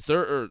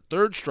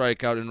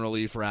strikeout in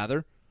relief,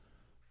 rather.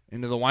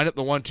 Into the windup,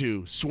 the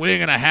 1-2.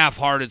 Swing and a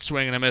half-hearted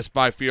swing and a miss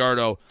by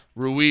Fiardo.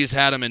 Ruiz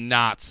had him in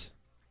knots.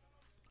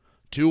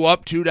 2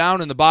 up, 2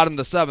 down in the bottom of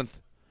the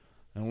 7th.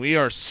 And we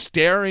are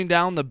staring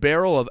down the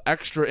barrel of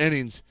extra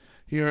innings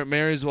here at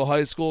Marysville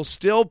High School.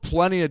 Still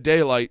plenty of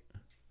daylight.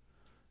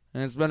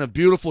 And it's been a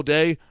beautiful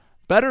day.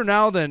 Better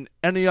now than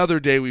any other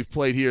day we've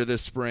played here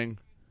this spring.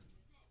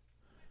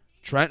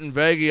 Trenton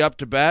Veggie up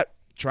to bat,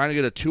 trying to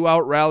get a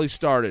 2-out rally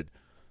started.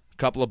 A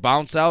couple of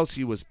bounce outs.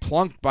 He was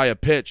plunked by a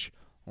pitch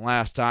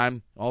last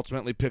time.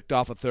 Ultimately picked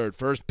off a third.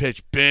 First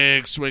pitch,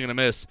 big swing and a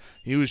miss.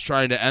 He was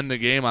trying to end the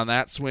game on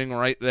that swing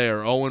right there.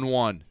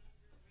 0-1.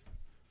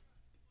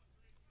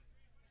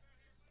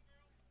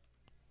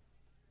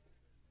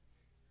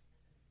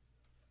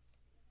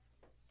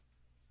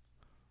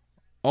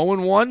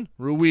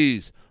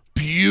 Ruiz.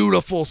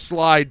 Beautiful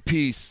slide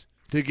piece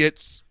to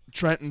get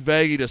Trenton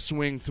Veggie to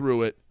swing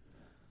through it.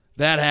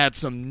 That had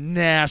some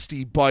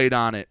nasty bite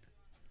on it.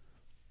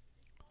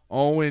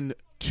 0-2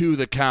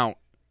 the count.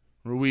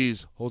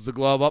 Ruiz holds the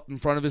glove up in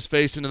front of his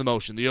face into the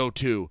motion. The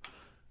 0-2.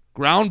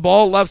 Ground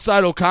ball left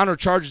side. O'Connor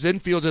charges in,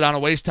 fields it on a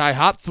waist-high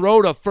hop.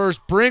 Throw to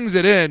first, brings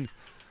it in.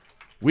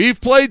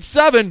 We've played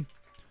 7.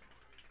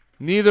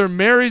 Neither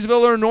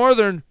Marysville or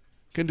Northern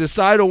can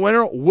decide a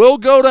winner. We'll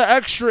go to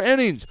extra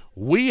innings.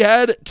 We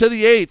head to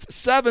the 8th.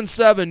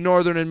 7-7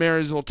 Northern and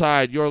Marysville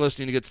tied. You're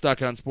listening to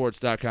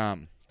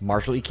GetStuckOnSports.com.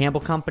 Marshall E.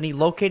 Campbell Company,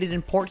 located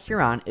in Port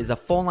Huron, is a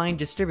full-line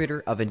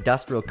distributor of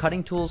industrial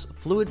cutting tools,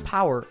 fluid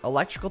power,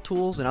 electrical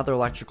tools, and other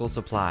electrical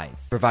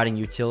supplies, providing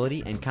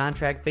utility and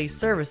contract-based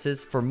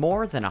services for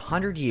more than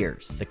 100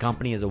 years. The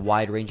company has a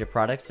wide range of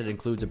products that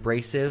includes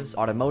abrasives,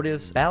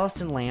 automotives,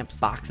 ballast and lamps,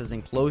 boxes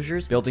and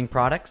closures, building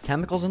products,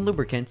 chemicals and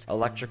lubricants,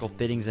 electrical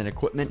fittings and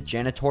equipment,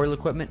 janitorial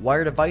equipment,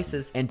 wire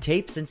devices, and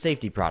tapes and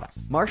safety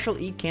products. Marshall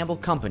E. Campbell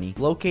Company,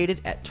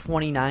 located at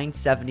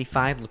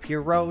 2975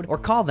 Lapeer Road, or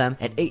call them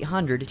at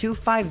 800-250-7520.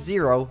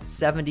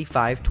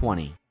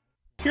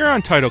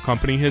 Huron Title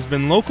Company has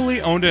been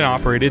locally owned and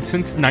operated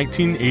since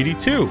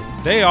 1982.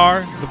 They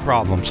are the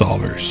problem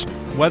solvers.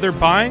 Whether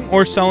buying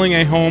or selling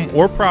a home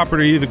or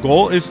property, the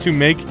goal is to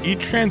make each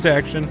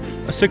transaction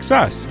a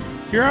success.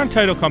 Huron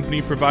Title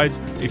Company provides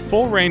a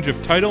full range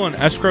of title and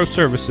escrow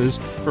services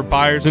for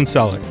buyers and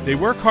sellers. They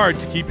work hard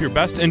to keep your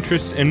best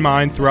interests in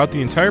mind throughout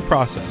the entire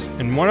process,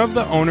 and one of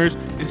the owners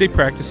is a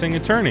practicing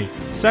attorney,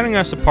 setting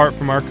us apart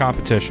from our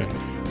competition.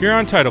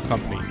 Huron Title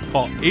Company.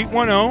 Call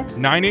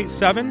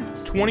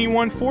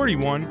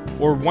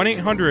 810-987-2141 or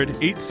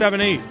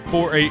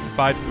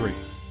 1-800-878-4853.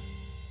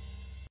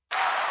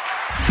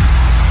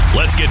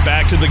 Let's get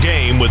back to the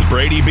game with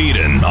Brady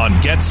Beaton on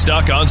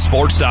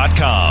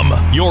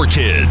GetStuckOnSports.com. Your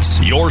kids,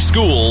 your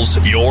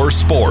schools, your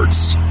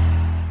sports.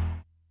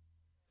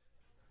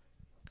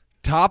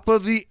 Top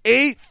of the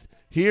 8th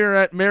here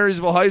at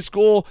Marysville High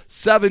School.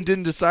 7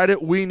 didn't decide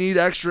it. We need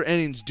extra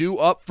innings. Due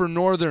up for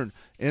Northern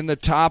in the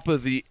top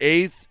of the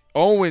 8th.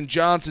 Owen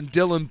Johnson,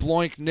 Dylan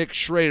Bloink, Nick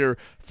Schrader.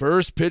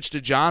 First pitch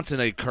to Johnson,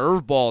 a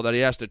curveball that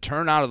he has to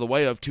turn out of the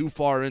way of too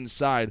far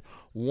inside.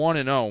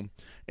 1-0.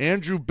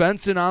 Andrew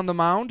Benson on the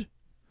mound.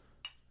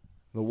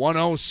 The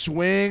 1-0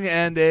 swing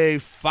and a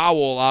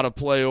foul out of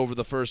play over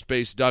the first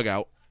base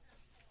dugout.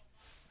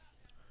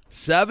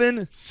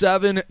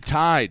 7-7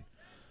 tied.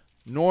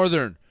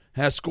 Northern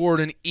has scored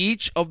in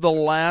each of the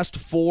last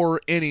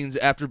 4 innings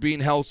after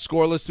being held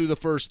scoreless through the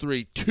first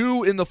 3.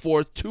 2 in the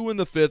 4th, 2 in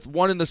the 5th,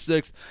 1 in the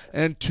 6th,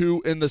 and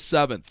 2 in the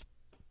 7th.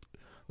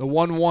 The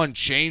 1-1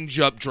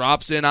 changeup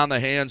drops in on the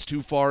hands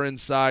too far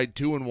inside,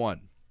 2-1.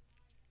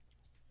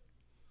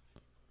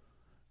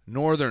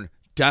 Northern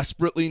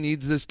desperately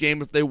needs this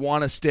game if they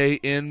want to stay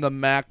in the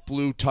MAC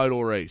Blue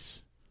title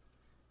race.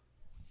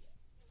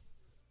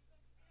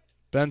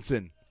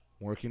 Benson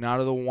working out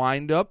of the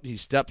windup. He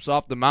steps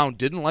off the mound.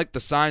 Didn't like the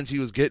signs he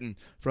was getting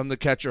from the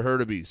catcher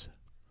Hurtubise.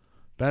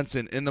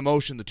 Benson in the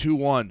motion, the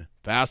 2-1.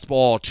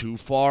 Fastball too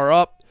far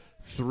up,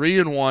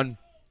 3-1.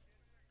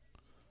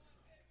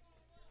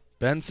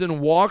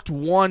 Benson walked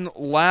 1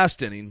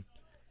 last inning.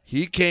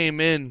 He came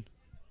in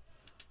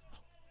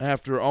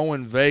after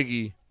Owen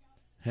Vagey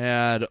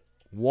had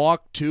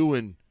walked 2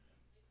 and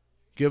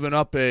given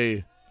up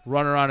a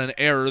runner on an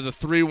error. The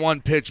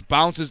 3-1 pitch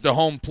bounces to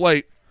home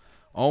plate.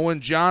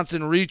 Owen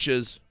Johnson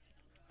reaches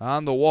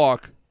on the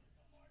walk.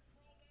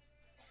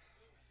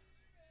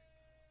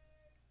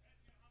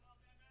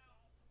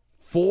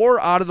 Four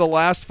out of the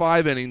last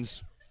 5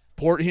 innings,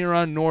 Port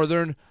Huron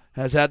Northern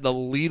has had the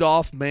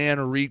leadoff man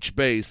reach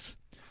base.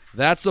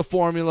 That's the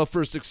formula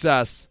for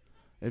success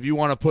if you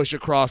want to push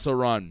across a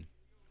run.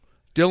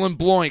 Dylan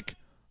Bloink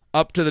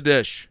up to the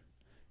dish.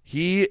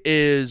 He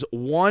is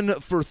 1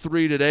 for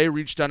 3 today,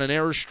 reached on an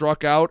error,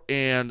 struck out,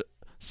 and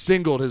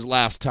singled his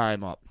last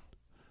time up.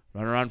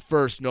 Runner on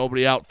first,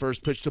 nobody out.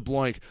 First pitch to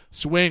Bloink.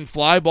 Swing,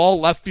 fly ball,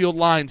 left field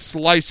line,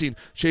 slicing,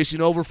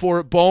 chasing over for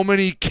it. Bowman,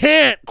 he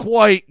can't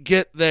quite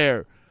get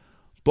there.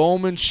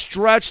 Bowman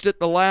stretched at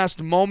the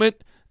last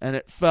moment, and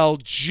it fell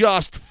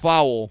just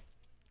foul.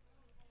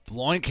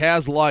 Bloink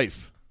has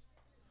life.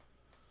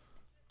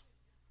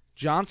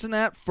 Johnson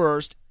at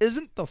first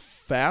isn't the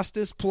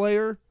fastest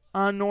player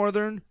on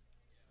Northern,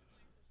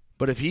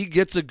 but if he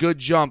gets a good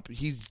jump,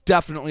 he's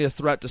definitely a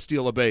threat to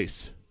steal a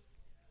base.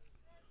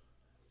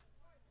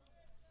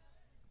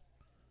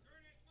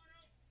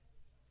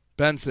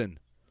 Benson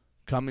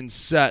coming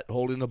set,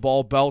 holding the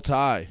ball belt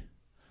high.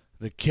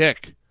 The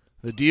kick,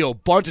 the deal,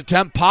 bunt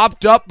attempt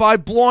popped up by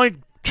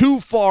Bloink, too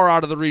far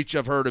out of the reach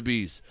of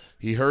Hurtubise.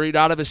 He hurried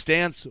out of his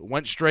stance,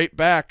 went straight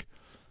back.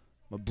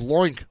 But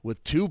Bloink,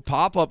 with 2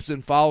 pop-ups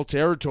in foul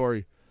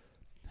territory,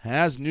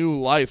 has new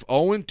life.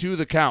 0-2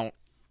 the count.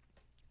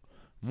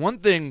 One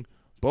thing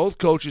both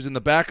coaches in the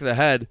back of the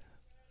head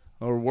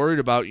are worried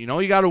about,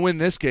 you got to win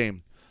this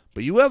game.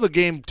 But you have a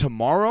game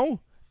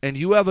tomorrow, and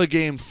you have a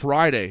game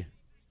Friday.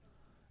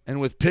 And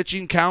with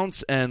pitching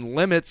counts and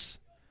limits,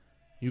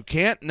 you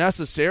can't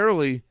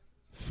necessarily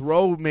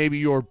throw maybe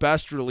your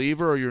best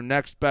reliever or your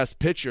next best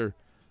pitcher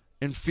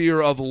in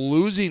fear of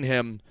losing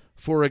him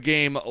for a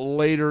game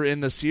later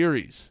in the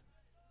series.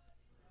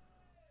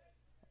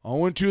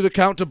 0-2 the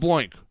count to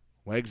Bloink.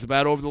 Wags the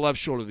bat over the left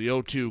shoulder. The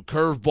 0-2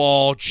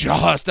 curveball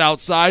just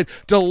outside.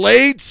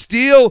 Delayed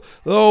steal,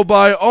 though,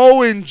 by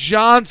Owen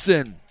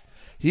Johnson.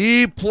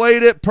 He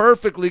played it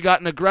perfectly,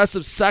 got an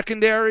aggressive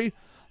secondary.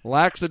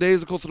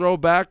 Lackadaisical throw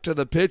back to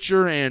the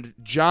pitcher, and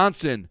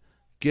Johnson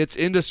gets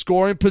into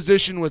scoring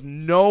position with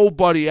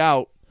nobody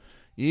out,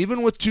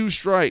 even with 2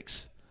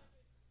 strikes.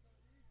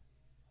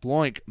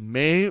 Bloink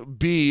may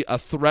be a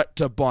threat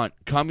to bunt.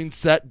 Coming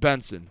set,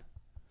 Benson.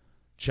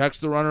 Checks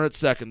the runner at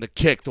second. The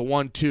kick, the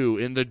 1-2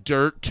 in the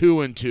dirt,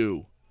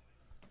 2-2.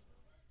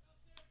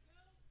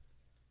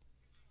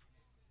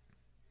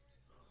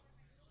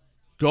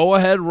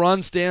 Go-ahead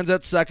run stands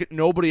at second.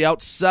 Nobody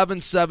out.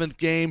 7-7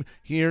 game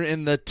here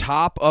in the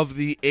top of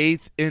the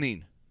 8th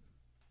inning.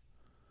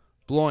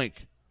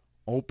 Bloink,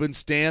 open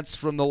stance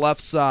from the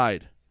left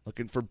side.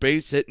 Looking for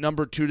base hit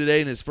number 2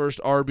 today in his first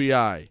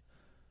RBI.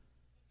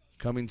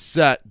 Coming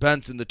set,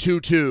 Benson, the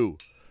 2-2.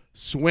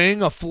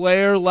 Swing, a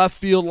flare, left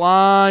field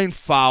line,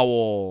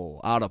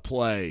 foul, out of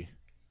play.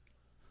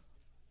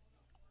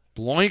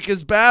 Bloink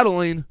is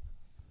battling.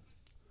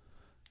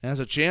 Has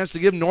a chance to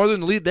give Northern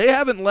the lead. They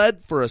haven't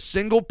led for a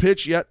single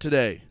pitch yet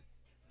today.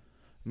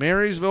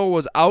 Marysville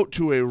was out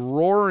to a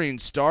roaring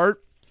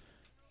start.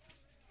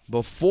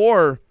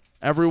 Before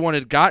everyone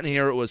had gotten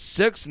here, it was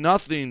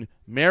 6-0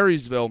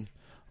 Marysville.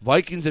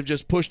 Vikings have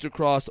just pushed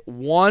across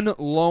 1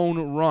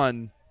 lone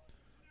run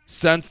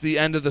since the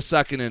end of the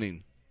 2nd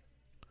inning.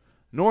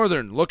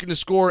 Northern looking to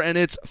score, and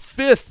it's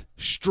 5th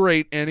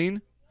straight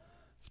inning.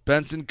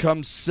 Benson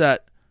comes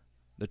set.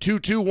 The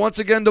 2-2 once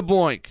again to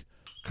Bloink.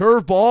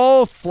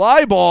 Curveball,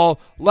 fly ball,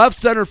 left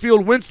center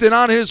field. Winston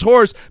on his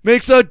horse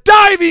makes a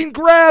diving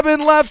grab in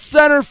left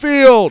center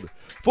field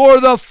for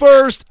the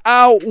first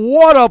out.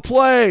 What a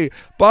play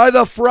by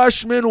the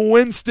freshman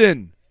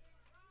Winston.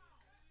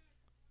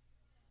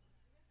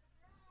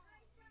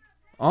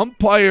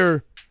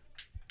 Umpire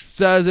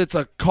says it's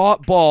a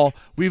caught ball.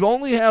 We've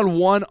only had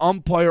 1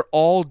 umpire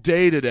all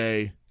day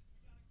today,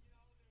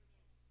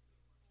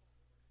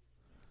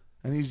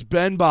 and he's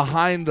been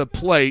behind the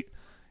plate.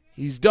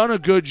 He's done a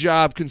good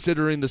job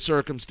considering the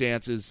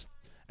circumstances,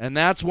 and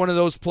that's one of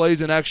those plays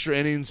in extra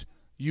innings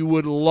you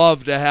would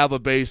love to have a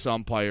base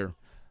umpire.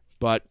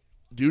 But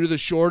due to the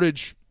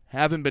shortage,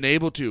 haven't been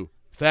able to. In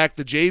fact,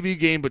 the JV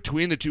game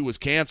between the two was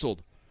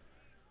canceled.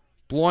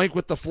 Bloink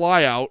with the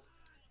fly out.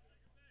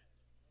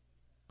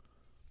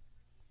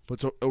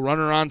 Puts a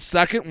runner on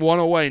second, one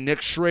away.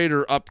 Nick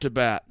Schrader up to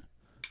bat.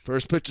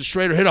 First pitch to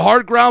Schrader, hit a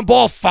hard ground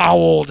ball,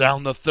 foul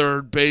down the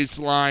third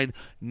baseline,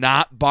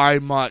 not by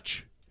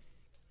much.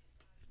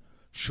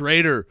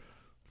 Schrader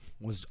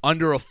was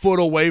under a foot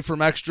away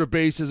from extra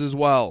bases as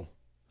well.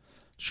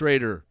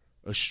 Schrader,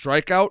 a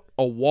strikeout,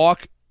 a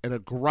walk, and a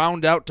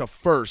ground out to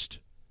first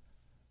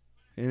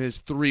in his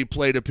 3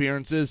 plate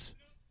appearances.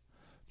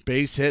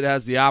 Base hit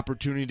has the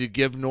opportunity to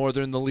give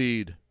Northern the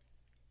lead.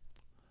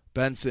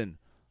 Benson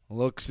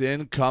looks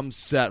in, comes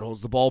set,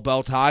 holds the ball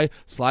belt high,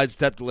 slide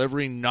step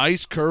delivery,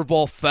 nice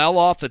curveball, fell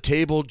off the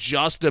table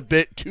just a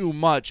bit too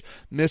much,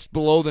 missed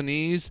below the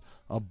knees,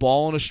 a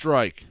ball and a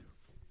strike.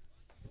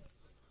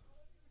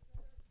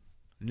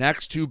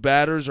 Next 2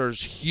 batters are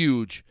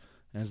huge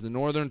as the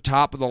Northern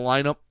top of the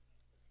lineup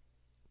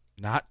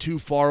not too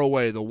far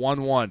away. The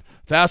 1-1.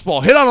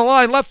 Fastball hit on the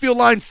line, left field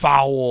line,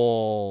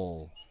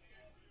 foul.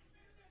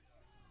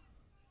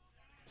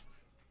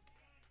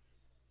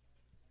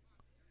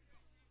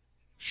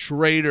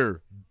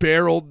 Schrader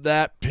barreled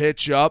that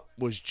pitch up,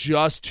 was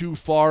just too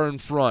far in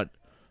front.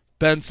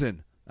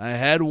 Benson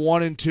ahead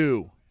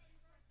 1-2.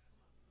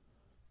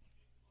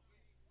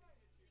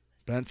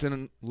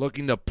 Benson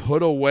looking to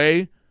put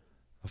away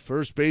a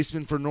first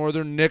baseman for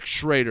Northern, Nick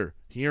Schrader.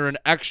 Here in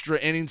extra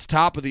innings,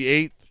 top of the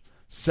 8th.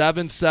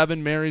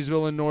 7-7,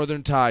 Marysville and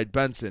Northern tied.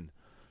 Benson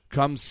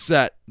comes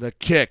set, the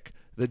kick,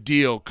 the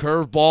deal.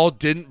 Curveball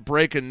didn't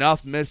break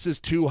enough, misses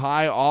too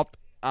high off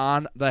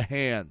on the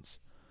hands.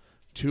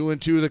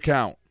 2-2 the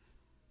count.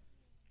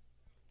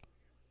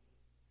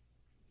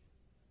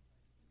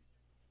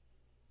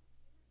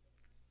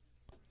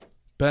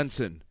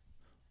 Benson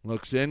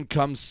looks in,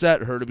 comes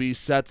set. Hurtubise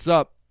sets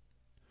up.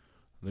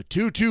 The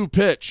 2-2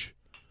 pitch.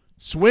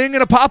 Swing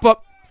and a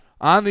pop-up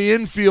on the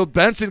infield.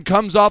 Benson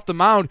comes off the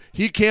mound.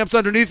 He camps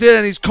underneath it,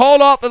 and he's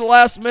called off at the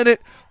last minute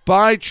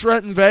by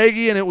Trenton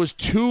Vagey, and it was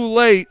too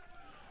late.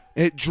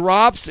 It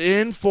drops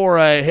in for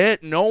a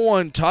hit. No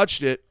one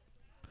touched it.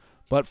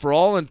 But for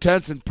all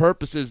intents and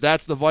purposes,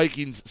 that's the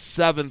Vikings'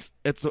 7th.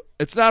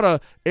 It's not an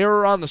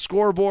error on the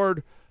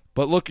scoreboard,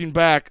 but looking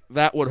back,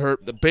 that would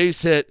hurt. The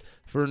base hit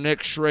for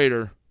Nick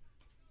Schrader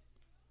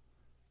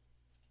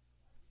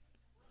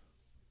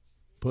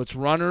puts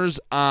runners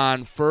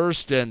on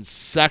first and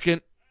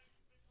second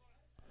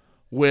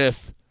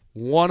with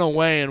 1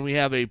 away, and we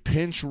have a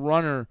pinch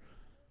runner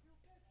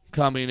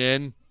coming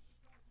in,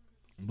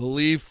 I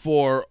believe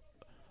for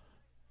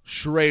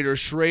Schrader.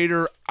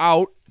 Schrader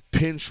out,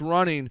 pinch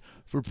running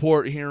for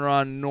Port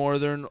Huron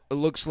Northern. It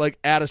looks like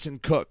Addison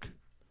Cook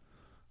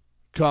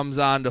comes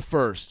on to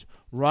first.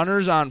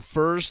 Runners on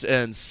first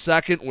and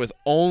second with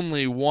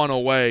only 1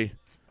 away.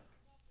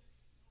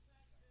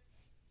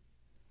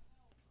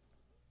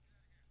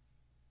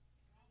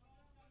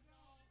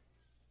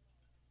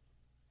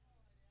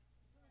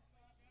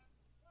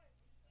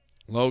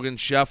 Logan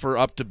Sheffer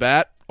up to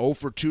bat, 0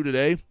 for 2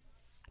 today.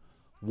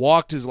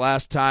 Walked his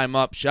last time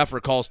up. Sheffer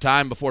calls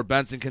time before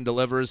Benson can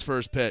deliver his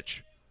first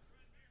pitch.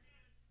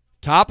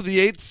 Top of the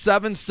 8th,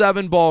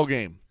 7-7 ball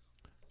game.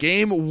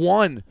 Game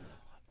 1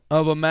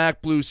 of a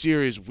MAC Blue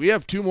series. If we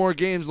have 2 more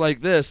games like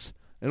this,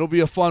 it'll be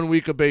a fun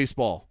week of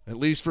baseball. At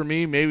least for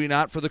me, maybe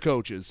not for the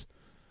coaches.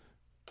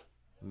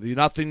 The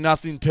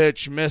 0-0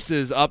 pitch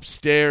misses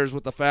upstairs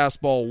with the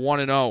fastball,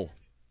 1-0.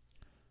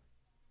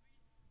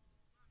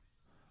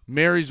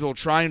 Marysville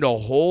trying to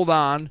hold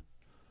on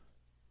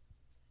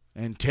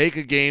and take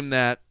a game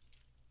that,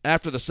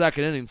 after the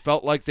second inning,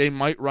 felt like they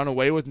might run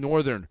away with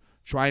Northern,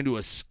 trying to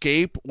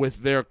escape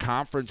with their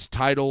conference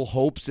title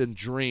hopes and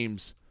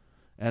dreams.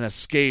 And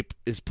escape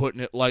is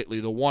putting it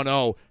lightly. The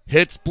 1-0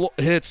 hits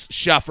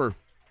Sheffer.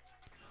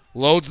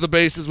 Loads the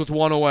bases with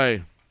 1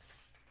 away.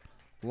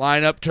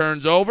 Lineup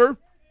turns over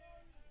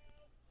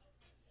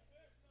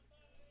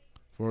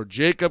for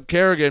Jacob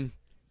Kerrigan.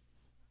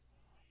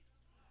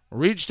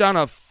 Reached on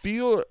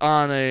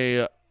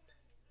a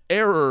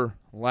error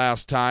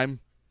last time.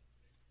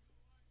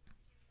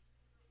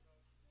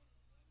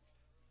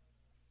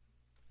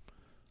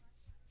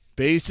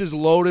 Bases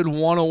loaded,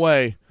 1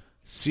 away.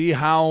 See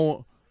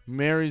how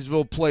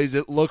Marysville plays.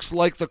 It looks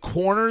like the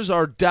corners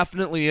are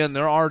definitely in.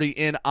 They're already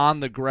in on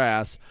the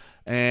grass.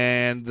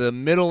 And the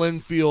middle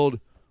infield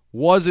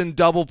was in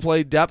double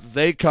play depth.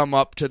 They come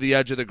up to the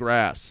edge of the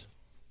grass.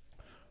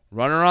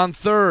 Runner on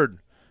third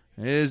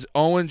is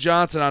Owen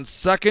Johnson. On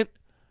second,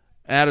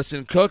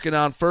 Addison Cook. And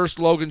on first,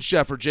 Logan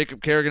Sheffer.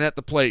 Jacob Kerrigan at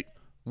the plate.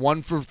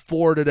 1 for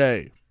 4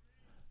 today.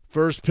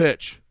 First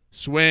pitch.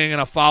 Swing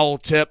and a foul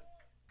tip.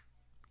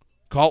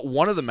 Caught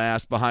one of the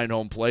masks behind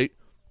home plate.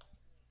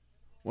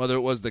 Whether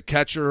it was the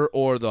catcher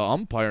or the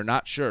umpire,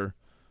 not sure.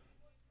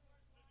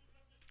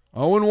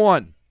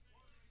 0-1.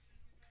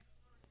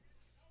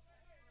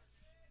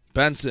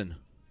 Benson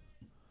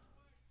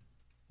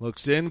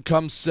Looks in,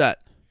 comes set.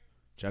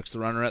 Checks the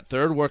runner at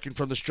third, working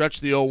from the stretch,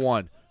 the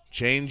 0-1.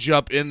 Change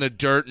up in the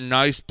dirt.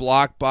 Nice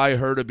block by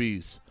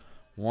Hurtubise.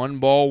 1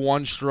 ball,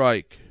 1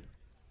 strike.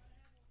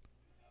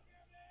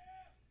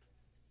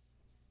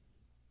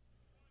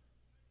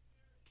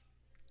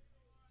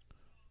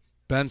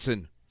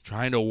 Benson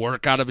trying to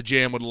work out of a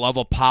jam. Would love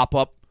a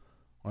pop-up.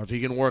 Or if he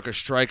can work a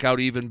strikeout,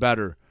 even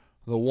better.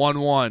 The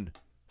 1-1.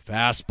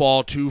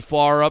 Fastball too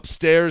far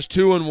upstairs.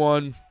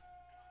 2-1.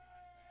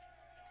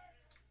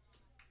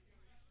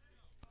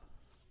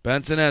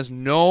 Benson has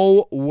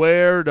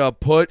nowhere to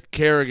put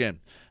Kerrigan.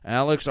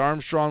 Alex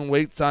Armstrong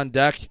waits on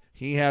deck.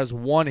 He has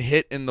 1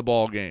 hit in the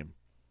ball game.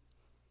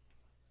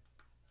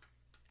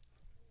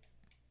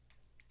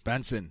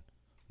 Benson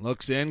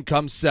looks in,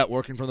 comes set,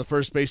 working from the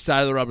first base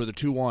side of the rubber. The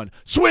 2-1.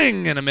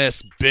 Swing and a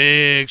miss.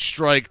 Big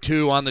strike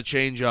 2 on the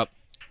changeup.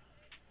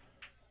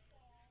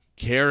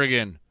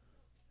 Kerrigan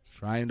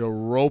trying to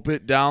rope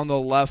it down the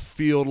left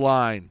field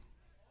line.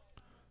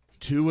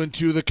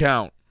 2-2 the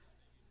count.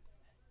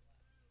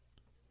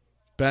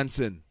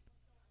 Benson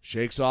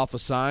shakes off a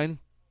sign,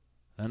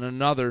 and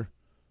another.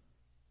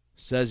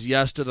 Says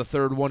yes to the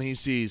third one he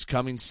sees.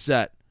 Coming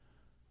set.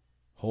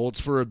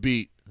 Holds for a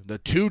beat. The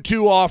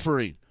 2-2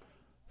 offering.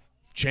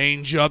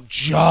 Change up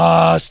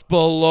just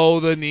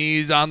below the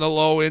knees on the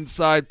low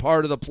inside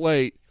part of the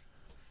plate.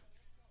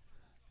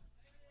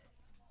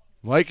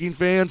 Viking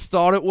fans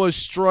thought it was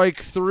strike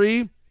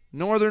 3.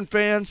 Northern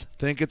fans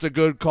think it's a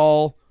good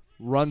call.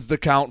 Runs the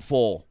count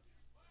full.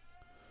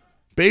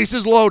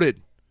 Bases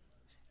loaded.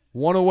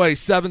 1 away.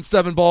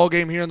 7-7 ball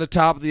game here in the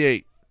top of the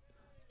 8th.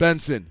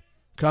 Benson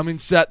coming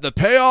set. The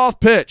payoff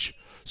pitch.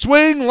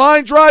 Swing,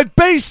 line drive,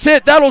 base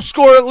hit. That'll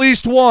score at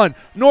least 1.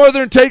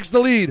 Northern takes the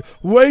lead.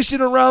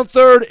 Racing around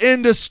third.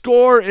 In to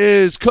score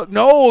is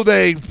no,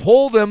 they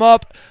pull them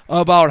up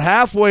about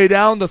halfway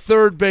down the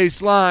third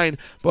base line.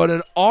 But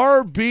an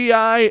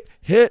RBI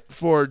hit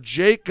for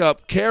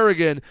Jacob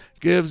Kerrigan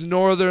gives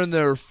Northern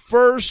their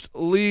first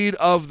lead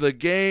of the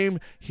game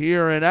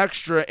here in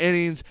extra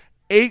innings.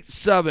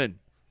 8-7.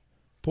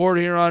 Port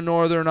Huron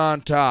Northern on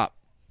top.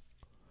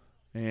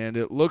 And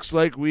it looks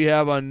like we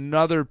have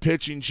another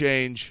pitching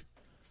change.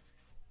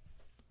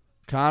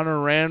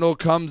 Connor Randall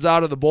comes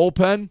out of the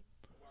bullpen.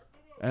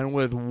 And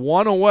with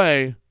 1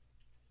 away,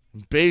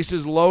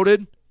 bases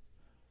loaded,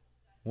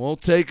 we'll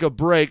take a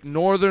break.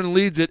 Northern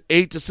leads it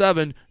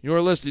 8-7.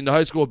 You're listening to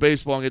High School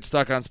Baseball and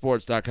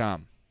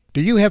GetStuckOnSports.com. Do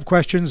you have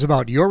questions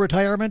about your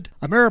retirement?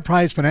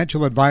 Ameriprise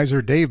financial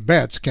advisor Dave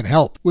Betts can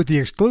help. With the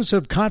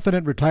exclusive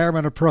Confident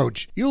Retirement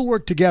Approach, you'll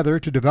work together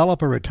to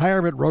develop a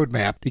retirement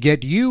roadmap to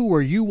get you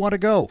where you want to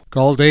go.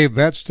 Call Dave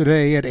Betts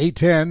today at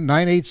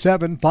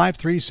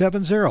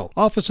 810-987-5370.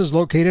 Office is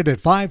located at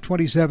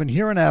 527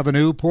 Huron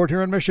Avenue, Port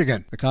Huron,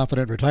 Michigan. The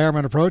Confident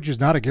Retirement Approach is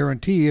not a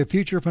guarantee of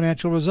future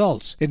financial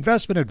results.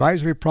 Investment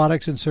advisory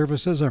products and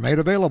services are made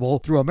available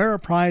through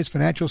Ameriprise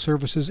Financial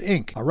Services,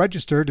 Inc., a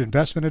registered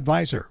investment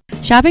advisor.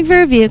 Shopping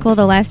for a vehicle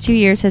the last 2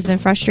 years has been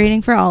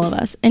frustrating for all of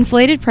us.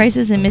 Inflated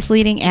prices and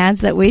misleading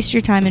ads that waste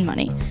your time and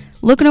money.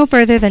 Look no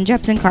further than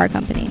Jepson Car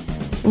Company.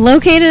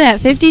 Located at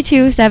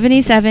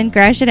 5277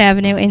 Gratiot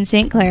Avenue in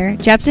St. Clair,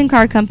 Jepson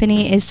Car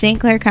Company is St.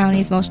 Clair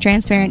County's most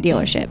transparent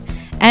dealership.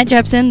 At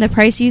Jepson, the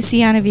price you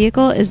see on a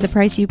vehicle is the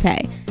price you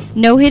pay.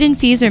 No hidden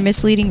fees or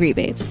misleading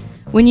rebates.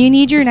 When you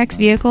need your next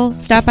vehicle,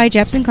 stop by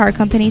Jepson Car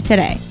Company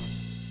today.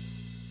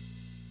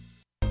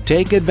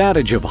 Take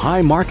advantage of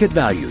high market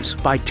values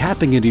by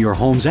tapping into your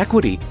home's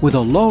equity with a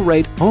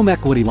low-rate home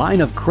equity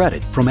line of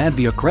credit from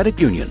Advia Credit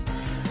Union.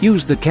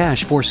 Use the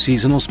cash for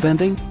seasonal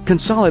spending,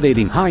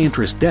 consolidating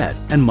high-interest debt,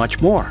 and much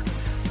more.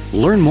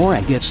 Learn more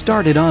and get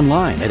started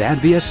online at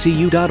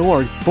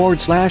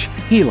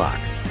adviacu.org/HELOC.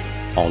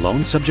 All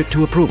loans subject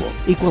to approval.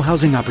 Equal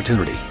housing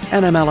opportunity.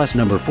 NMLS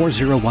number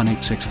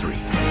 401863.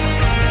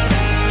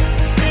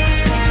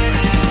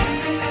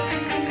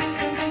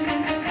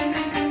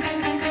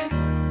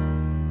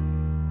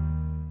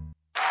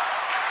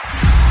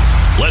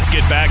 Let's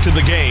get back to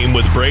the game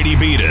with Brady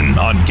Beaton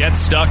on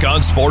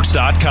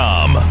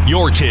GetStuckOnSports.com.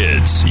 Your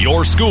kids,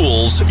 your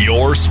schools,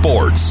 your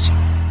sports.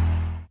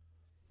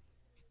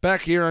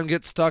 Back here on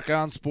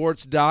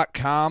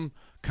GetStuckOnSports.com,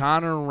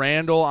 Connor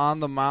Randall on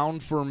the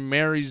mound for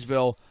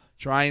Marysville,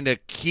 trying to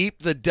keep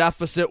the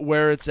deficit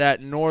where it's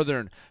at.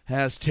 Northern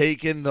has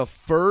taken the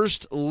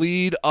first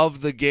lead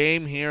of the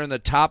game here in the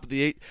top of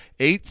the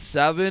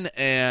 8-7,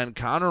 and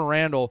Connor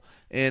Randall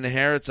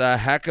inherits a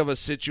heck of a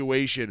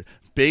situation.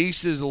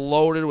 Bases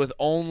loaded with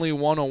only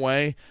 1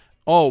 away.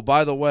 Oh,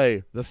 by the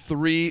way, the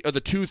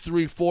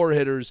 2-3-4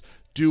 hitters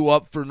due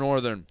up for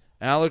Northern.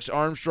 Alex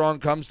Armstrong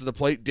comes to the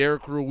plate.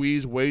 Derek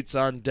Ruiz waits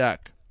on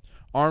deck.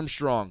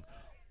 Armstrong,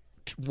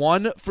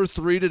 1 for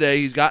 3 today.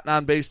 He's gotten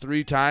on base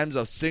 3 times,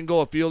 a single,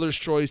 a fielder's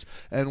choice,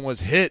 and was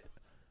hit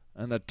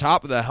on the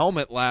top of the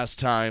helmet last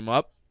time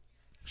up.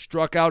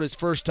 Struck out his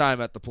first time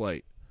at the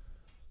plate.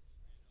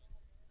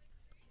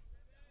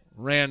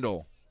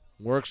 Randall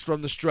works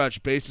from the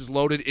stretch. Bases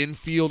loaded,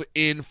 infield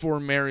in for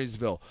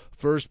Marysville.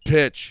 First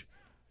pitch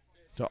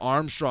to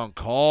Armstrong.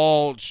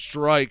 Called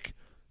strike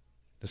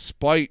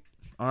despite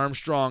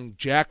Armstrong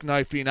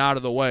jackknifing out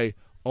of the way.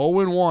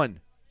 0-1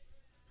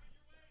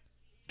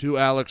 to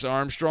Alex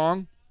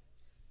Armstrong.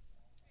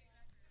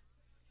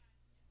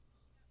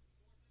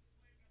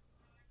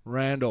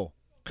 Randall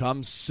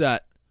comes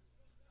set.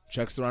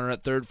 Checks the runner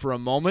at third for a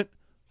moment.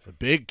 A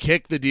big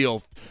kick the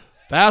deal.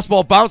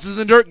 Fastball bounces in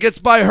the dirt, gets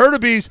by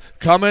Hurtubise.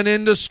 Coming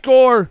in to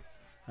score,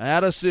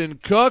 Addison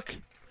Cook.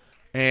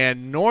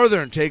 And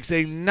Northern takes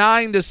a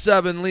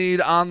 9-7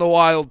 lead on the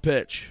wild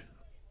pitch.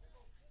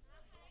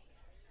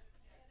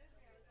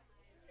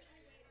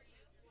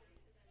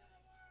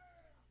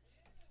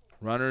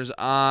 Runners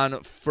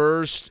on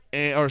second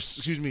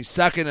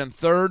and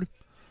third.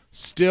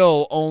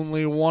 Still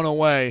only one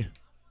away.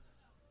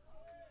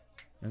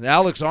 And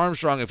Alex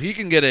Armstrong, if he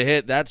can get a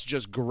hit, that's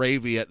just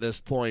gravy at this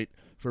point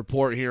for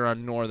Port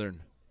Huron Northern.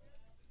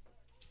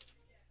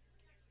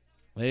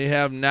 They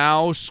have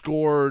now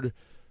scored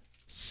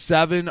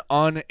 7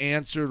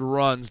 unanswered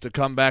runs to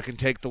come back and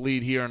take the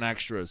lead here in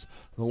extras.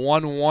 The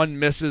 1-1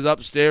 misses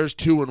upstairs,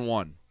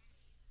 2-1.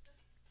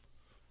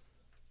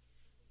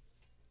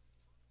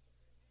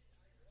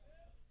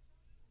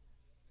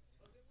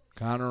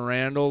 Connor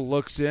Randall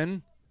looks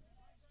in.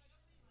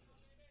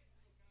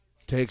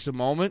 Takes a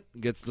moment,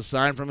 gets the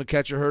sign from the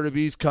catcher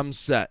Hurtubise, comes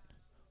set.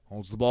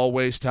 Holds the ball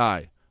waist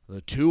high.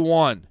 The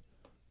 2-1.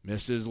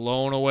 Misses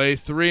lone away,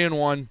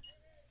 3-1.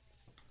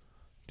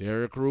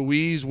 Derek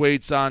Ruiz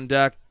waits on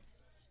deck.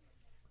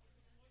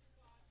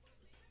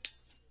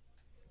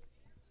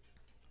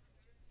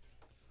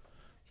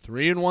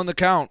 Three and 1 the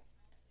count.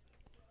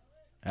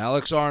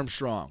 Alex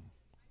Armstrong.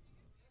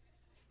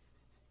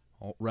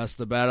 Rests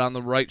the bat on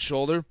the right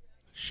shoulder.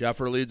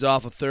 Sheffer leads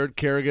off of third,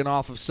 Kerrigan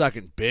off of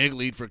second. Big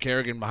lead for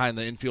Kerrigan behind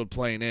the infield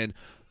playing in.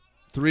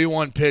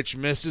 3-1 pitch,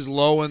 misses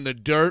low in the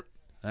dirt.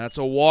 That's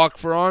a walk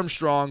for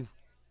Armstrong.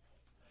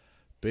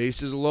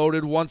 Bases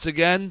loaded once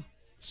again.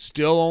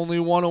 Still only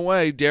one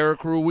away.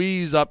 Derek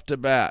Ruiz up to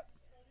bat.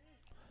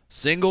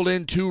 Singled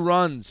in 2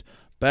 runs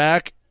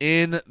back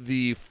in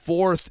the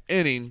 4th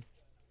inning.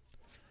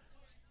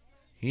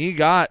 He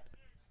got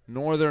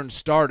Northern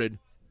started.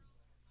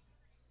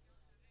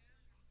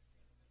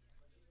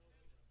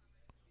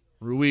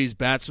 Ruiz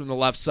bats from the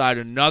left side.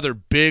 Another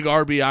big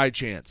RBI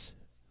chance.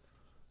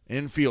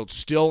 Infield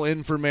still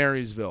in for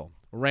Marysville.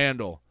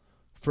 Randall,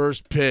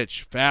 first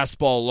pitch.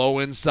 Fastball low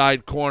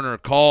inside corner.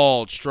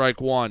 Called.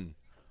 Strike 1.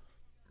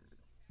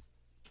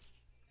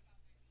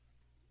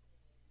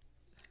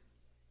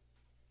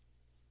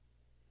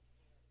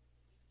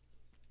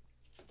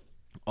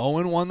 Oh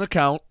and 1 the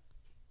count.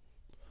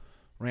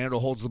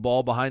 Randall holds the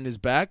ball behind his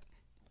back.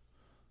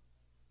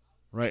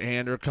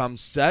 Right-hander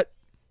comes set.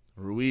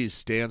 Ruiz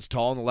stands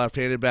tall in the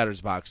left-handed batter's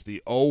box.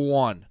 The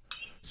 0-1.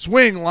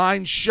 Swing,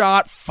 line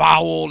shot,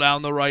 foul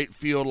down the right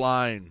field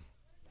line.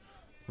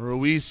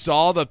 Ruiz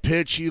saw the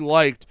pitch he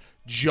liked,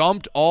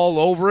 jumped all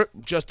over it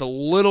just a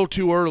little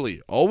too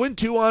early.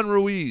 0-2 on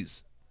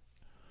Ruiz.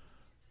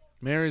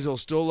 Marysville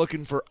still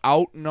looking for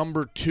out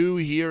number 2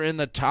 here in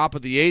the top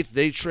of the 8th.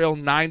 They trail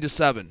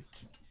 9-7.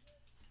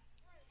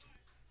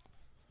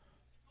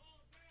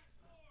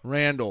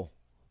 Randall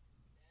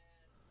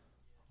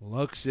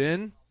looks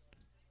in,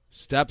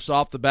 steps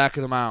off the back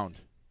of the mound.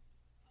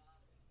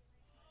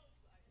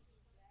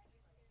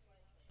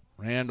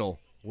 Randall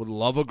would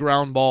love a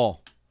ground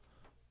ball.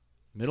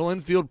 Middle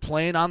infield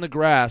playing on the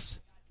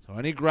grass, so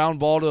any ground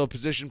ball to a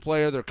position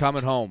player, they're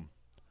coming home.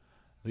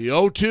 The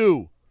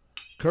 0-2.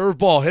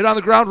 Curveball hit on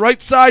the ground,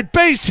 right side,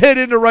 base hit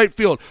into right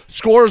field.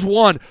 Scores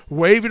 1,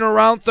 waving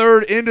around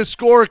third, into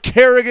score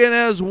Kerrigan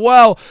as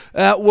well.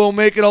 That will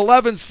make it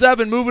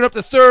 11-7, moving up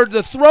to third.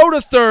 The throw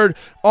to third,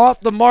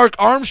 off the mark.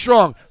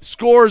 Armstrong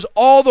scores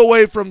all the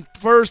way from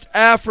first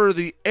after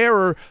the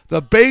error.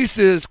 The base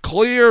is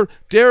clear.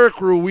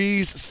 Derek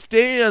Ruiz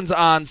stands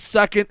on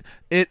second.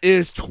 It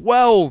is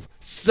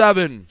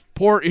 12-7.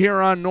 Port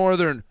Huron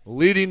Northern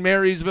leading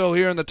Marysville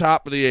here in the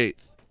top of the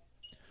 8th.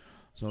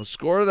 So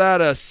score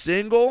that a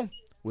single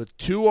with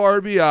 2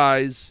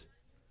 RBIs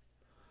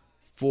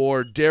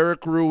for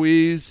Derek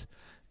Ruiz,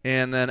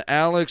 and then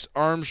Alex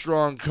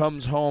Armstrong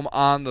comes home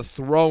on the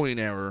throwing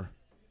error.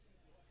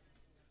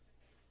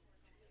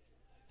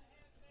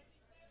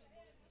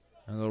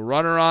 And the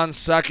runner on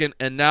second,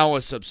 and now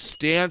a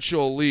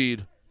substantial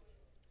lead.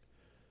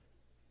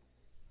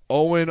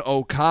 Owen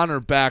O'Connor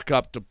back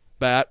up to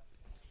bat.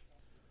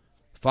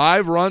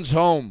 5 runs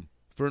home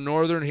for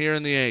Northern here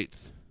in the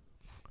 8th.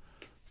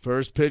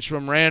 First pitch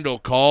from Randall,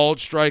 called,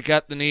 strike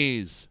at the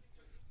knees.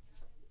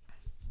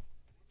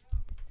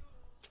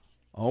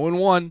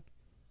 0-1.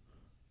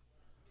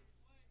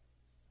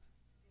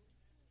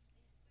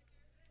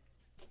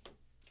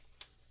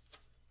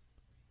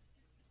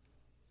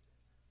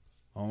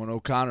 Owen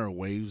O'Connor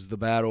waves the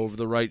bat over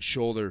the right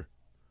shoulder.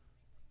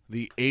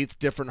 The 8th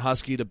different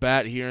Husky to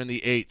bat here in the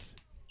 8th.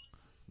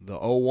 The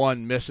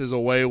 0-1 misses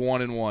away,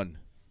 1-1.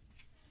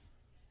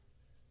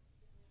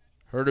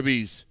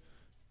 Hurtubise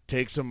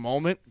takes a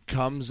moment,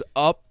 comes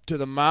up to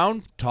the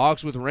mound,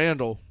 talks with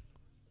Randall.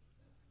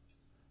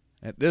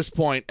 At this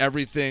point,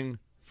 everything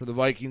for the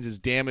Vikings is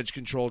damage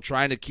control,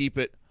 trying to keep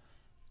it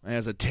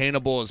as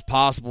attainable as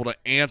possible to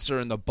answer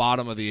in the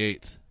bottom of the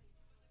 8th.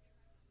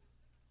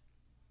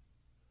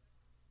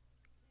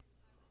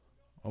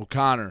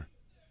 O'Connor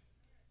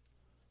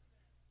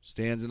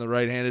stands in the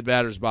right-handed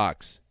batter's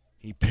box.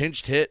 He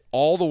pinched hit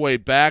all the way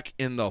back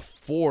in the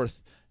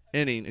 5th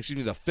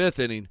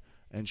inning,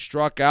 and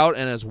struck out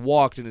and has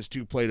walked in his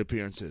 2 plate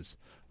appearances.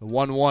 The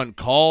 1-1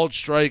 called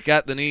strike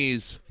at the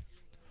knees.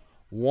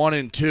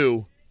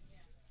 1-2.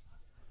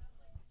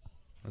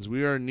 As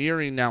we are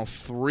nearing now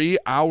 3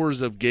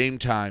 hours of game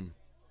time.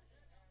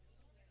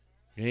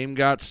 Game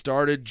got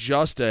started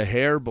just a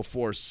hair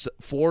before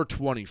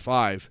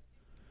 4:25.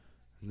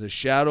 The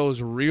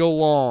shadow's real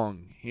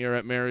long here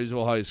at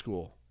Marysville High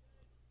School.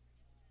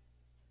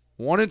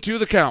 1-2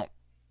 the count.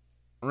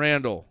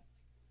 Randall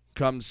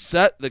comes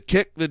set, the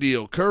kick, the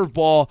deal.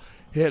 Curveball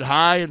hit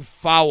high and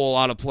foul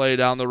out of play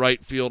down the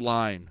right field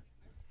line.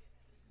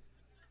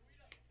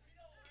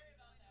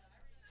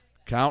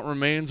 Count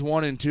remains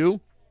 1-2.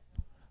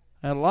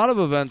 And a lot of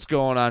events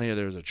going on here.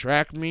 There's a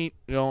track meet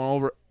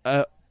going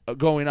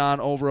on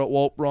over at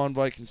Walt Braun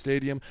Viking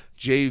Stadium.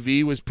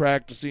 JV was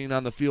practicing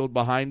on the field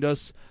behind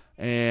us.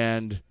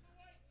 And,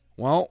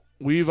 well,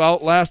 we've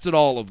outlasted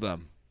all of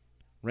them.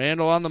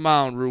 Randall on the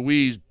mound.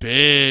 Ruiz,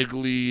 big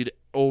lead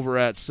over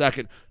at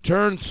second.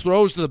 Turns,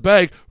 throws to the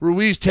bag.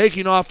 Ruiz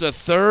taking off to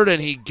third,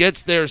 and he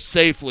gets there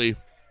safely.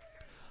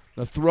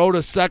 The throw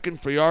to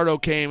second, Friardo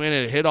came in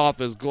and hit off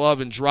his glove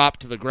and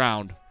dropped to the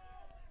ground.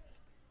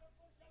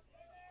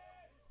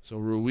 So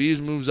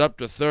Ruiz moves up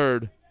to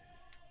third.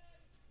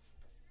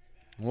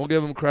 We'll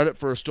give him credit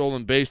for a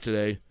stolen base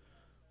today.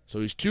 So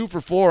he's 2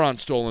 for 4 on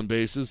stolen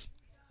bases.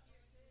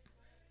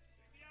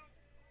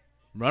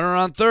 Runner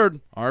on third.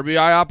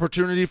 RBI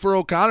opportunity for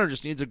O'Connor.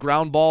 Just needs a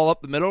ground ball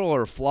up the middle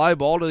or a fly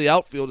ball to the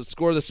outfield to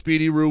score the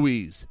speedy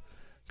Ruiz.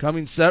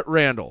 Coming set,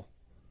 Randall.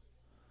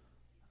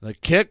 The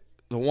kick,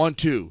 the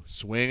 1-2.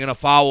 Swing and a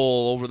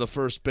foul over the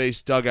first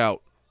base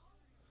dugout.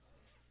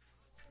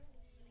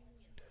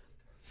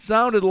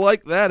 Sounded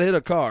like that hit a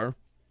car.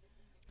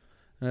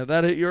 And if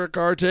that hit your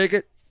car, take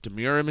it to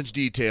Mirror Image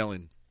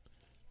Detailing.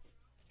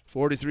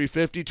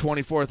 4350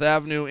 24th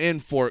Avenue in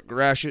Fort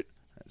Gratiot.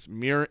 That's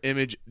Mirror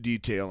Image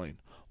Detailing.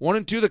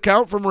 1-2 the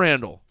count from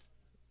Randall.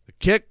 The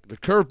kick, the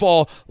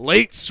curveball,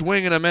 late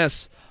swing and a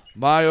miss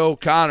by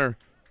O'Connor.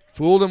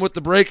 Fooled him with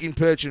the breaking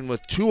pitch, and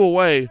with 2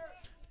 away,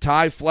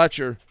 Ty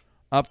Fletcher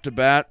up to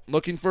bat,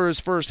 looking for his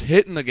first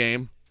hit in the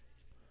game.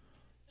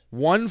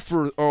 0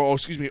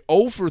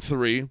 for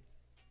 3.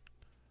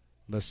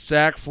 The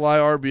sac fly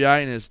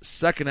RBI in his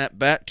second at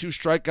bat, 2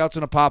 strikeouts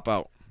and a pop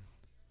out.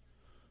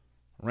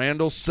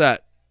 Randall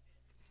set.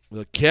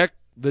 The kick,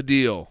 the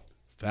deal.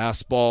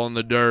 Fastball in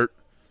the dirt.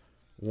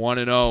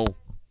 1-0.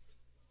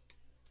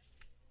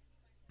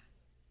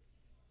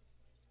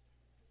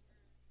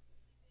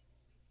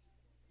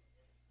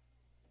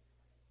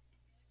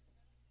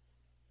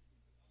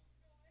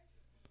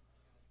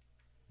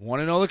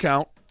 The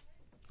count.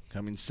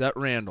 Coming set,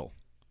 Randall.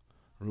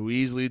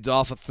 Ruiz leads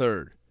off a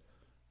third.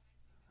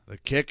 The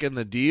kick and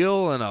the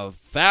deal, and a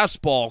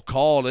fastball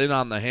called in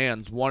on the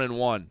hands.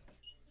 1-1.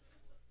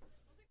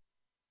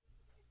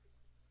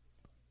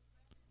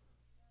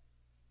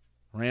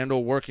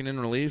 Randall working in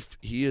relief.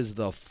 He is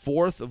the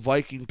 4th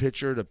Viking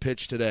pitcher to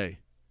pitch today.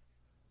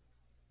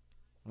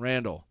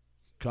 Randall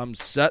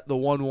comes set, the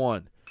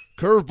 1-1.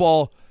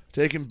 Curveball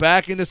taken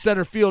back into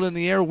center field in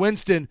the air.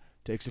 Winston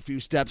takes a few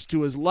steps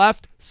to his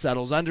left,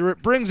 settles under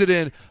it, brings it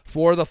in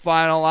for the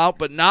final out,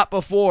 but not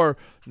before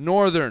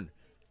Northern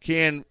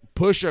can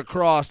push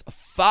across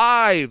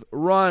 5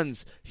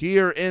 runs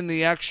here in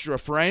the extra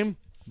frame.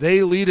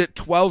 They lead at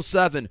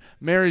 12-7.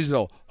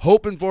 Marysville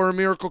hoping for a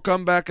miracle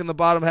comeback in the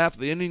bottom half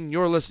of the inning.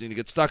 You're listening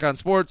to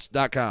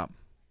GetStuckOnSports.com.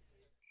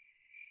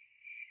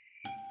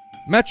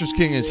 Mattress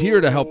King is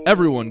here to help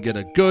everyone get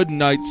a good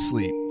night's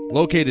sleep.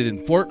 Located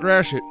in Fort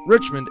Gratiot,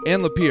 Richmond,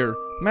 and Lapeer,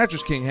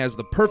 Mattress King has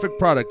the perfect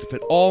product to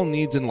fit all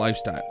needs and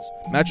lifestyles.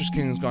 Mattress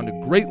King has gone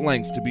to great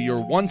lengths to be your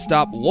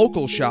one-stop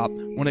local shop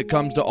when it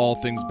comes to all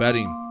things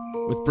bedding.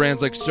 With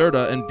brands like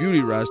Serta and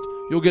Beauty Rest,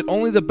 you'll get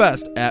only the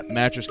best at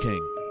Mattress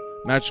King.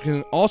 Mattress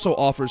King also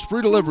offers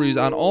free deliveries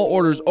on all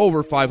orders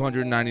over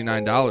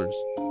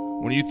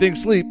 $599. When you think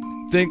sleep,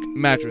 think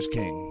Mattress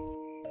King.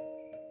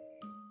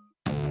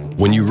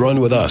 When you run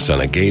with us on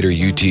a Gator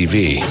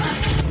UTV,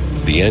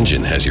 the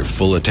engine has your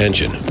full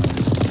attention.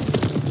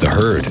 The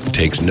herd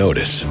takes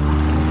notice.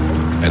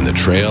 And the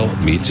trail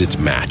meets its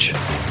match.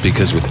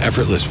 Because with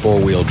effortless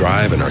four-wheel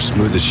drive and our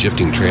smoothest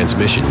shifting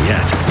transmission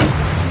yet,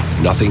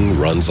 nothing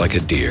runs like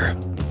a deer.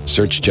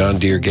 Search John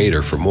Deere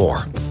Gator for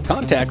more.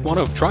 Contact one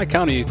of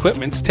Tri-County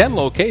Equipment's 10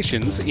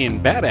 locations in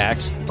Bad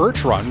Axe,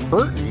 Birch Run,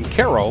 Burton,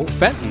 Caro,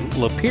 Fenton,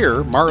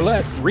 Lapeer,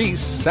 Marlette, Reese,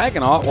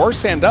 Saginaw, or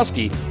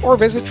Sandusky, or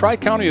visit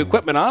Tri-County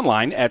Equipment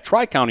online at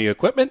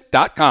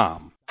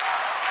tricountyequipment.com.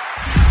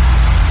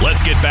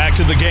 Let's get back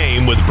to the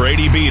game with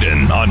Brady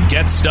Beaton on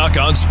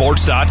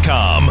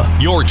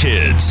GetStuckOnSports.com. Your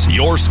kids,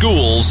 your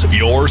schools,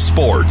 your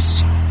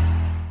sports.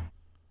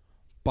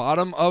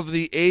 Bottom of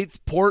the 8th,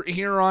 Port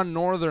Huron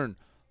Northern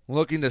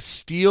looking to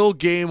steal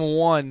game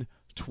 1,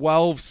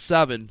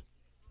 12-7.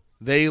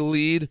 They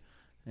lead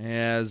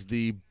as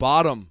the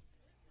bottom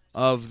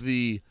of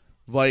the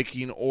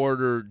Viking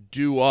order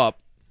due up.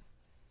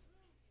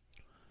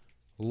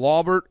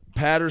 Laubert,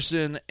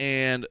 Patterson,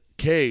 and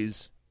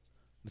Kays,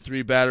 the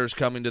three batters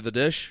coming to the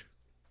dish.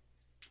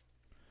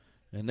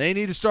 And they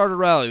need to start a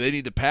rally. They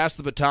need to pass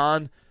the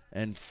baton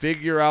and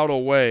figure out a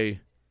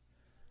way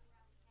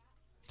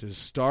to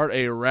start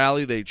a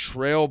rally. They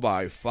trail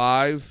by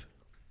 5.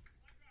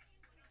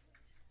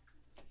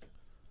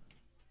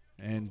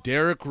 And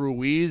Derek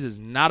Ruiz is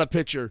not a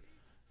pitcher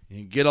you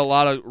can get a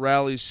lot of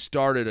rallies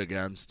started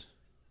against.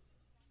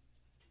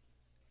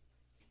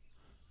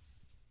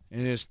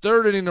 In his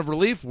third inning of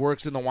relief,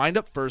 works in the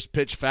windup. First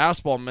pitch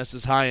fastball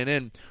misses high and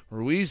in.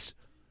 Ruiz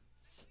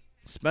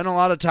spent a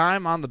lot of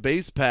time on the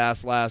base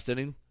pass last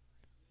inning.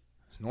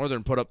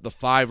 Northern put up the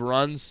 5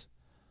 runs.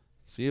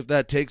 See if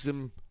that takes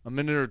him a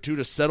minute or two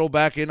to settle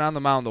back in on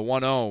the mound. The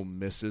 1-0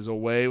 misses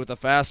away with a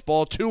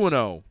fastball.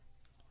 2-0.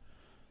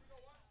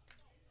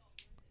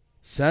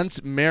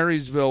 Since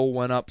Marysville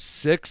went up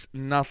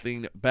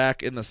 6-0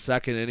 back in the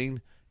second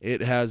inning,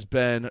 it has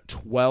been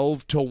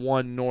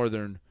 12-1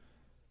 Northern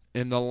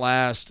in the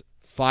last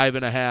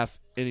 5.5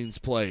 innings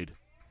played.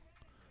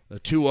 The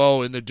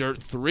 2-0 in the dirt,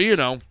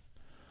 3-0.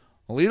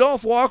 A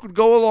leadoff walk would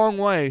go a long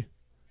way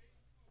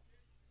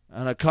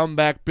on a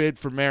comeback bid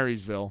for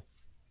Marysville.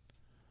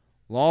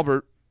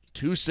 Laubert,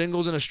 2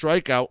 singles and a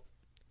strikeout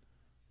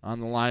on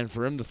the line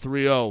for him. The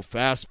 3-0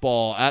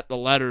 fastball at the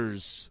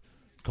letters.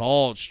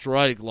 Called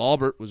strike.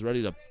 Laubert was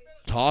ready to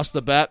toss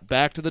the bat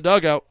back to the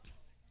dugout.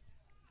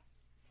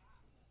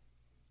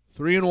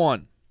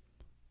 3-1.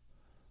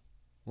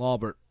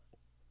 Laubert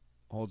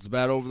holds the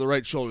bat over the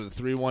right shoulder. The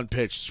 3-1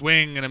 pitch.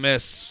 Swing and a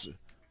miss.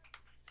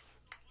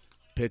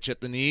 Pitch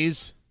at the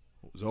knees.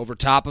 Was over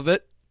top of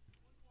it.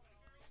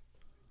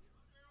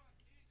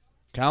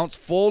 Counts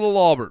full to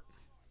Laubert.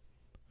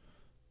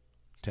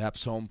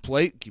 Taps home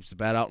plate. Keeps the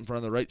bat out in front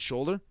of the right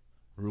shoulder.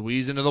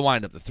 Ruiz into the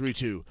windup. The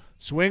 3-2.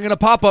 Swing and a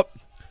pop-up.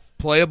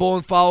 Playable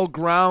and foul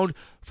ground.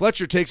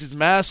 Fletcher takes his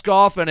mask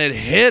off, and it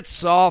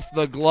hits off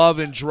the glove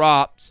and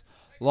drops.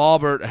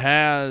 Laubert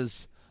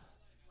has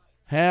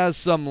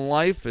some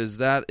life, as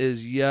that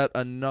is yet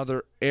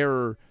another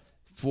error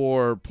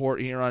for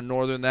Port Huron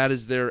Northern. That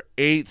is their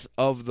 8th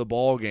of the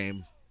ball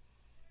game.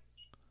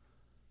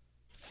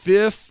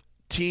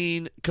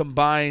 15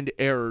 combined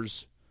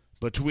errors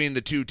between the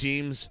two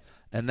teams,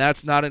 and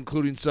that's not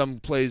including some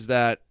plays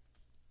that,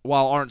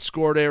 while aren't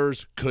scored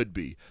errors, could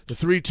be. The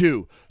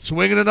 3-2.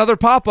 Swinging another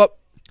pop-up.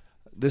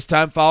 This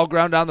time foul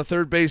ground down the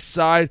third base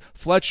side.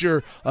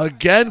 Fletcher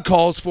again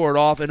calls for it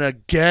off, and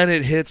again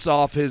it hits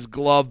off his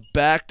glove.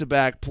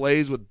 Back-to-back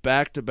plays with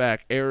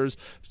back-to-back errors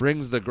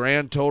brings the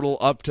grand total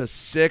up to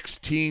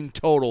 16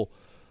 total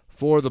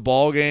for the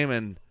ball game,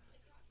 and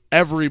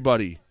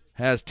everybody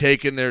has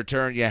taken their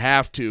turn. You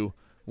have to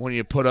when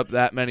you put up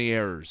that many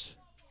errors.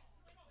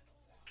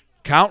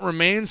 Count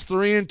remains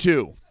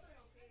 3-2.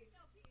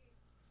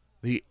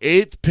 The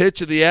 8th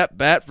pitch of the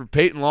at-bat for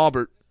Peyton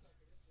Laubert.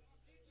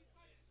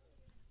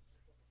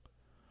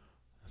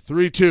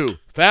 3-2.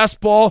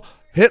 Fastball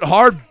hit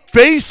hard,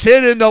 base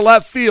hit into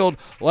left field.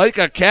 Like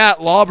a cat,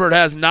 Laubert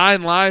has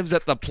 9 lives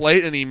at the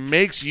plate, and he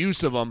makes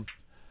use of them.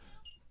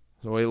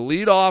 So a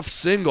leadoff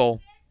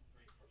single.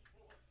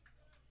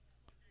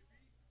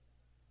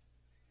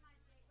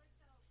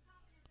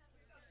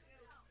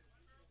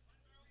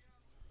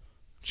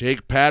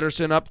 Jake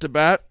Patterson up to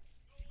bat.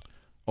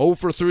 0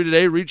 for 3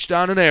 today, reached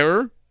on an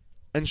error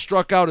and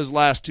struck out his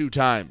last 2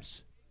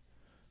 times.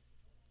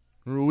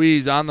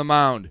 Ruiz on the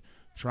mound,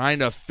 trying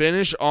to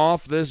finish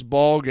off this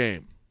ball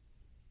game.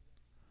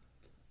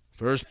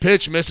 First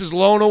pitch misses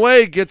low and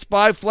away, gets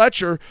by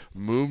Fletcher,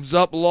 moves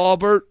up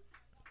Laubert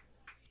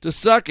to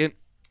second.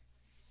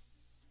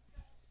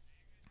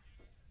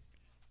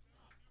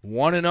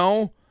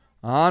 1-0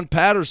 on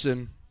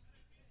Patterson.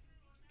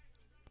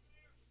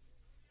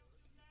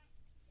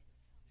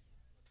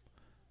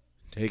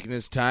 Taking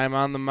his time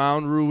on the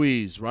mound,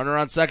 Ruiz. Runner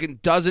on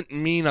second doesn't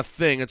mean a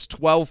thing. It's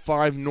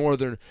 12-5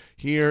 Northern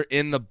here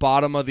in the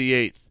bottom of the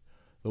 8th.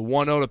 The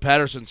 1-0 to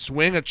Patterson.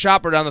 Swing a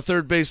chopper down the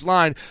third base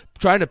line.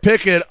 Trying to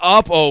pick it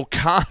up,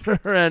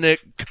 O'Connor, and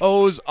it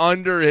goes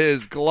under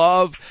his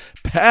glove.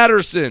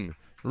 Patterson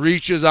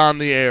reaches on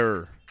the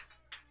error.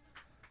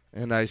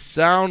 And I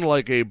sound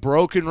like a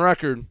broken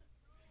record,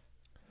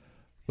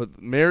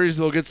 but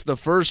Marysville gets the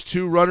first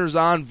 2 runners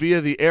on via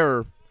the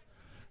error.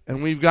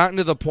 And we've gotten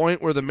to the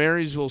point where the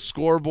Marysville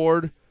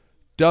scoreboard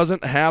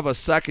doesn't have a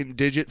second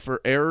digit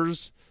for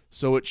errors,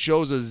 so it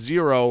shows a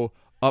 0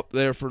 up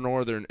there for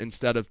Northern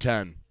instead of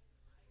 10.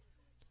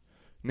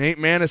 Nate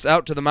Manis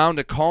out to the mound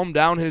to calm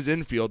down his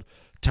infield.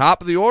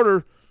 Top of the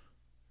order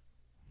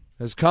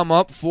has come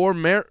up for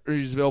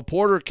Marysville.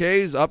 Porter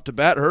Kays up to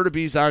bat.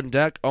 Hurtaby's on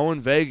deck.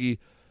 Owen Vagey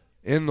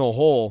in the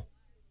hole.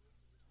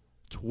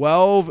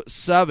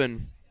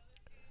 12-7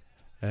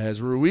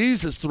 as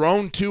Ruiz has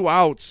thrown 2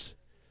 outs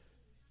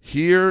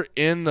here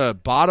in the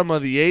bottom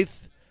of the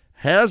 8th.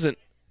 Hasn't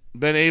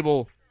been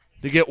able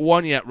to get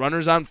one yet.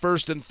 Runners on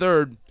first and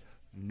third.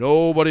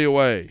 Nobody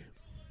away.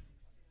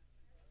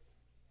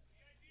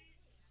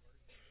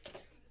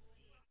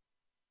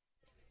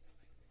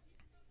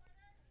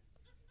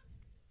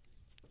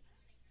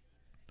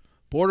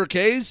 Porter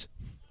Kays,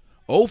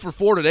 0 for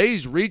 4 today.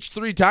 He's reached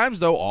 3 times,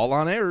 though, all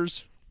on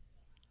errors.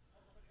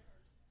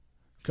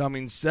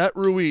 Coming set,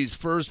 Ruiz.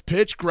 First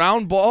pitch,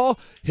 ground ball,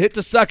 hit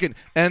to second.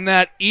 And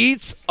that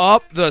eats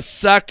up the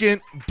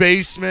second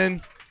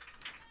baseman,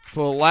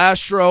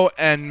 Filastro,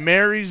 and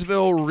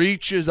Marysville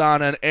reaches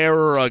on an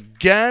error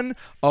again.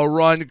 A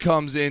run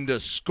comes in to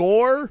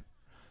score,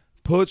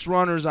 puts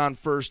runners on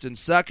first and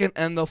second,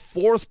 and the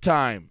 4th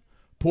time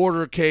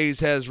Porter Kays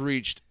has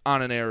reached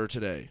on an error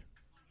today.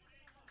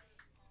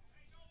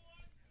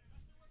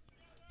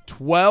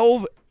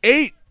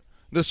 12-8.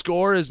 The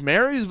score is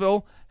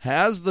Marysville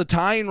has the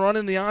tying run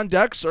in the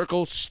on-deck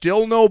circle.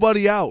 Still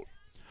nobody out.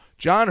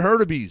 John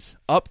Hurtubise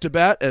up to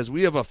bat as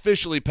we have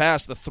officially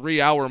passed the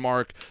 3-hour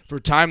mark for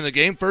time in the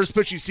game. First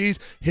pitch he sees,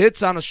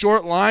 hits on a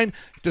short line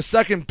to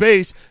second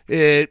base.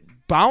 It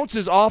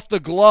bounces off the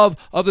glove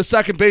of the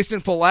second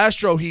baseman,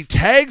 Filastro. He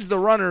tags the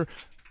runner.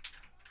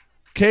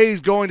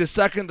 Kays going to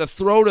second. The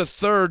throw to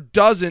third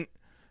doesn't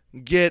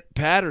get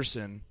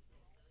Patterson.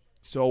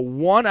 So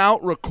 1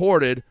 out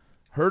recorded.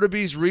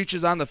 Hurtubise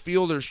reaches on the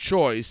fielder's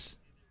choice.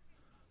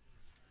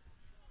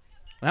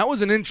 That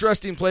was an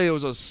interesting play. It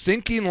was a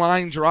sinking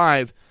line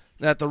drive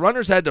that the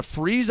runners had to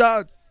freeze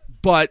out,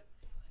 but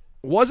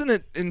wasn't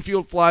an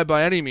infield fly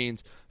by any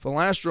means.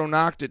 Filastro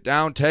knocked it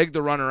down, tagged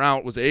the runner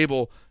out, was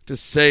able to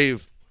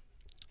save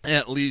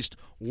at least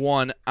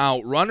 1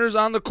 out. Runners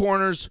on the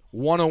corners,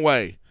 1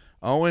 away.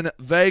 Owen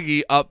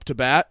Vagey up to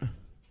bat.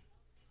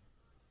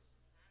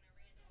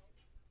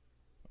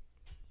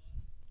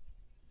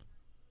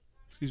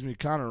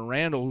 Connor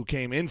Randall, who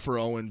came in for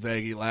Owen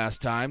Vagey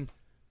last time.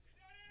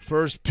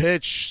 First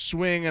pitch,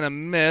 swing and a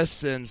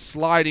miss, and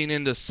sliding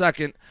into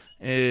second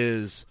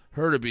is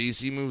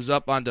Hurtubise. He moves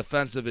up on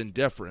defensive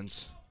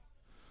indifference.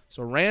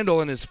 So Randall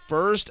in his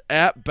first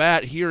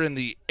at-bat here in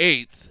the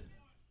 8th.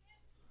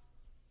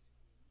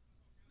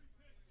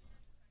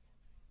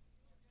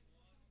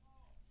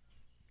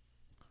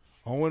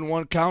 Owen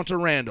 1 count to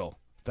Randall.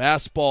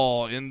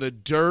 Fastball in the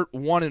dirt,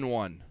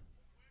 1-1.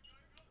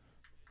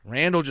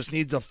 Randall just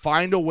needs to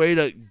find a way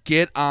to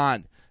get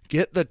on.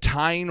 Get the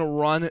tying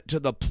run to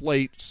the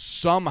plate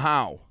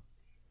somehow.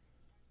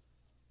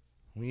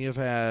 We have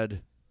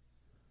had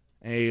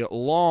a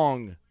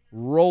long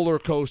roller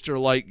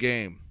coaster-like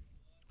game.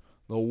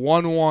 The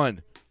 1-1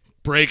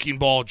 breaking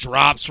ball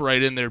drops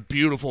right in there.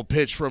 Beautiful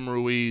pitch from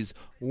Ruiz.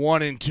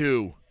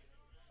 1-2.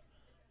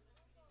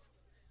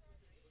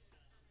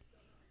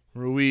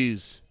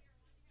 Ruiz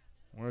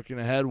working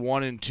ahead.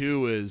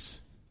 1-2 is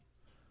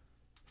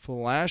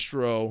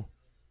Bloink,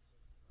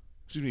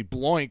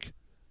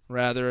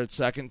 at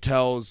second,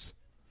 tells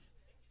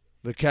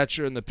the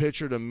catcher and the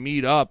pitcher to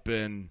meet up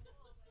and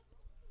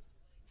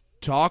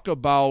talk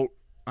about,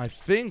 I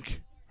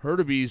think,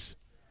 Hurtubise.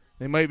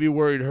 They might be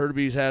worried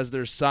Hurtubise has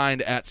their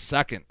signed at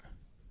second.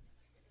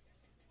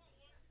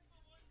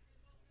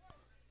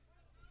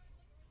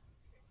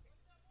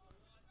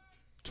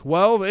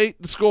 (12-8)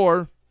 the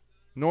score.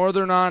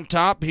 Northern on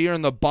top here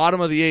in the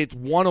bottom of the 8th.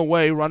 1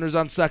 away. Runners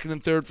on second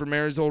and third for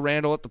Marysville.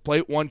 Randall at the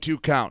plate.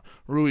 1-2 count.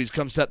 Ruiz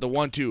comes set the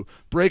 1-2.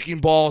 Breaking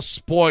ball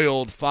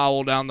spoiled.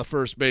 Foul down the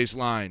first base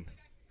line.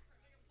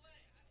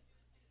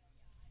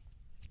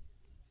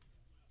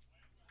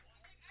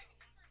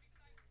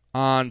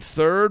 On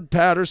third,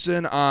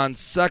 Patterson. On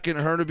second,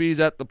 Hurtubise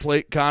at the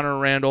plate. Connor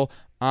Randall.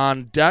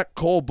 On deck,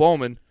 Cole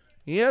Bowman.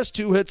 He has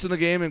 2 hits in the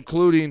game,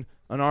 including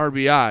an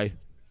RBI.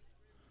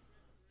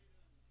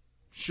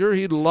 Sure,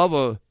 he'd love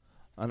a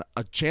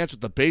chance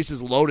with the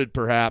bases loaded,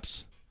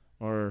 perhaps,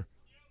 or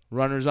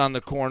runners on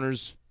the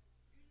corners.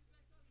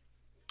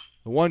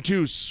 The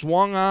 1-2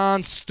 swung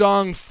on,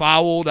 stung,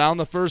 foul down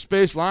the first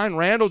base line.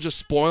 Randall just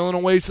spoiling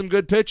away some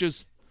good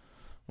pitches.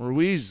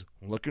 Ruiz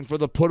looking for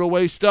the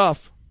put-away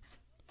stuff.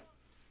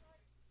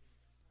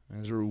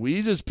 As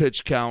Ruiz's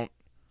pitch count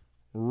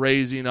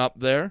raising up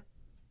there.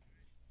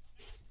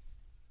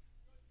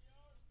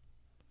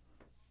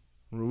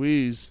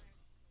 Ruiz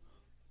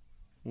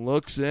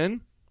looks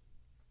in,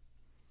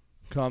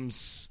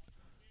 waits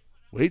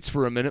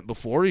for a minute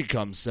before he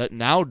comes set,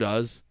 now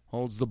does,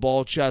 holds the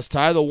ball chest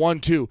high, the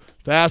 1-2,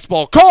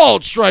 fastball,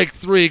 called, strike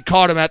 3,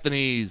 caught him at the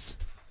knees.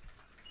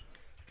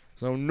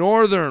 So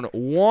Northern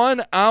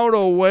 1 out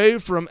away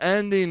from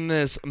ending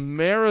this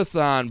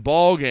marathon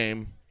ball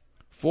game.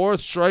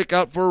 4th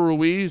strikeout for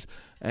Ruiz,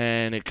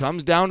 and it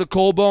comes down to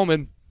Cole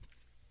Bowman.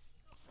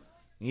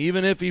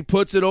 Even if he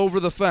puts it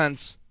over the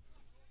fence,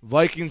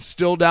 Vikings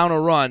still down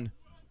a run.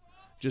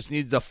 Just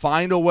needs to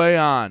find a way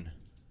on.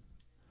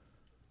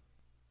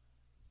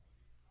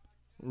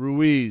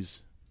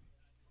 Ruiz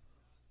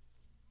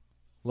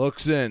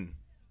looks in.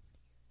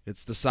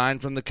 It's the sign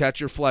from the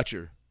catcher,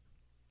 Fletcher.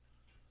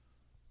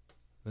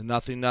 The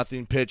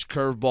 0-0 pitch,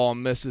 curveball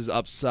misses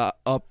up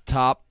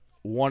top,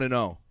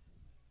 1-0.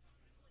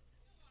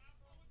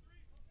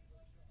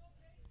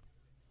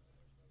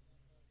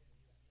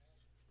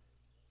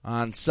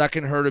 On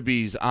second,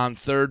 Hurtubise. On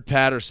third,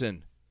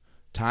 Patterson.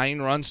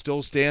 Tying run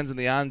still stands in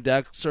the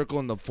on-deck circle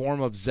in the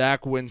form of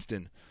Zach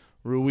Winston.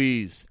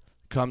 Ruiz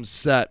comes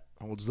set.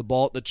 Holds the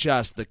ball at the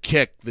chest. The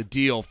kick, the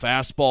deal.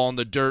 Fastball in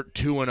the dirt,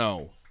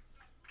 2-0.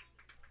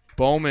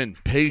 Bowman,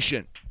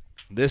 patient.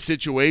 This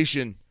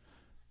situation,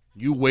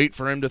 you wait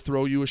for him to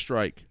throw you a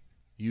strike.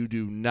 You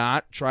do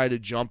not try to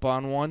jump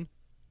on one.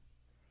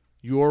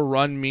 Your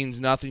run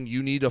means nothing.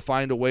 You need to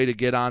find a way to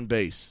get on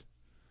base.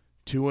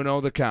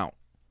 2-0 the count.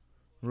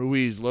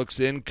 Ruiz looks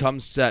in,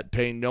 comes set,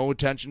 paying no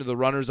attention to the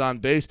runners on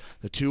base.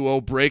 The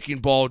 2-0 breaking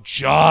ball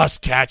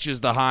just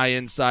catches the high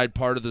inside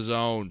part of the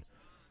zone.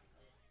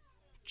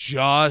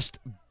 Just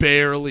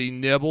barely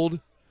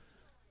nibbled.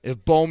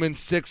 If Bowman's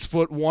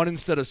 6'1"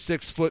 instead of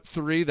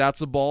 6'3",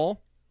 that's a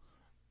ball.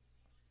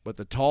 But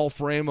the tall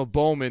frame of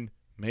Bowman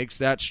makes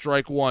that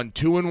strike one.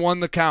 2-1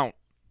 the count.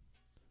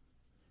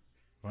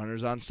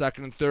 Runners on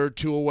second and third,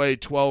 2 away.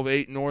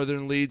 12-8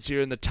 Northern leads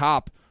here in the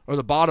top or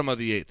the bottom of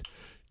the eighth.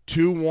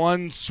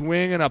 2-1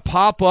 swing and a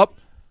pop-up.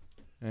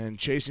 And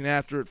chasing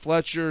after it,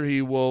 Fletcher,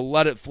 he will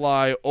let it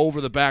fly over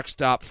the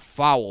backstop,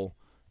 foul.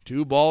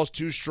 2 balls,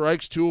 2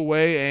 strikes, 2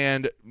 away,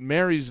 and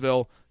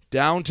Marysville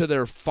down to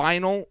their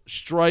final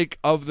strike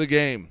of the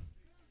game.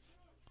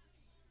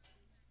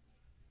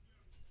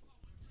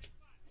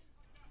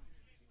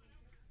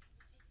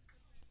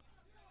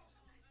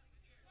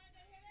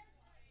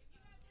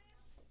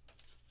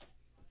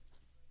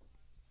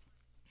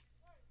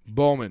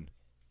 Bowman,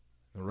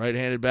 the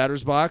right-handed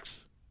batter's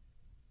box,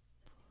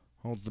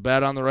 holds the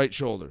bat on the right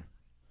shoulder.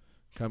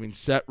 Coming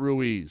set,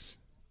 Ruiz.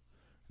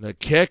 The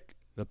kick,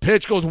 the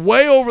pitch goes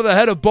way over the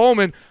head of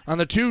Bowman on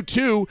the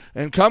 2-2,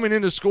 and coming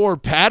in to score,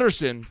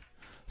 Patterson.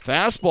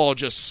 Fastball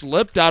just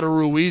slipped out of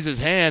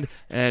Ruiz's hand,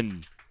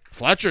 and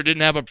Fletcher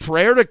didn't have a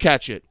prayer to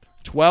catch it.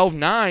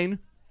 12-9.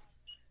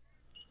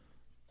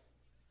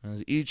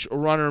 As each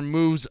runner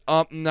moves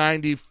up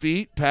 90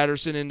 feet,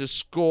 Patterson in to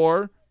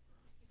score.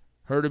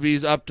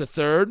 Hurtubise up to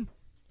third.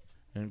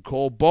 And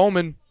Cole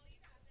Bowman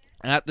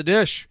at the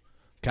dish.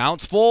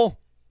 Counts full.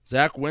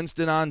 Zach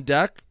Winston on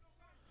deck.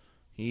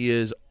 He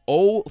is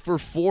 0 for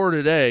 4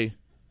 today.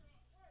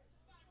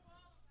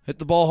 Hit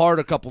the ball hard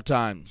a couple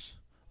times.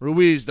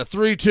 Ruiz, the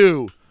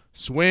 3-2.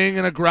 Swing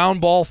and a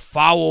ground ball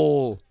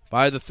foul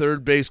by the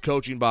third base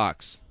coaching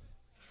box.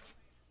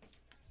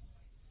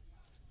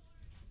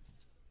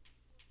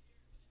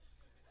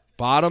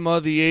 Bottom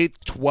of the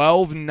eighth,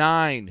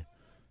 12-9.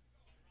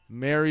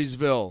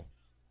 Marysville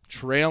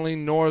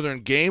trailing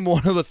Northern. Game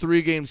 1 of a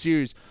 3-game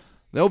series.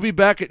 They'll be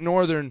back at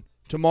Northern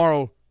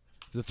tomorrow.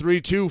 The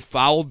 3-2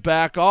 fouled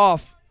back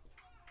off.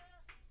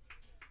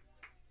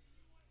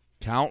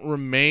 Count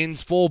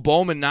remains full.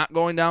 Bowman not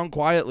going down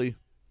quietly.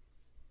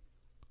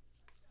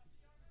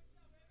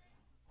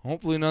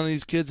 Hopefully none of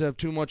these kids have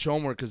too much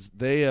homework because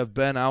they have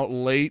been out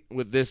late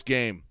with this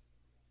game.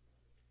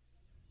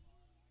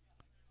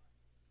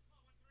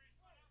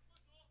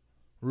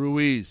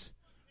 Ruiz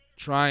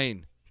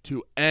trying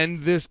to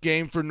end this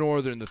game for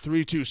Northern. The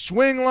 3-2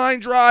 swing line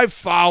drive,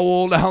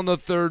 foul down the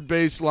third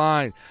base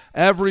line.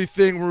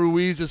 Everything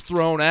Ruiz has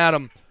thrown at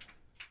him,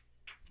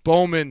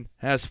 Bowman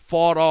has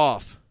fought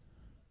off.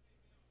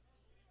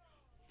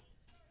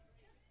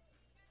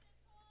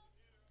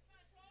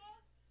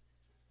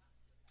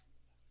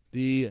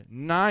 The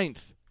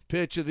 9th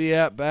pitch of the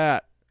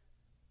at-bat.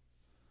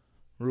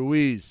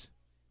 Ruiz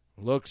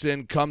looks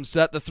in, comes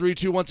set, the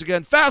 3-2 once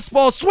again.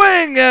 Fastball,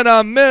 swing, and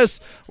a miss.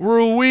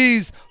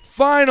 Ruiz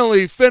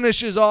finally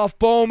finishes off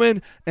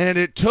Bowman, and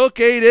it took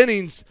 8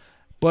 innings.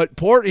 But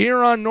Port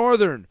Huron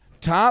Northern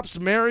tops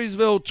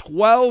Marysville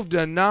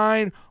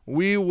 12-9.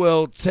 We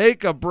will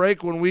take a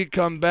break. When we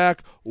come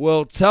back,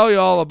 we'll tell you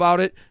all about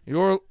it.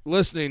 You're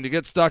listening to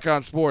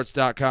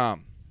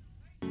GetStuckOnSports.com.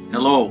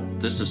 Hello,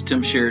 this is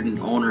Tim Sheridan,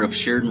 owner of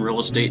Sheridan Real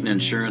Estate and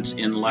Insurance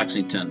in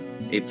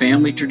Lexington, a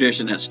family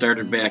tradition that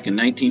started back in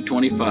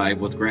 1925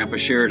 with Grandpa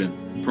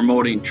Sheridan.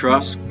 Promoting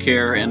trust,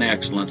 care, and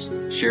excellence,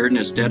 Sheridan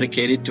is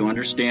dedicated to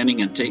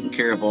understanding and taking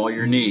care of all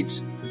your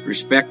needs.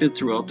 Respected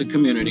throughout the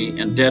community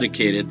and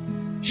dedicated,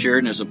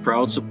 Sheridan is a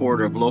proud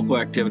supporter of local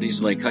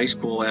activities like high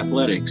school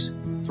athletics.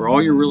 For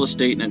all your real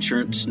estate and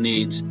insurance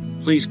needs,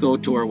 please go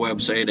to our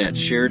website at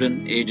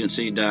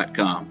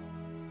SheridanAgency.com.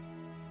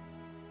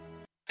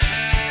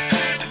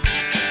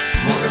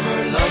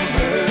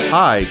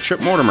 Hi,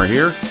 Chip Mortimer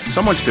here.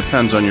 So much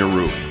depends on your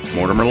roof.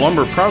 Mortimer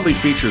Lumber proudly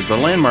features the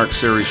Landmark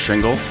Series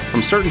shingle from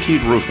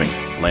CertainTeed Roofing.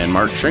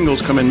 Landmark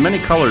shingles come in many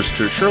colors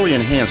to surely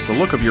enhance the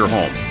look of your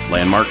home.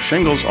 Landmark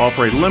shingles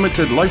offer a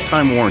limited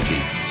lifetime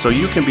warranty, so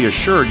you can be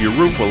assured your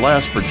roof will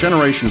last for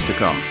generations to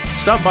come.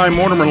 Stop by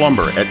Mortimer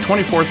Lumber at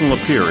 24th and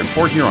Lapeer in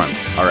Port Huron.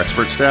 Our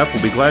expert staff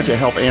will be glad to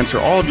help answer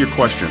all of your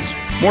questions.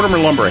 Mortimer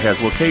Lumber has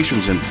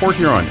locations in Port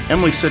Huron,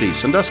 Emily City,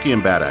 Sandusky,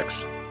 and Bad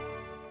Axe.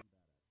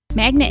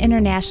 Magna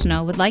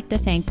International would like to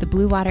thank the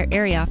Blue Water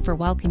area for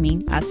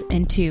welcoming us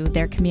into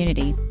their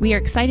community. We are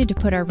excited to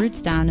put our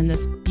roots down in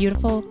this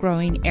beautiful,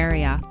 growing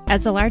area.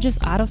 As the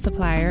largest auto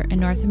supplier in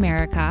North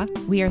America,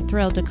 we are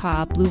thrilled to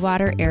call Blue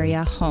Water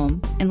area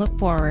home and look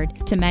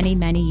forward to many,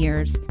 many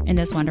years in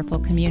this wonderful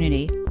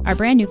community. Our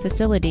brand new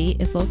facility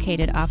is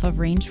located off of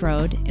Range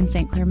Road in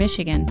St. Clair,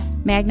 Michigan.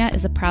 Magna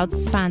is a proud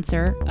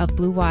sponsor of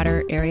Blue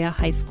Water Area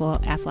High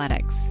School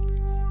athletics.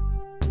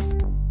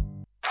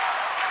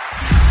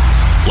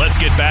 Let's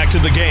get back to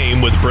the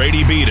game with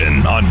Brady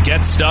Beaton on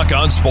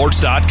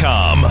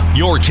GetStuckOnSports.com.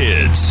 Your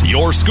kids,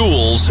 your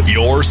schools,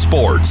 your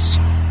sports.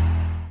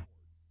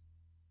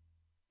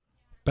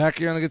 Back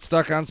here on the Get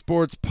Stuck on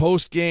Sports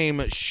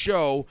post-game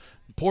show,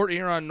 Port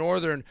Huron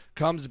Northern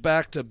comes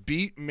back to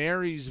beat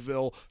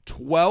Marysville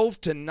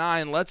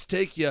 12-9. Let's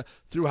take you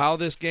through how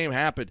this game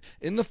happened.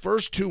 In the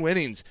first two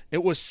innings,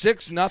 it was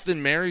 6-0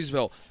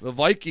 Marysville. The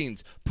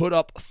Vikings put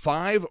up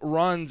 5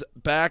 runs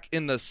back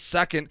in the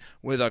second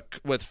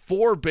with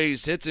 4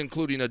 base hits,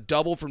 including a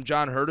double from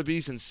John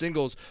Hurtubise and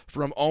singles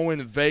from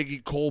Owen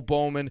Vagey, Cole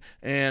Bowman,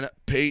 and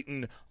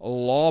Peyton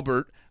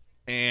Laubert.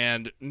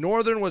 And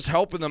Northern was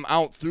helping them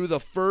out through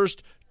the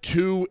first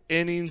 2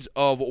 innings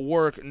of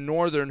work.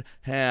 Northern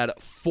had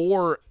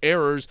 4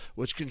 errors,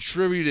 which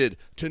contributed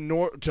to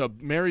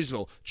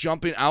Marysville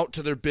jumping out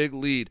to their big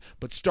lead.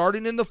 But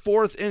starting in the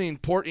 4th inning,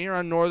 Port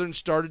Huron Northern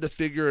started to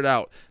figure it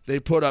out. They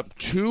put up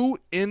 2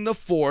 in the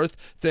 4th,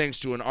 thanks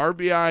to an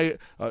RBI,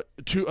 a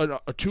 2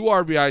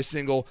 RBI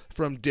single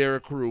from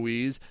Derek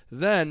Ruiz.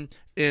 Then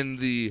in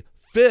the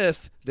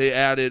 5th, they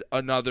added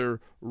another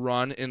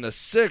run. In the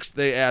 6th,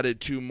 they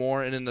added 2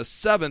 more. And in the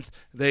 7th,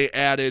 they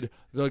added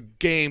the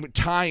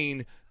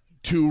game-tying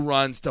 2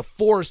 runs to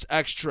force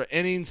extra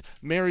innings.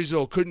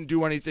 Marysville couldn't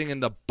do anything in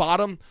the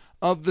bottom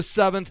of the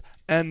 7th.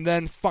 And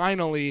then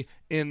finally,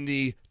 in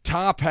the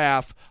top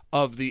half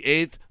of the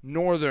 8th,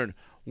 Northern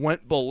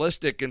went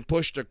ballistic and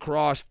pushed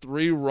across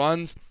 3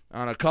 runs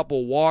on a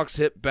couple walks,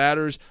 hit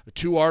batters, a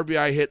 2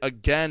 RBI hit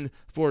again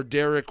for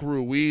Derek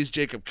Ruiz.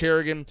 Jacob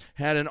Kerrigan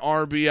had an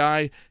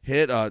RBI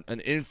hit, an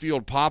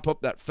infield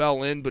pop-up that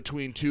fell in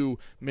between 2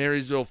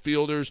 Marysville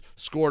fielders,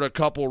 scored a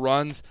couple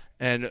runs,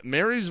 and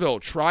Marysville,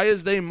 try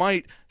as they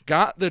might,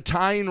 got the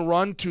tying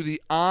run to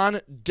the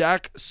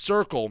on-deck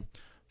circle,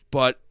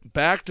 but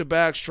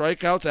back-to-back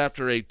strikeouts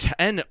after a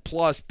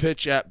 10-plus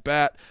pitch at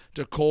bat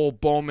to Cole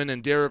Bowman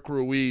and Derek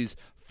Ruiz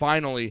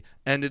finally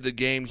ended the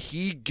game.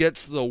 He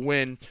gets the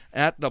win.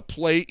 At the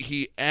plate,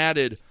 he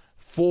added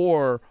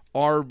 4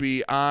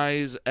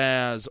 RBIs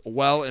as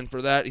well, and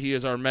for that, he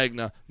is our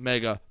mega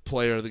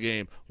player of the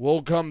game.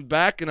 We'll come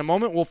back in a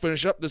moment. We'll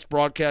finish up this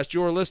broadcast.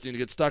 You're listening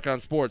to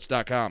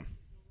GetStuckOnSports.com.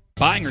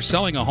 Buying or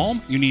selling a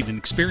home? You need an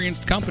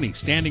experienced company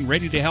standing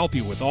ready to help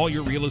you with all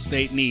your real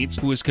estate needs,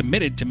 who is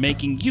committed to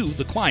making you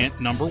the client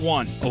number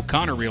 1.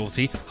 O'Connor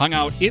Realty hung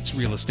out its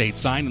real estate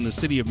sign in the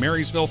city of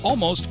Marysville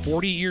almost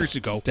 40 years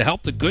ago to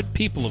help the good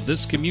people of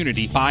this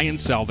community buy and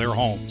sell their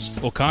homes.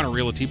 O'Connor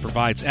Realty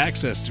provides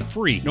access to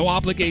free,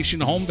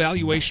 no-obligation home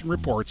valuation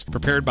reports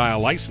prepared by a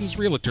licensed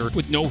realtor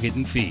with no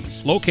hidden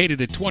fees.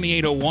 Located at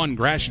 2801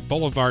 Gratiot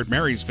Boulevard,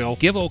 Marysville,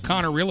 give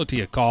O'Connor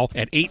Realty a call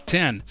at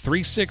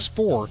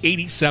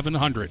 810-364-8700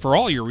 for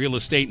all your real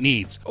estate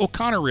needs.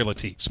 O'Connor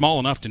Realty, small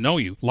enough to know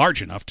you,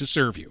 large enough to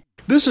serve you.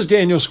 This is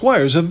Daniel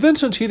Squires of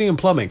Vincent's Heating and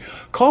Plumbing.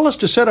 Call us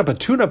to set up a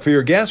tune-up for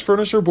your gas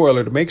furnace or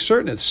boiler to make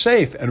certain it's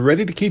safe and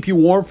ready to keep you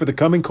warm for the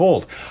coming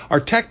cold. Our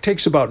tech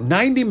takes about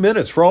 90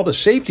 minutes for all the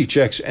safety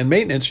checks and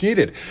maintenance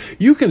needed.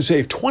 You can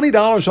save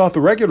 $20 off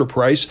the regular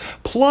price,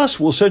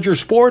 plus we'll send your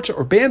sports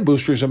or band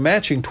boosters a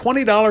matching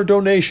 $20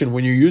 donation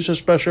when you use a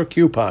special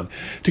coupon.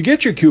 To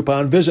get your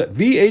coupon, visit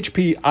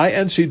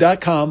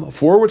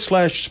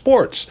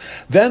vhpinc.com/sports.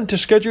 Then to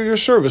schedule your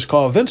service,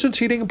 call Vincent's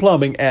Heating and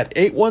Plumbing at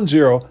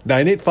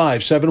 810-985-7103.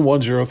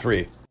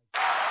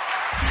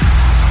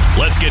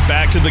 Let's get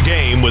back to the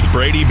game with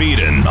Brady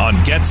Beaton on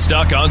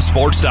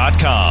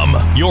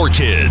GetStuckOnSports.com. Your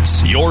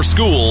kids, your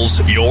schools,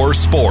 your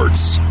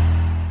sports.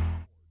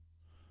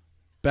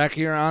 Back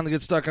here on the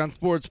Get Stuck on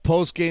Sports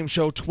post-game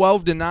show,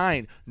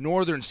 12-9.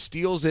 Northern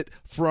steals it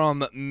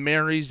from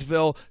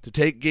Marysville to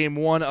take game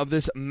 1 of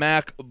this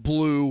MAC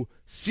Blue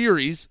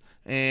series.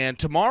 And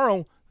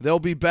tomorrow, they'll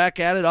be back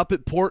at it up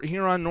at Port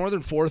Huron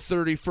Northern,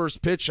 4:30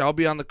 first pitch. I'll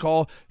be on the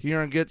call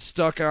here on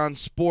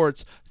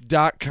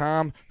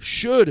GetStuckOnSports.com.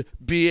 Should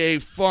be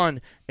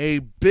a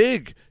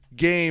big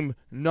game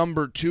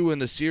number 2 in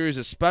the series,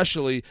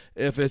 especially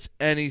if it's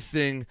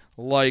anything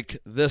like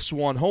this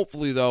one.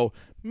 Hopefully, though,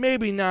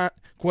 maybe not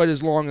quite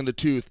as long in the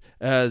tooth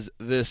as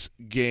this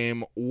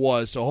game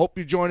was. So hope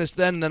you join us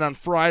then. And then on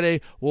Friday,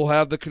 we'll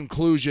have the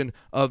conclusion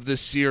of this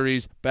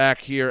series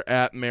back here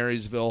at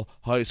Marysville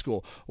High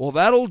School. Well,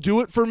 that'll do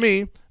it for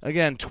me.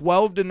 Again,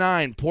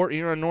 12-9. Port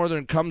Huron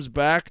Northern comes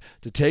back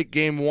to take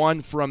game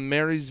 1 from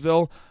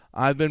Marysville.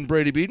 I've been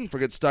Brady Beaton for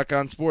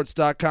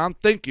GetStuckOnSports.com.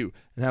 Thank you,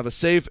 and have a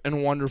safe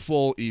and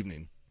wonderful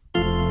evening.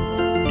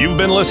 You've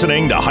been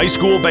listening to High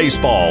School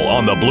Baseball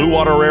on the Blue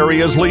Water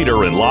Area's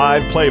leader in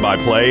live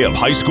play-by-play of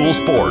high school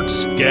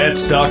sports.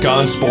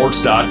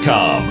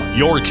 GetStuckOnSports.com.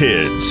 Your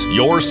kids,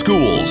 your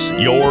schools,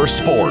 your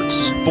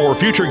sports. For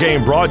future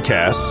game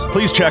broadcasts,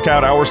 please check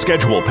out our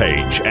schedule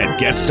page at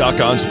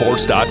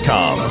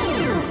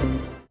GetStuckOnSports.com.